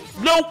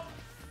 no.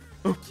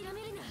 Oh.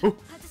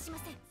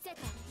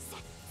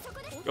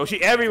 Yo,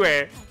 she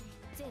everywhere.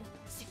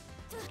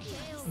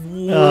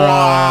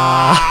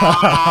 Wow.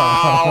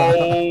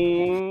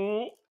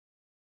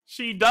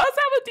 She does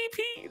have a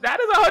DP. That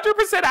is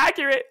 100%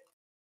 accurate.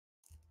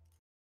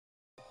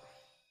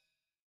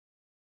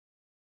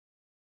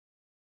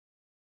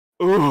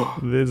 Ooh.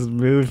 This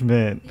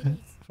movement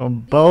from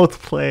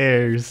both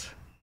players.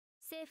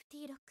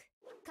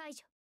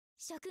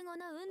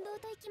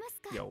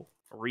 Yo,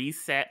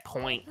 reset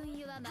point.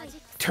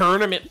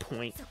 Tournament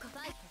point.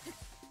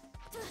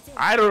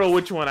 I don't know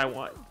which one I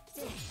want.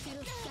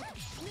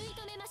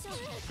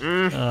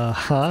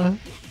 Uh-huh.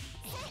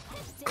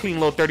 Clean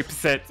low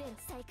 30%.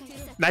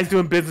 Nice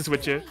doing business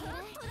with you.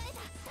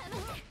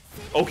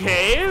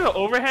 Okay,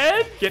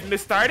 overhead. Getting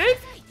this started.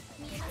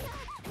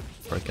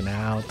 Working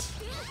out.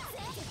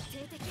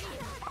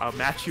 I'll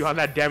match you on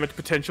that damage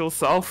potential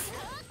self.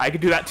 I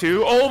can do that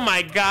too. Oh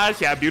my gosh.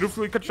 Yeah,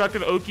 beautifully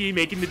constructed Oki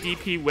making the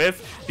DP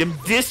with them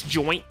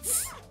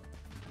disjoints.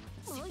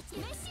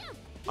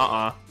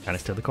 Trying to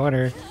steal the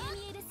corner.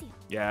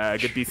 Yeah,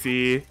 good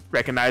BC.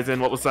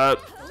 Recognizing what was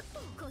up.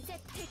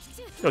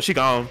 Yo, she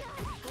gone.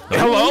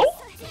 Hello?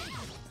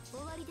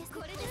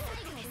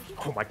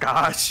 Oh my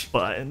gosh.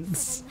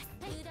 Buttons.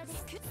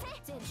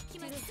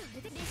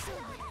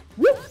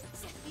 Woo.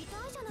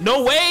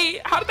 No way.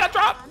 How did that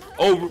drop?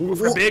 Oh,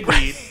 for big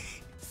lead.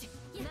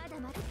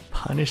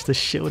 Punish the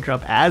shield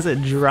drop as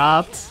it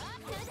dropped.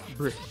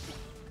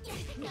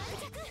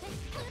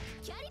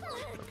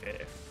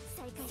 Okay.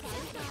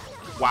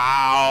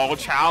 Wow,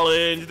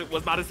 challenged. It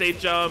was not a safe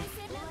jump.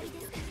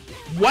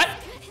 What?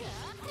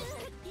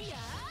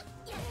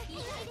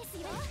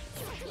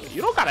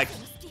 You don't gotta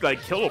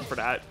like kill him for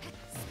that.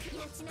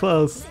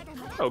 Close.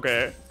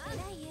 Okay.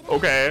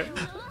 Okay.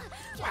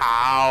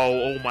 How?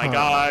 Oh my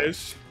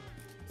gosh.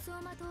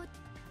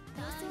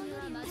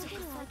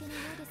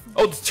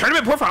 Oh, it's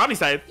tournament port for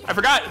OmniSScythe. I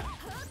forgot.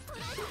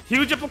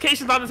 Huge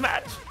implications on this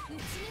match.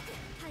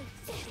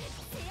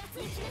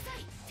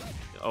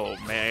 Oh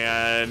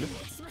man.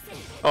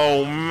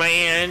 Oh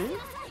man.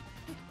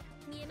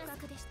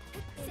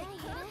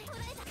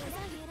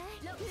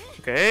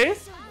 Okay.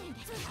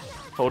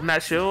 Holding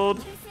that shield.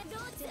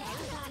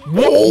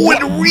 Whoa,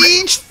 it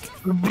reached!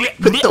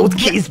 Put those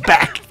keys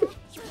back.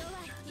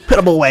 Put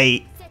them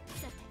away.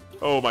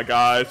 Oh my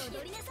gosh.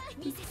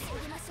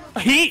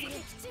 Heat!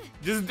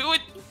 Just do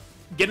it.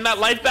 Getting that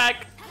life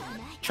back.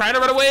 Trying to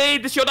run away.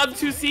 The shield on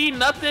 2C.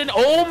 Nothing.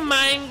 Oh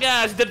my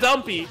gosh. The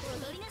dumpy.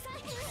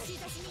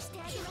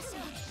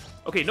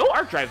 Okay, no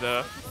arc drive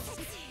though.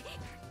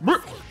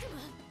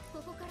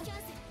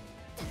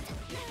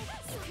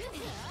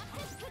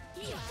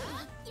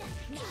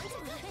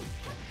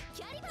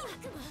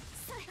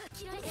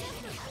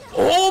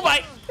 Oh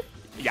my!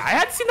 Yeah, I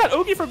had seen that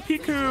Ogi from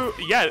Pinku.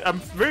 Yeah, I'm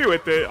familiar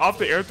with it off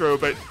the air throw,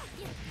 but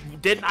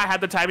didn't I have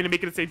the timing to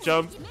make it a safe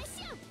jump?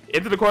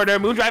 Into the corner,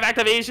 moondrive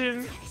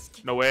activation.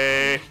 No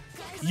way.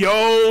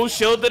 Yo,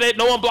 shielded it.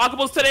 No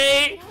unblockables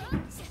today.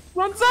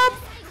 Runs up.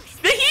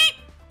 The heat.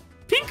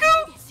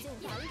 Pinku.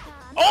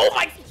 Oh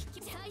my!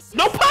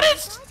 No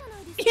punish.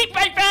 Heat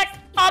back.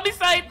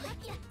 OmniSScythe.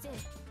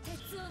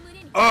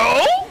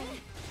 Oh?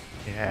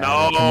 Yeah,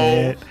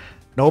 no.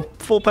 No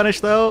full punish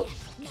though.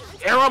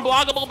 Air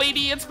unblockable,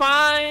 baby, it's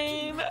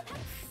fine.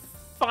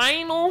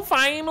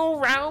 Final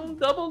round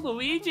double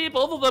Luigi.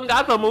 Both of them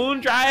got the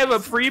moon drive, a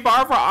free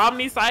bar for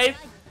OmniSScythe.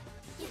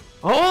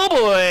 Oh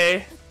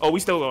boy. Oh,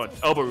 we still going.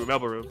 Elbow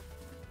room.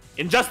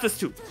 Injustice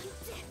 2.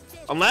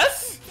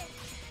 Unless.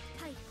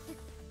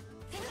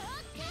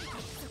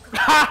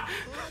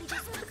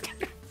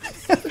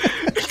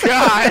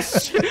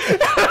 Gosh.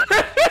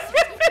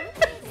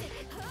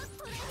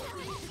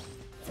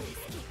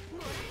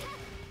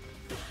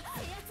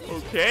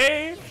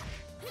 Okay.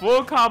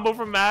 Full combo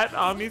from that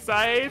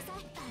OmniSScythe.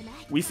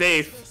 We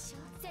safe.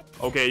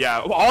 Okay,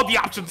 yeah. All the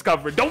options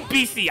covered. Don't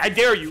BC. I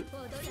dare you.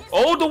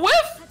 Oh, the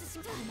whiff.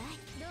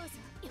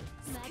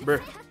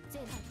 Bruh.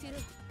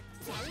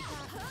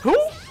 Who?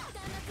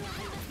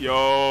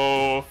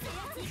 Yo.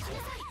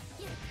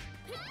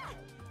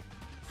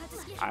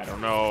 I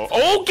don't know.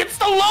 Oh, gets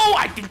the low.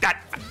 I think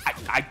that.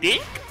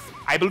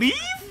 I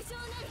believe.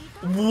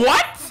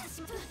 What?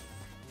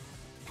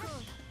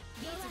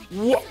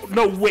 What?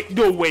 No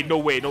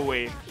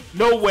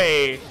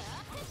way.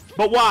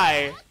 But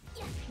why?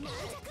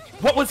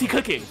 What was he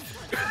cooking?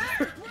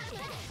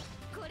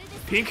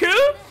 Pinku?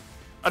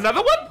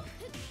 Another one?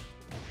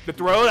 The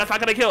throw? That's not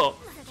gonna kill.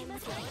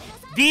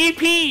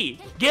 DP!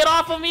 Get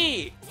off of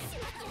me!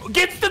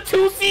 Gets the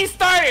 2C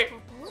started!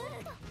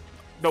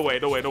 No way.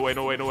 It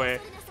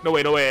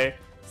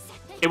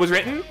was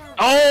written?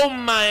 Oh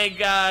my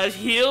gosh.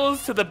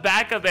 Heels to the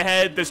back of the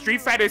head. The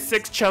Street Fighter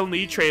 6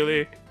 Chun-Li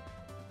trailer.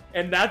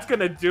 And that's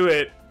gonna do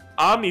it.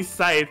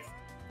 OmniSScythe,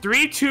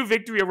 3-2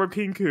 victory over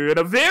Pinku in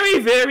a very,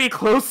 very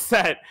close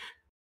set.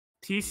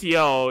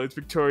 PCiel is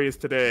victorious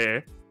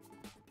today.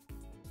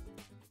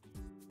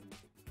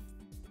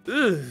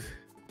 Ugh.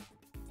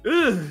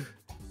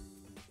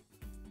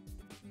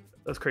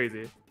 That's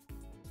crazy.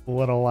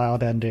 What a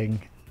wild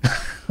ending.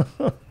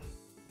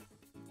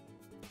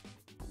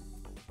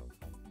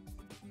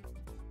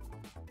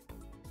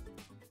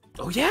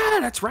 Oh yeah,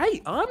 that's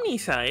right.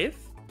 OmniSScythe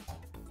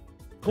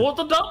pulled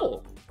the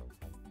double.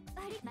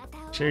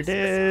 Sure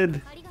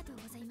did.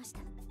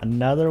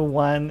 Another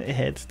one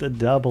hits the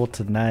double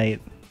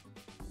tonight.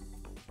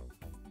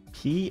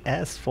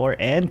 PS4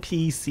 and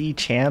PC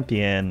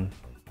champion.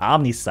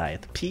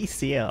 OmniSScythe,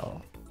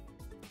 PCiel.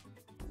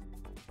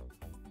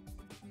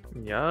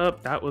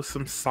 Yup, that was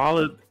some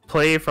solid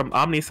play from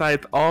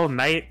OmniSScythe all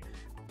night.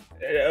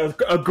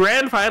 A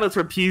grand finals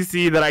for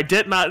PC that I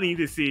did not need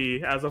to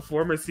see as a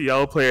former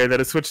Ciel player that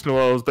has switched to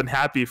WoW has been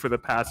happy for the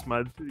past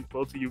month.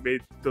 Both of you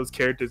made those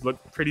characters look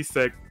pretty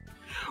sick.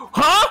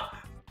 Huh?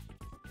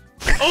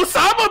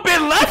 Osama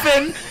bin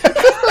Laden?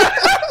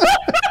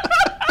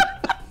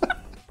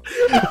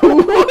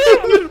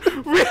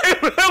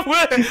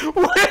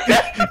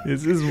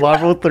 This is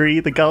Marvel 3,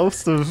 the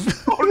ghost of...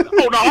 Oh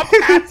no, I'm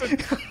passing.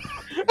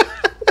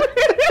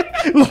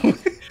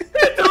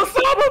 It's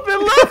Osama bin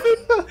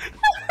Laden.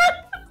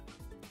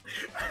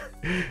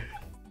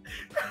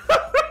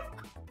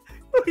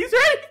 He's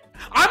right.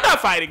 I'm not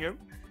fighting him.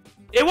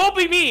 It won't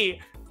be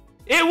me.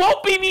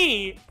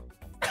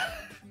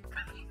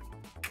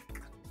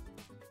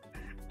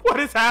 What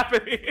is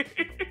happening?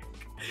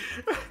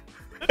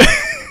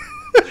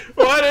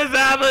 What is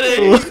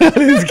happening?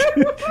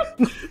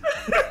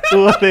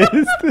 What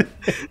is this?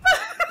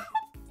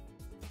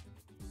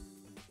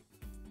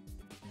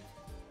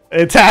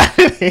 It's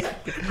happening.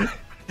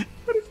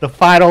 The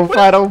final.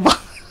 What?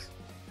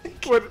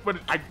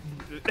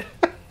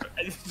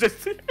 It's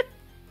just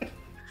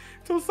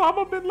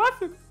Osama bin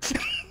Laden.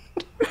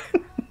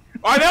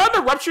 Are they on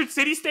the Ruptured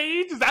City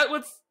stage? Is that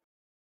what's...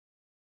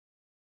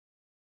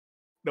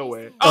 No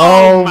way.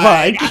 Oh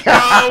my God.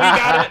 No, we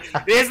got it.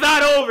 It's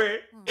not over.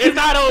 It's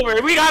not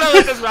over. We gotta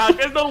let this rock.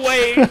 There's no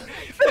way.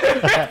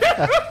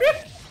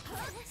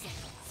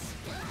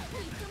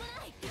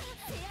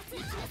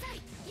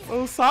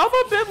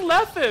 Osama bin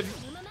Laden.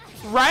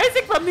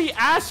 Rising from the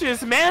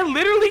ashes. Man,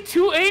 literally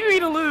too angry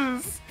to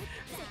lose.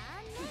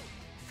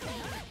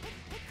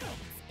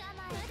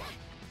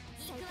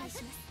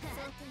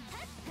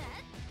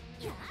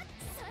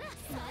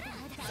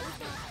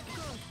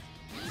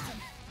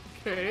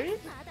 Okay.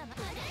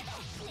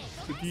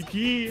 The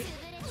DP.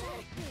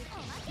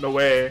 No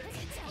way.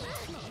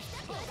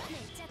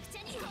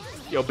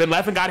 Yo, Bin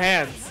Laden got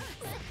hands.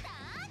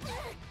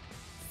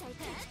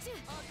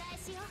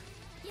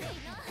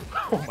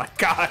 Oh my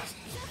gosh.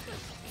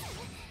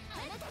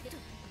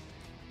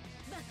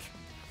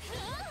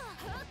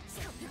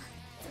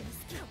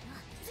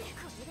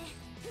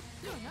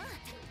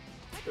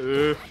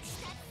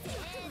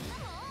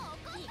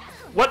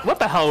 What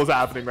the hell is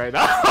happening right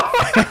now?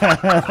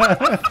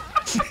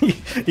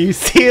 You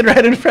see it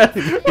right in front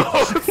of you.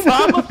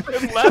 Osama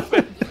bin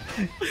Laden.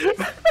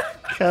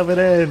 Coming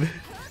in.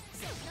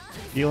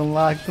 You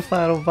unlock the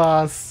final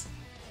boss.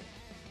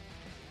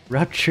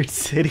 Ruptured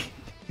City.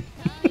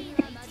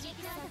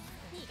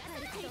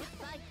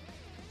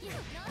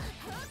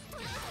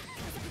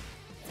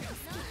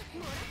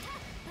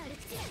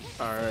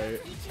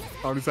 Alright.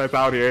 OmniSScythe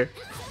out here.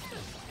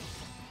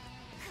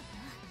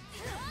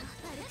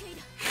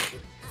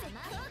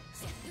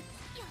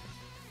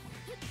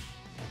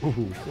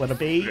 Ooh, what a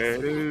bait. There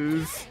it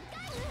is.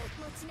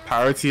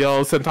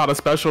 PCiel sent out a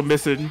special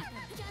mission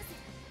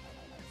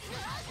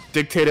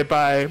dictated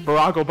by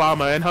Barack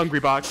Obama and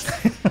Hungrybox.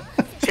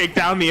 Take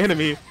down the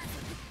enemy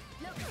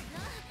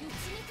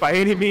by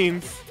any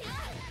means.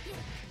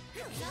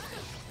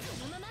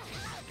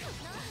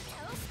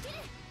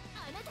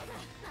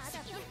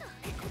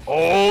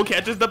 Oh,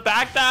 catches the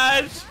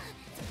backdash.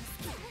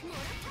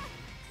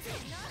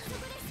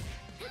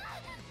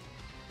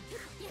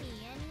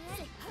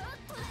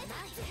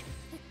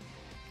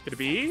 Could it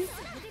be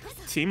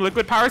Team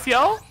Liquid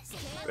PCiel?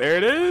 There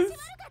it is.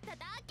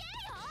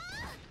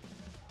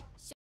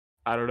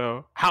 I don't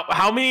know.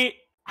 How many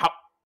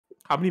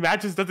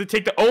matches does it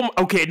take to... Oh,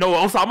 okay, no,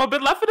 Osama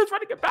bin Laden is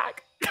running it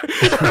back.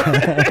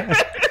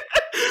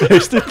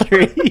 There's the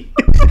 3.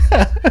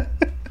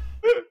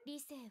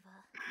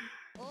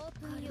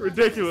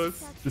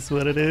 Ridiculous. Is this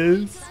what it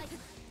is?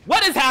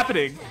 What is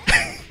happening?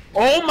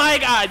 Oh my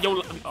god,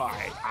 yo.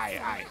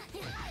 Alright.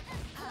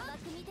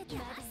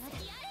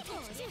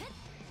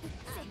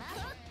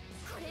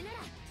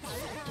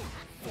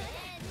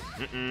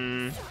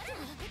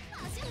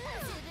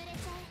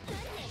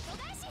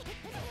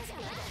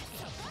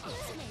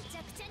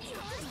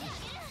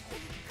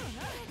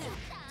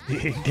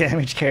 Big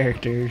damage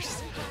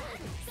characters.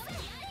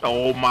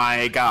 Oh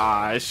my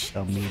gosh.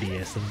 Some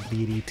media, some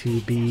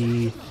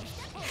BD2B.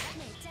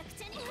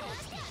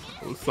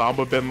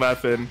 Osama bin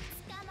Laden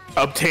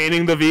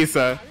obtaining the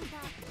visa.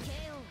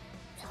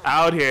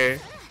 Out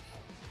here.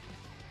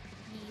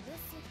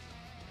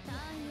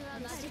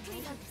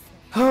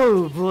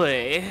 Oh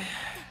boy.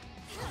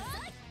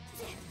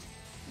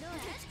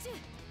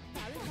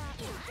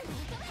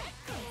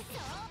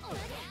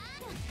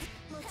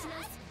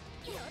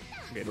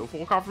 Okay, no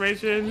full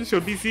confirmation.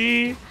 Should be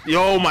C.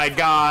 Yo, my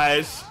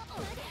gosh.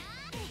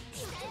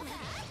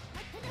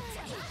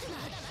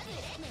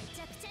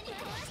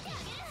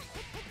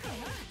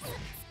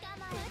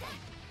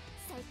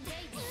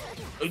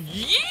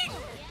 Yeet!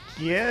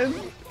 Yeah.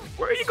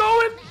 Where are you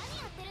going?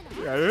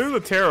 Yeah, this is a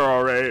terror,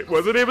 alright.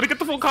 Wasn't able to get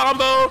the full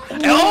combo.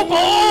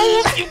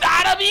 Elbows! You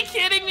gotta be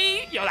kidding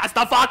me! Yo, that's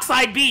the Fox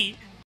side B.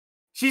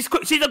 She's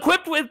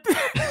equipped with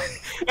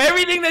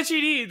everything that she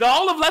needs.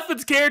 All of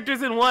Leftfoot's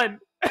characters in one.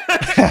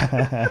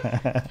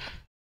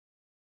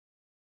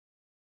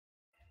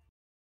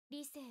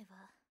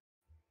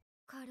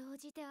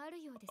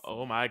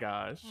 Oh my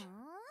gosh.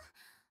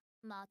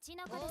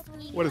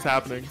 What is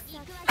happening?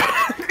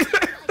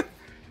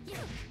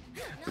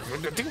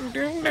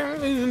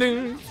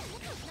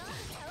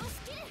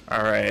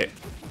 Alright.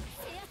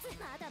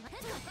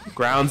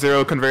 Ground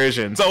zero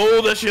conversions.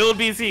 Oh, the shield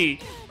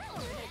BC.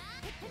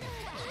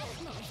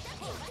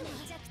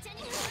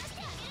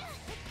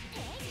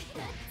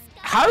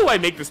 How do I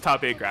make this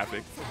top 8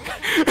 graphic?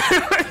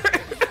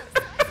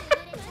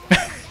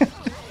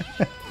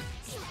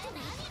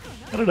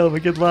 I don't know,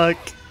 but good luck.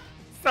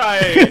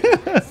 Right.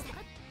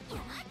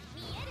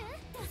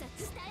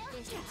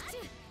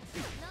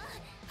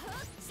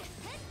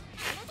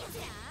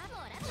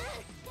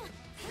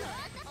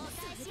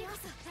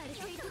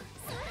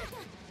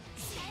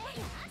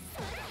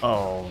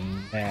 Oh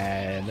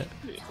man.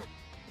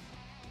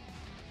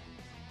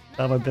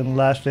 I've been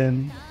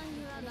laughing.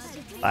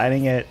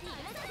 Fighting it.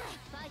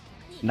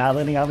 Not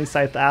letting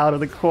OmniSScythe out of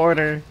the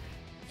corner.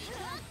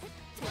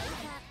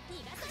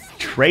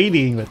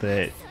 Trading with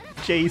it.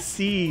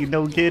 JC,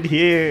 no good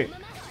here.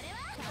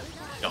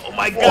 Oh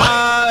my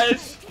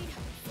gosh!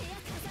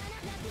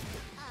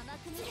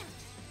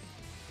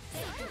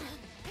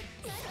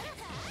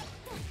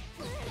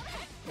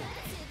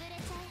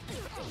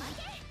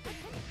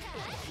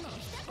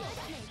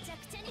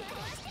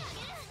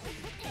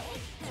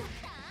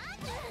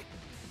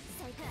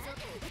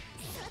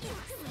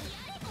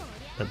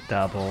 The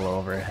double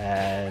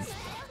overhead.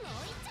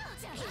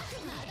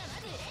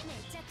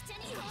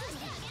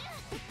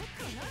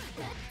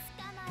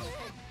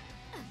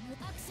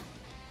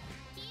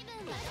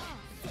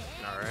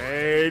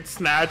 Alright,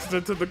 snatched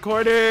into the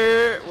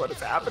corner. What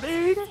is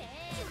happening?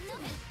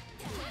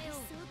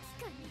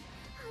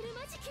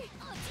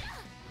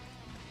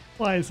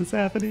 Why is this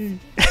happening?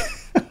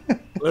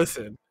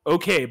 Listen,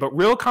 okay, but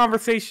real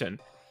conversation.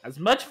 As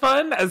much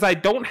fun as I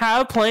don't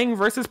have playing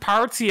versus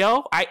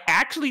PCiel, I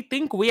actually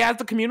think we as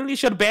the community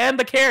should ban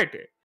the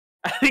character.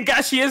 I think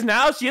as she is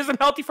now, she isn't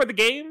healthy for the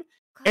game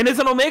and is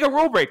an Omega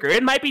rule breaker.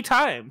 It might be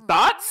time.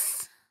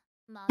 Thoughts?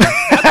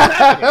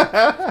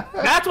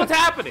 That's what's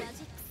happening.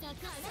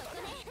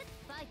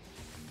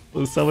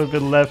 Well, someone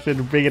been left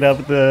and bringing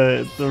up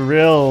the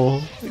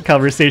real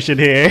conversation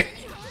here.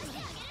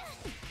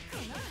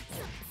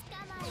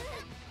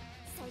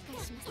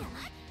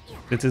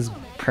 This is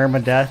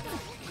permadeath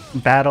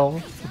battle.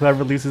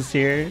 Whoever loses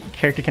here,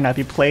 character cannot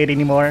be played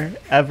anymore,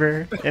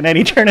 ever, in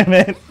any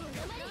tournament.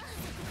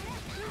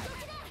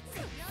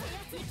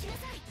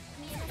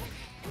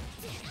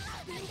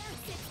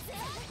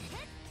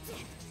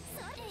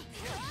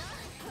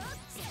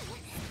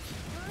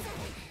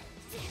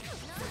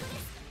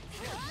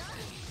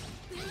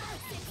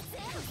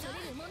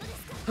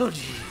 Oh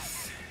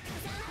jeez.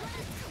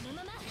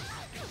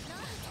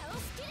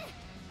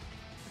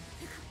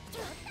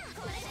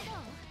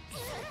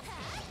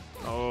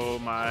 Oh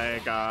my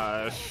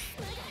gosh.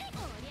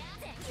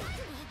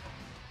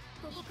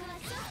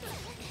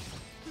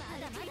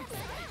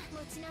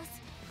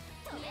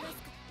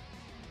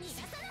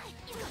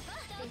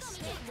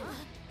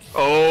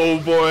 Oh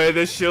boy,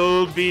 this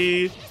should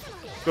be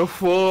the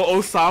full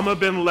Osama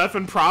bin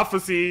Laden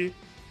prophecy.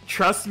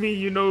 Trust me,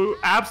 you know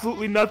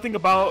absolutely nothing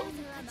about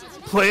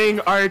playing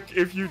Arc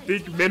if you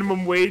think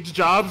minimum wage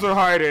jobs are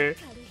harder.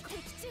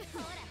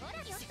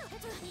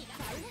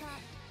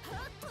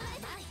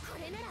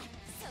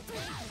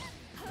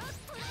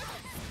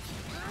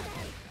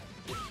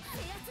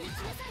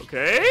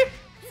 Okay.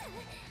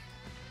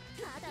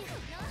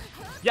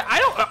 Yeah,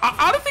 I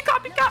honestly,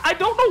 I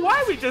don't know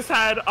why we just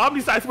had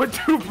OmniSScythe with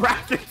 2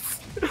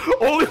 brackets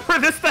only for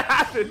this to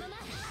happen.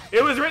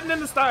 It was written in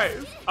the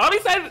stars.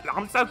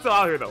 OmniSScythe's still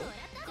out here though.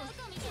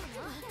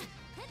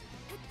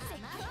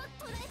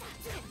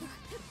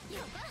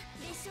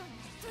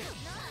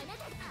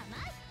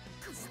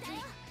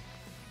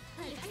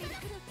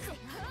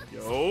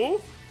 Yo.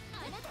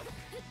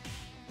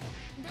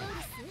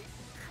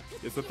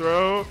 Gets the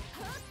throw.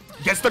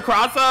 Gets the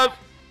cross up.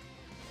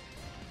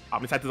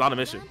 OmniSScythe is on a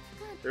mission.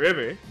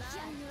 Remember,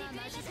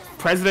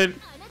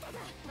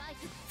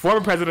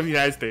 former president of the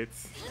United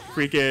States,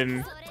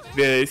 freaking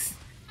the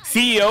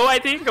CEO, I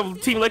think,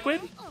 of Team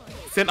Liquid,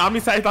 sent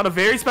OmniSScythe on a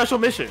very special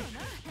mission.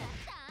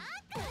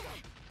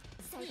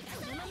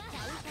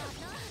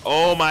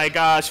 Oh my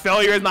gosh,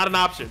 failure is not an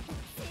option.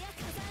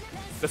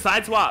 The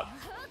side swap.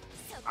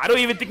 I don't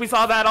even think we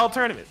saw that all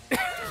tournament.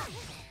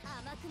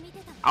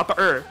 Out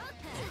the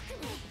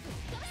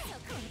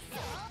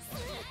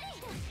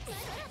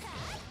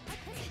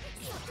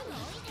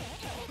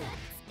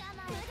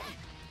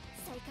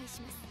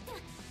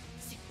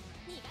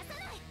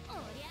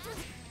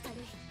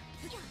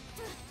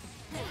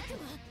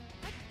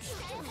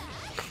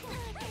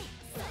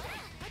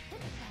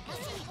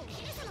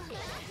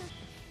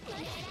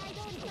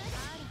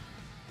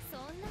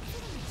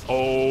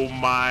Oh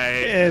my.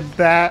 And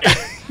that.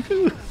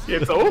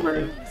 It's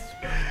over.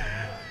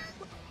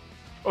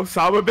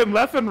 Osama bin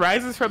Laden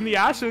rises from the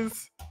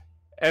ashes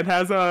and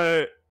has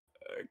a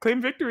claim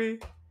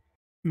victory.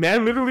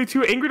 Man literally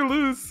too angry to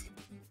lose.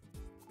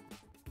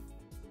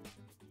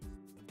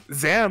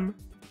 Zam.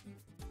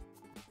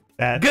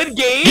 That's... Good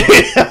game.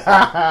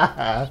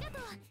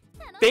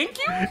 Thank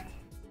you.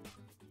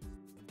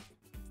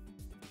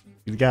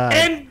 He's gone.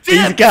 And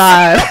he's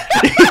gone.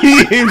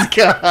 He's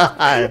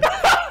gone.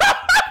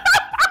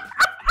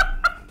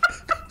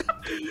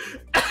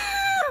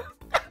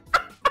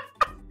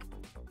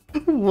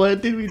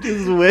 What did we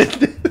just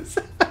witness?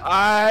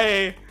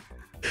 I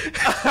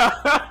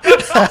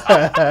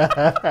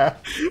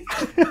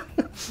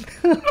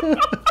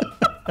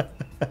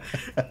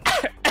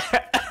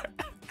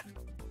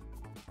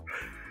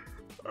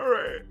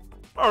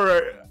all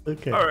right.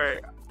 Okay. All right.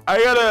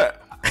 I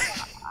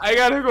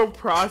gotta go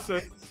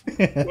process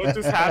what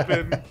just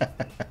happened.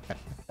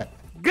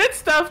 Good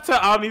stuff to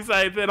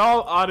OmniSScythe, in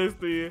all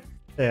honesty.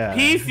 Yeah.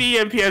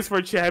 PC and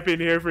PS4 champion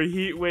here for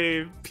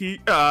Heatwave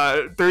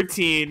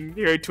 13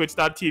 here at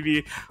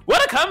Twitch.tv.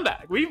 What a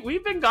comeback!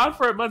 We've been gone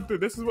for a month, but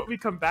this is what we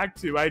come back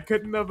to. I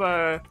couldn't have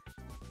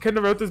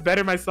wrote this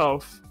better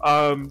myself.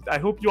 I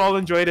hope you all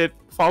enjoyed it.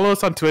 Follow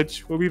us on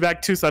Twitch. We'll be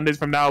back 2 Sundays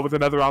from now with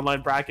another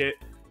online bracket.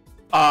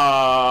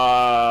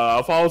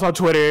 Follow us on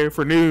Twitter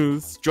for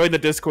news. Join the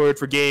Discord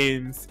for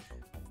games.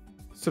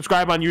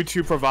 Subscribe on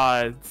YouTube for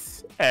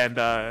VODs. And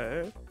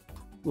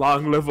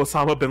long live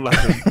Osama bin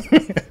Laden.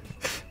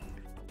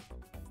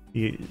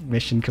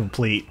 Mission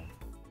complete.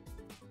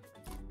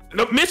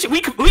 No, mission.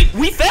 We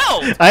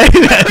failed.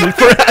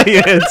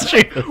 Yeah, it's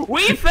true.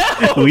 We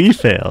failed. We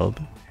failed.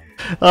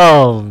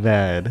 Oh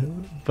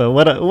man, but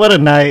what a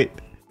night!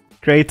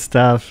 Great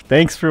stuff.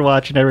 Thanks for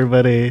watching,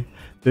 everybody.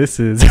 This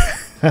was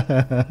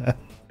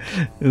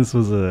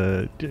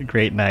a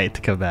great night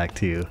to come back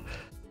to.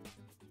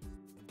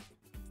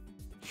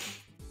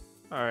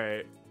 All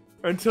right.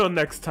 Until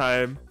next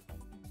time.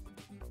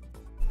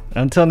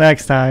 Until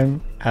next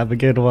time. Have a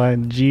good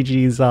one.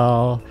 GG's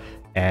all,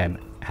 and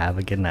have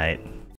a good night.